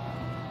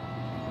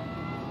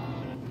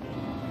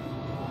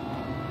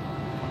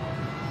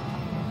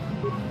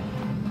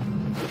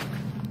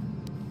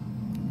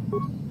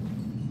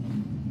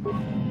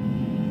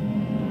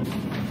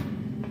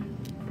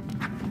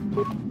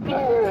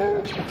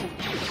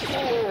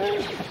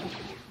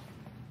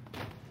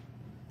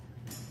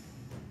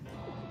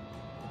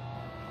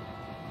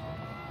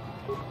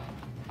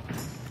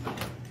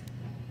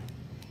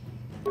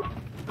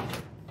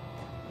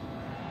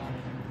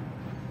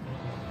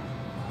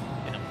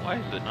 Why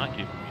is it not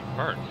giving me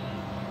parts?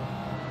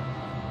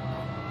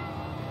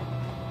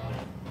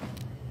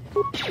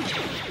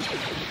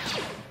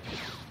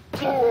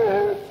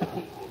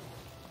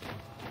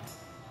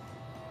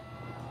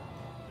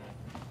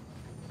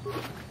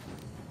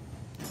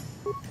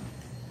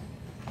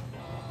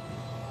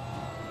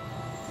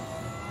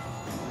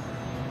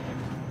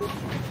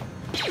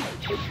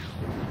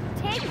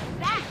 Take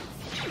that!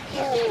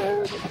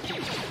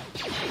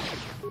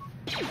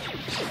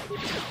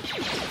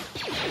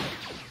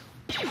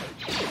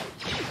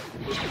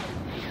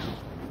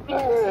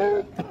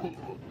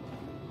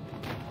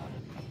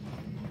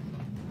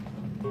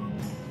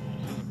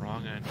 This is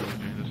wrong. I enjoy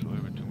doing this a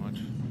little bit too much.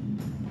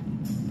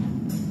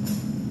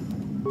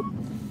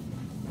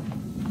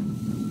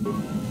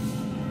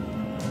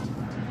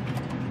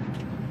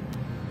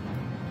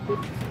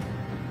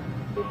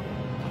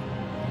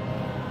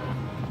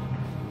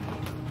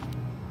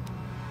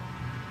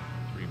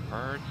 Three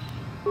parts.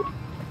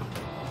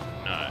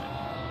 Nice.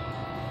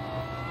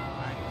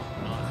 I do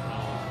not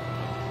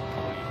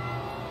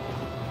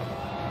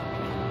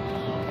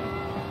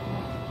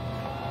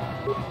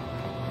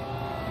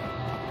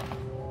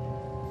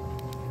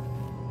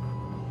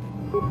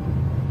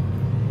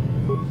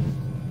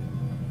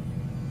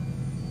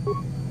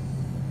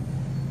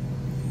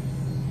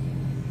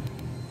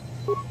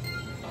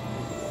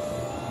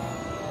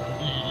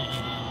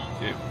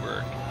it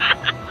worked.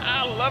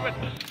 I love it.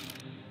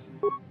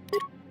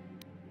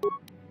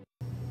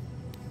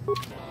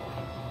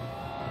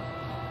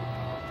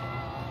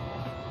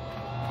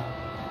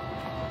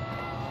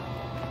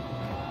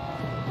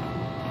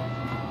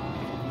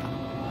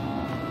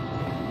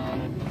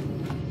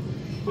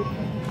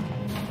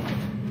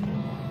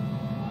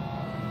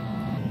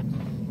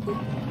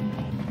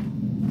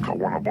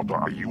 Kawana bota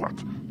ayuat,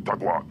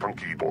 tagwa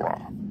tanki dora.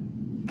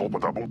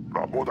 Topada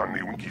bota boda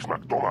ni unkis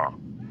makdoma.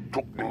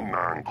 Tuk ning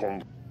nang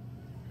kong.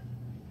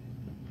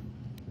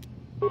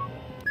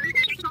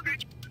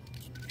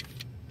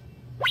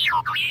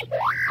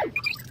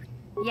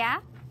 Yeah?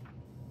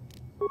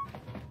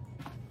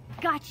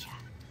 Gotcha.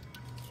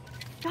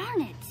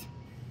 Darn it.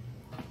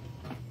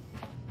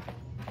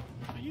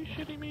 Are you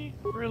shitting me?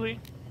 Really?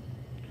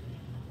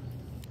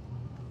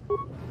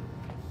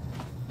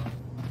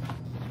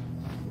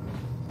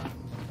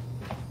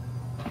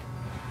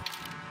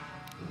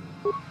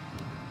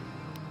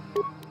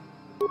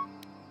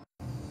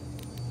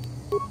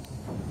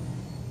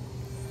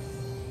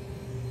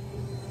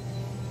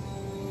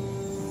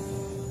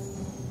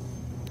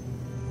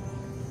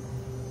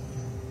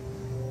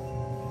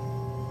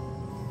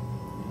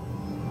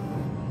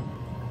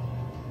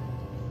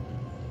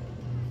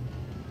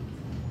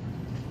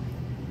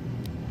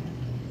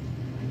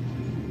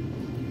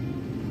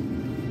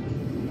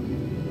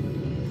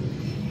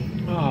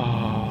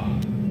 Oh.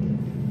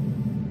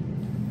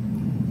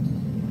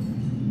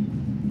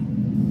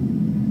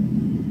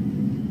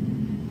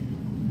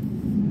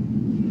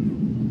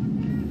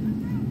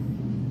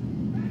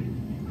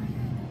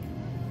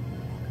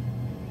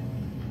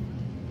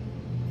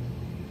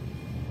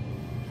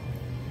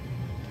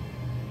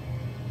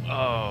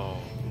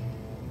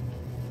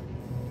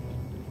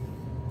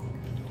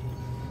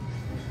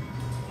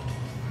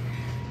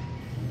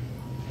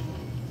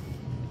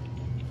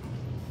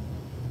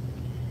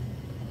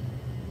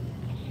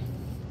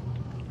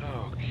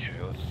 Okay,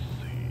 let's see.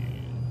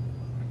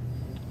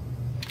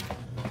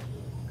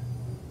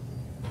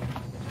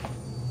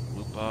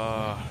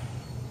 Lupa.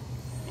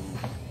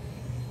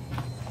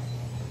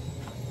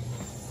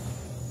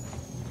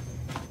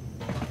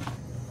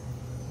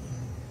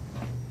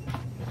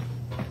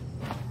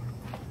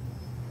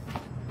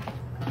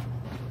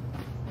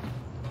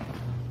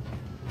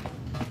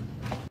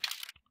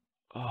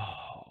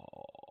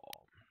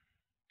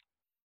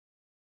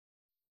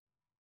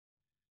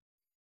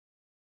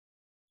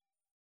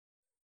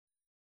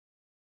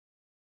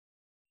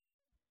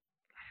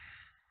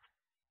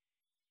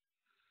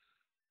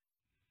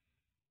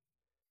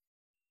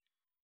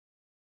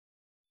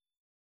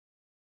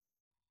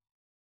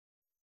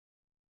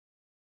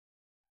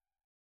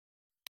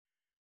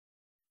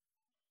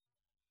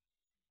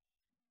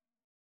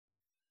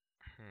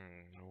 I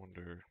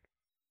wonder.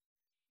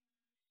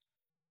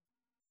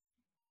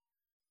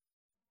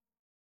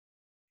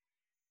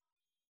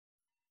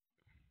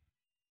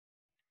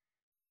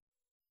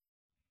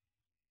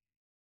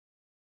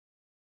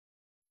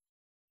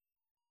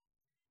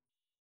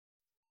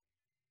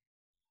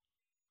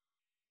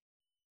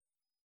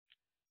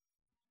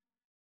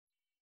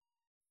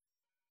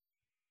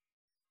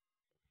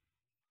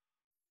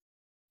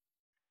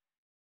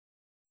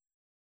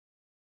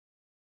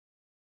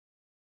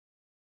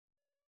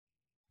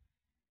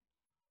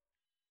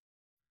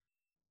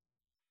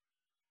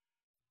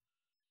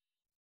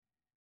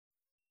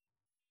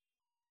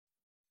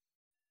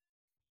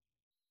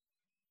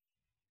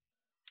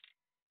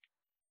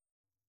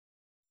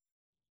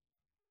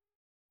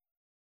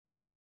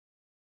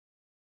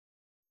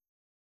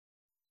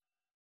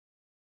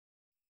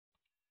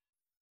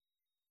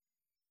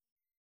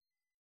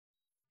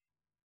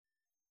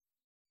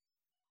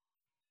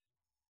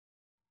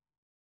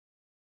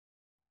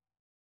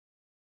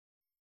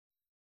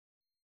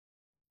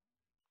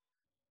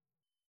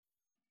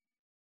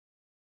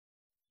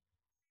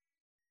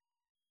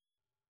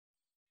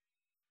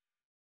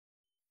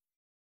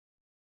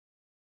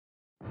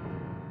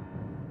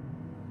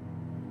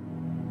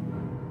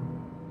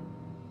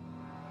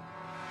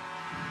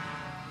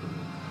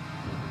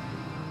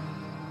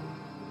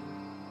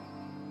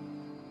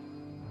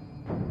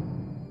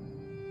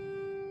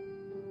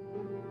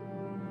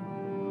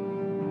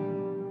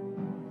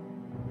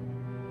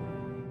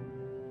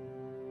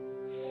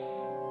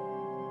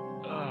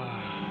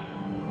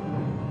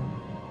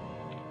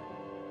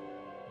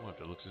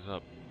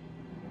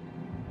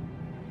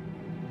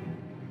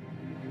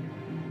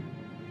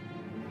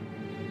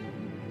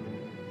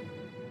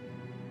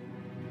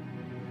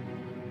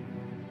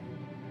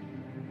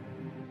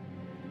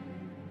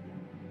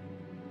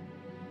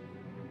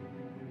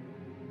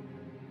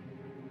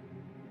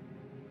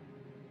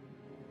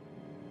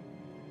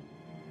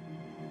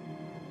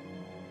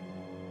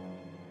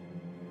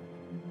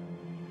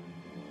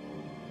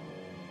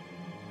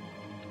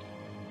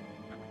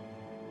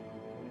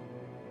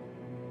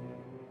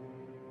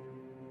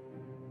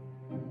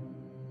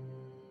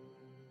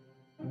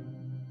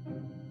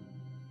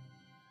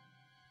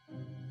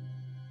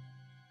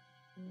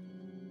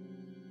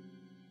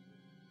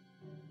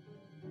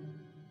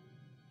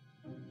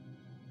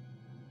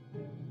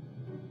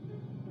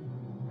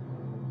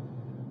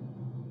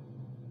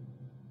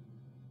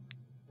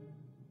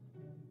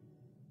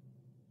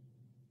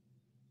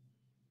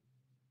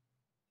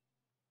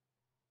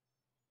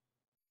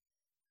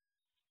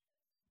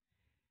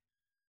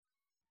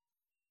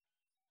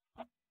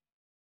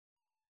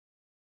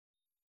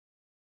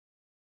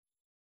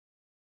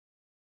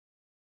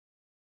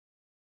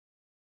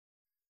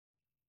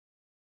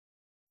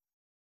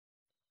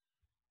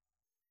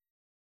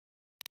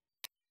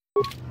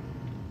 Let's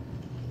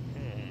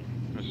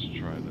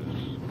try this.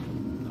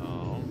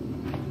 No.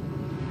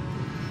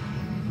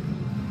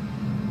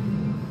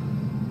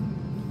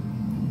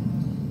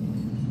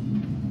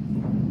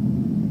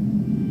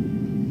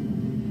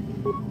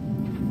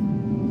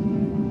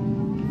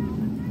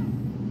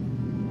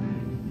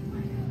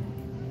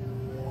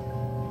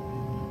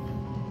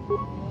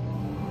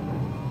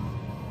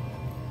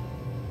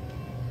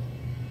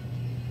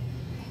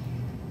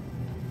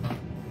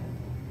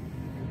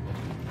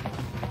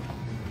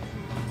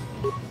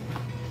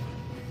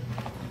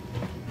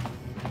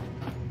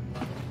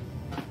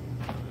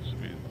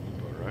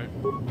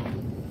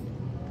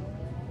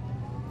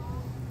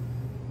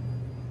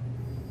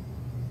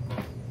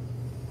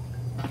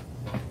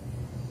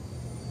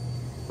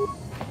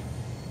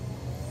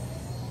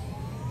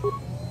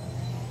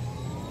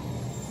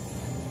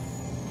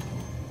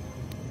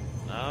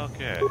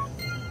 Okay,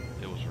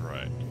 it was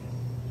right.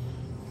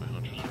 My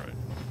hunch was right.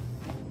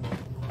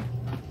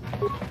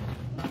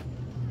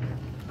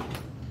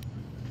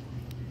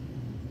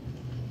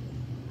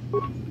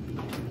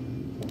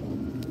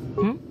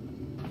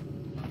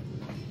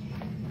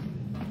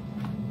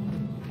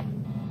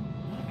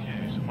 Okay,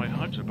 so my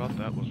hunch about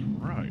that was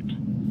right.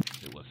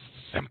 It was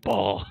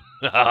simple.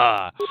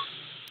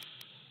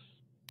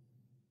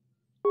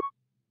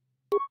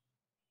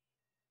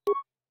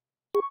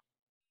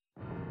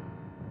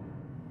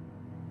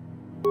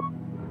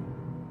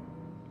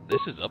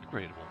 This is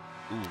upgradable.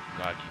 Ooh,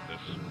 gotta keep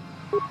this.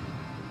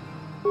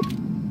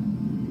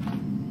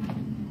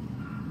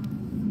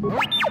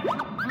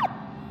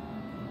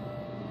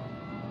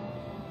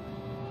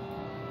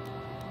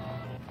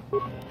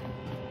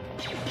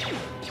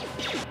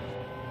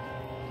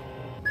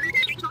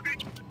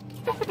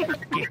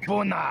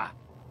 Kipuna!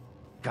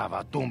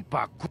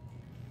 Kavatumpa ku...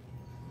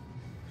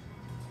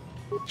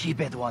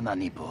 Chibedwana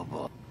ni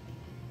bobo.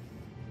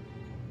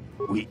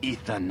 We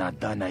ita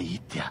nadana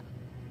itya.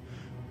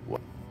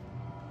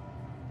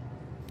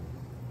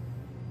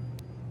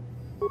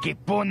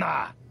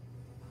 Kipuna!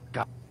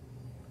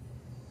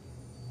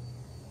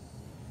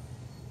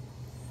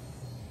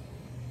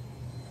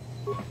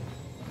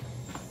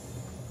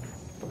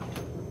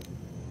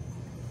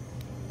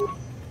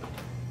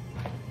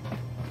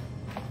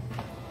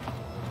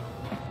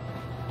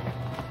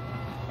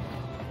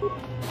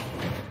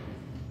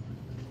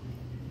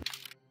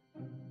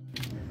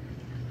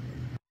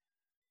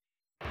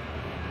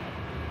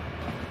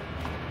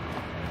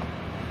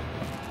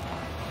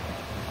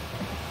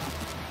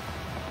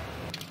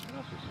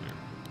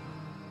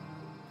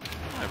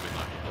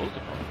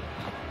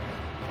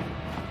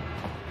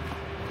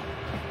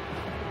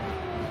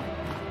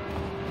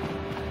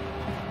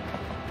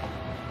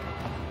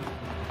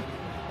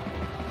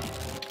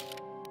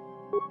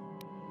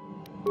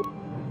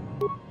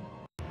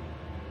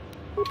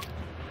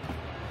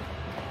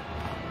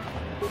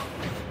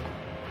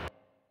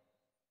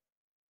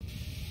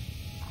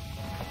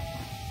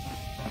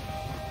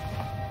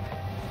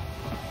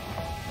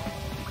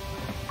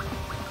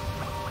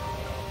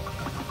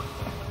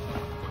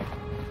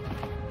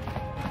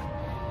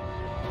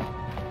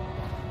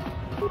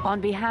 On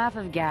behalf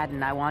of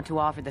Gaddon, I want to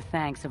offer the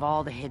thanks of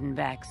all the hidden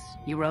Vex.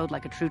 You rode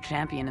like a true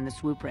champion in the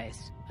swoop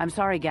race. I'm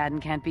sorry Gaddon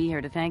can't be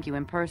here to thank you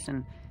in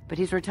person, but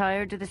he's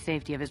retired to the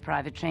safety of his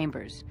private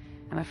chambers.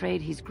 I'm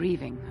afraid he's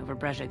grieving over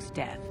Brejik's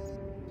death.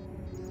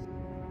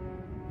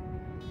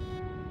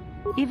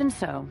 Even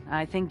so,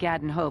 I think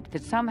Gaddon hoped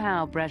that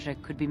somehow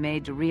Brejik could be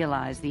made to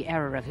realize the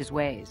error of his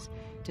ways.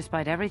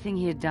 Despite everything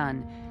he had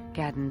done,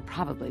 Gaddon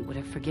probably would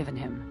have forgiven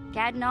him.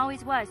 Gaddon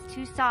always was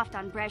too soft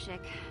on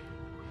Brejik.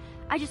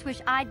 I just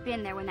wish I'd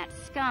been there when that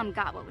scum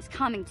got what was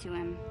coming to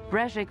him.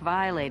 Brejik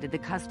violated the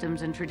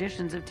customs and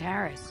traditions of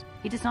Taris.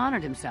 He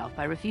dishonored himself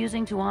by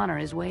refusing to honor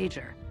his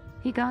wager.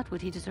 He got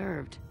what he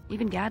deserved.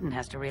 Even Gaddon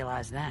has to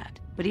realize that.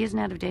 But he isn't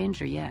out of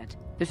danger yet.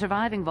 The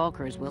surviving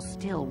Vulkars will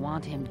still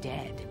want him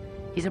dead.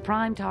 He's a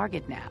prime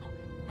target now,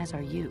 as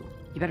are you.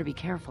 You better be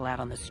careful out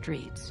on the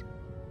streets.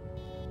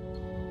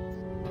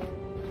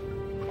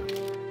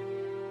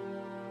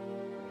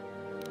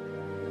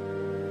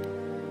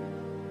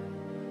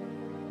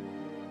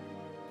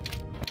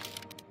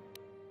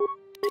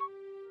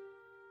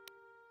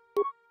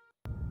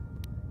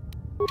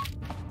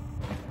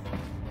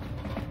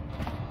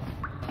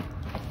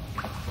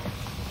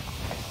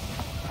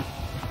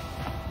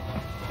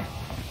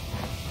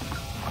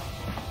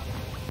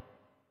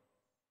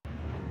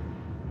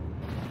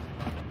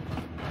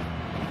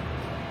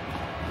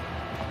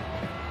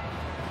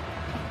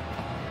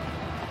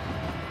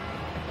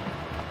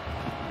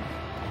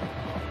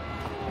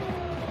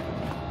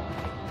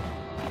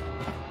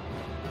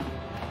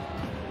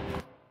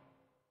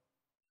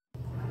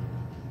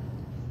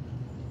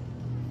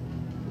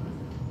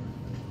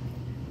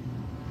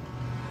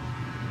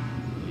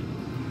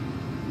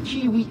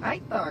 Chiwi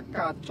aita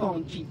ka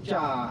chong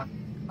chicha.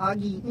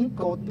 Agi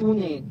inko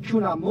tune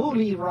chula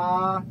mori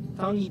ra.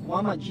 Tangi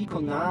wama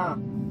jiko na.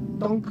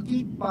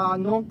 Donki pa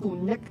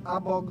nonku nek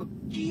abog.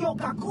 Jiyo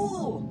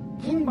kaku.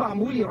 Kimba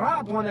muli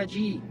ra dwana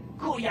ji.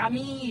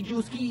 Kuyami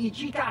juski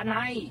chika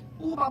nai.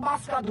 Uba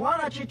baska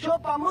dwana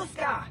chichopa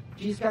muska.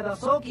 Jiska da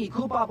soki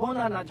kupa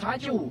bona na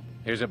chachu.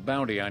 Here's a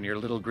bounty on your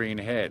little green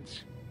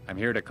heads. I'm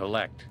here to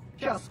collect.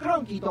 Just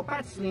cronky to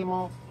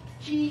patslimo.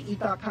 Chi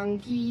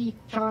itakanki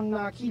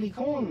chana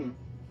kilikon.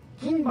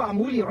 Kinba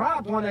muli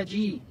ra dwana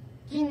ji.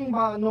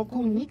 Kinba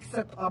noku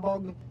nixet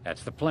abog.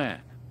 That's the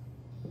plan.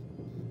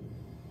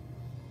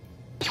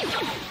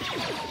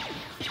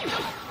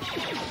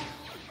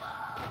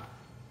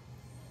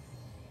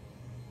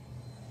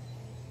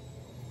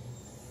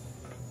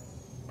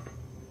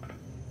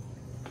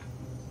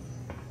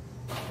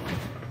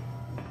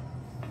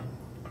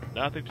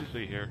 Nothing to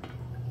see here.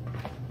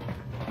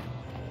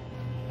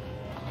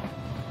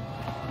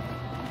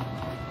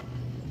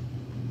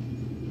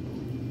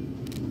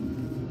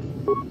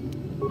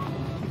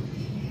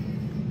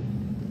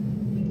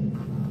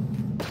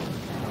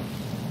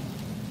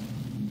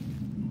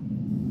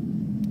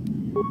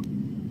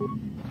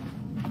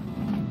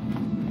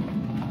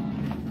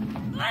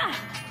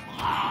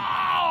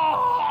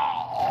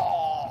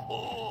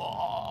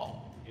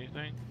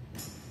 Anything?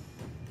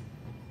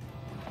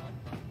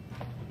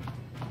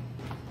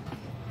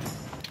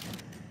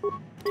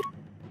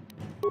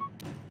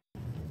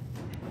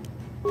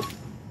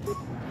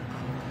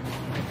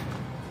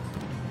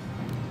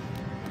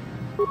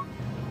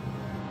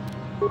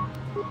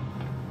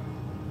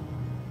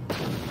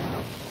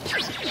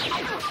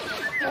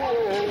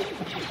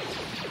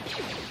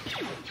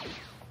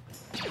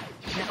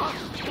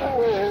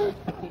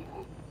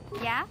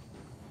 Yeah?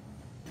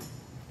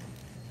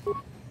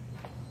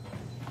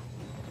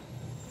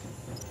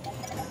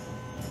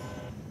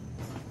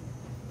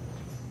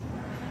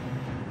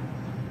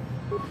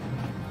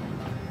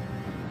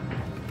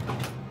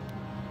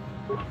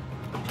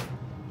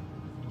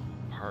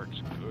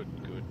 Parts,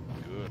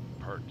 good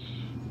parts.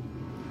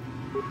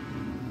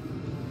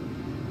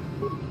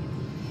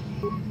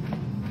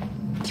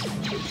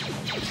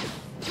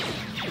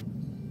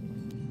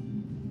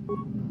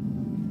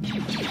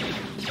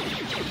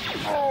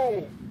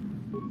 Oh!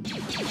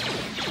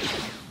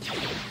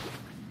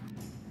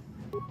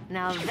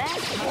 Now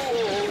that's...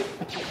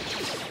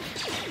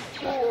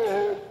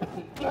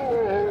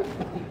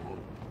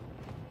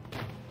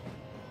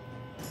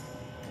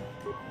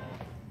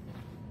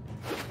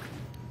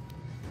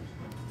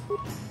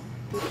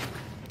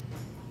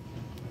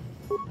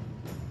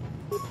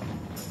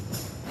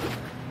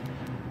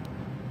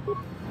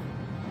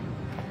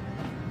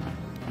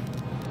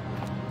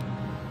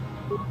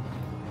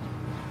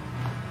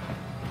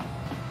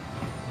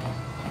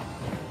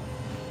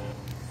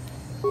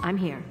 I'm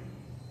here.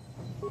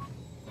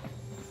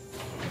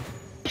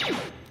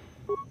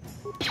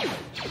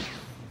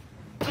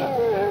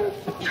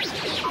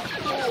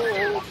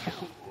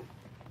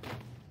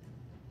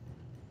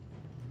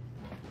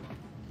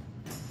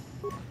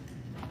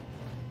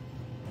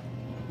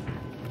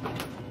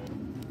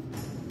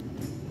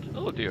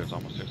 Oh dear, it's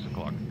almost 6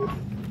 o'clock.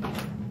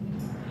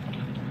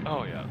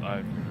 Oh yeah,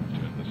 I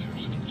did this here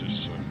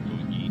just so I can go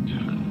eat.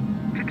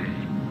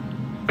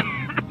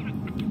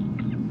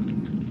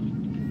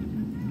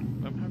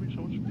 I'm having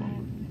so much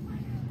fun.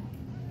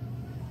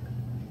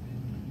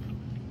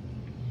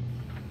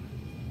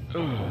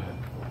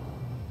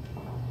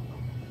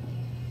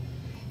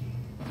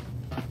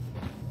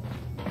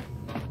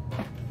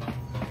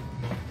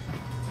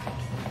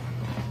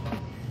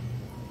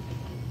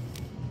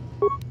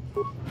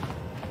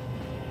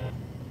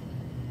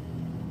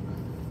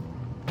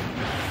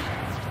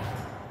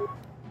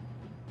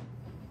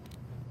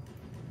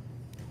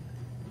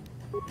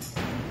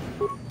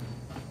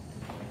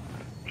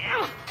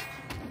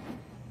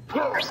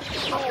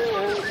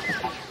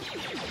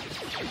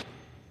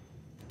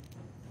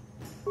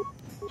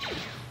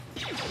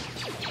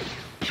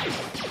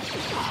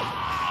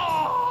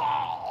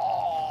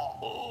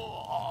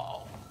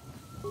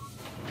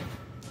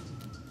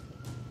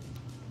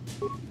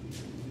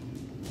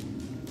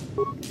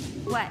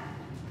 What?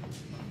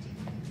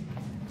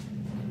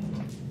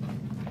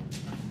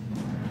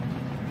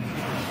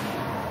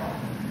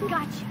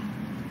 Gotcha.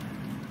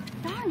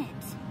 Darn it.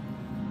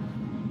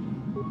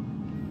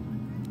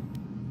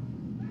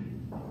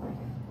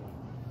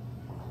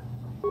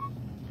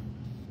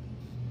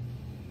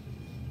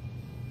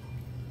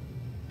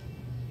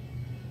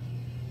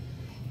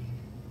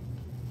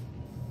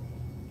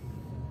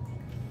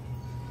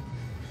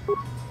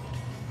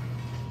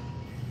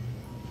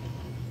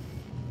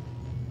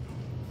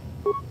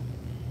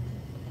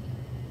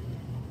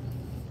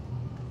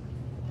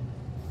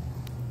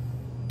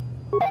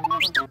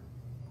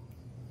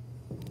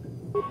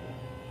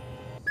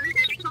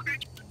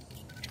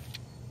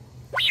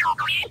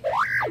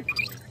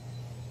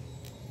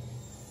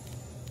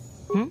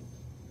 Hmm?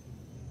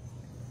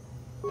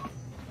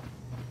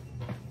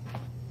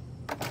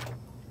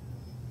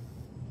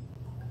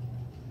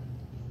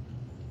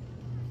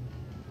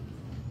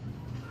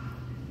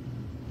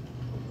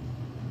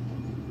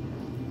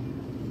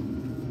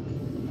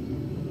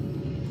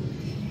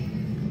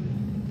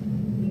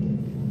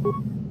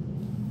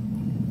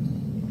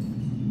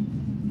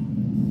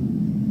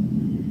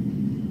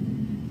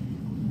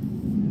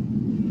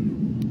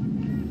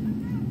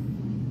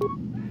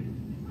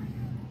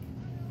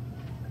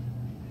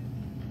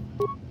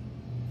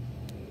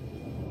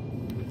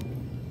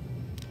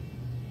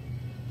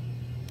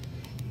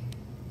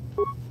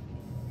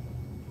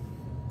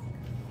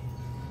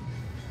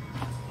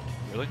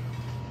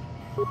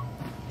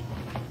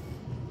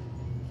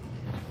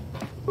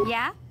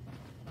 Yeah?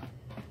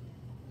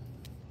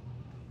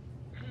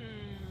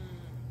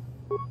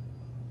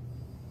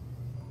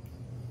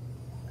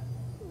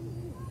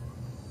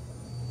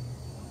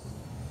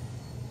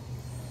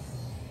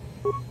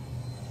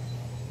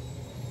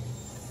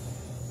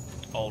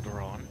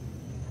 Alderaan.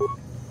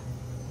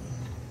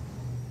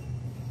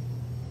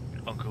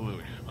 Uncle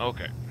Louis.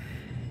 Okay.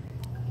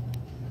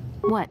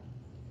 What?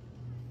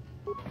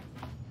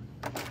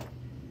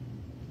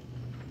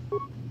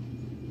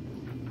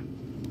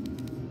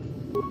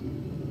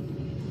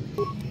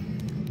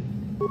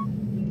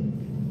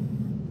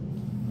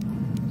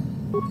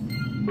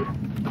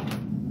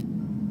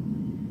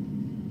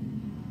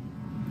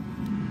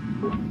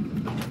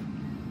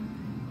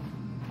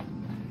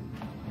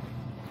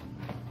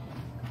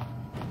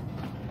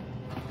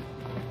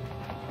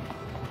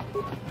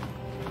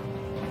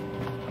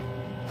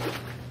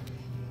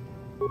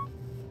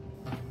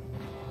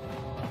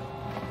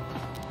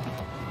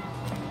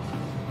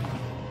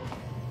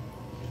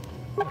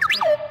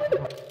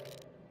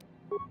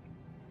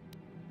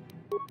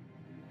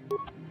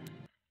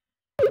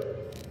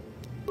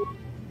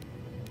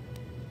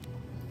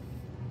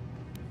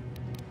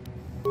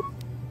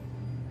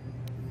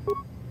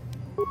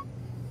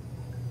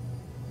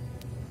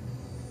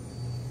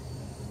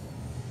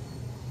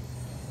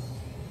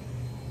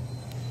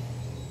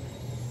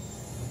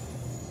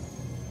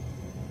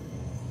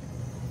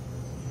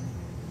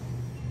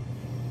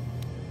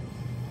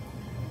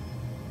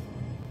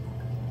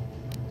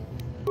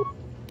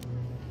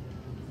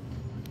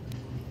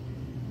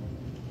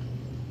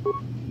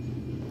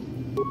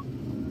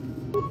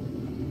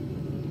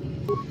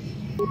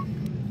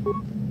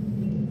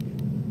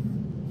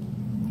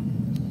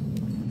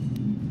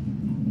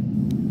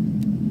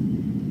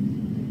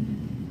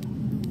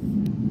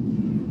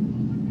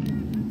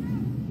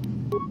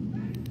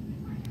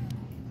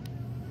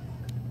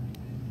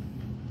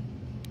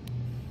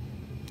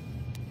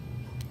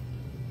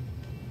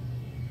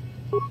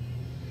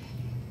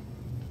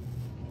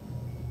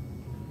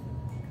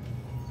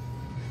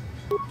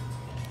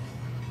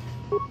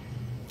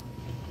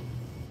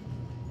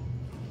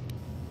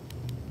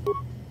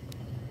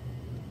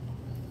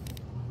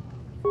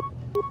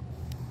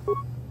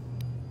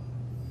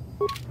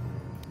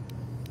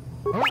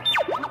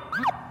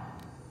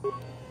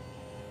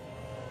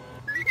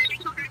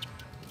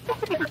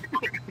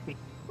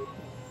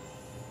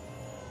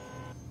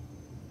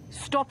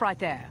 Stop right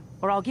there,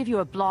 or I'll give you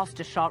a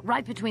blaster shot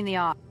right between the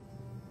eyes.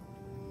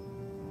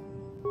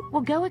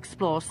 Well, go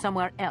explore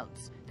somewhere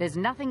else. There's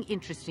nothing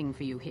interesting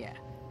for you here.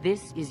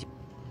 This is...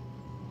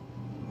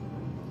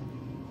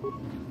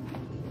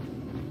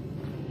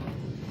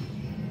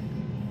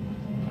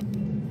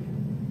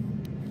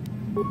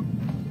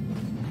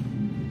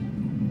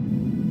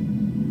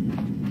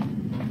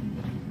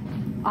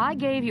 I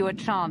gave you a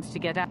chance to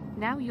get out.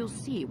 Now you'll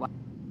see what...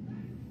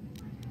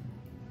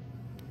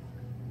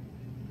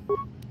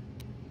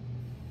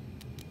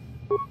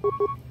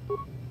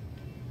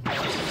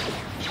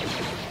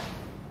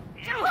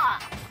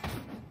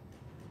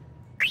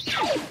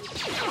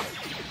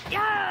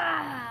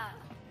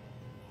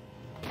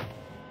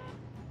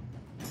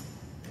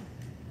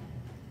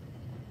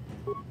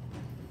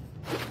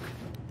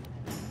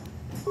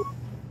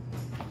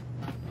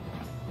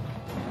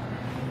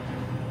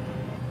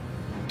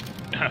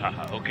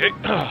 Okay.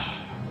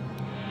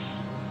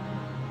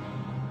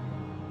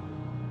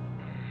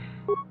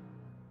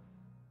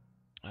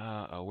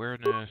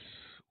 Awareness,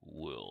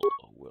 wellness,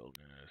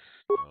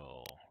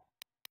 no.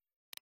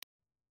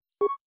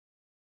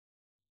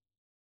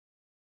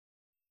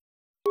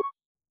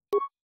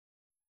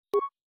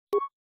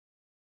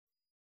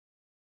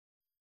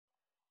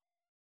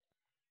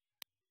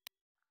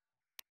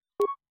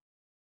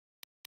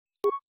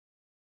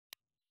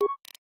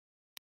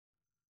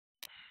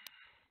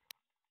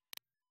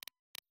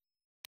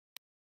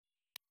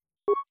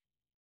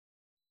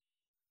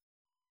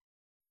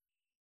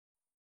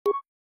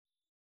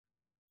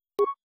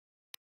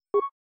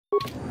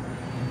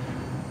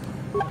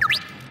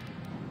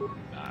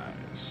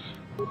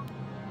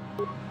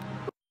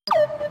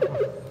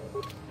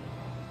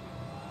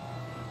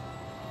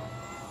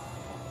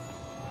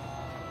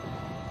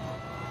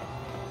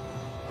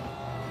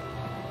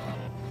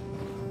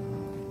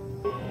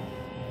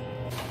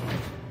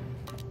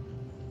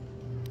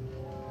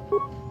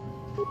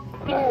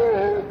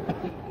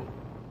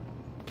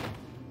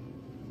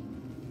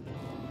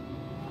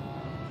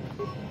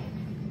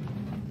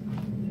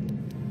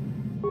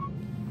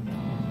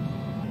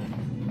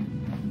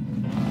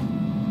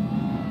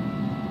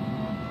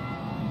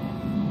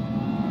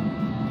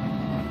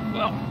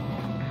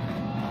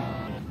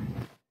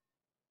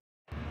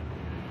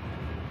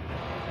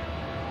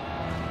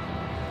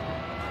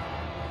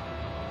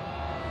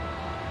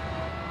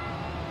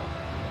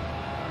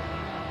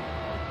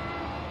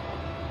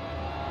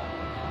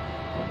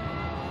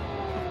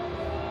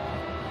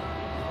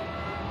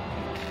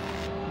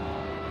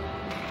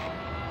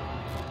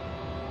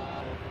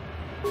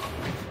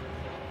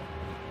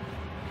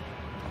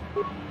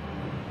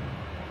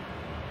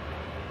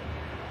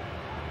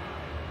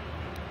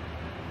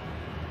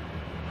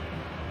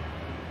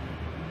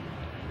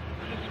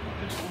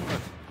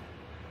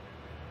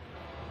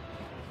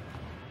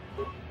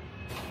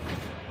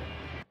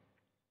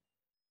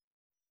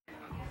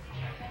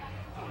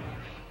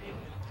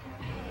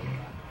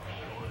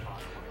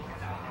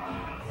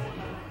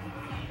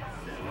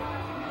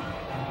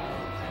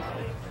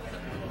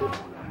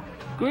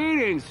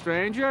 Greetings,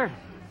 stranger.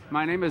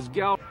 My name is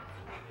Gel.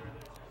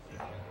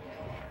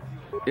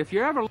 If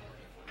you're ever...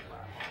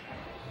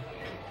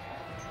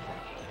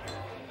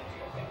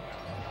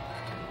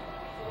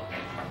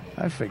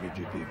 I figured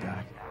you'd be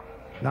back.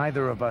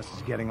 Neither of us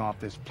is getting off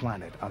this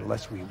planet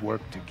unless we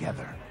work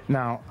together.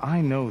 Now, I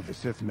know the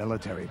Sith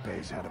military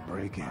base had a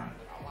break-in.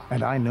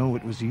 And I know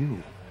it was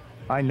you.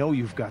 I know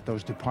you've got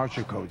those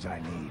departure codes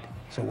I need.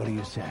 So what do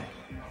you say?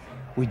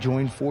 We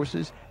join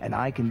forces, and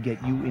I can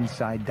get you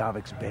inside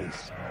Davik's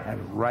base, and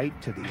right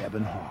to the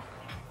Ebon Hawk.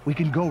 We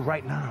can go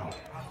right now.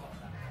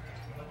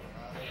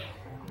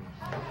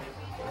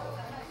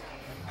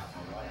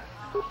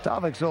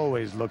 Davik's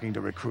always looking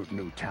to recruit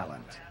new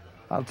talent.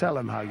 I'll tell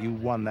him how you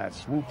won that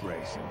swoop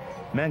race and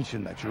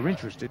mention that you're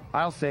interested.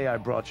 I'll say I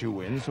brought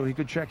you in so he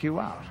could check you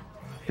out.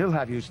 He'll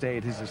have you stay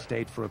at his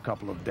estate for a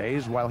couple of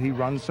days while he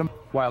runs some...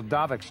 While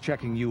Davik's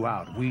checking you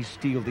out, we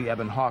steal the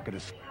Ebon Hawk at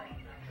his...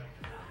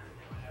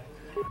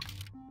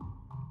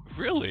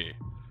 Really?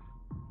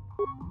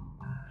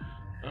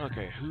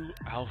 Okay, who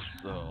else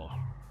though?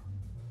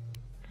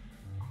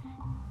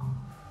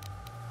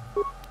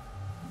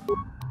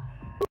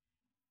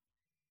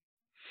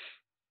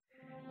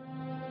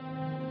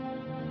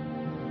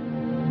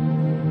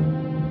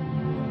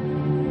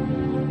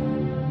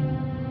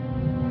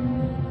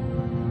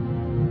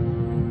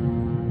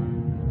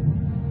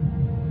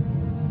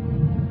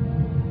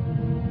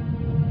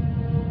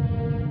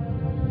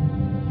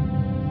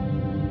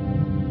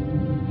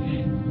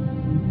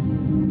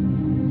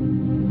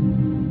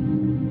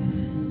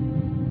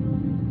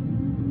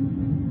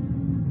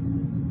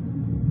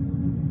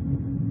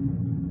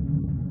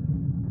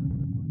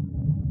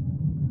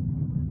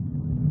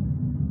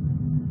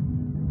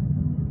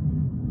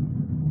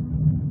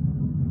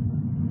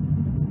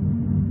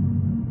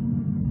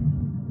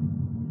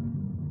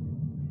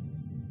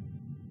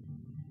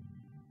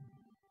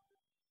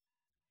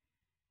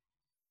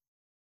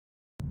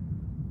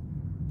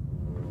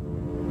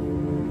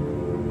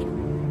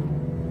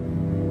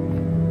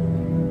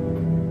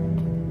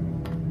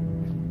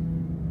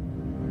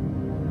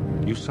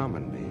 You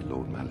summoned me,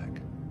 Lord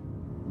Malak.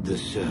 The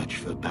search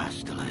for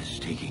Bastila is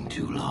taking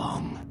too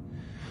long.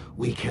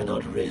 We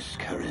cannot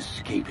risk her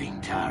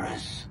escaping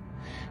Taris.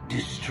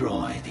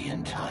 Destroy the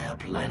entire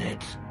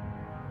planet.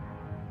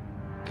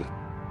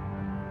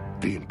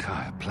 The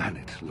entire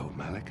planet, Lord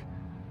Malak.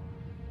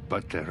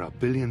 But there are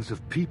billions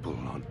of people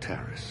on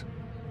Taris.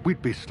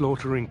 We'd be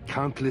slaughtering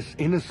countless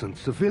innocent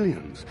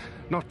civilians,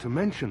 not to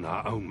mention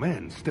our own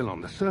men still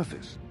on the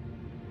surface.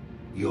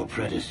 Your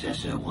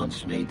predecessor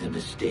once made the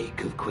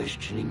mistake of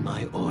questioning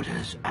my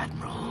orders,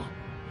 Admiral.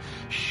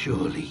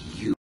 Surely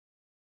you...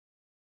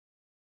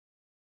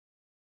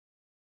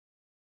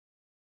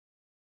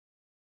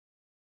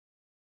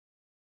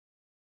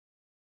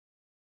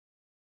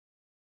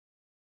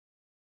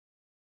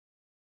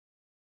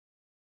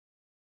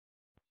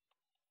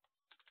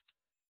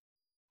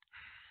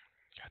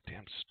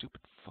 Goddamn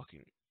stupid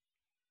fucking...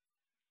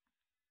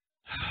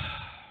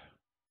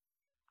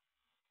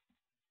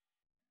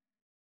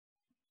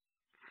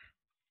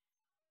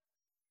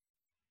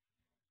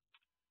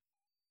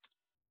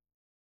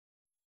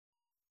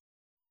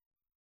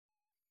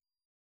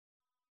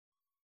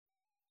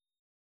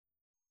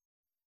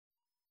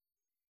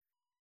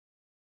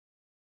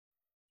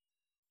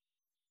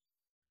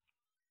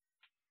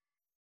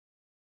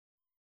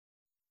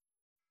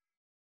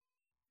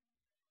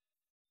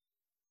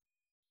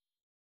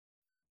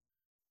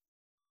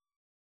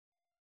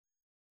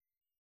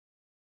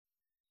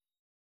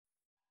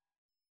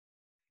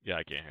 Yeah,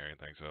 I can't hear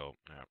anything, so,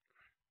 yeah.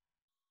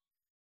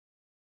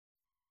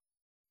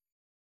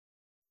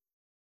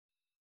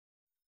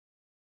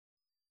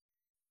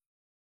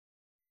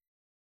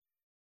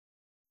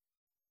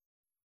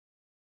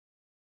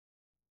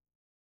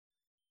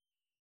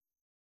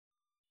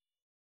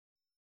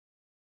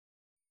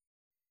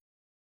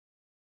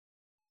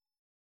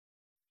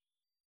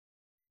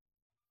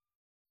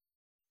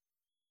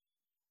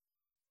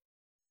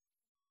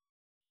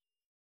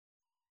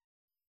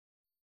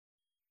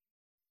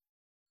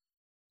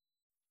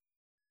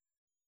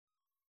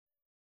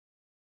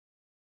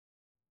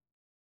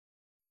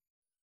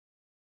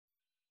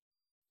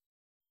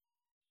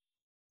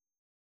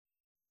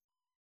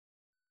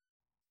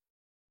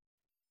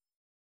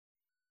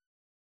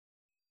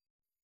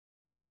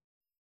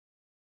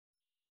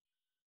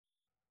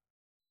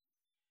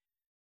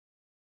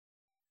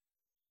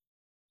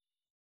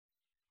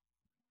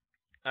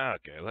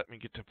 Okay, let me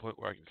get to a point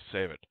where I can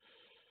save it.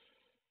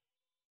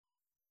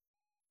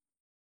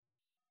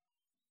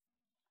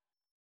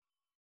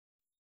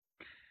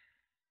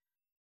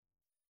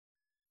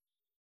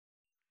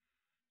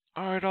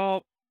 Alright,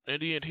 all.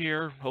 Idiot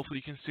here. Hopefully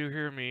you can still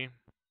hear me.